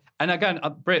talk. And again,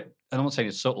 Britt, and I'm not saying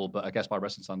it's subtle, but I guess by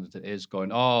wrestling standards it is going,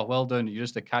 oh, well done, you're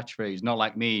just a catchphrase, not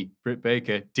like me, Britt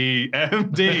Baker,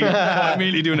 DMD. I'm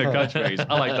immediately doing a catchphrase.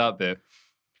 I like that bit.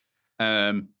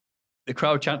 The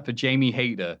crowd chant for Jamie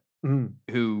Hayter,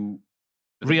 who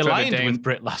realigned with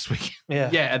Britt last week.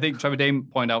 Yeah, I think Trevor Dame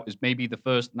pointed out is maybe the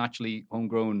first naturally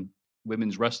homegrown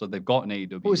women's wrestler they've got in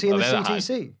AEW. Oh, is he in the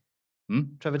CTC?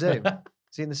 Trevor Dame.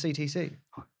 Is he in the CTC?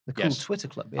 The cool Yes. Twitter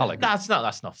club. I like it. That's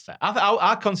not fair.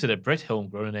 I consider Britt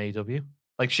homegrown in AEW.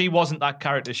 Like, she wasn't that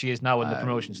character she is now when the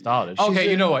promotion started. Okay,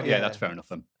 you know what? Yeah, that's fair enough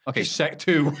then. Okay, Sec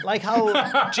 2. Like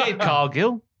how Jade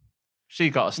Cargill,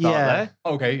 she got a start there.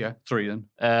 Okay, yeah, 3 then.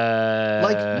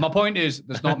 Like- My point is,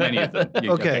 there's not many of them.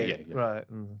 okay, yeah. right.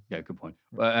 Yeah, good point.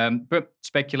 But Britt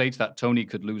speculates that Tony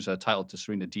could lose her title to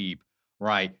Serena Deeb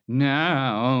right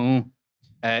now.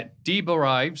 Deeb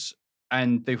arrives,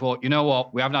 and they thought, you know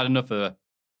what? We haven't had enough of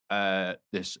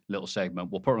this little segment.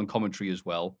 We'll put her on commentary as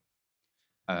well.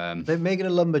 They're making a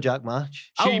lumberjack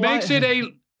match. She makes it a...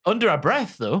 Under her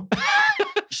breath, though.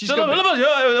 She's title. No,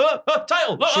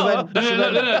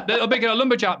 they'll make it a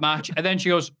lumberjack match, and then she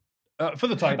goes, for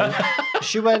the title.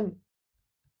 She went...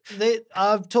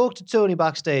 I've talked to Tony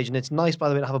backstage, and it's nice, by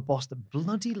the way, to have a boss that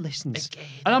bloody listens.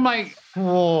 And I'm like,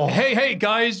 Whoa. hey,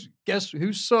 guys, guess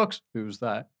who sucks? Who's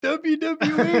that?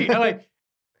 WWE. I'm like,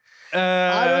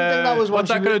 I don't think that was what's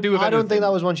that going to do with I don't anything? think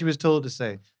that was one she was told to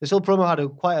say. This whole promo had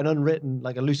quite an unwritten,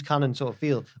 like a loose cannon sort of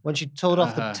feel. When she told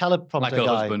off the teleprompter like her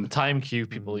guy. husband. Time cue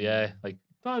people, yeah. Like,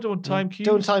 I don't time cue.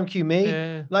 Don't time cue me.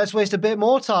 Yeah. Let's waste a bit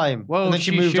more time. Well, and then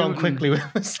she she's moved on shooting. quickly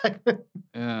with the segment.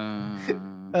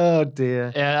 Oh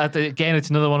dear. Yeah, again, it's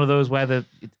another one of those where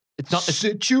it's not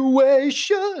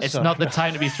situation. It's Sorry. not the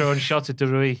time to be throwing shots at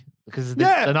WWE because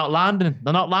they're not landing.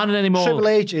 They're not landing anymore. Triple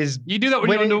H is. You do that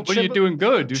when you're doing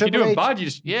good. If you're Triple doing H- bad, you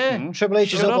just... Triple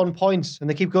H is Shut up up. on points, and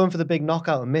they keep going for the big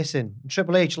knockout and missing. And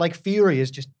Triple H, like Fury, is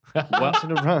just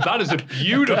bouncing around. That is a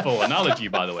beautiful analogy,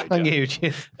 by the way. Thank Jeff. you,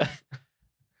 Jeff.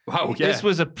 Wow, yeah. This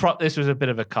was a bit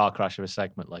of a car crash of a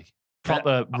segment, like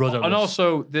proper rudderless. And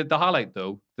also, the highlight,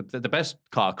 though, the best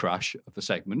car crash of the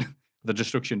segment, the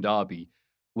Destruction Derby,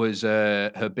 was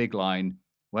her big line,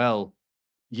 well,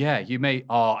 yeah, you may...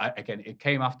 Oh, again, it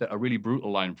came after a really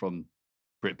brutal line from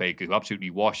Britt Baker, who absolutely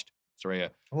washed Saraya,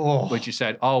 which she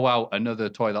said, oh, wow, another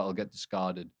toy that'll get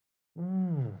discarded.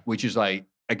 Which is like,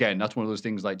 again, that's one of those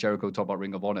things like Jericho talked about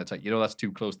Ring of Honor. It's like, that's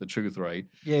too close to the truth, right?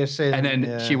 Yeah, saying, And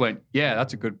then she went, yeah,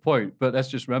 that's a good point. But let's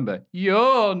just remember,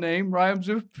 your name rhymes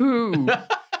with poo.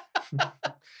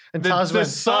 And the Taz went,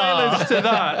 silence to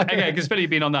that. Again, because Philly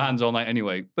been on their hands all night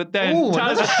anyway. But then Ooh,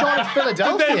 Taz... another shot of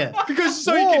Philadelphia. because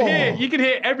so Whoa. you can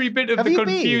hear every bit of Have the you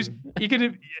confused... You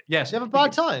can... Yes. You have a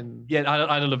bad time? Yeah,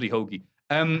 I had a lovely hoagie.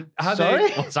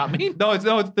 Sorry? What's that mean? No, it's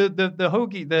the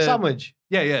hoagie. The Sandwich?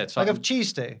 Yeah, it's Like a cheese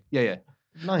steak? Yeah.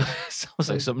 Nice. Sounds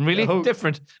like something really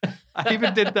different. I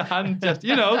even did the hand just,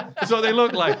 that's what they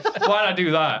look like. Why'd I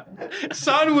do that?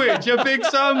 Sandwich, a big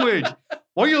sandwich.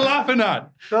 What are you laughing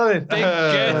at? Big,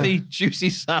 girthy, juicy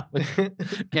sandwich.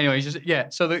 Anyway,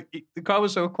 so the crowd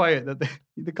was so quiet that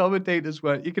the commentators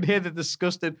were, you could hear the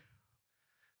disgusted,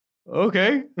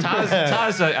 okay.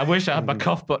 Taz, I wish I had my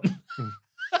cough button.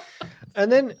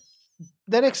 And then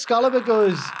Excalibur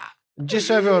goes, just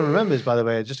so everyone remembers, by the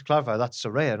way, just to clarify, that's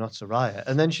Saraya, not Saraya.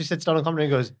 And then she sits down on commentary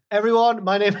and goes, everyone,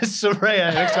 my name is Saraya.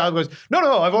 And Excalibur goes, no,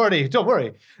 don't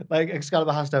worry. Like,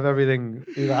 Excalibur has to have everything.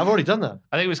 I've already done that.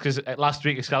 I think it was because last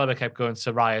week Excalibur kept going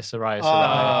Saraya.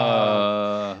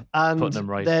 And putting them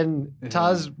right. then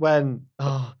Taz went,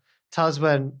 I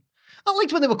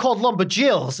liked when they were called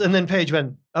Lumberjills. And then Paige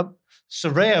went,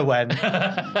 Saraya went.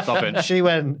 Stop it. She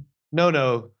went,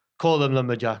 no, call them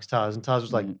Lumberjacks, Taz. And Taz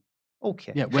was like,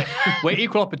 okay. Yeah, we're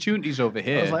equal opportunities over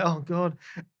here. I was like, oh God.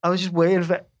 I was just waiting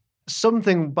for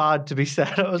something bad to be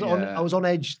said. I was on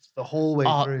edge the whole way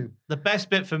through. The best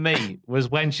bit for me was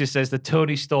when she says that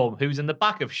Toni Storm, who's in the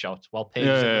back of shot while Paige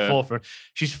is at the forefront,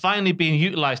 she's finally being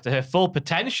utilized to her full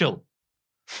potential.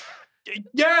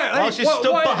 Yeah. While she's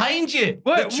stood behind you,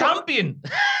 the champion.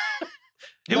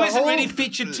 Who The isn't whole- really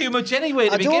featured too much anyway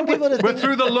to I don't begin want people with. to We're think,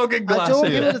 through the looking glass I don't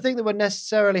want here. people to think that we're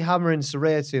necessarily hammering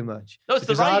Saraya too much. No, it's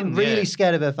the because writing, I'm really yeah.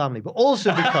 scared of her family, but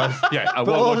also because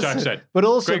what Jack said. But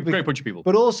also Great bunch of people.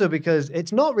 But also because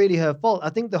it's not really her fault.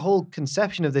 I think the whole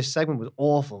conception of this segment was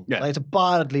awful. Yeah. Like, it's a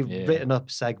badly written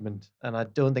up segment, and I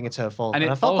don't think it's her fault. And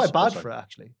And it I felt also- quite bad for it,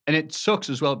 actually. And it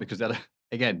sucks as well because,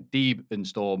 again, Deeb and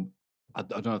Storm, I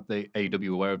don't know if the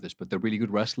AEW are aware of this, but they're really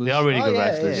good wrestlers. They are really good yeah,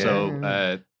 wrestlers. yeah.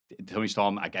 So Toni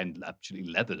Storm, again,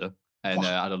 absolutely leathered her and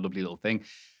had a lovely little thing.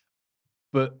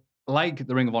 But like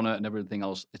the Ring of Honor and everything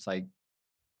else, it's like,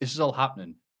 this is all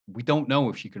happening. We don't know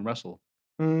if she can wrestle.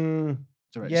 Yeah,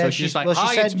 So she's just like, well, she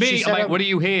hi, said- it's me. she I'm said, like, what are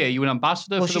you here? Are you an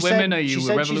ambassador well, for she the women? said- Are she you a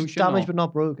said revolution? she's damaged or- but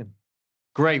not broken.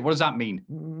 Great. What does that mean?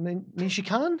 Means she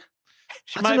can?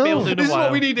 She I might don't be able know. to do This is what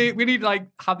while. we need. We need like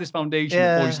have this foundation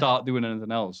before we start doing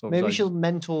anything else. So Maybe like, she'll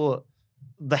mentor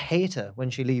the hater when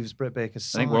she leaves Britt Baker's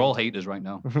side. I think we're all haters right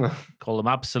now. Call them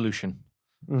Absolution.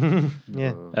 Yeah.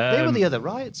 They were the other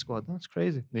Riot Squad. That's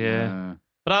crazy. Yeah.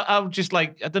 But I'm just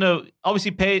like, I don't know.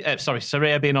 Obviously,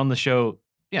 Saraya being on the show,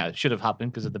 yeah, it should have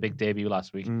happened because of the big debut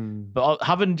last week. But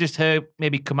having just her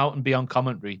maybe come out and be on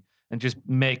commentary and just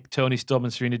make Tony Storm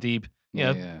and Serena Deeb,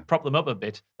 prop them up a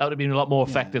bit, that would have been a lot more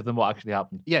effective than what actually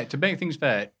happened. Yeah, to make things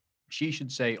fair, she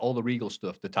should say all the Regal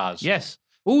stuff to Taz. Yes.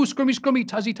 Oh, scrummy,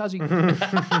 Tazzy.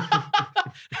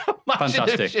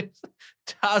 Fantastic.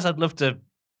 Taz, I'd love to.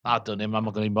 I've done him. I'm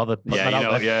not going to bother.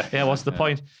 Yeah, what's the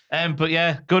point? But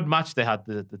yeah, good match they had,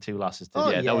 the two lasses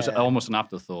did. That was almost an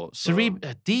afterthought. So.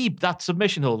 Deeb, that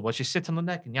submission hold where she sits on the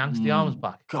neck and yanks the arms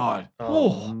back. God.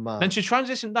 Man. Then she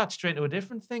transitioned that straight to a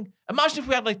different thing. Imagine if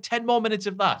we had like 10 more minutes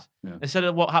of that instead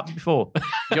of what happened before.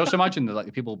 You also imagine that like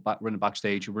the people running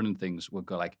backstage who running things would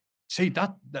go like, see,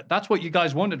 that's what you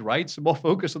guys wanted, right? Some more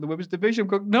focus on the women's division.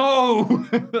 Go, no!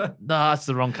 No, that's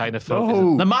the wrong kind of focus.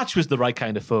 No. The match was the right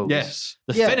kind of focus. Yes.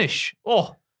 The finish.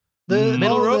 Oh. The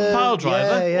middle rope pile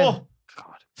driver. Yeah. Oh,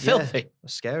 God. Filthy. Yeah. It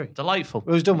was scary. Delightful.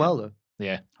 It was done well, though.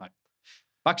 Yeah. Right.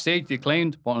 Backstage, the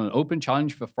Acclaimed want an open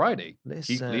challenge for Friday.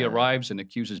 Keith Lee arrives and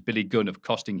accuses Billy Gunn of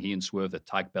costing he and Swerve the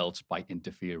tag belts by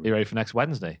interfering. You ready for next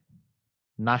Wednesday?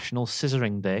 National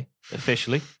Scissoring Day,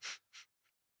 officially.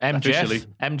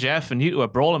 MJF and you two are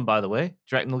brawling, by the way. Do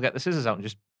you reckon they'll get the scissors out and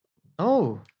just...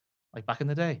 Oh. Like back in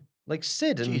the day? Like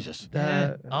Sid and... Jesus.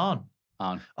 On.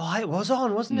 Oh, it was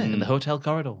on, wasn't it? In the hotel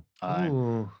corridor.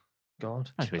 Oh,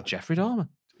 God. That should be Jeffrey Dahmer.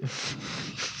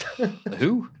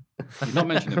 Who? You've not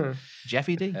mentioned him.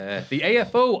 Jeffy D. The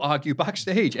AFO argue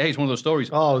backstage. Hey, it's one of those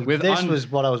stories. Oh, this was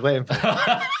what I was waiting for.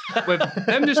 With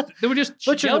them they were just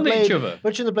yelling at each other.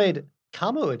 Butcher and the Blade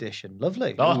camo edition.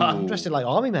 Lovely. Oh. Dressed in like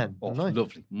army men. Oh, Nice.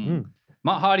 lovely.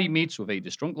 Matt Hardy meets with a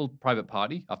disgruntled private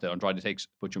party after Andrade takes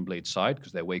Butcher and Blade's side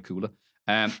because they're way cooler,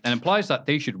 and implies that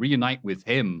they should reunite with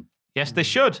him. Yes, they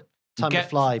should. Time to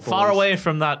fly, boys. Far away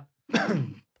from that.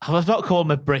 I was not calling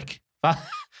him a brick.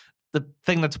 The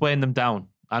thing that's weighing them down.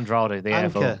 Andrade, the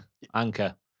AFO.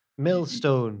 Anchor.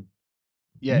 Millstone.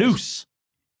 Yes. Noose.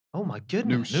 Oh, my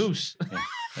goodness. Noose.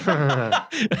 Yeah,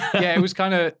 it was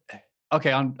kind of...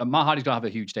 Okay, Matt Hardy's going to have a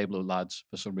huge stable of lads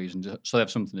for some reason, so they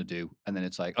have something to do. And then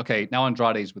it's like, okay, now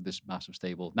Andrade's with this massive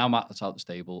stable. Now Matt's out the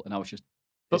stable, and now it's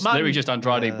literally just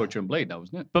Andrade, Butcher, and Blade now,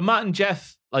 isn't it? But Matt and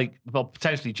Jeff,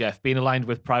 potentially Jeff, being aligned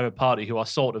with Private Party, who are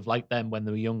sort of like them when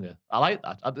they were younger. I like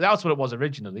that. That's what it was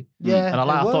originally. Yeah, and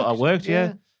I thought that worked,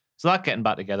 yeah. So that getting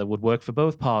back together would work for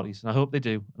both parties, and I hope they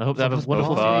do. And I hope they have a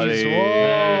wonderful parties.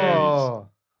 Whoa.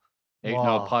 Ain't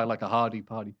no pie like a Hardy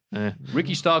party.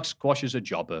 Ricky Starks squashes a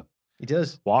jobber. He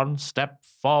does. 1 step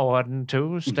forward and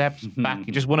 2 steps back.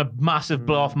 He just won a massive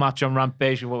blow-off match on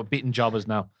Rampage. We're beating jobbers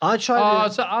now. I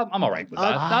tried. I'm all right with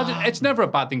that. It's never a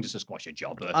bad thing just to squash a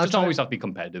jobber. It doesn't always have to be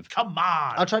competitive. Come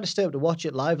on. I tried to stay up to watch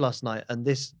it live last night, and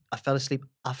I fell asleep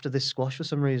after this squash for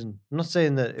some reason. I'm not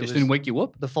saying that it Didn't wake you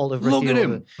up. The fault of Ricky. Look at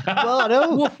him. Well, I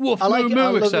know. Woof woof. I like moo it.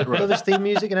 I moo, love etc. his theme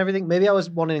music and everything. Maybe I was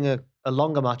wanting a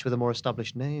longer match with a more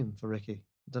established name for Ricky.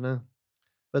 I don't know.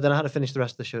 But then I had to finish the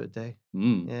rest of the show today.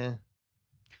 Yeah.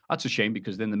 That's a shame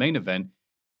because then the main event,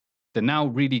 the now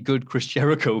really good Chris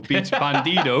Jericho beats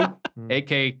Bandido,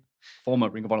 aka former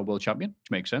Ring of Honor World Champion,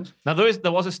 which makes sense. Now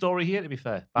there was a story here, to be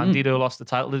fair. Bandido lost the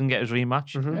title, didn't get his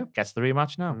rematch. Gets the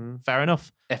rematch now. Fair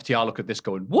enough. FTR look at this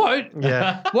going, what?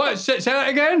 Yeah. What? Say that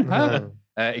again? Huh?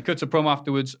 He cuts a promo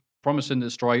afterwards, promising to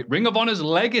destroy Ring of Honor's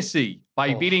legacy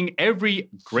by beating every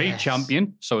great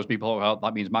champion. So as people point out,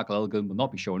 that means Michael Elgin will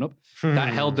not be showing up.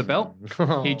 That held the belt.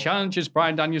 He challenges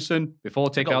Bryan Danielson before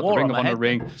taking out the Ring of Honor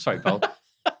ring. Sorry, pal.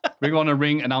 Ring of Honor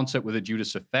ring announcer with a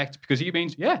Judas effect because he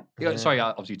means, sorry,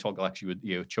 obviously talk like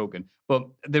you were choking. But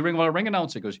the Ring of Honor ring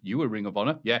announcer goes, you were Ring of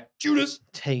Honor? Yeah. Judas.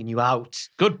 Taking you out.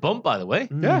 Good bump, by the way.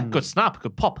 Yeah. Good snap.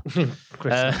 Good pop.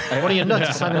 Chris, what are you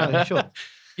nuts hanging out your short?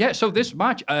 Yeah, so this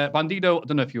match, Bandido, I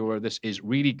don't know if you're aware of this, is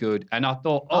really good. And I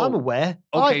thought, I'm aware.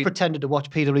 okay. I've pretended to watch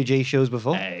PWG shows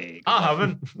before. Hey, I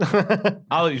haven't.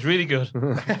 He's really good.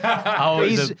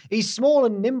 He's small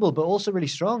and nimble, but also really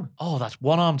strong. Oh, that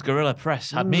one-armed gorilla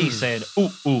press had me saying,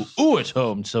 ooh at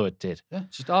home, so it did. Yeah,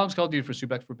 just arms called you for a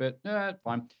suplex for a bit. Yeah,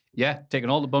 fine. Yeah, taking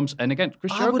all the bumps. And again,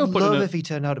 Chris I Jericho would put in love if he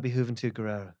turned out to be Juventud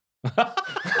Guerrera.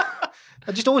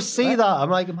 I just always see that.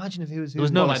 I'm like, imagine if he was. There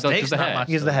was no Well, like, mistakes in that match.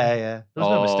 He has the hair, yeah. There was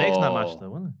no mistakes in that match, though,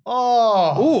 wasn't there?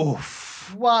 Oh,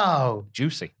 oof! Wow,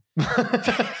 Juicy.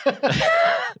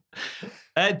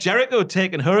 Jericho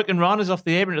taking Hurricane Ranas off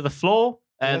the apron to the floor.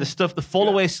 The stuff, the fall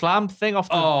away slam thing off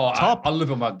the top. I love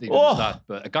him. He does that.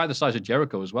 But a guy the size of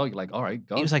Jericho as well. You're like, all right,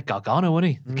 go. He was like Gargano,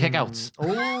 wasn't he? The kickouts.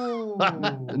 Oh.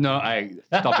 No,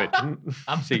 stop it.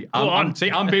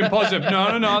 I'm being positive.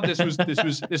 No. This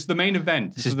is the main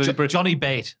event. This is Johnny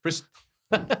Bate.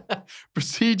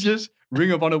 Prestigious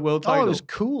Ring of Honor World Title. Oh, it was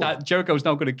cool. That Jericho's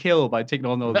now going to kill by taking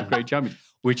on all the great champions.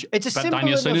 Which it's a simple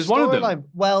Danielson is one of them. Line.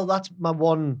 Well, that's my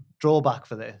one drawback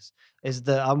for this, is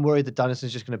that I'm worried that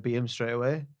Danielson's just going to beat him straight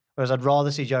away. Whereas I'd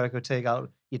rather see Jericho take out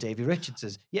your Davey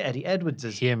Richardses, your Eddie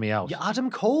Edwardses. Hear me out. Your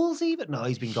Adam Cole's even? No,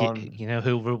 he's been gone. You know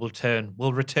who will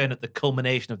return at the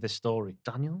culmination of this story?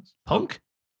 Daniels? Punk.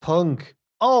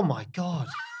 Oh my God.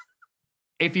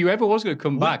 If he ever was going to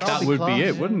come back, that would be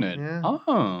it, wouldn't it? Yeah.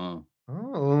 Oh.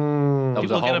 That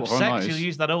People get upset. You'll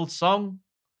use that old song.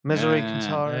 Misery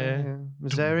Cantara.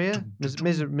 Miseria?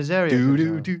 Miseria.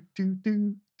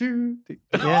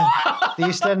 Yeah. The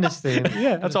EastEnders theme.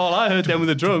 Yeah, that's all I heard then with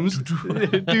the drums.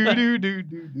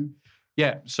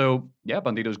 Yeah, so,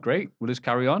 Bandito's great. Will this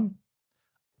carry on?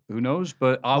 Who knows?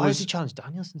 But Why has he challenged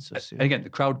Danielson so soon? And again, the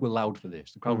crowd were loud for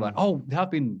this. The crowd were like, oh, they have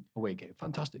been away game.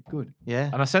 Fantastic, good. Yeah.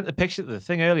 And I sent a picture of the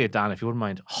thing earlier, Dan, if you wouldn't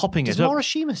mind hopping Does it up.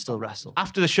 Morishima still wrestle?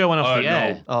 After the show went off the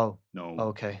air. Oh. No.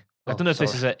 Okay. I don't know if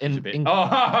this is I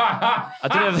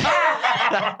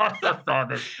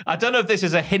don't know if this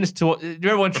is a hint to what. Do you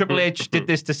remember when Triple H did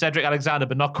this to Cedric Alexander,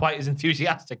 but not quite as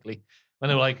enthusiastically? When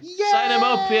they were like, sign him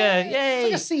up, yay! It's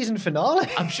like a season finale.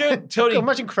 I'm sure Tony.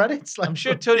 Imagine credits. I'm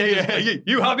sure Tony.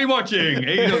 You have been watching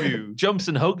AEW. Jumps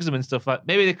and hugs him and stuff like.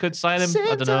 Maybe they could sign him.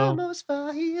 I don't know. Oh,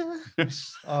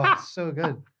 it's so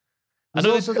good. I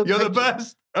know you're the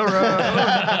best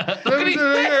around.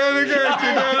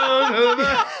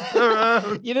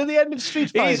 You know the end of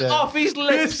Street Fighter? He's off his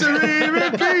lips. History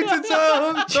repeats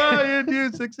itself. Trying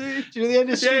you succeed. Do you know the end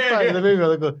of Street Fighter? The movie where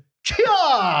they go, Kia!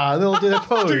 And they all do their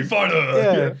pose. Street Fighter.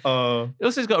 Yeah. He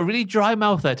also has got a really dry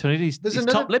mouth there, Tony. His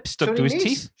top lip stuck Tony to his Nese.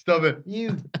 teeth. Stop it.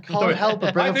 You can't help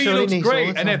but bring I up think he Tony looks Nese great.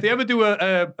 all the And if time. they ever do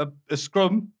a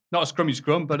scrum, not a scrummy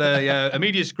scrum, but a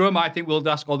media scrum, I think we'll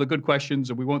ask all the good questions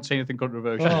and we won't say anything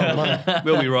controversial. Oh, man.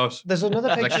 Will we, Ross? There's another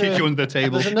I picture. kick you under the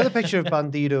table. There's another picture of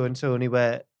Bandito and Tony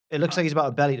where it looks like he's about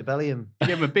to belly to belly him.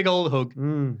 Give him a big old hug.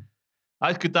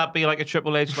 Could that be like a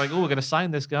Triple H? Like, oh, we're going to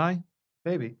sign this guy.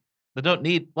 Maybe. They don't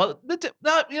need. Well, no,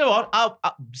 you know what? I'll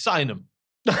sign him.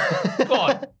 Go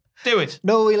on, do it.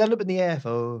 No, he'll end up in the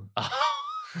AFO.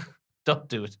 Don't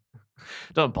do it.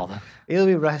 Don't bother. He'll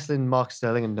be wrestling Mark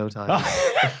Sterling in no time.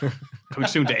 Coming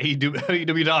soon to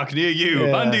AEW Dark near you,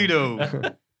 Yeah.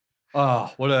 Bandito.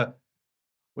 Oh, what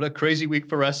a crazy week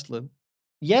for wrestling.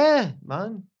 Yeah,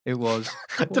 man. It was.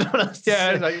 I don't know what else to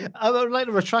say. I would like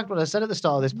to retract what I said at the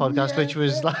start of this podcast, which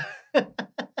was like...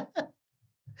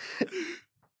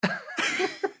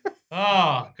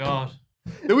 Oh, God.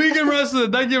 The week in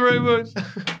wrestling. Thank you very much.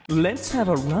 Let's have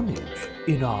a rummage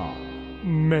in our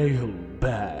mail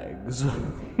bags.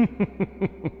 Let's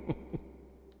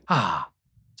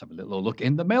have a little look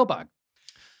in the mailbag.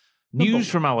 News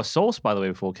from our source, by the way,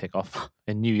 before kickoff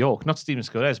in New York. Not Steven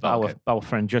Scodes, but our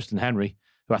friend Justin Henry,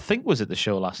 who I think was at the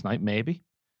show last night, maybe.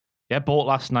 Yeah, bought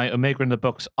last night. Omega and the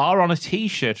Bucks are on a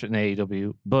T-shirt in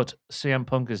AEW, but CM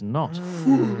Punk is not.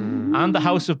 And the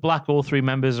House of Black, all three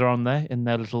members are on there in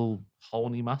their little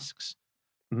horny masks.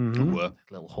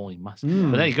 Little horny masks.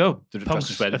 But there you go. Punk's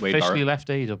officially left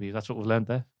AEW. That's what we've learned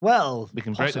there. Well, we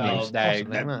can break the news.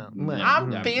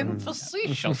 I'm being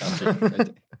facetious.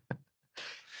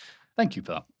 Thank you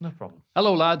for that. No problem.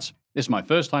 Hello, lads. This is my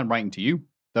first time writing to you,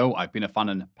 though I've been a fan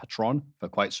and patron for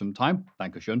quite some time.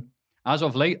 Thank you, Shun. As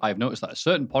of late, I've noticed that a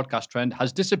certain podcast trend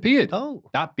has disappeared. Oh.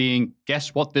 That being,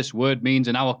 guess what this word means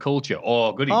in our culture?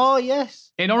 Oh, goody. Oh,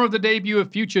 yes. In honor of the debut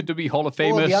of future WWE Hall of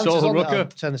Famer Saul Rucker,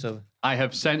 turn this over. I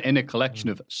have sent in a collection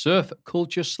of surf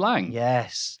culture slang.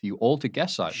 Yes. For you all to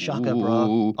guess at. Shaka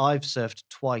bra. I've surfed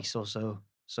twice or so.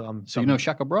 So you know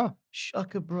Shaka bra?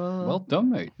 Shaka bra. Well done,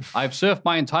 mate. I've surfed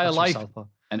my entire life,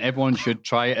 and everyone should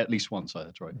try it at least once.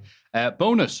 That's right.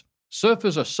 Bonus.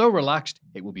 Surfers are so relaxed,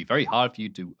 it will be very hard for you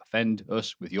to offend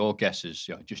us with your guesses.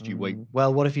 Yeah, just you wait.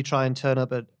 Well, what if you try and turn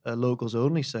up at a locals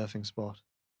only surfing spot?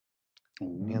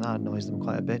 Yeah, that annoys them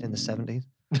quite a bit in the 70s.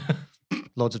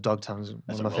 Lords of Dogtown is one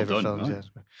of my favourite films.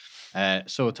 Yeah.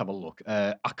 So let's have a look.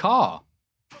 A car.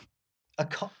 A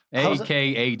car?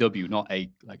 AKAW, not a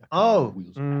like a car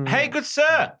wheels. Hey, good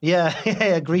sir.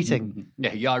 Yeah, greeting. No,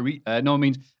 it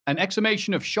means an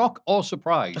exclamation of shock or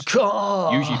surprise. A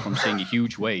car. Usually from seeing a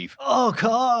huge wave. Oh,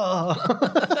 car.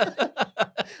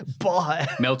 Boy.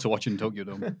 Melt to watching Tokyo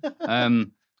Dome.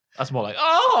 That's more like,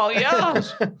 oh, yeah.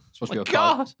 Supposed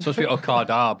to be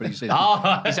Okada, but he's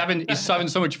having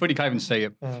so much fun he can't even say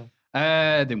it.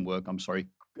 Didn't work. I'm sorry.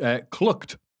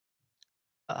 Clucked.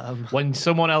 When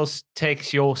someone else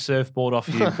takes your surfboard off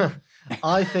you,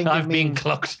 I think I've been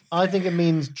clucked. I think it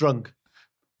means drunk.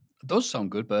 It does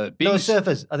sound good, but No,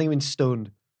 surfers. I think it means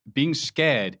stoned. being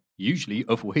scared, usually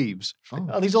of waves.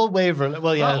 Oh, these all waver.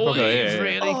 Well, yeah. That probably. wave yeah.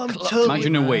 really I'm clucked. totally,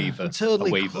 Imagine a waiver. I'm totally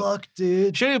A waiver. clucked,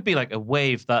 dude. Surely it'd be like a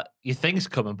wave that you think's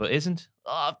coming but isn't.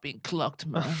 Oh, I've been clucked,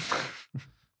 man.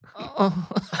 Oh.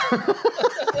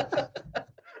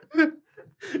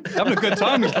 Having a good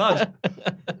time, these lads.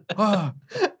 Ah.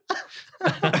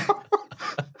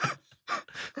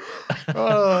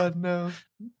 Oh no.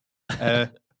 The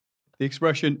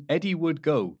expression "Eddie would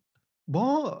go."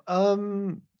 What?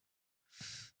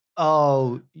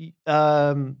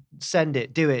 Send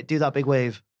it. Do it. Do that big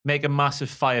wave. Make a massive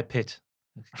fire pit.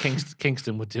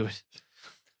 Kingston would do it.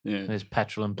 Yeah, There's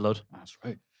petrol and blood. that's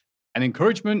right. An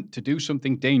encouragement to do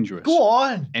something dangerous. Go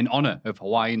on. In honor of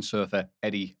Hawaiian surfer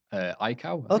Eddie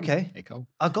Aikau. Okay. Aikau.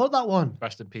 I got that one.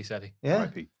 Rest in peace, Eddie. Yeah.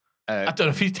 R.I.P. I don't know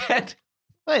if he's dead.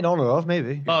 In honor of,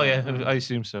 maybe. Oh, yeah, I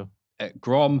assume so.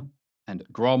 Grom and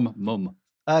Grom Mum.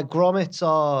 Grommets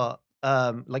are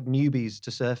like newbies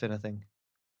to surfing, I think.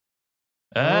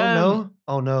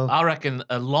 Oh no. I reckon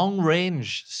a long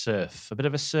range surf, a bit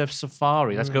of a surf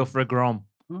safari. Let's go for a Grom.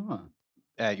 Oh.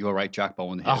 You're right, Jack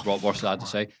Bowen here. Oh, What's that to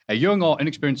say? A young or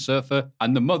inexperienced surfer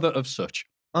and the mother of such.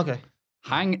 Okay.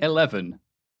 Hang 11.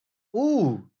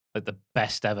 Ooh. Like the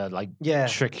best ever, Yeah.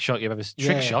 trick shot you've ever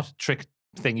Yeah. trick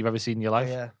thing you've ever seen in your life.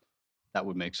 Yeah. That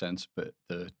would make sense, but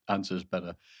the answer's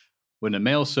better. When a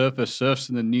male surfer surfs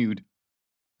in the nude.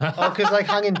 Oh, because like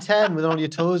hanging 10 when all your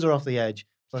toes are off the edge.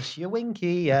 Plus your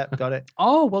winky. Yeah, got it.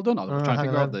 Oh, well done. I was trying to hang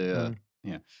figure out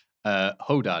on. the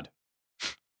Hodad.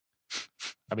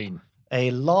 I mean,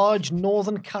 A large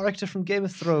northern character from Game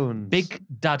of Thrones. Big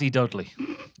Daddy Dudley.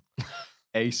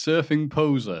 A surfing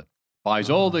poser. Buys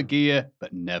all the gear,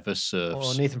 but never Oh,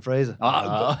 surfs. Nathan Fraser.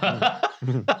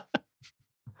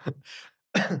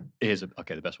 Here's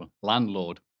the best one.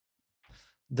 Landlord.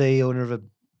 The owner of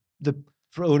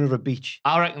a beach.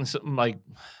 I reckon something like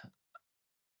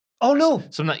Oh no.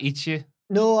 something that eats you.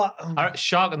 No. I reckon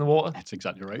shark in the water. That's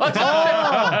exactly right. I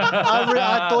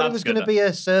thought it was That's going to good. be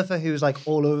a surfer who was like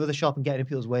all over the shop and getting in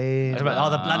people's way. Oh,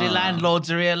 the bloody landlords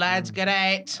are here, lads. Get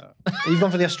out. You've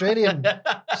gone for the Australian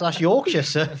 / Yorkshire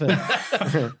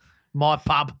surfer. My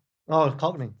pub. Oh,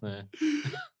 Cockney. Yeah.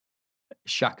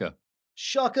 Shaka.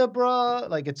 Shocker, bro.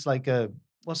 Like it's like a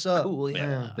what's up? Cool,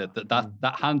 yeah.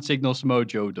 That hand signal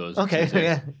Smojo does. Okay, Is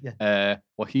it? yeah.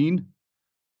 Wahine.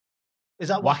 Is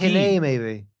that Wahine. Wahine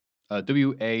maybe?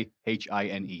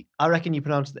 Wahine. I reckon you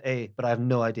pronounce the A, but I have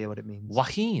no idea what it means.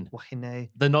 Wahine. Wahine.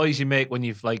 The noise you make when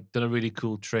you've done a really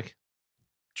cool trick.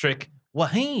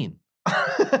 Wahine.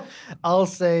 I'll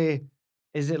say,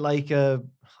 is it like I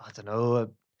don't know.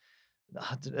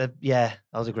 Yeah,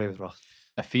 I'll agree with Ross.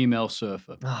 A female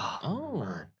surfer.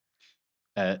 Oh.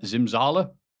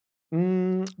 Zimzala.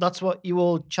 That's what you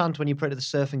all chant when you pray to the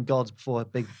surfing gods before a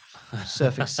big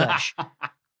surfing sesh.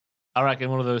 I reckon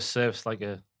one of those surfs go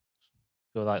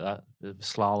like that. Bit of a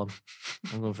slalom.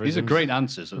 I'm going for These are Zims. great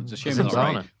answers. It's a shame they're not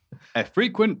Zimzala. right. A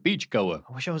frequent beachgoer,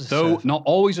 I wish I was a though surfer. not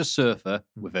always a surfer,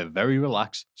 with a very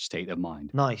relaxed state of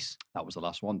mind. Nice. That was the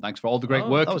last one. Thanks for all the great Oh,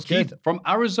 work, that was Keith good. from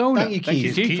Arizona. Thank you,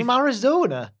 Keith. Keith. From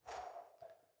Arizona.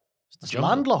 It's jungle.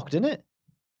 landlocked, isn't it?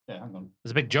 Yeah, hang on.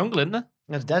 There's a big jungle, isn't there?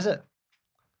 It's desert.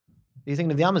 Are you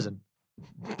thinking of the Amazon?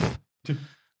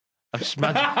 I just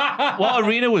imagine- what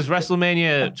arena was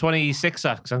WrestleMania 26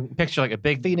 at? Because I can picture like a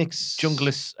big Phoenix.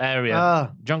 junglist area.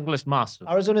 Ah, Junglist massive.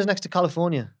 Arizona's next to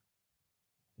California.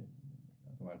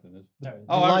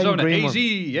 Oh, lime Arizona. green AZ. one.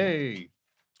 Yay.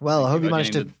 Well, I hope you Thank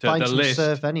managed you to for find the some list.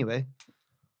 surf anyway.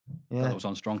 Yeah. That was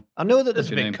on strong. I know that There's there's... a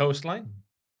your big name? coastline.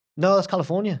 No, that's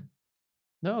California.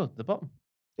 No, the bottom.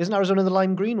 Isn't Arizona the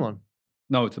lime green one?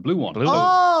 No, it's the blue one. Blue one.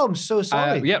 Oh, I'm so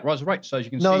sorry. Yeah, Rod's right. So as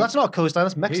you can see. No, that's not coastline.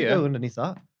 That's Mexico here. underneath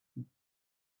that.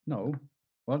 No.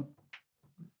 What?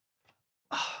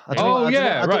 I don't know- Oh, I don't know-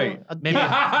 yeah, I don't- right. I- Maybe,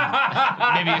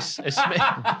 maybe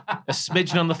a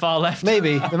smidgen on the far left.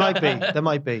 Maybe. There might be. There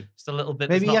might be. Just a little bit.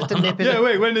 Maybe that's you not have to lined nip up. it. Yeah,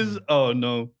 wait, when is... Oh,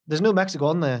 no. There's no Mexico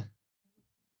on there.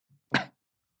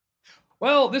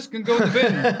 Well, this can go in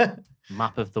the bin.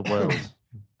 Map of the world.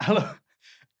 Hello,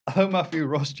 Maffew,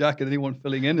 Ross, Jack, and anyone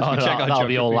filling in as Oh, we check out that'll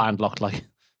be all geography. landlocked, like.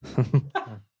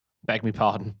 Beg me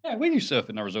pardon. Yeah, where do you surf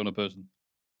in Arizona, person?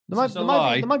 There might, Is this a there, might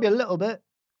lie? be, there might be a little bit.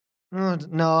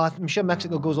 No, I'm sure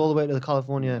Mexico goes all the way to the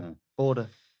California border.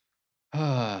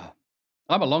 I'm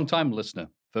a long-time listener,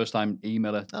 first-time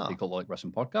emailer to Oh. the Cultaholic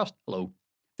Wrestling Podcast. Hello.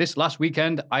 This last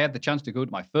weekend, I had the chance to go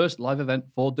to my first live event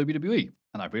for WWE,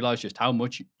 and I realized just how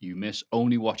much you miss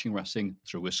only watching wrestling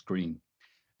through a screen.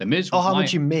 The Miz. Oh, how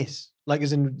much you miss? Like,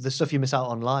 as in the stuff you miss out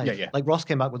on live. Yeah. Like Ross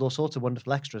came back with all sorts of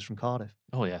wonderful extras from Cardiff.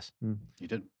 Oh, yes. You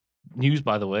did. News,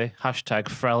 by the way. Hashtag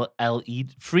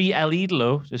free El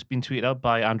Idolo just been tweeted out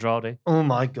by Andrade. Oh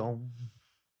my God.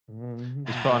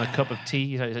 He's put on a cup of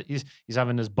tea. He's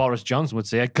having, as Boris Johnson would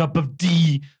say, a cup of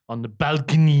tea on the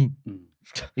balcony.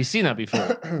 He's seen that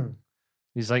before.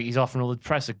 He's offering all the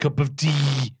press a cup of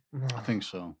tea. I think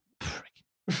so.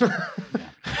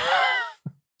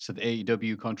 So the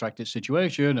AEW contracted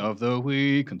situation of the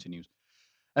week continues.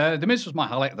 The Miz was my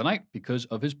highlight of the night because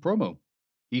of his promo.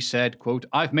 He said, quote,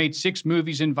 "I've made 6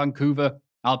 movies in Vancouver.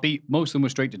 Albeit most of them were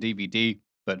straight to DVD,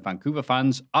 but Vancouver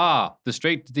fans are the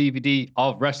straight to DVD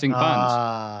of wrestling fans.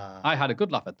 I had a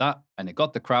good laugh at that, and it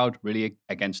got the crowd really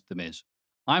against the Miz.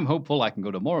 I'm hopeful I can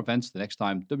go to more events the next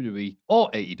time WWE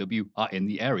or AEW are in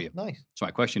the area." Nice. So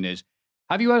my question is,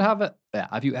 have you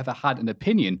ever had an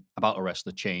opinion about a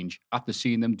wrestler change after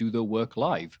seeing them do their work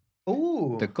live?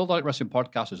 Ooh. The Cultaholic Wrestling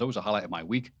Podcast is always a highlight of my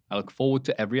week. I look forward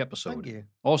to every episode. Thank you.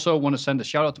 Also, want to send a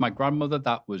shout out to my grandmother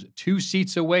that was 2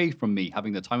 seats away from me,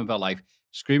 having the time of her life,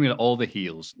 screaming at all the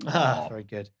heels. Very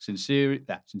good.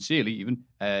 Sincerely, even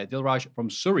Dilraj from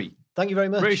Surrey, Thank you very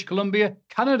much. British Columbia,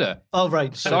 Canada. Oh,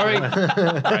 right. Sorry.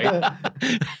 Right.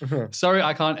 Sorry,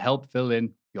 I can't help fill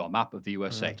in your map of the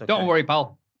USA. It's okay. Don't worry,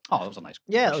 pal. Oh, that was a nice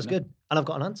question. Yeah, that was good. And I've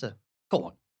got an answer. Go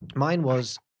on. Mine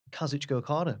was Kazuchika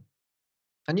Okada.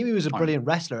 I knew he was a brilliant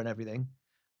wrestler and everything,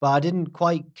 but I didn't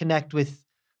quite connect with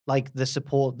like the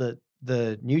support that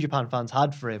the New Japan fans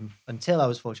had for him until I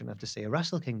was fortunate enough to see a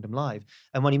Wrestle Kingdom live.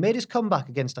 And when he made his comeback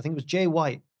against, I think it was Jay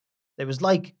White, it was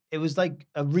like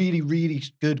a really, really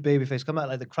good babyface comeback.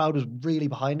 Like the crowd was really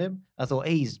behind him. I thought,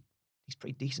 hey, he's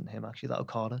pretty decent, him actually, that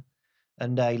Okada.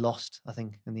 And he lost, I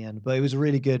think, in the end. But it was a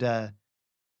really good.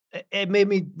 It made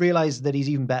me realize that he's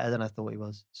even better than I thought he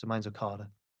was. So mine's Okada.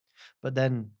 But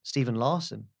then Stephen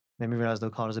Larson made me realize that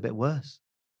Okada's a bit worse.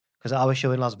 Because at our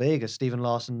show in Las Vegas, Stephen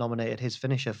Larson nominated his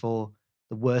finisher for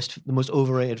the most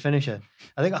overrated finisher.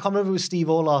 I can't remember if it was Steve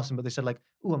or Larson, but they said like,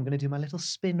 "Ooh, I'm going to do my little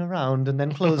spin around and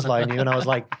then clothesline you." And I was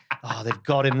like, "Oh, they've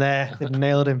got him there. They've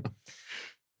nailed him."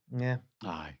 Yeah.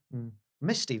 Aye.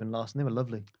 Miss Stephen Larson. They were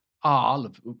lovely. I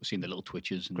love seeing the little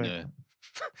twitches and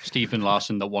Stephen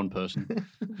Larson, the one person.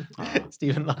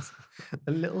 Stephen Larson.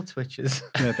 The little twitches.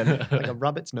 Like a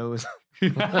rabbit's nose.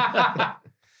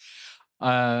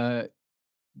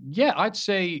 Yeah, I'd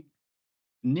say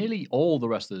nearly all the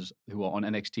wrestlers who were on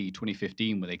NXT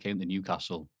 2015 when they came to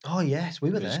Newcastle. Oh, yes,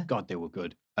 we were there. God, they were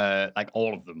good. Like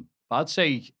all of them. But I'd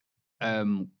say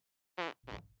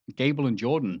Gable and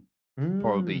Jordan,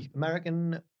 probably.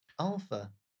 American Alpha.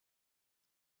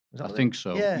 I think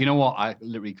so. Yeah. You know what? I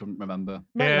literally couldn't remember.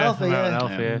 American Alpha,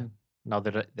 Alpha. No,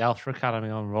 the Alpha Academy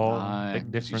on Raw. Big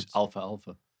difference. Alpha.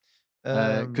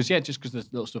 Because just because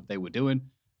there's little stuff they were doing.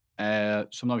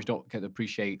 Sometimes you don't get to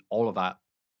appreciate all of that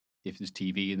if there's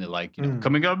TV and they're like,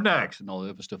 coming up next and all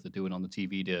the other stuff they're doing on the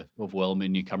TV to overwhelm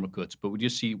in your camera cuts. But we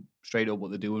just see straight up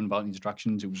what they're doing without any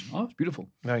distractions. It's beautiful.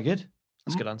 Very good.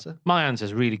 That's a good answer. My answer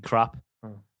is really crap.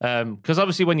 Because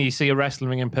obviously when you see a wrestling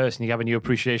ring in person, you have a new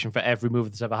appreciation for every move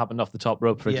that's ever happened off the top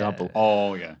rope, for example.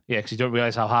 Oh, yeah. Yeah, because you don't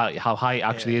realize how high it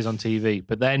actually is on TV.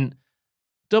 But then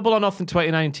Double or Nothing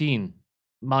 2019,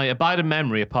 my abiding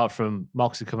memory, apart from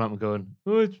Moxley coming up and going,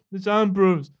 "Oh, it's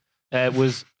Ambrose,"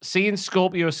 was seeing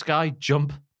Scorpio Sky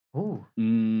jump. Ooh.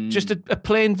 Just a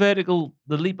plain vertical,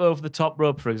 the leap over the top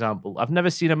rope, for example. I've never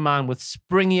seen a man with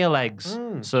springier legs.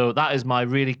 So that is my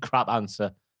really crap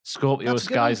answer. Scorpio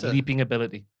Sky's leaping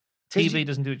ability. TV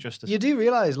doesn't do it justice. You do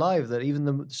realize live that even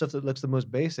the stuff that looks the most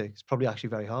basic is probably actually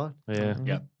very hard.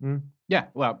 Yeah. Yeah,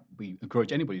 well, we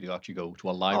encourage anybody to actually go to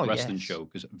a live wrestling show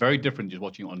because very different just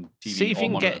watching it on TV. See if you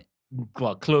can get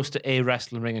close to a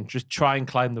wrestling ring and just try and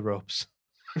climb the ropes.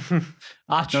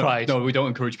 I tried. No, we don't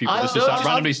encourage people to just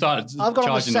randomly start charging the ring. I've got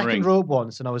on the second rope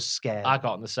once and I was scared. I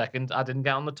got on the second. I didn't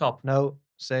get on the top. No,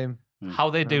 same.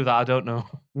 How they do that, I don't know.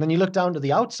 And then you look down to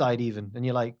the outside even and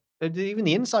you're like, even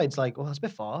the inside's like, oh, that's a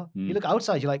bit far. You look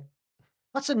outside, you're like,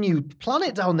 that's a new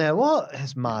planet down there. What?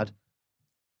 It's mad.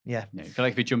 Yeah. I feel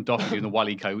like if you jumped off, you're doing the Wile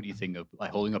E. Coyote thing of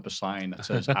like holding up a sign that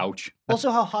says ouch.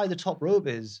 Also, how high the top rope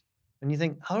is. And you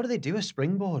think, how do they do a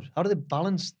springboard? How do they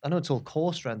balance? I know it's all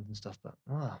core strength and stuff, but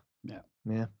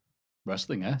yeah.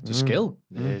 Wrestling, it's a skill.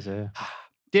 It is,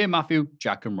 Dear Maffew,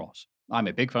 Jack and Ross, I'm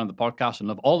a big fan of the podcast and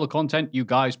love all the content you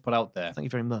guys put out there. Thank you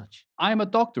very much. I am a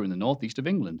doctor in the northeast of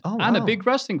England and a big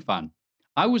wrestling fan.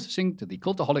 I was listening to the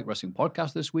Cultaholic Wrestling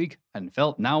Podcast this week and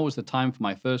felt now was the time for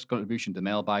my first contribution to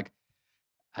Mailbag.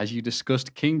 As you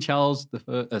discussed King Charles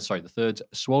III's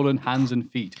swollen hands and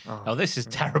feet. Oh, this is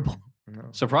terrible. No.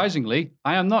 Surprisingly,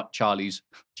 I am not Charlie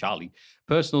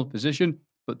personal physician,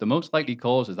 but the most likely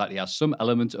cause is that he has some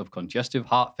element of congestive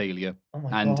heart failure. Oh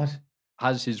my God.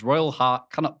 As his royal heart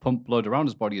cannot pump blood around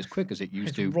his body as quick as it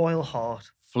used to. Royal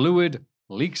heart. Fluid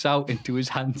leaks out into his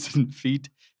hands and feet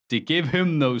to give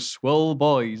him those swole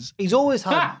boys. He's always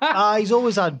had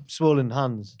swollen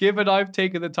hands. Given I've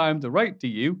taken the time to write to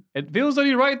you, it feels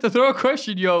only right to throw a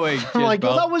question your way. Oh my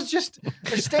God, that was just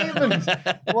a statement.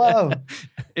 Wow.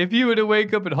 If you were to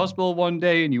wake up in hospital one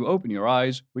day and you open your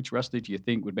eyes, which wrestler do you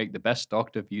think would make the best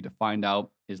doctor for you to find out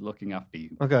is looking after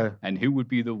you? Okay. And who would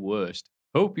be the worst?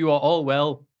 Hope you are all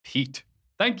well, Pete.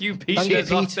 Thank you, Pete. Thank you, the Pete.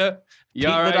 Doctor. You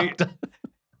Pete all the right? Doctor.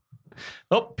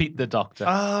 Oh, Pete the Doctor.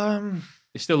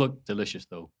 They still look delicious,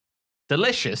 though.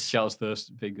 Delicious. Charles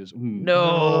Thurston fingers.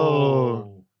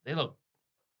 No. They look.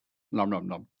 Nom, nom,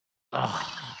 nom.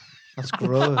 That's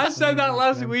gross. I said that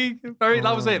last week.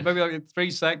 That was it. Maybe like in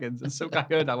 3 seconds. And some guy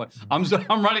heard that one. I'm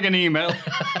writing an email.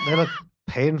 They look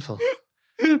painful.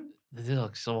 They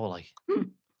look so like.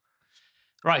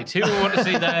 Right, who we want to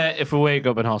see there if we wake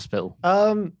up in hospital?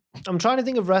 I'm trying to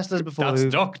think of wrestlers before. That's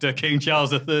Dr. King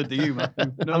Charles III to you, man.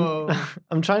 No.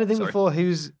 I'm trying to think Sorry. before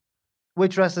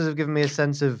which wrestlers have given me a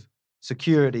sense of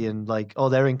security and like, oh,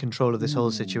 they're in control of this whole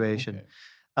situation.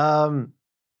 Okay.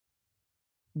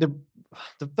 The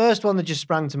first one that just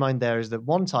sprang to mind there is that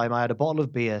one time I had a bottle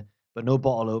of beer, but no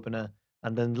bottle opener.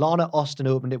 And then Lana Austin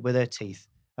opened it with her teeth.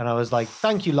 And I was like,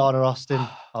 thank you, Lana Austin.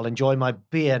 I'll enjoy my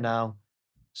beer now.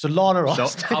 So Lana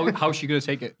Austin. So how's she going to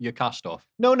take your cast off?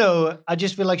 No. I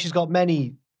just feel like she's got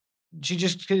many. She's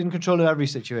just in control of every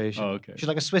situation. Oh, okay. She's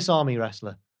like a Swiss Army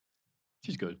wrestler.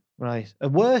 She's good. Right.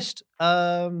 At worst,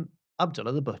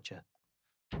 Abdullah the Butcher.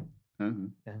 Mm-hmm.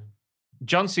 Yeah.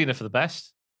 John Cena for the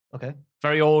best. Okay.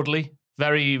 Very orderly,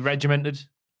 very regimented.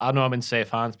 I know I'm in safe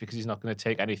hands because he's not going to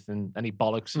take any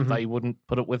bollocks that he wouldn't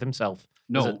put up with himself.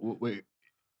 No, wait.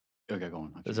 Okay, go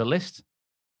on. There's a list.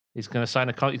 He's going to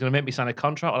he's going to make me sign a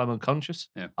contract while I'm unconscious.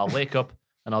 Yeah. I'll wake up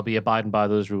and I'll be abiding by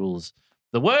those rules.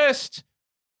 The worst,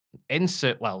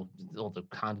 all the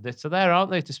candidates are there,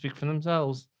 aren't they, to speak for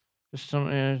themselves? Just something.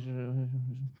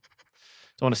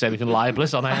 Don't want to say anything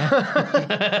libelous on air.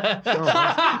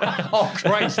 Oh,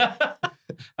 Christ.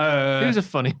 Who's a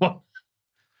funny one?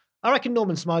 I reckon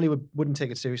Norman Smiley wouldn't take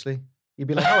it seriously. He'd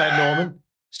be like, "Oh, hey, Norman,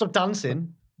 stop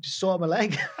dancing. Just saw my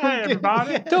leg." Hey,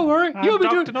 everybody. Don't worry. You'll be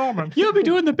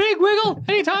doing the big wiggle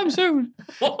anytime soon.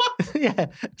 What? Yeah.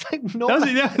 It's like,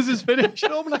 Norman, Does his finish?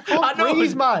 Norman, I can't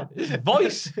breathe, man. His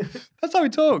voice. That's how he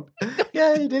talked.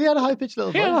 Yeah, he did. He had a high-pitched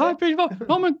little voice. He had a high-pitched voice.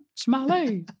 Norman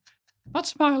Smiley. Not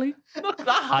Smiley. Not that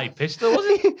high pitched, though, was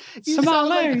it? You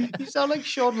sound like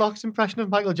Sean Locke's impression of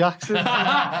Michael Jackson. You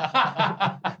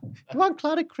want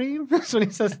clouded cream? That's when he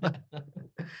says that.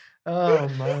 Oh,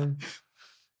 man.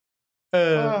 Who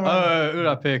did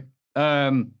I pick?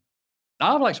 I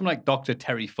have like someone like Dr.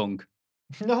 Terry Funk.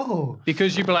 No.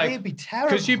 Because you'd be like... It'd be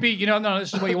terrible. Because you'd be, no,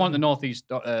 this is what you want in the Northeast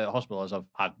hospital, as I've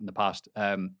had in the past.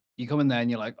 You come in there and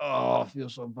you're like, oh, I feel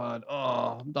so bad.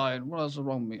 Oh, I'm dying. What else is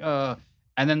wrong with me?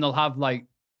 And then they'll have like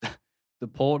the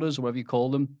porters, or whatever you call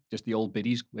them, just the old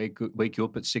biddies, wake you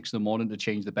up at 6 a.m. to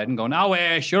change the bed and go, "Now,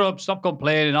 shut up, stop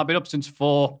complaining. I've been up since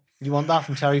 4. You want that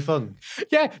from Terry Funk?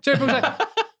 Yeah, Terry Funk's like,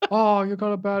 "Oh, you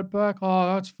got a bad back?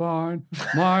 Oh, that's fine.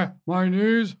 My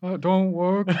knees don't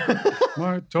work.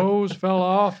 My toes fell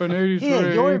off in '83.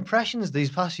 Yeah, your impressions these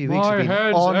past few weeks have My been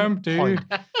head's on empty. point.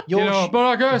 But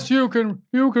I guess you can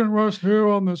rest here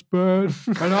on this bed,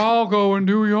 and I'll go and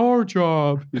do your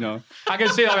job. I can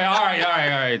see. All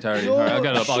right, Terry. All right, I'll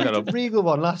get up. The Regal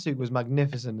one last week was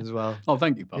magnificent as well. Oh,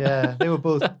 thank you, pal. Yeah, they were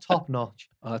both top notch.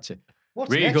 Oh, that's it. What's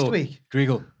Regal, next week?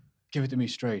 Regal, give it to me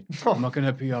straight. I'm not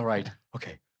gonna be all right.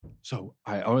 Okay. So,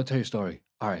 I want to tell you a story.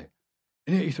 All right.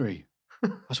 In '83,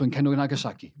 that's when Kendo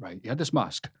Nagasaki, right? He had this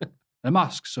mask. A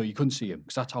mask, so you couldn't see him,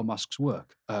 because that's how masks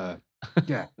work.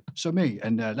 Yeah. So me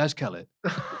and Les Kellett,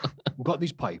 we got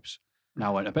these pipes.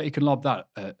 Now, I bet you can lob that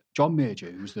at John Major,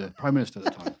 who was the Prime Minister at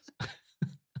the time.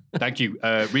 Thank you.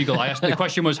 Regal, the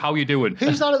question was, how are you doing?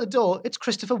 Who's that at the door? It's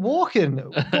Christopher Walken.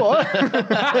 What?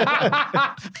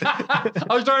 I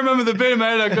was trying to remember the bit,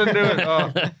 man. I couldn't do it.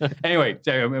 Oh. Anyway,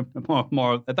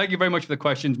 more. Thank you very much for the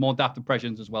questions. More daft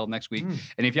impressions as well next week.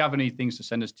 And if you have any things to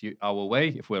send us our way,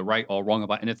 if we're right or wrong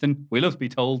about anything, we love to be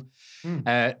told.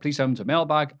 Please send them to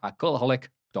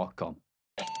mailbag@cultaholic.com.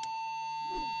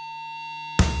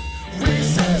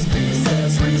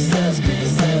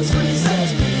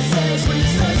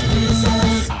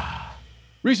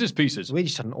 Reese's Pieces. We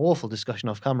just had an awful discussion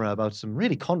off camera about some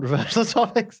really controversial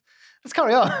topics. Let's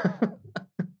carry on.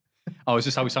 Oh, is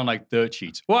this how we sound like dirt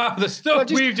sheets? Wow, the stuff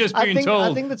Well, we've just been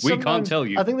told. We can't tell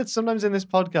you. I think that sometimes in this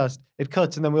podcast, it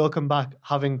cuts and then we all come back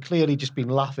having clearly just been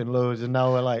laughing loads and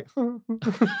now we're like, on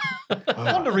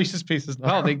to Reese's Pieces now.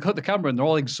 Well, they cut the camera and they're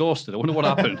all exhausted. I wonder what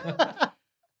happened.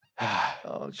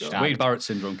 Oh, God. Wade Barrett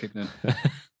syndrome kicking in.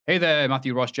 Hey there,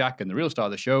 Matthew Ross Jack and the real star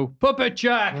of the show, Puppet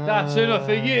Jack. That's enough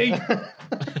for ye.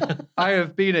 I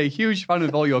have been a huge fan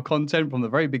of all your content from the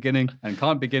very beginning and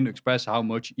can't begin to express how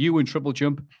much you and Triple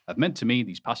Jump have meant to me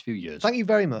these past few years. Thank you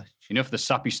very much. Enough of the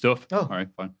sappy stuff. Oh. All right,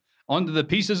 fine. On to the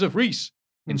Pieces of Reese.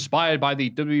 Inspired by the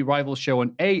WWE Rivals show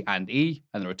on A&E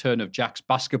and the return of Jack's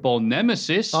basketball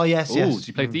nemesis. Oh, yes. Does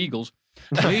he play for the Eagles?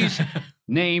 Please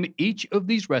name each of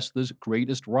these wrestlers'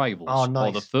 greatest rivals. Oh, nice.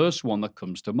 Or the first one that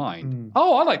comes to mind.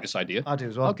 Oh, I like this idea. I do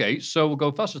as well. Okay, so we'll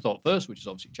go fastest thought first, which is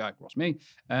obviously Jack, Ross, me.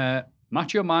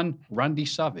 Macho Man, Randy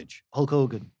Savage. Hulk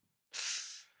Hogan.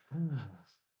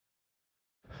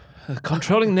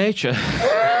 Controlling nature.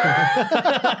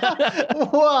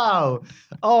 Wow.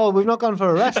 Oh, we've not gone for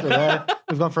a wrestler there.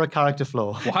 We've gone for a character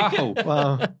flaw. Wow.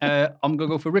 Wow. I'm going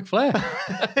to go for Ric Flair.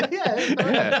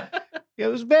 Yeah. Yeah,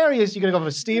 it was various. You could have gone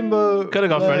for Steamboat. Could have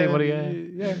gone for anybody,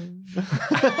 Yeah.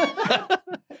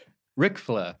 Ric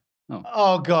Flair.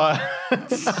 Oh, God.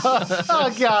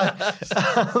 Oh,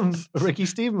 God. Ricky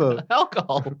Steamboat.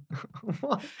 Alcohol.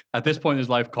 At this point in his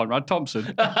life, Conrad Thompson.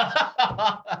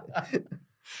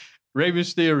 Rey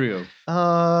Mysterio.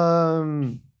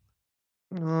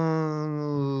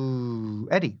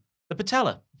 Eddie. The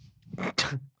patella.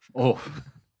 Oh.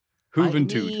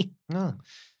 Juventud. No.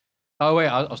 Oh, wait,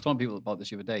 I was telling people about this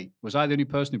the other day. Was I the only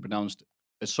person who pronounced,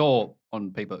 I saw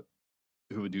on paper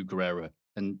who would do Guerrera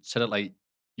and said it like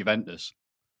Juventus.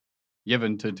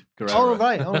 Juventud Guerrera. Oh,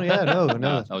 right. Oh, yeah. No.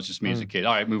 That was just me as a kid.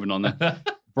 All right, moving on then.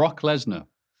 Brock Lesnar.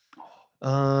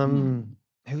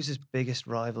 Who's his biggest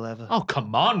rival ever? Oh,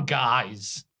 come on,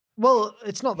 guys. Well,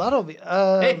 it's not that obvious.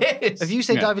 It is. If you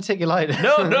say diverticulitis.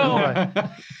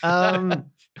 No.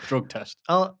 Drug test.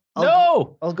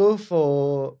 I'll go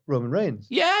for Roman Reigns.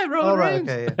 Yeah, Roman Reigns.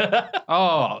 Okay,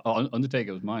 yeah.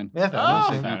 Undertaker was mine. Yeah,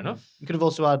 Fair enough. You could have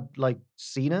also had like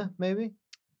Cena, maybe.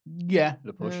 Yeah,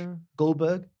 the push.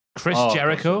 Goldberg. Chris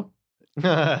Jericho.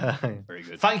 Very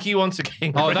good. Thank you once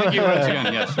again. Oh, thank you once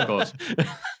again. Yes, of course.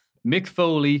 Mick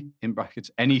Foley, in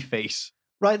brackets, any face.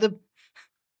 Right.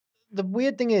 The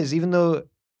weird thing is, even though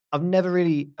I've never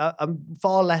really, I'm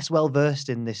far less well versed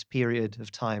in this period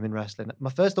of time in wrestling. My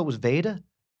first thought was Vader.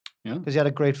 Yeah. Because he had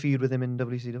a great feud with him in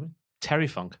WCW. Terry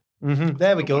Funk. Mm-hmm.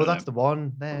 There we go. That's the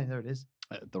one. There it is.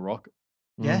 The Rock.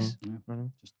 Yes. Yeah,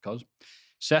 just because.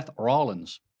 Seth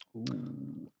Rollins.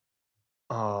 Ooh.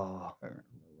 Oh.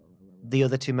 The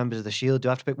other two members of the Shield. Do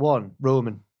I have to pick one?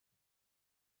 Roman.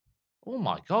 Oh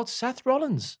my God, Seth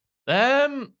Rollins.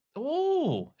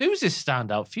 Who's his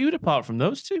standout feud apart from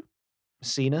those two?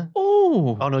 Cena.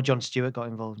 Oh no, Jon Stewart got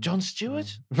involved. John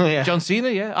Stewart? Yeah. John Cena,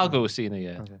 yeah. I'll go with Cena,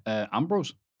 yeah. Okay.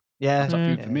 Ambrose. Yeah. That's a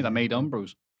feud for me. That made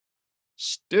Ambrose.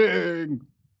 Sting.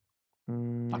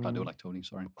 I can't do it like Tony,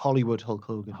 sorry. Hollywood Hulk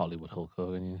Hogan. Hollywood Hulk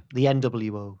Hogan, yeah. The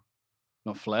NWO.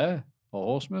 Not Flair or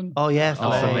Horseman. Oh, yeah.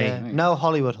 Oh, for me. Yeah. No,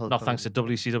 Hollywood Hulk Not Hogan. thanks to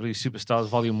WCW Superstars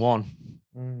Volume 1.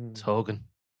 It's Hogan.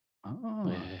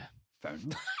 Oh, Yeah. fair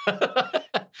enough.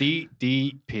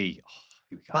 DDP. Oh,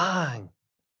 here we go. Bang.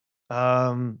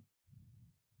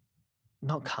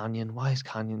 Not Canyon. Why is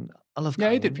Canyon? I love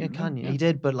Canyon. Yeah, he did. Yeah, Canyon. Yeah. He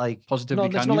did, but like Positively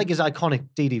it's Canyon. not like his iconic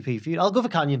DDP feud. I'll go for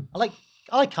Canyon. I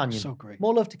like Canyon. So great.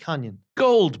 More love to Canyon.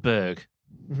 Goldberg.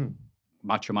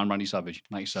 Macho Man Randy Savage,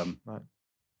 97. Right.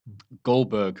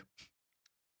 Goldberg.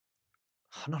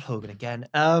 Oh, not Hogan again.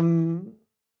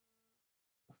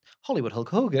 Hollywood Hulk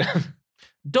Hogan.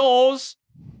 Dawes.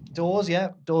 Dawes, yeah.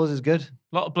 Dawes is good.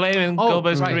 A lot of blaming Oh,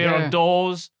 Goldberg's right, career yeah. on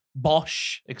Dawes,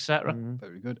 Bosch, etc.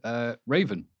 Very good.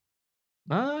 Raven.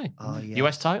 Aye. Oh, yeah.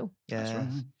 US title. Yeah. That's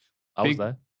right. I was Big-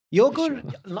 there. You're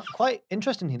going, quite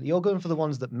interesting here. You're going for the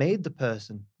ones that made the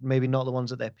person, maybe not the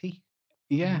ones at their peak.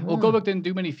 Yeah. Well, Yeah. Goldberg didn't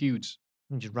do many feuds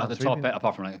You just at ran the through top, people.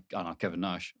 apart from, like, I don't know, Kevin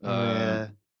Nash. Yeah.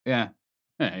 Yeah.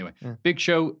 Anyway, Yeah. Big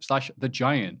Show / The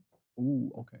Giant.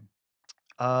 Ooh, okay.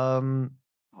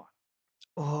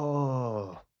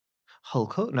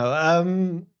 Hulk Hogan. No,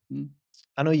 Hmm.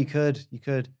 I know you could.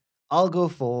 I'll go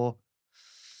for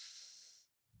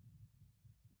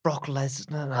Brock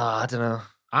Lesnar. No, I don't know.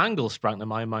 Angle sprang to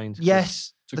my mind.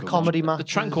 Yes, It's a the good comedy match. The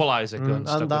tranquilizer gun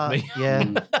stuck and that, with me.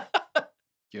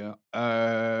 Yeah.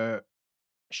 Yeah.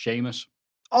 Sheamus.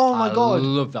 Oh my I God.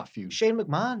 love that feud. Shane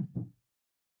McMahon.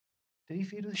 Did he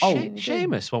feud with Oh, Shane? He did.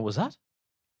 Sheamus, when was that?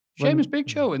 Sheamus Big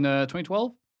Show in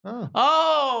 2012.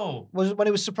 Oh! Was it when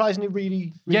it was surprisingly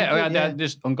really Yeah, good? they had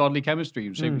this ungodly chemistry. He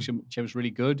was saying she was really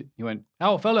good. He went,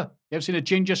 "Oh, fella, you ever seen a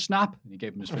ginger snap?" And he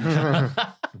gave him his finisher.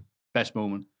 Best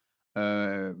moment.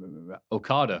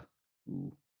 Okada.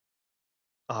 Ooh.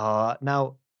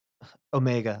 Now,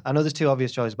 Omega. I know there's two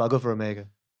obvious choices, but I'll go for Omega.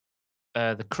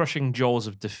 The crushing jaws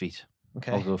of defeat.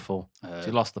 Okay. I'll go for.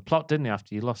 He lost the plot, didn't he?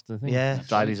 After you lost the thing. Yeah.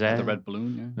 Dyed his hair. The red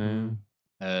balloon,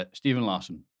 yeah. Stephen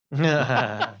Larson.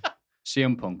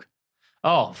 CM Punk.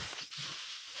 Oh.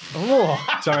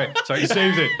 Sorry, you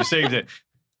saved it.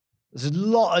 There's a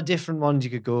lot of different ones you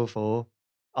could go for.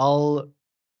 I'll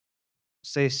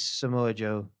say Samoa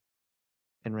Joe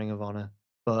in Ring of Honor,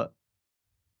 but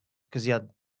because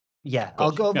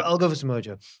I'll go for Samoa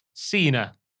Joe.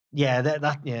 Cena. Yeah,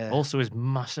 that yeah. Also his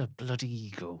massive bloody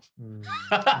ego.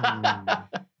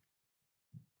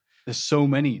 There's so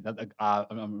many.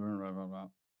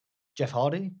 Jeff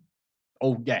Hardy.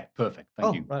 Oh yeah, perfect.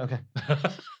 Thank you. Right, okay.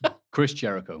 Chris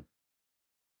Jericho.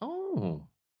 Oh.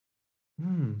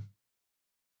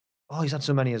 Oh, he's had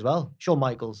so many as well. Shawn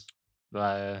Michaels.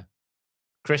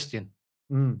 Christian.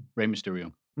 Rey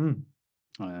Mysterio.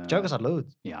 Jericho's had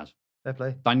loads. He has. Fair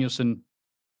play. Danielson.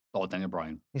 Oh, Daniel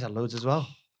Bryan. He's had loads as well.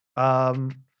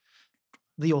 The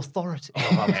Authority.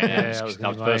 That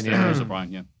was first name. Chris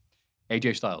Bryan. Yeah.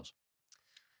 AJ Styles.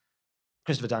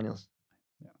 Christopher Daniels.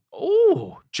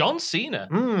 Oh, John Cena.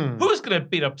 Who's going to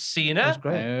beat up Cena? That was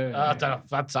great. I don't know if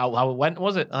that's how it went,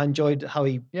 was it? I enjoyed how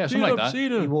he something like that.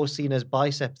 He wore Cena's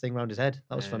bicep thing around his head.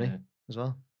 That was funny as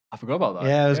well. I forgot about that.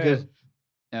 Yeah, it was good.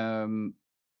 I'm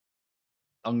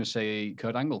going to say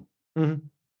Kurt Angle. Mm-hmm.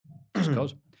 Just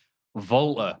because.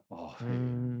 Volta.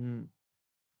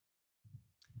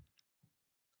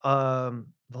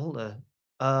 Volta.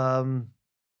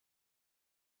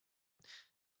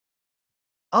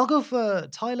 I'll go for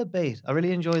Tyler Bate. I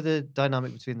really enjoy the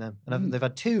dynamic between them. And they've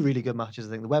had two really good matches, I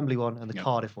think. The Wembley one and the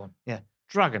Cardiff one. Yeah.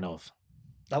 Dragunov.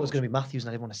 That was going to be Matthews and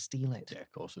I didn't want to steal it. Yeah,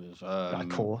 of course it is.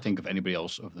 Think of anybody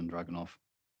else other than Dragunov.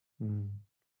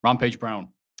 Rampage Brown.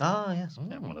 Ah, yes.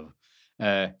 Yeah, whatever.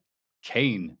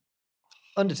 Kane.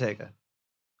 Undertaker.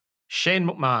 Shane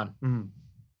McMahon. I'm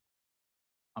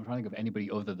trying to think of anybody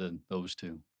other than those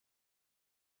two.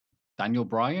 Daniel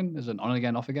Bryan is an on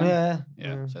again, off again.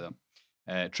 Yeah. Say that.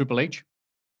 Triple H.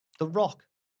 The Rock.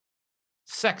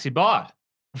 Sexy boy.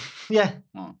 Yeah.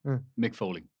 Mick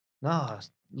Foley. No,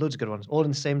 loads of good ones. All in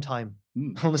the same time.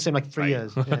 All in the same 3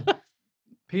 years. Yeah.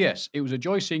 P.S. It was a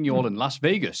joy seeing you all in Las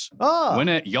Vegas. Oh. When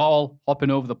are y'all hopping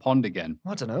over the pond again?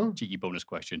 I don't know. Cheeky bonus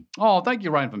question. Oh, thank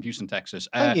you, Ryan from Houston, Texas.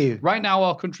 Thank you. Right now,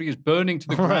 our country is burning to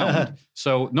the ground.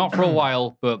 So not for a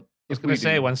while, but I was going to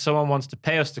say, when someone wants to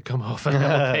pay us to come over,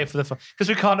 they'll pay for the because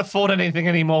we can't afford anything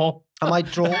anymore. I might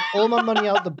draw all my money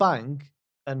out the bank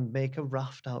and make a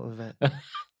raft out of it. A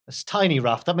tiny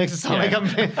raft. That makes it sound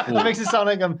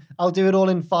like I'll do it all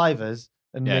in fivers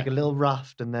and make a little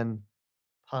raft and then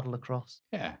paddle across.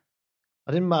 Yeah.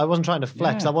 I wasn't trying to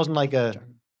flex. That wasn't like a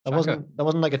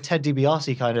Ted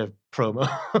DiBiase kind of promo.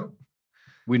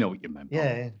 We know what you meant.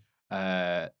 Yeah.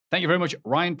 Thank you very much,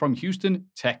 Ryan from Houston,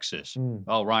 Texas.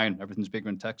 Well, Ryan, everything's bigger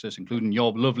in Texas, including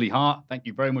your lovely heart. Thank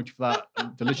you very much for that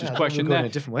delicious question there. In a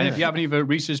different way, and if you have any of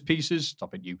Reese's Pieces,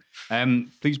 stop it, you.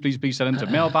 Please send them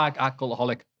to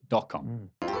mailbag@cultaholic.com.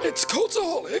 It's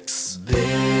Cultaholics.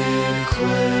 Big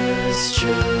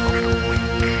question.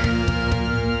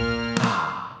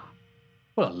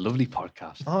 What a lovely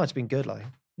podcast. Oh, it's been good, like.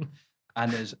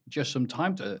 And there's just some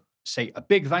time to say a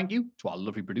big thank you to our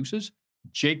lovely producers,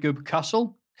 Jacob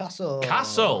Castle.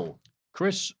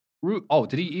 Chris Root. Oh,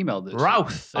 did he email this?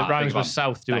 Routh. It rhymes with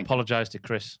South. Do apologise to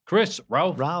Chris.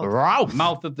 Ralph.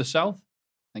 Mouth of the South.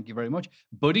 Thank you very much.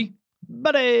 Buddy.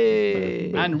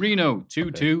 And Reno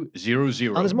 2200.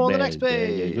 And there's more on the next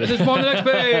page. There's more on the next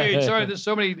page. Sorry, there's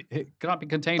so many. It cannot be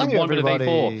contained in one bit of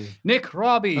A4. Nick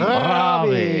Robbie.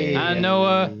 And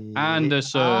Noah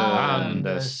Anderson.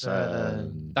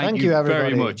 Thank you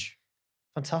very much.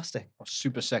 Fantastic.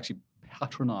 Super sexy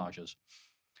patronages.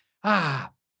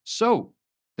 So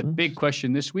the big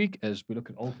question this week, as we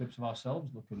look at old clips of ourselves,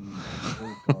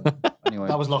 anyway,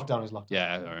 that was lockdown.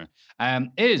 Yeah.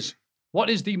 Is what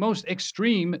is the most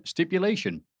extreme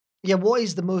stipulation? Yeah, what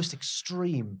is the most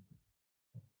extreme?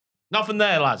 Nothing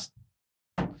there, lads.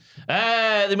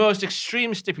 The most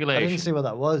extreme stipulation. I didn't see what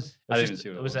that was.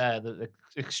 It was the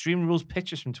Extreme Rules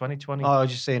pictures from 2020. Oh, I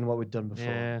was just saying what we'd done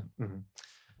before.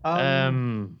 Yeah.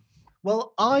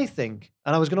 Well, I think,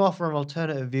 and I was going to offer an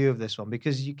alternative view of this one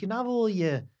because you can have all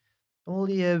your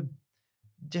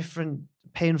different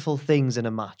painful things in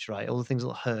a match, right? All the things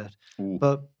that hurt. Ooh.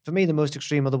 But for me, the most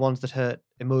extreme are the ones that hurt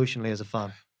emotionally as a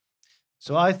fan.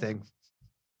 So I think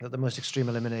that the most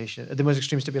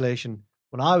extreme stipulation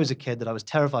when I was a kid that I was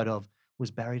terrified of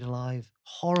was buried alive.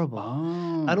 Horrible.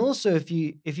 Oh. And also, if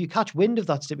you catch wind of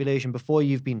that stipulation before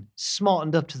you've been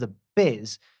smartened up to the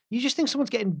biz, you just think someone's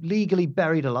getting legally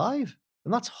buried alive,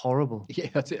 and that's horrible. Yeah,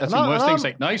 that's the worst thing. It's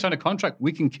like, now you sign a contract,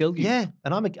 we can kill you. Yeah,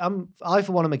 and I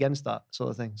for one am against that sort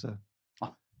of thing. So,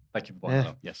 thank you for pointing that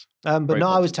out. Yes. but Very no,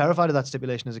 I was positive. terrified of that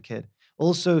stipulation as a kid.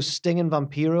 Also, Sting and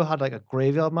Vampiro had like a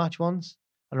graveyard match once.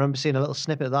 I remember seeing a little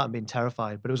snippet of that and being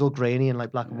terrified, but it was all grainy and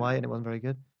like black and white, and it wasn't very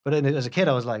good. But as a kid,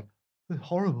 I was like,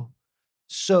 horrible.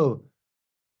 So,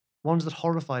 ones that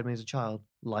horrified me as a child,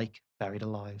 like buried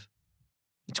alive.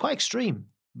 It's quite extreme.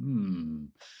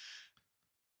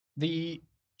 The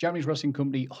Japanese wrestling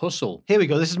company Hustle Here we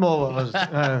go. This is more what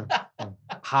I was.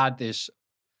 had this.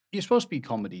 It's supposed to be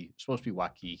comedy. It's supposed to be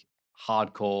wacky,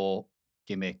 hardcore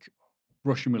gimmick,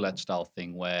 Russian roulette style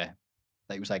thing where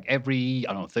it was like every,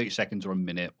 I don't know, 30 seconds or a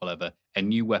minute, whatever, a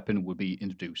new weapon would be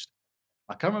introduced.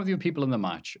 I can't remember the other people in the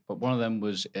match, but one of them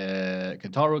was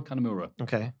Kentaro Kanemura,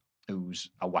 Okay. who's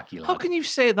a wacky lad. How can you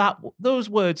say those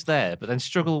words there, but then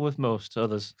struggle with most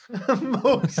others?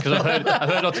 Most. Because I've heard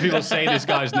lots of people say this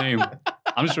guy's name.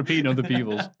 I'm just repeating other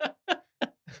people's.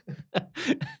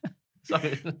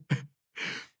 Sorry.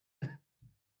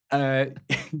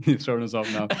 You're throwing us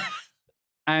off now.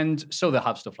 And so they'll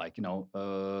have stuff like, table,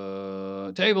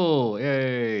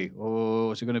 yay. Oh,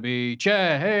 what's it going to be?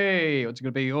 Chair, hey. What's it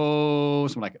going to be? Oh,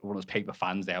 something like one of those paper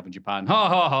fans they have in Japan. Ha,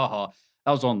 ha, ha, ha.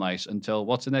 That was all nice until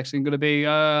what's the next thing going to be?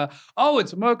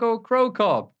 It's Mirko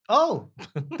Krokop, Oh.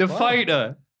 the Wow.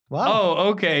 fighter. Wow. Oh,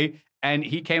 okay. And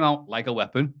he came out like a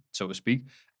weapon, so to speak,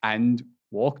 and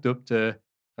walked up to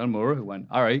Kanemura, who went,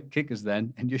 all right, kick us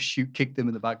then, and just kicked him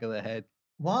in the back of the head.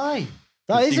 Why?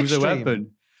 That 'Cause is he was extreme. a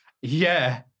weapon.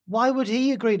 Yeah. Why would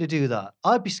he agree to do that?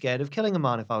 I'd be scared of killing a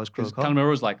man if I was Because Krokop. Kanemura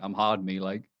was like, I'm hard, me.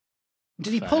 Like,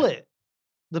 Did he fair. pull it?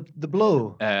 The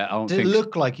blow? I don't Did it think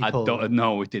look like he pulled it?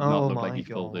 No, it did not Oh look like my he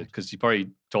pulled it God. because he probably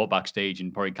talked backstage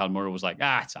and probably Kanemura was like,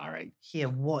 it's all right. Yeah,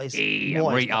 what is Hey, I'm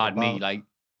what is right that hard, me. about? Like,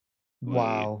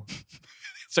 Wow.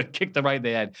 so kicked her right in the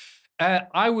head.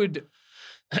 I would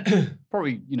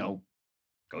probably, go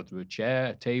through a chair,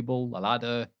 a table, a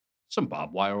ladder, some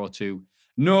barbed wire or two.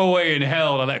 No way in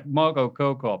hell to let Mirko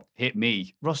Krokop hit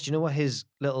me. Ross, do you know what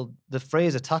the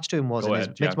phrase attached to him was Go in his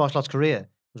ahead, mixed Jack. martial arts career?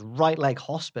 It was right leg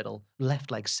hospital, left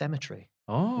leg cemetery.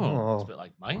 Oh, it's a bit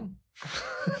like mine.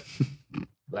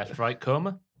 Left, right,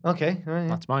 coma. Okay, all right, yeah.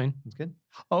 That's mine. That's good.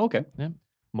 Oh, okay.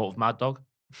 Motive Mad Dog.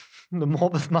 The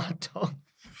mob of mad dog.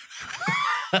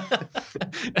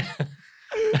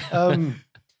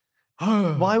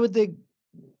 Why would they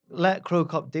let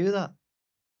Krokop do that?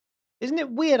 Isn't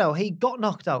it weird how he got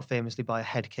knocked out famously by a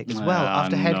head kick as well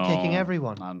after head kicking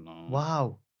everyone? I know.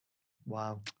 Wow.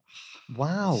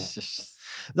 It's just,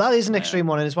 That is an extreme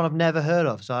one, and it's one I've never heard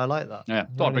of, so I like that. yeah,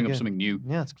 thought I'd bring up something new.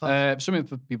 Yeah, it's class. Something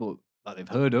for people that they've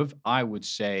heard of, I would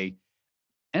say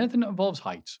anything that involves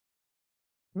height.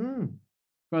 One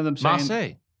of them saying...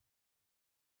 Marseille.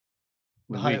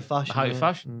 The height of fashion. The height of yeah.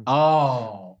 fashion.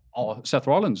 Oh, Seth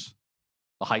Rollins,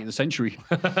 the height of the century.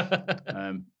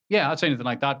 Yeah, I'd say anything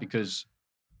like that because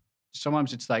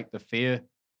sometimes it's like the fear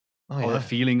Oh, or yeah. the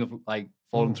feeling of like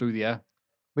falling through the air.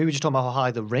 We were just talking about how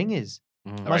high the ring is.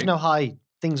 Imagine how high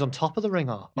things on top of the ring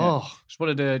are. Yeah. Oh, So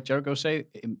what did Jericho say?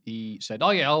 He said, "Oh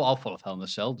yeah, I'll fall off Hell in a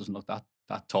Cell. Doesn't look that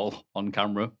tall on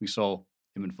camera." We saw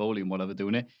him and Foley and whatever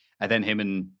doing it, and then him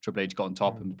and Triple H got on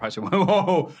top, and the price went,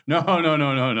 "Whoa,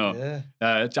 no."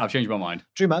 yeah. I've changed my mind.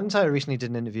 Drew McIntyre recently did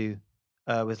an interview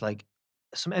with like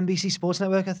some NBC Sports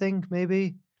Network, I think,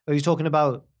 maybe. Where he was talking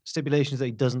about stipulations that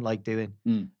he doesn't like doing.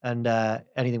 And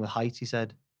anything with height, he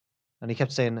said. And he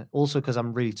kept saying, also because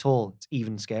I'm really tall, it's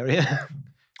even scarier.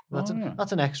 That's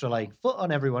an extra like foot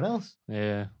on everyone else.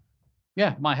 Yeah.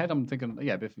 Yeah, in my head, I'm thinking,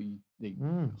 yeah, but if he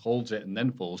holds it and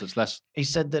then falls, it's less. He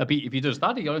said that If he does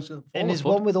that, he honestly fall in a his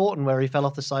foot. one with Orton where he fell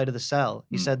off the side of the cell,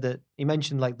 he said that he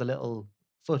mentioned like the little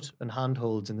foot and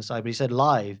handholds in the side, but he said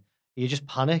live, you just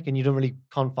panic and you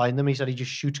can't find them. He said he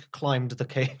just climbed the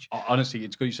cage. Honestly,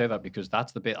 it's good you say that because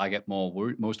that's the bit I get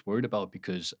most worried about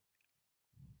because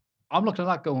I'm looking at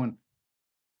that going,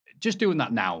 just doing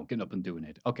that now, getting up and doing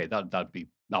it. Okay, that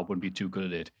wouldn't be too good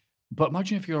at it. But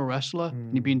imagine if you're a wrestler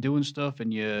and you've been doing stuff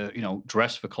and you're,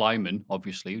 dressed for climbing,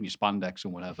 obviously, and you're spandex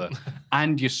and whatever,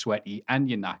 and you're sweaty and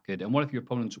you're knackered. And what if your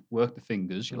opponents work the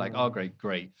fingers? You're like, oh,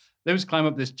 great. Let's climb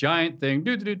up this giant thing.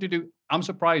 Do. I'm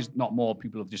surprised not more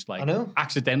people have just like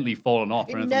accidentally fallen off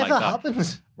or It anything never like that.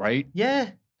 happens. Right? Yeah,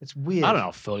 it's weird. I don't know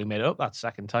if Foley made it up that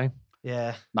second time.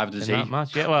 Yeah. Neither does In he. that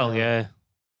match. Yeah, well, yeah.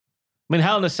 I mean,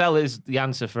 Hell in a Cell is the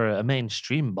answer for a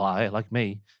mainstream buyer like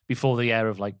me before the year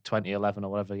of like 2011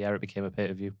 or whatever year it became a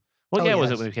pay-per-view. What year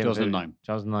was it when it became 2009.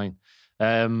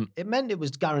 2009. It meant it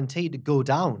was guaranteed to go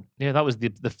down. Yeah, that was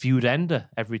the feud ender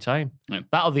every time. Yeah.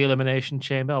 That or the Elimination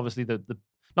Chamber. Obviously, the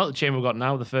not the chamber we've got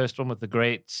now, the first one with the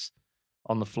grates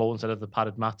on the floor instead of the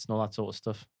padded mats and all that sort of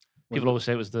stuff. People always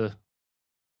say it was the...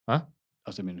 Huh?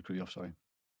 I didn't mean to cut you off, sorry.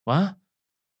 What?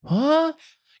 What?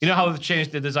 You know how they've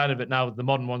changed the design of it now? The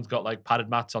modern one's got like padded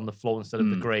mats on the floor instead of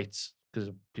the grates because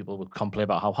people would complain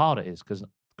about how hard it is because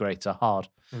grates are hard.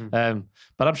 But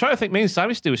I'm trying to think, me and Sam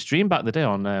used to do a stream back in the day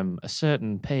on a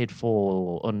certain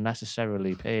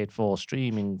unnecessarily paid for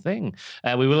streaming thing.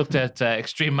 We looked at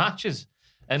extreme matches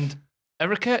and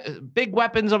big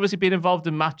weapons obviously being involved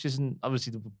in matches, and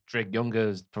obviously Drake Younger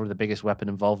is probably the biggest weapon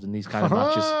involved in these kind of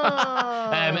matches.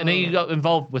 And he got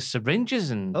involved with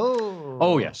syringes and...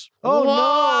 Oh, yes. Oh,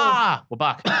 no. We're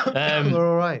back. We're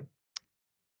all right.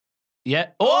 Yeah.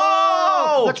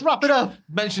 Oh! Let's wrap it up.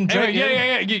 Mentioned Drake.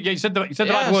 Yeah. You said the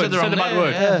bad word. You said the bad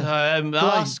word.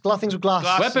 Glass. Things with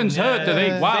glass. Weapons hurt, do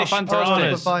they? Wow, fish,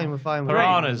 fantastic. We're fine.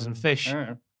 Piranhas and fish.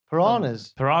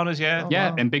 Piranhas. Piranhas, yeah.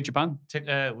 Yeah, in Big Japan.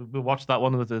 We watched that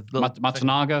one with the little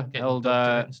Matsunaga held...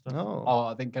 I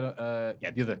think... the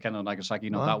other Ken Nagasaki,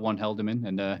 that one held him in.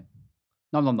 And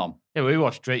nom. Yeah, we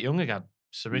watched Drake Younger get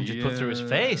syringes put through his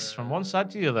face from one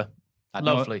side to the other.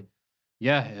 Lovely.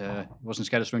 Yeah, he wasn't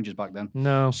scared of syringes back then.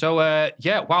 No. So,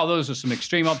 wow, those are some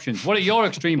extreme options. What are your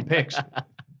extreme picks?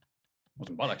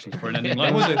 Wasn't bad, actually, for an ending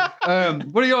line, was it?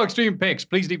 What are your extreme picks?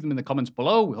 Please leave them in the comments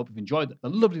below. We hope you've enjoyed the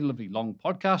lovely, lovely long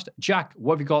podcast. Jack,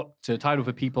 what have you got to title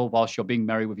for people whilst you're being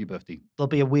merry with your birthday? There'll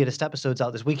be a weirdest episodes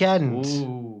out this weekend.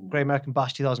 Ooh. Great American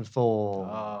Bash 2004.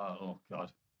 Oh,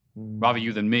 God. Rather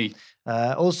you than me.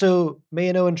 Also, me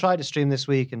and Owen tried to stream this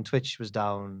week and Twitch was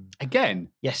down. Again?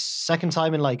 Yes, second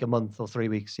time in like a month or 3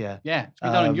 weeks, yeah. Yeah, it's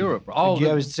been down in Europe. Oh, yeah,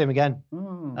 it was the same again.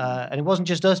 Oh. And it wasn't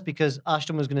just us because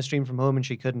Ashton was going to stream from home and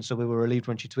she couldn't, so we were relieved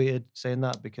when she tweeted saying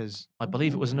that because... I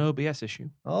believe it was an OBS issue.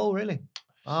 Oh, really?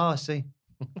 Oh, I see.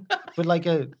 But like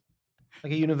a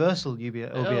universal OBS.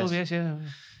 OBS, yeah.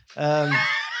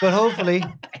 But hopefully,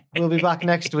 we'll be back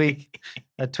next week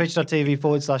at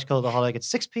twitch.tv/Cultaholic at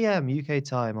 6 p.m. UK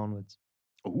time onwards.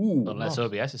 Ooh. Unless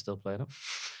OBS is still playing up.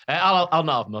 I'll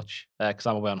not have much because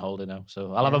I'm away on holiday now.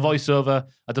 So I'll have a voiceover.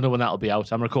 I don't know when that'll be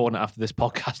out. I'm recording it after this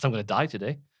podcast. I'm going to die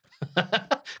today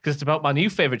because it's about my new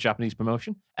favorite Japanese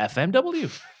promotion, FMW.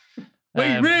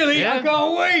 Wait, really? Yeah. I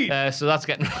can't wait. So that's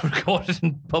getting recorded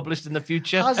and published in the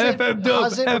future. Has it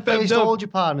replaced all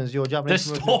Japan as your The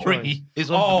Japanese story is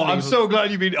Oh, I'm so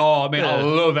glad you've been... Oh, man, I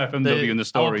love FMW and the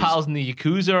stories. Our pals in the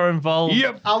Yakuza are involved.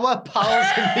 Yep. Our pals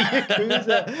in the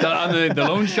Yakuza. and the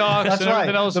Loan Sharks That's and right.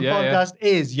 everything else. The podcast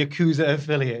is Yakuza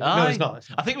affiliate. No, it's not.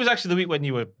 I think it was actually the week when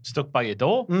you were stuck by your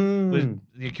door. The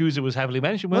Yakuza was heavily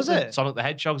mentioned, Was wasn't it? Sonic the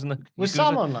Hedgehog's in the Yakuza. Was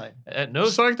Sam online? No.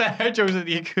 Sonic the Hedgehog's in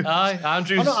the Yakuza. Aye,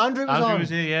 Andrew's. Oh, no, Andrew was on.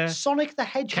 here, yeah. Sonic the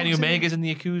Hedgehog. Kenny Omega's in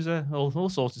the Yakuza. All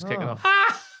sorts is kicking off.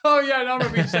 Oh, yeah, I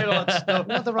remember you saying all that stuff.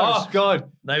 Not the right- Oh,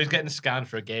 God. Now he's getting scanned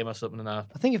for a game or something. I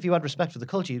think if you had respect for the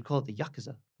culture, you'd call it the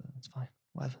Yakuza. But it's fine.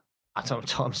 Whatever.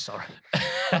 I'm sorry.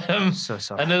 I'm so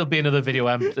sorry. And there'll be another video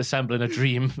assembling a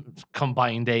dream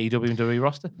combined AEW and WWE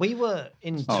roster. We were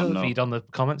in no. Feed on the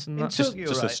comments and In that. Tokyo,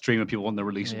 Just a right? stream of people on the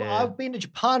release. Well, I've been to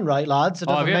Japan, right, lads?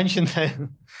 I Oh, never have you? mentioned that.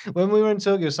 When we were in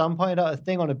Tokyo, Sam pointed out a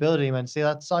thing on a building. He went, see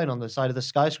that sign on the side of the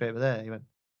skyscraper there? He went,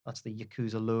 that's the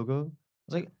Yakuza logo. I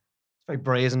was like, it's very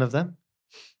brazen of them.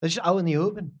 They're just out in the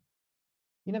open.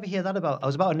 You never hear that about. I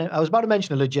was about to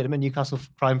mention a legitimate Newcastle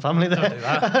crime family there. Don't do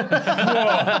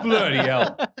that. Whoa, bloody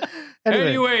hell.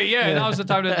 Anyway, yeah. now's the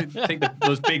time to take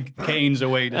those big canes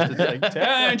away. Just to take,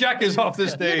 and Jack is off the You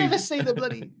stage. never see the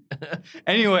bloody.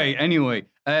 Anyway,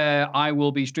 I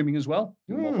will be streaming as well.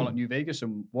 More fun at New Vegas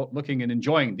and looking and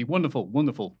enjoying the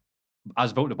wonderful,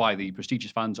 as voted by the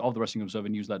prestigious fans of the Wrestling Observer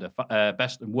newsletter,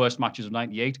 best and worst matches of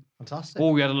 '98. Fantastic.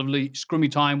 Oh, we had a lovely scrummy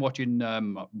time watching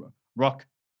Rock.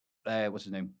 What's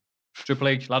his name? Triple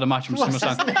H ladder match from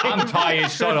SummerSlam. I'm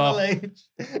tired. Shut up.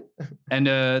 And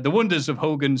the wonders of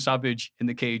Hogan Savage in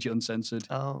the cage, uncensored.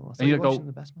 Oh, I thought And you you were go- watching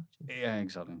the best matches. Yeah,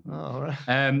 exactly. Oh, all right.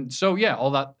 So yeah, all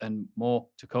that and more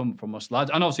to come from us lads,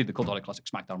 and obviously the Cultaholic Classic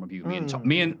SmackDown review.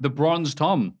 Me and the Bronze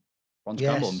Tom, Bronze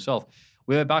Yes. Campbell himself.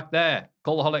 We're back there.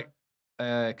 Cultaholic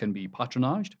can be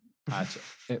patronised at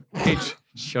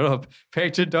shut up,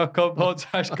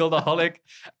 patreon.com/Cultaholic,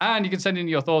 and you can send in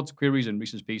your thoughts, queries, and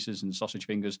Reese's Pieces and sausage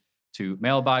fingers to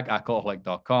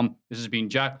mailbag@cultaholic.com. This has been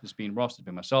Jack. This has been Ross. This has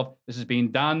been myself. This has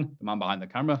been Dan, the man behind the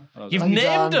camera. You've Thank you,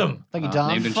 named Dan. him. Thank you, Dan.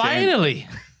 named him. Finally.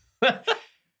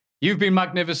 You've been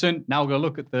magnificent. Now we're going to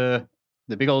look at the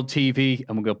the big old TV,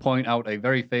 and we're going to point out a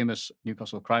very famous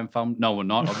Newcastle crime family. No, we're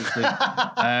not, obviously.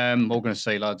 What are we going to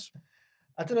say, lads?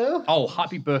 I don't know. Oh,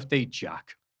 happy birthday,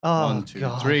 Jack. Oh, 1, 2,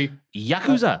 God. 3.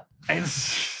 Yakuza.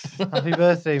 Happy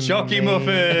birthday, Chalky mate.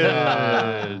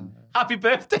 Muffin. Happy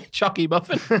birthday, Chalky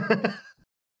Muffin.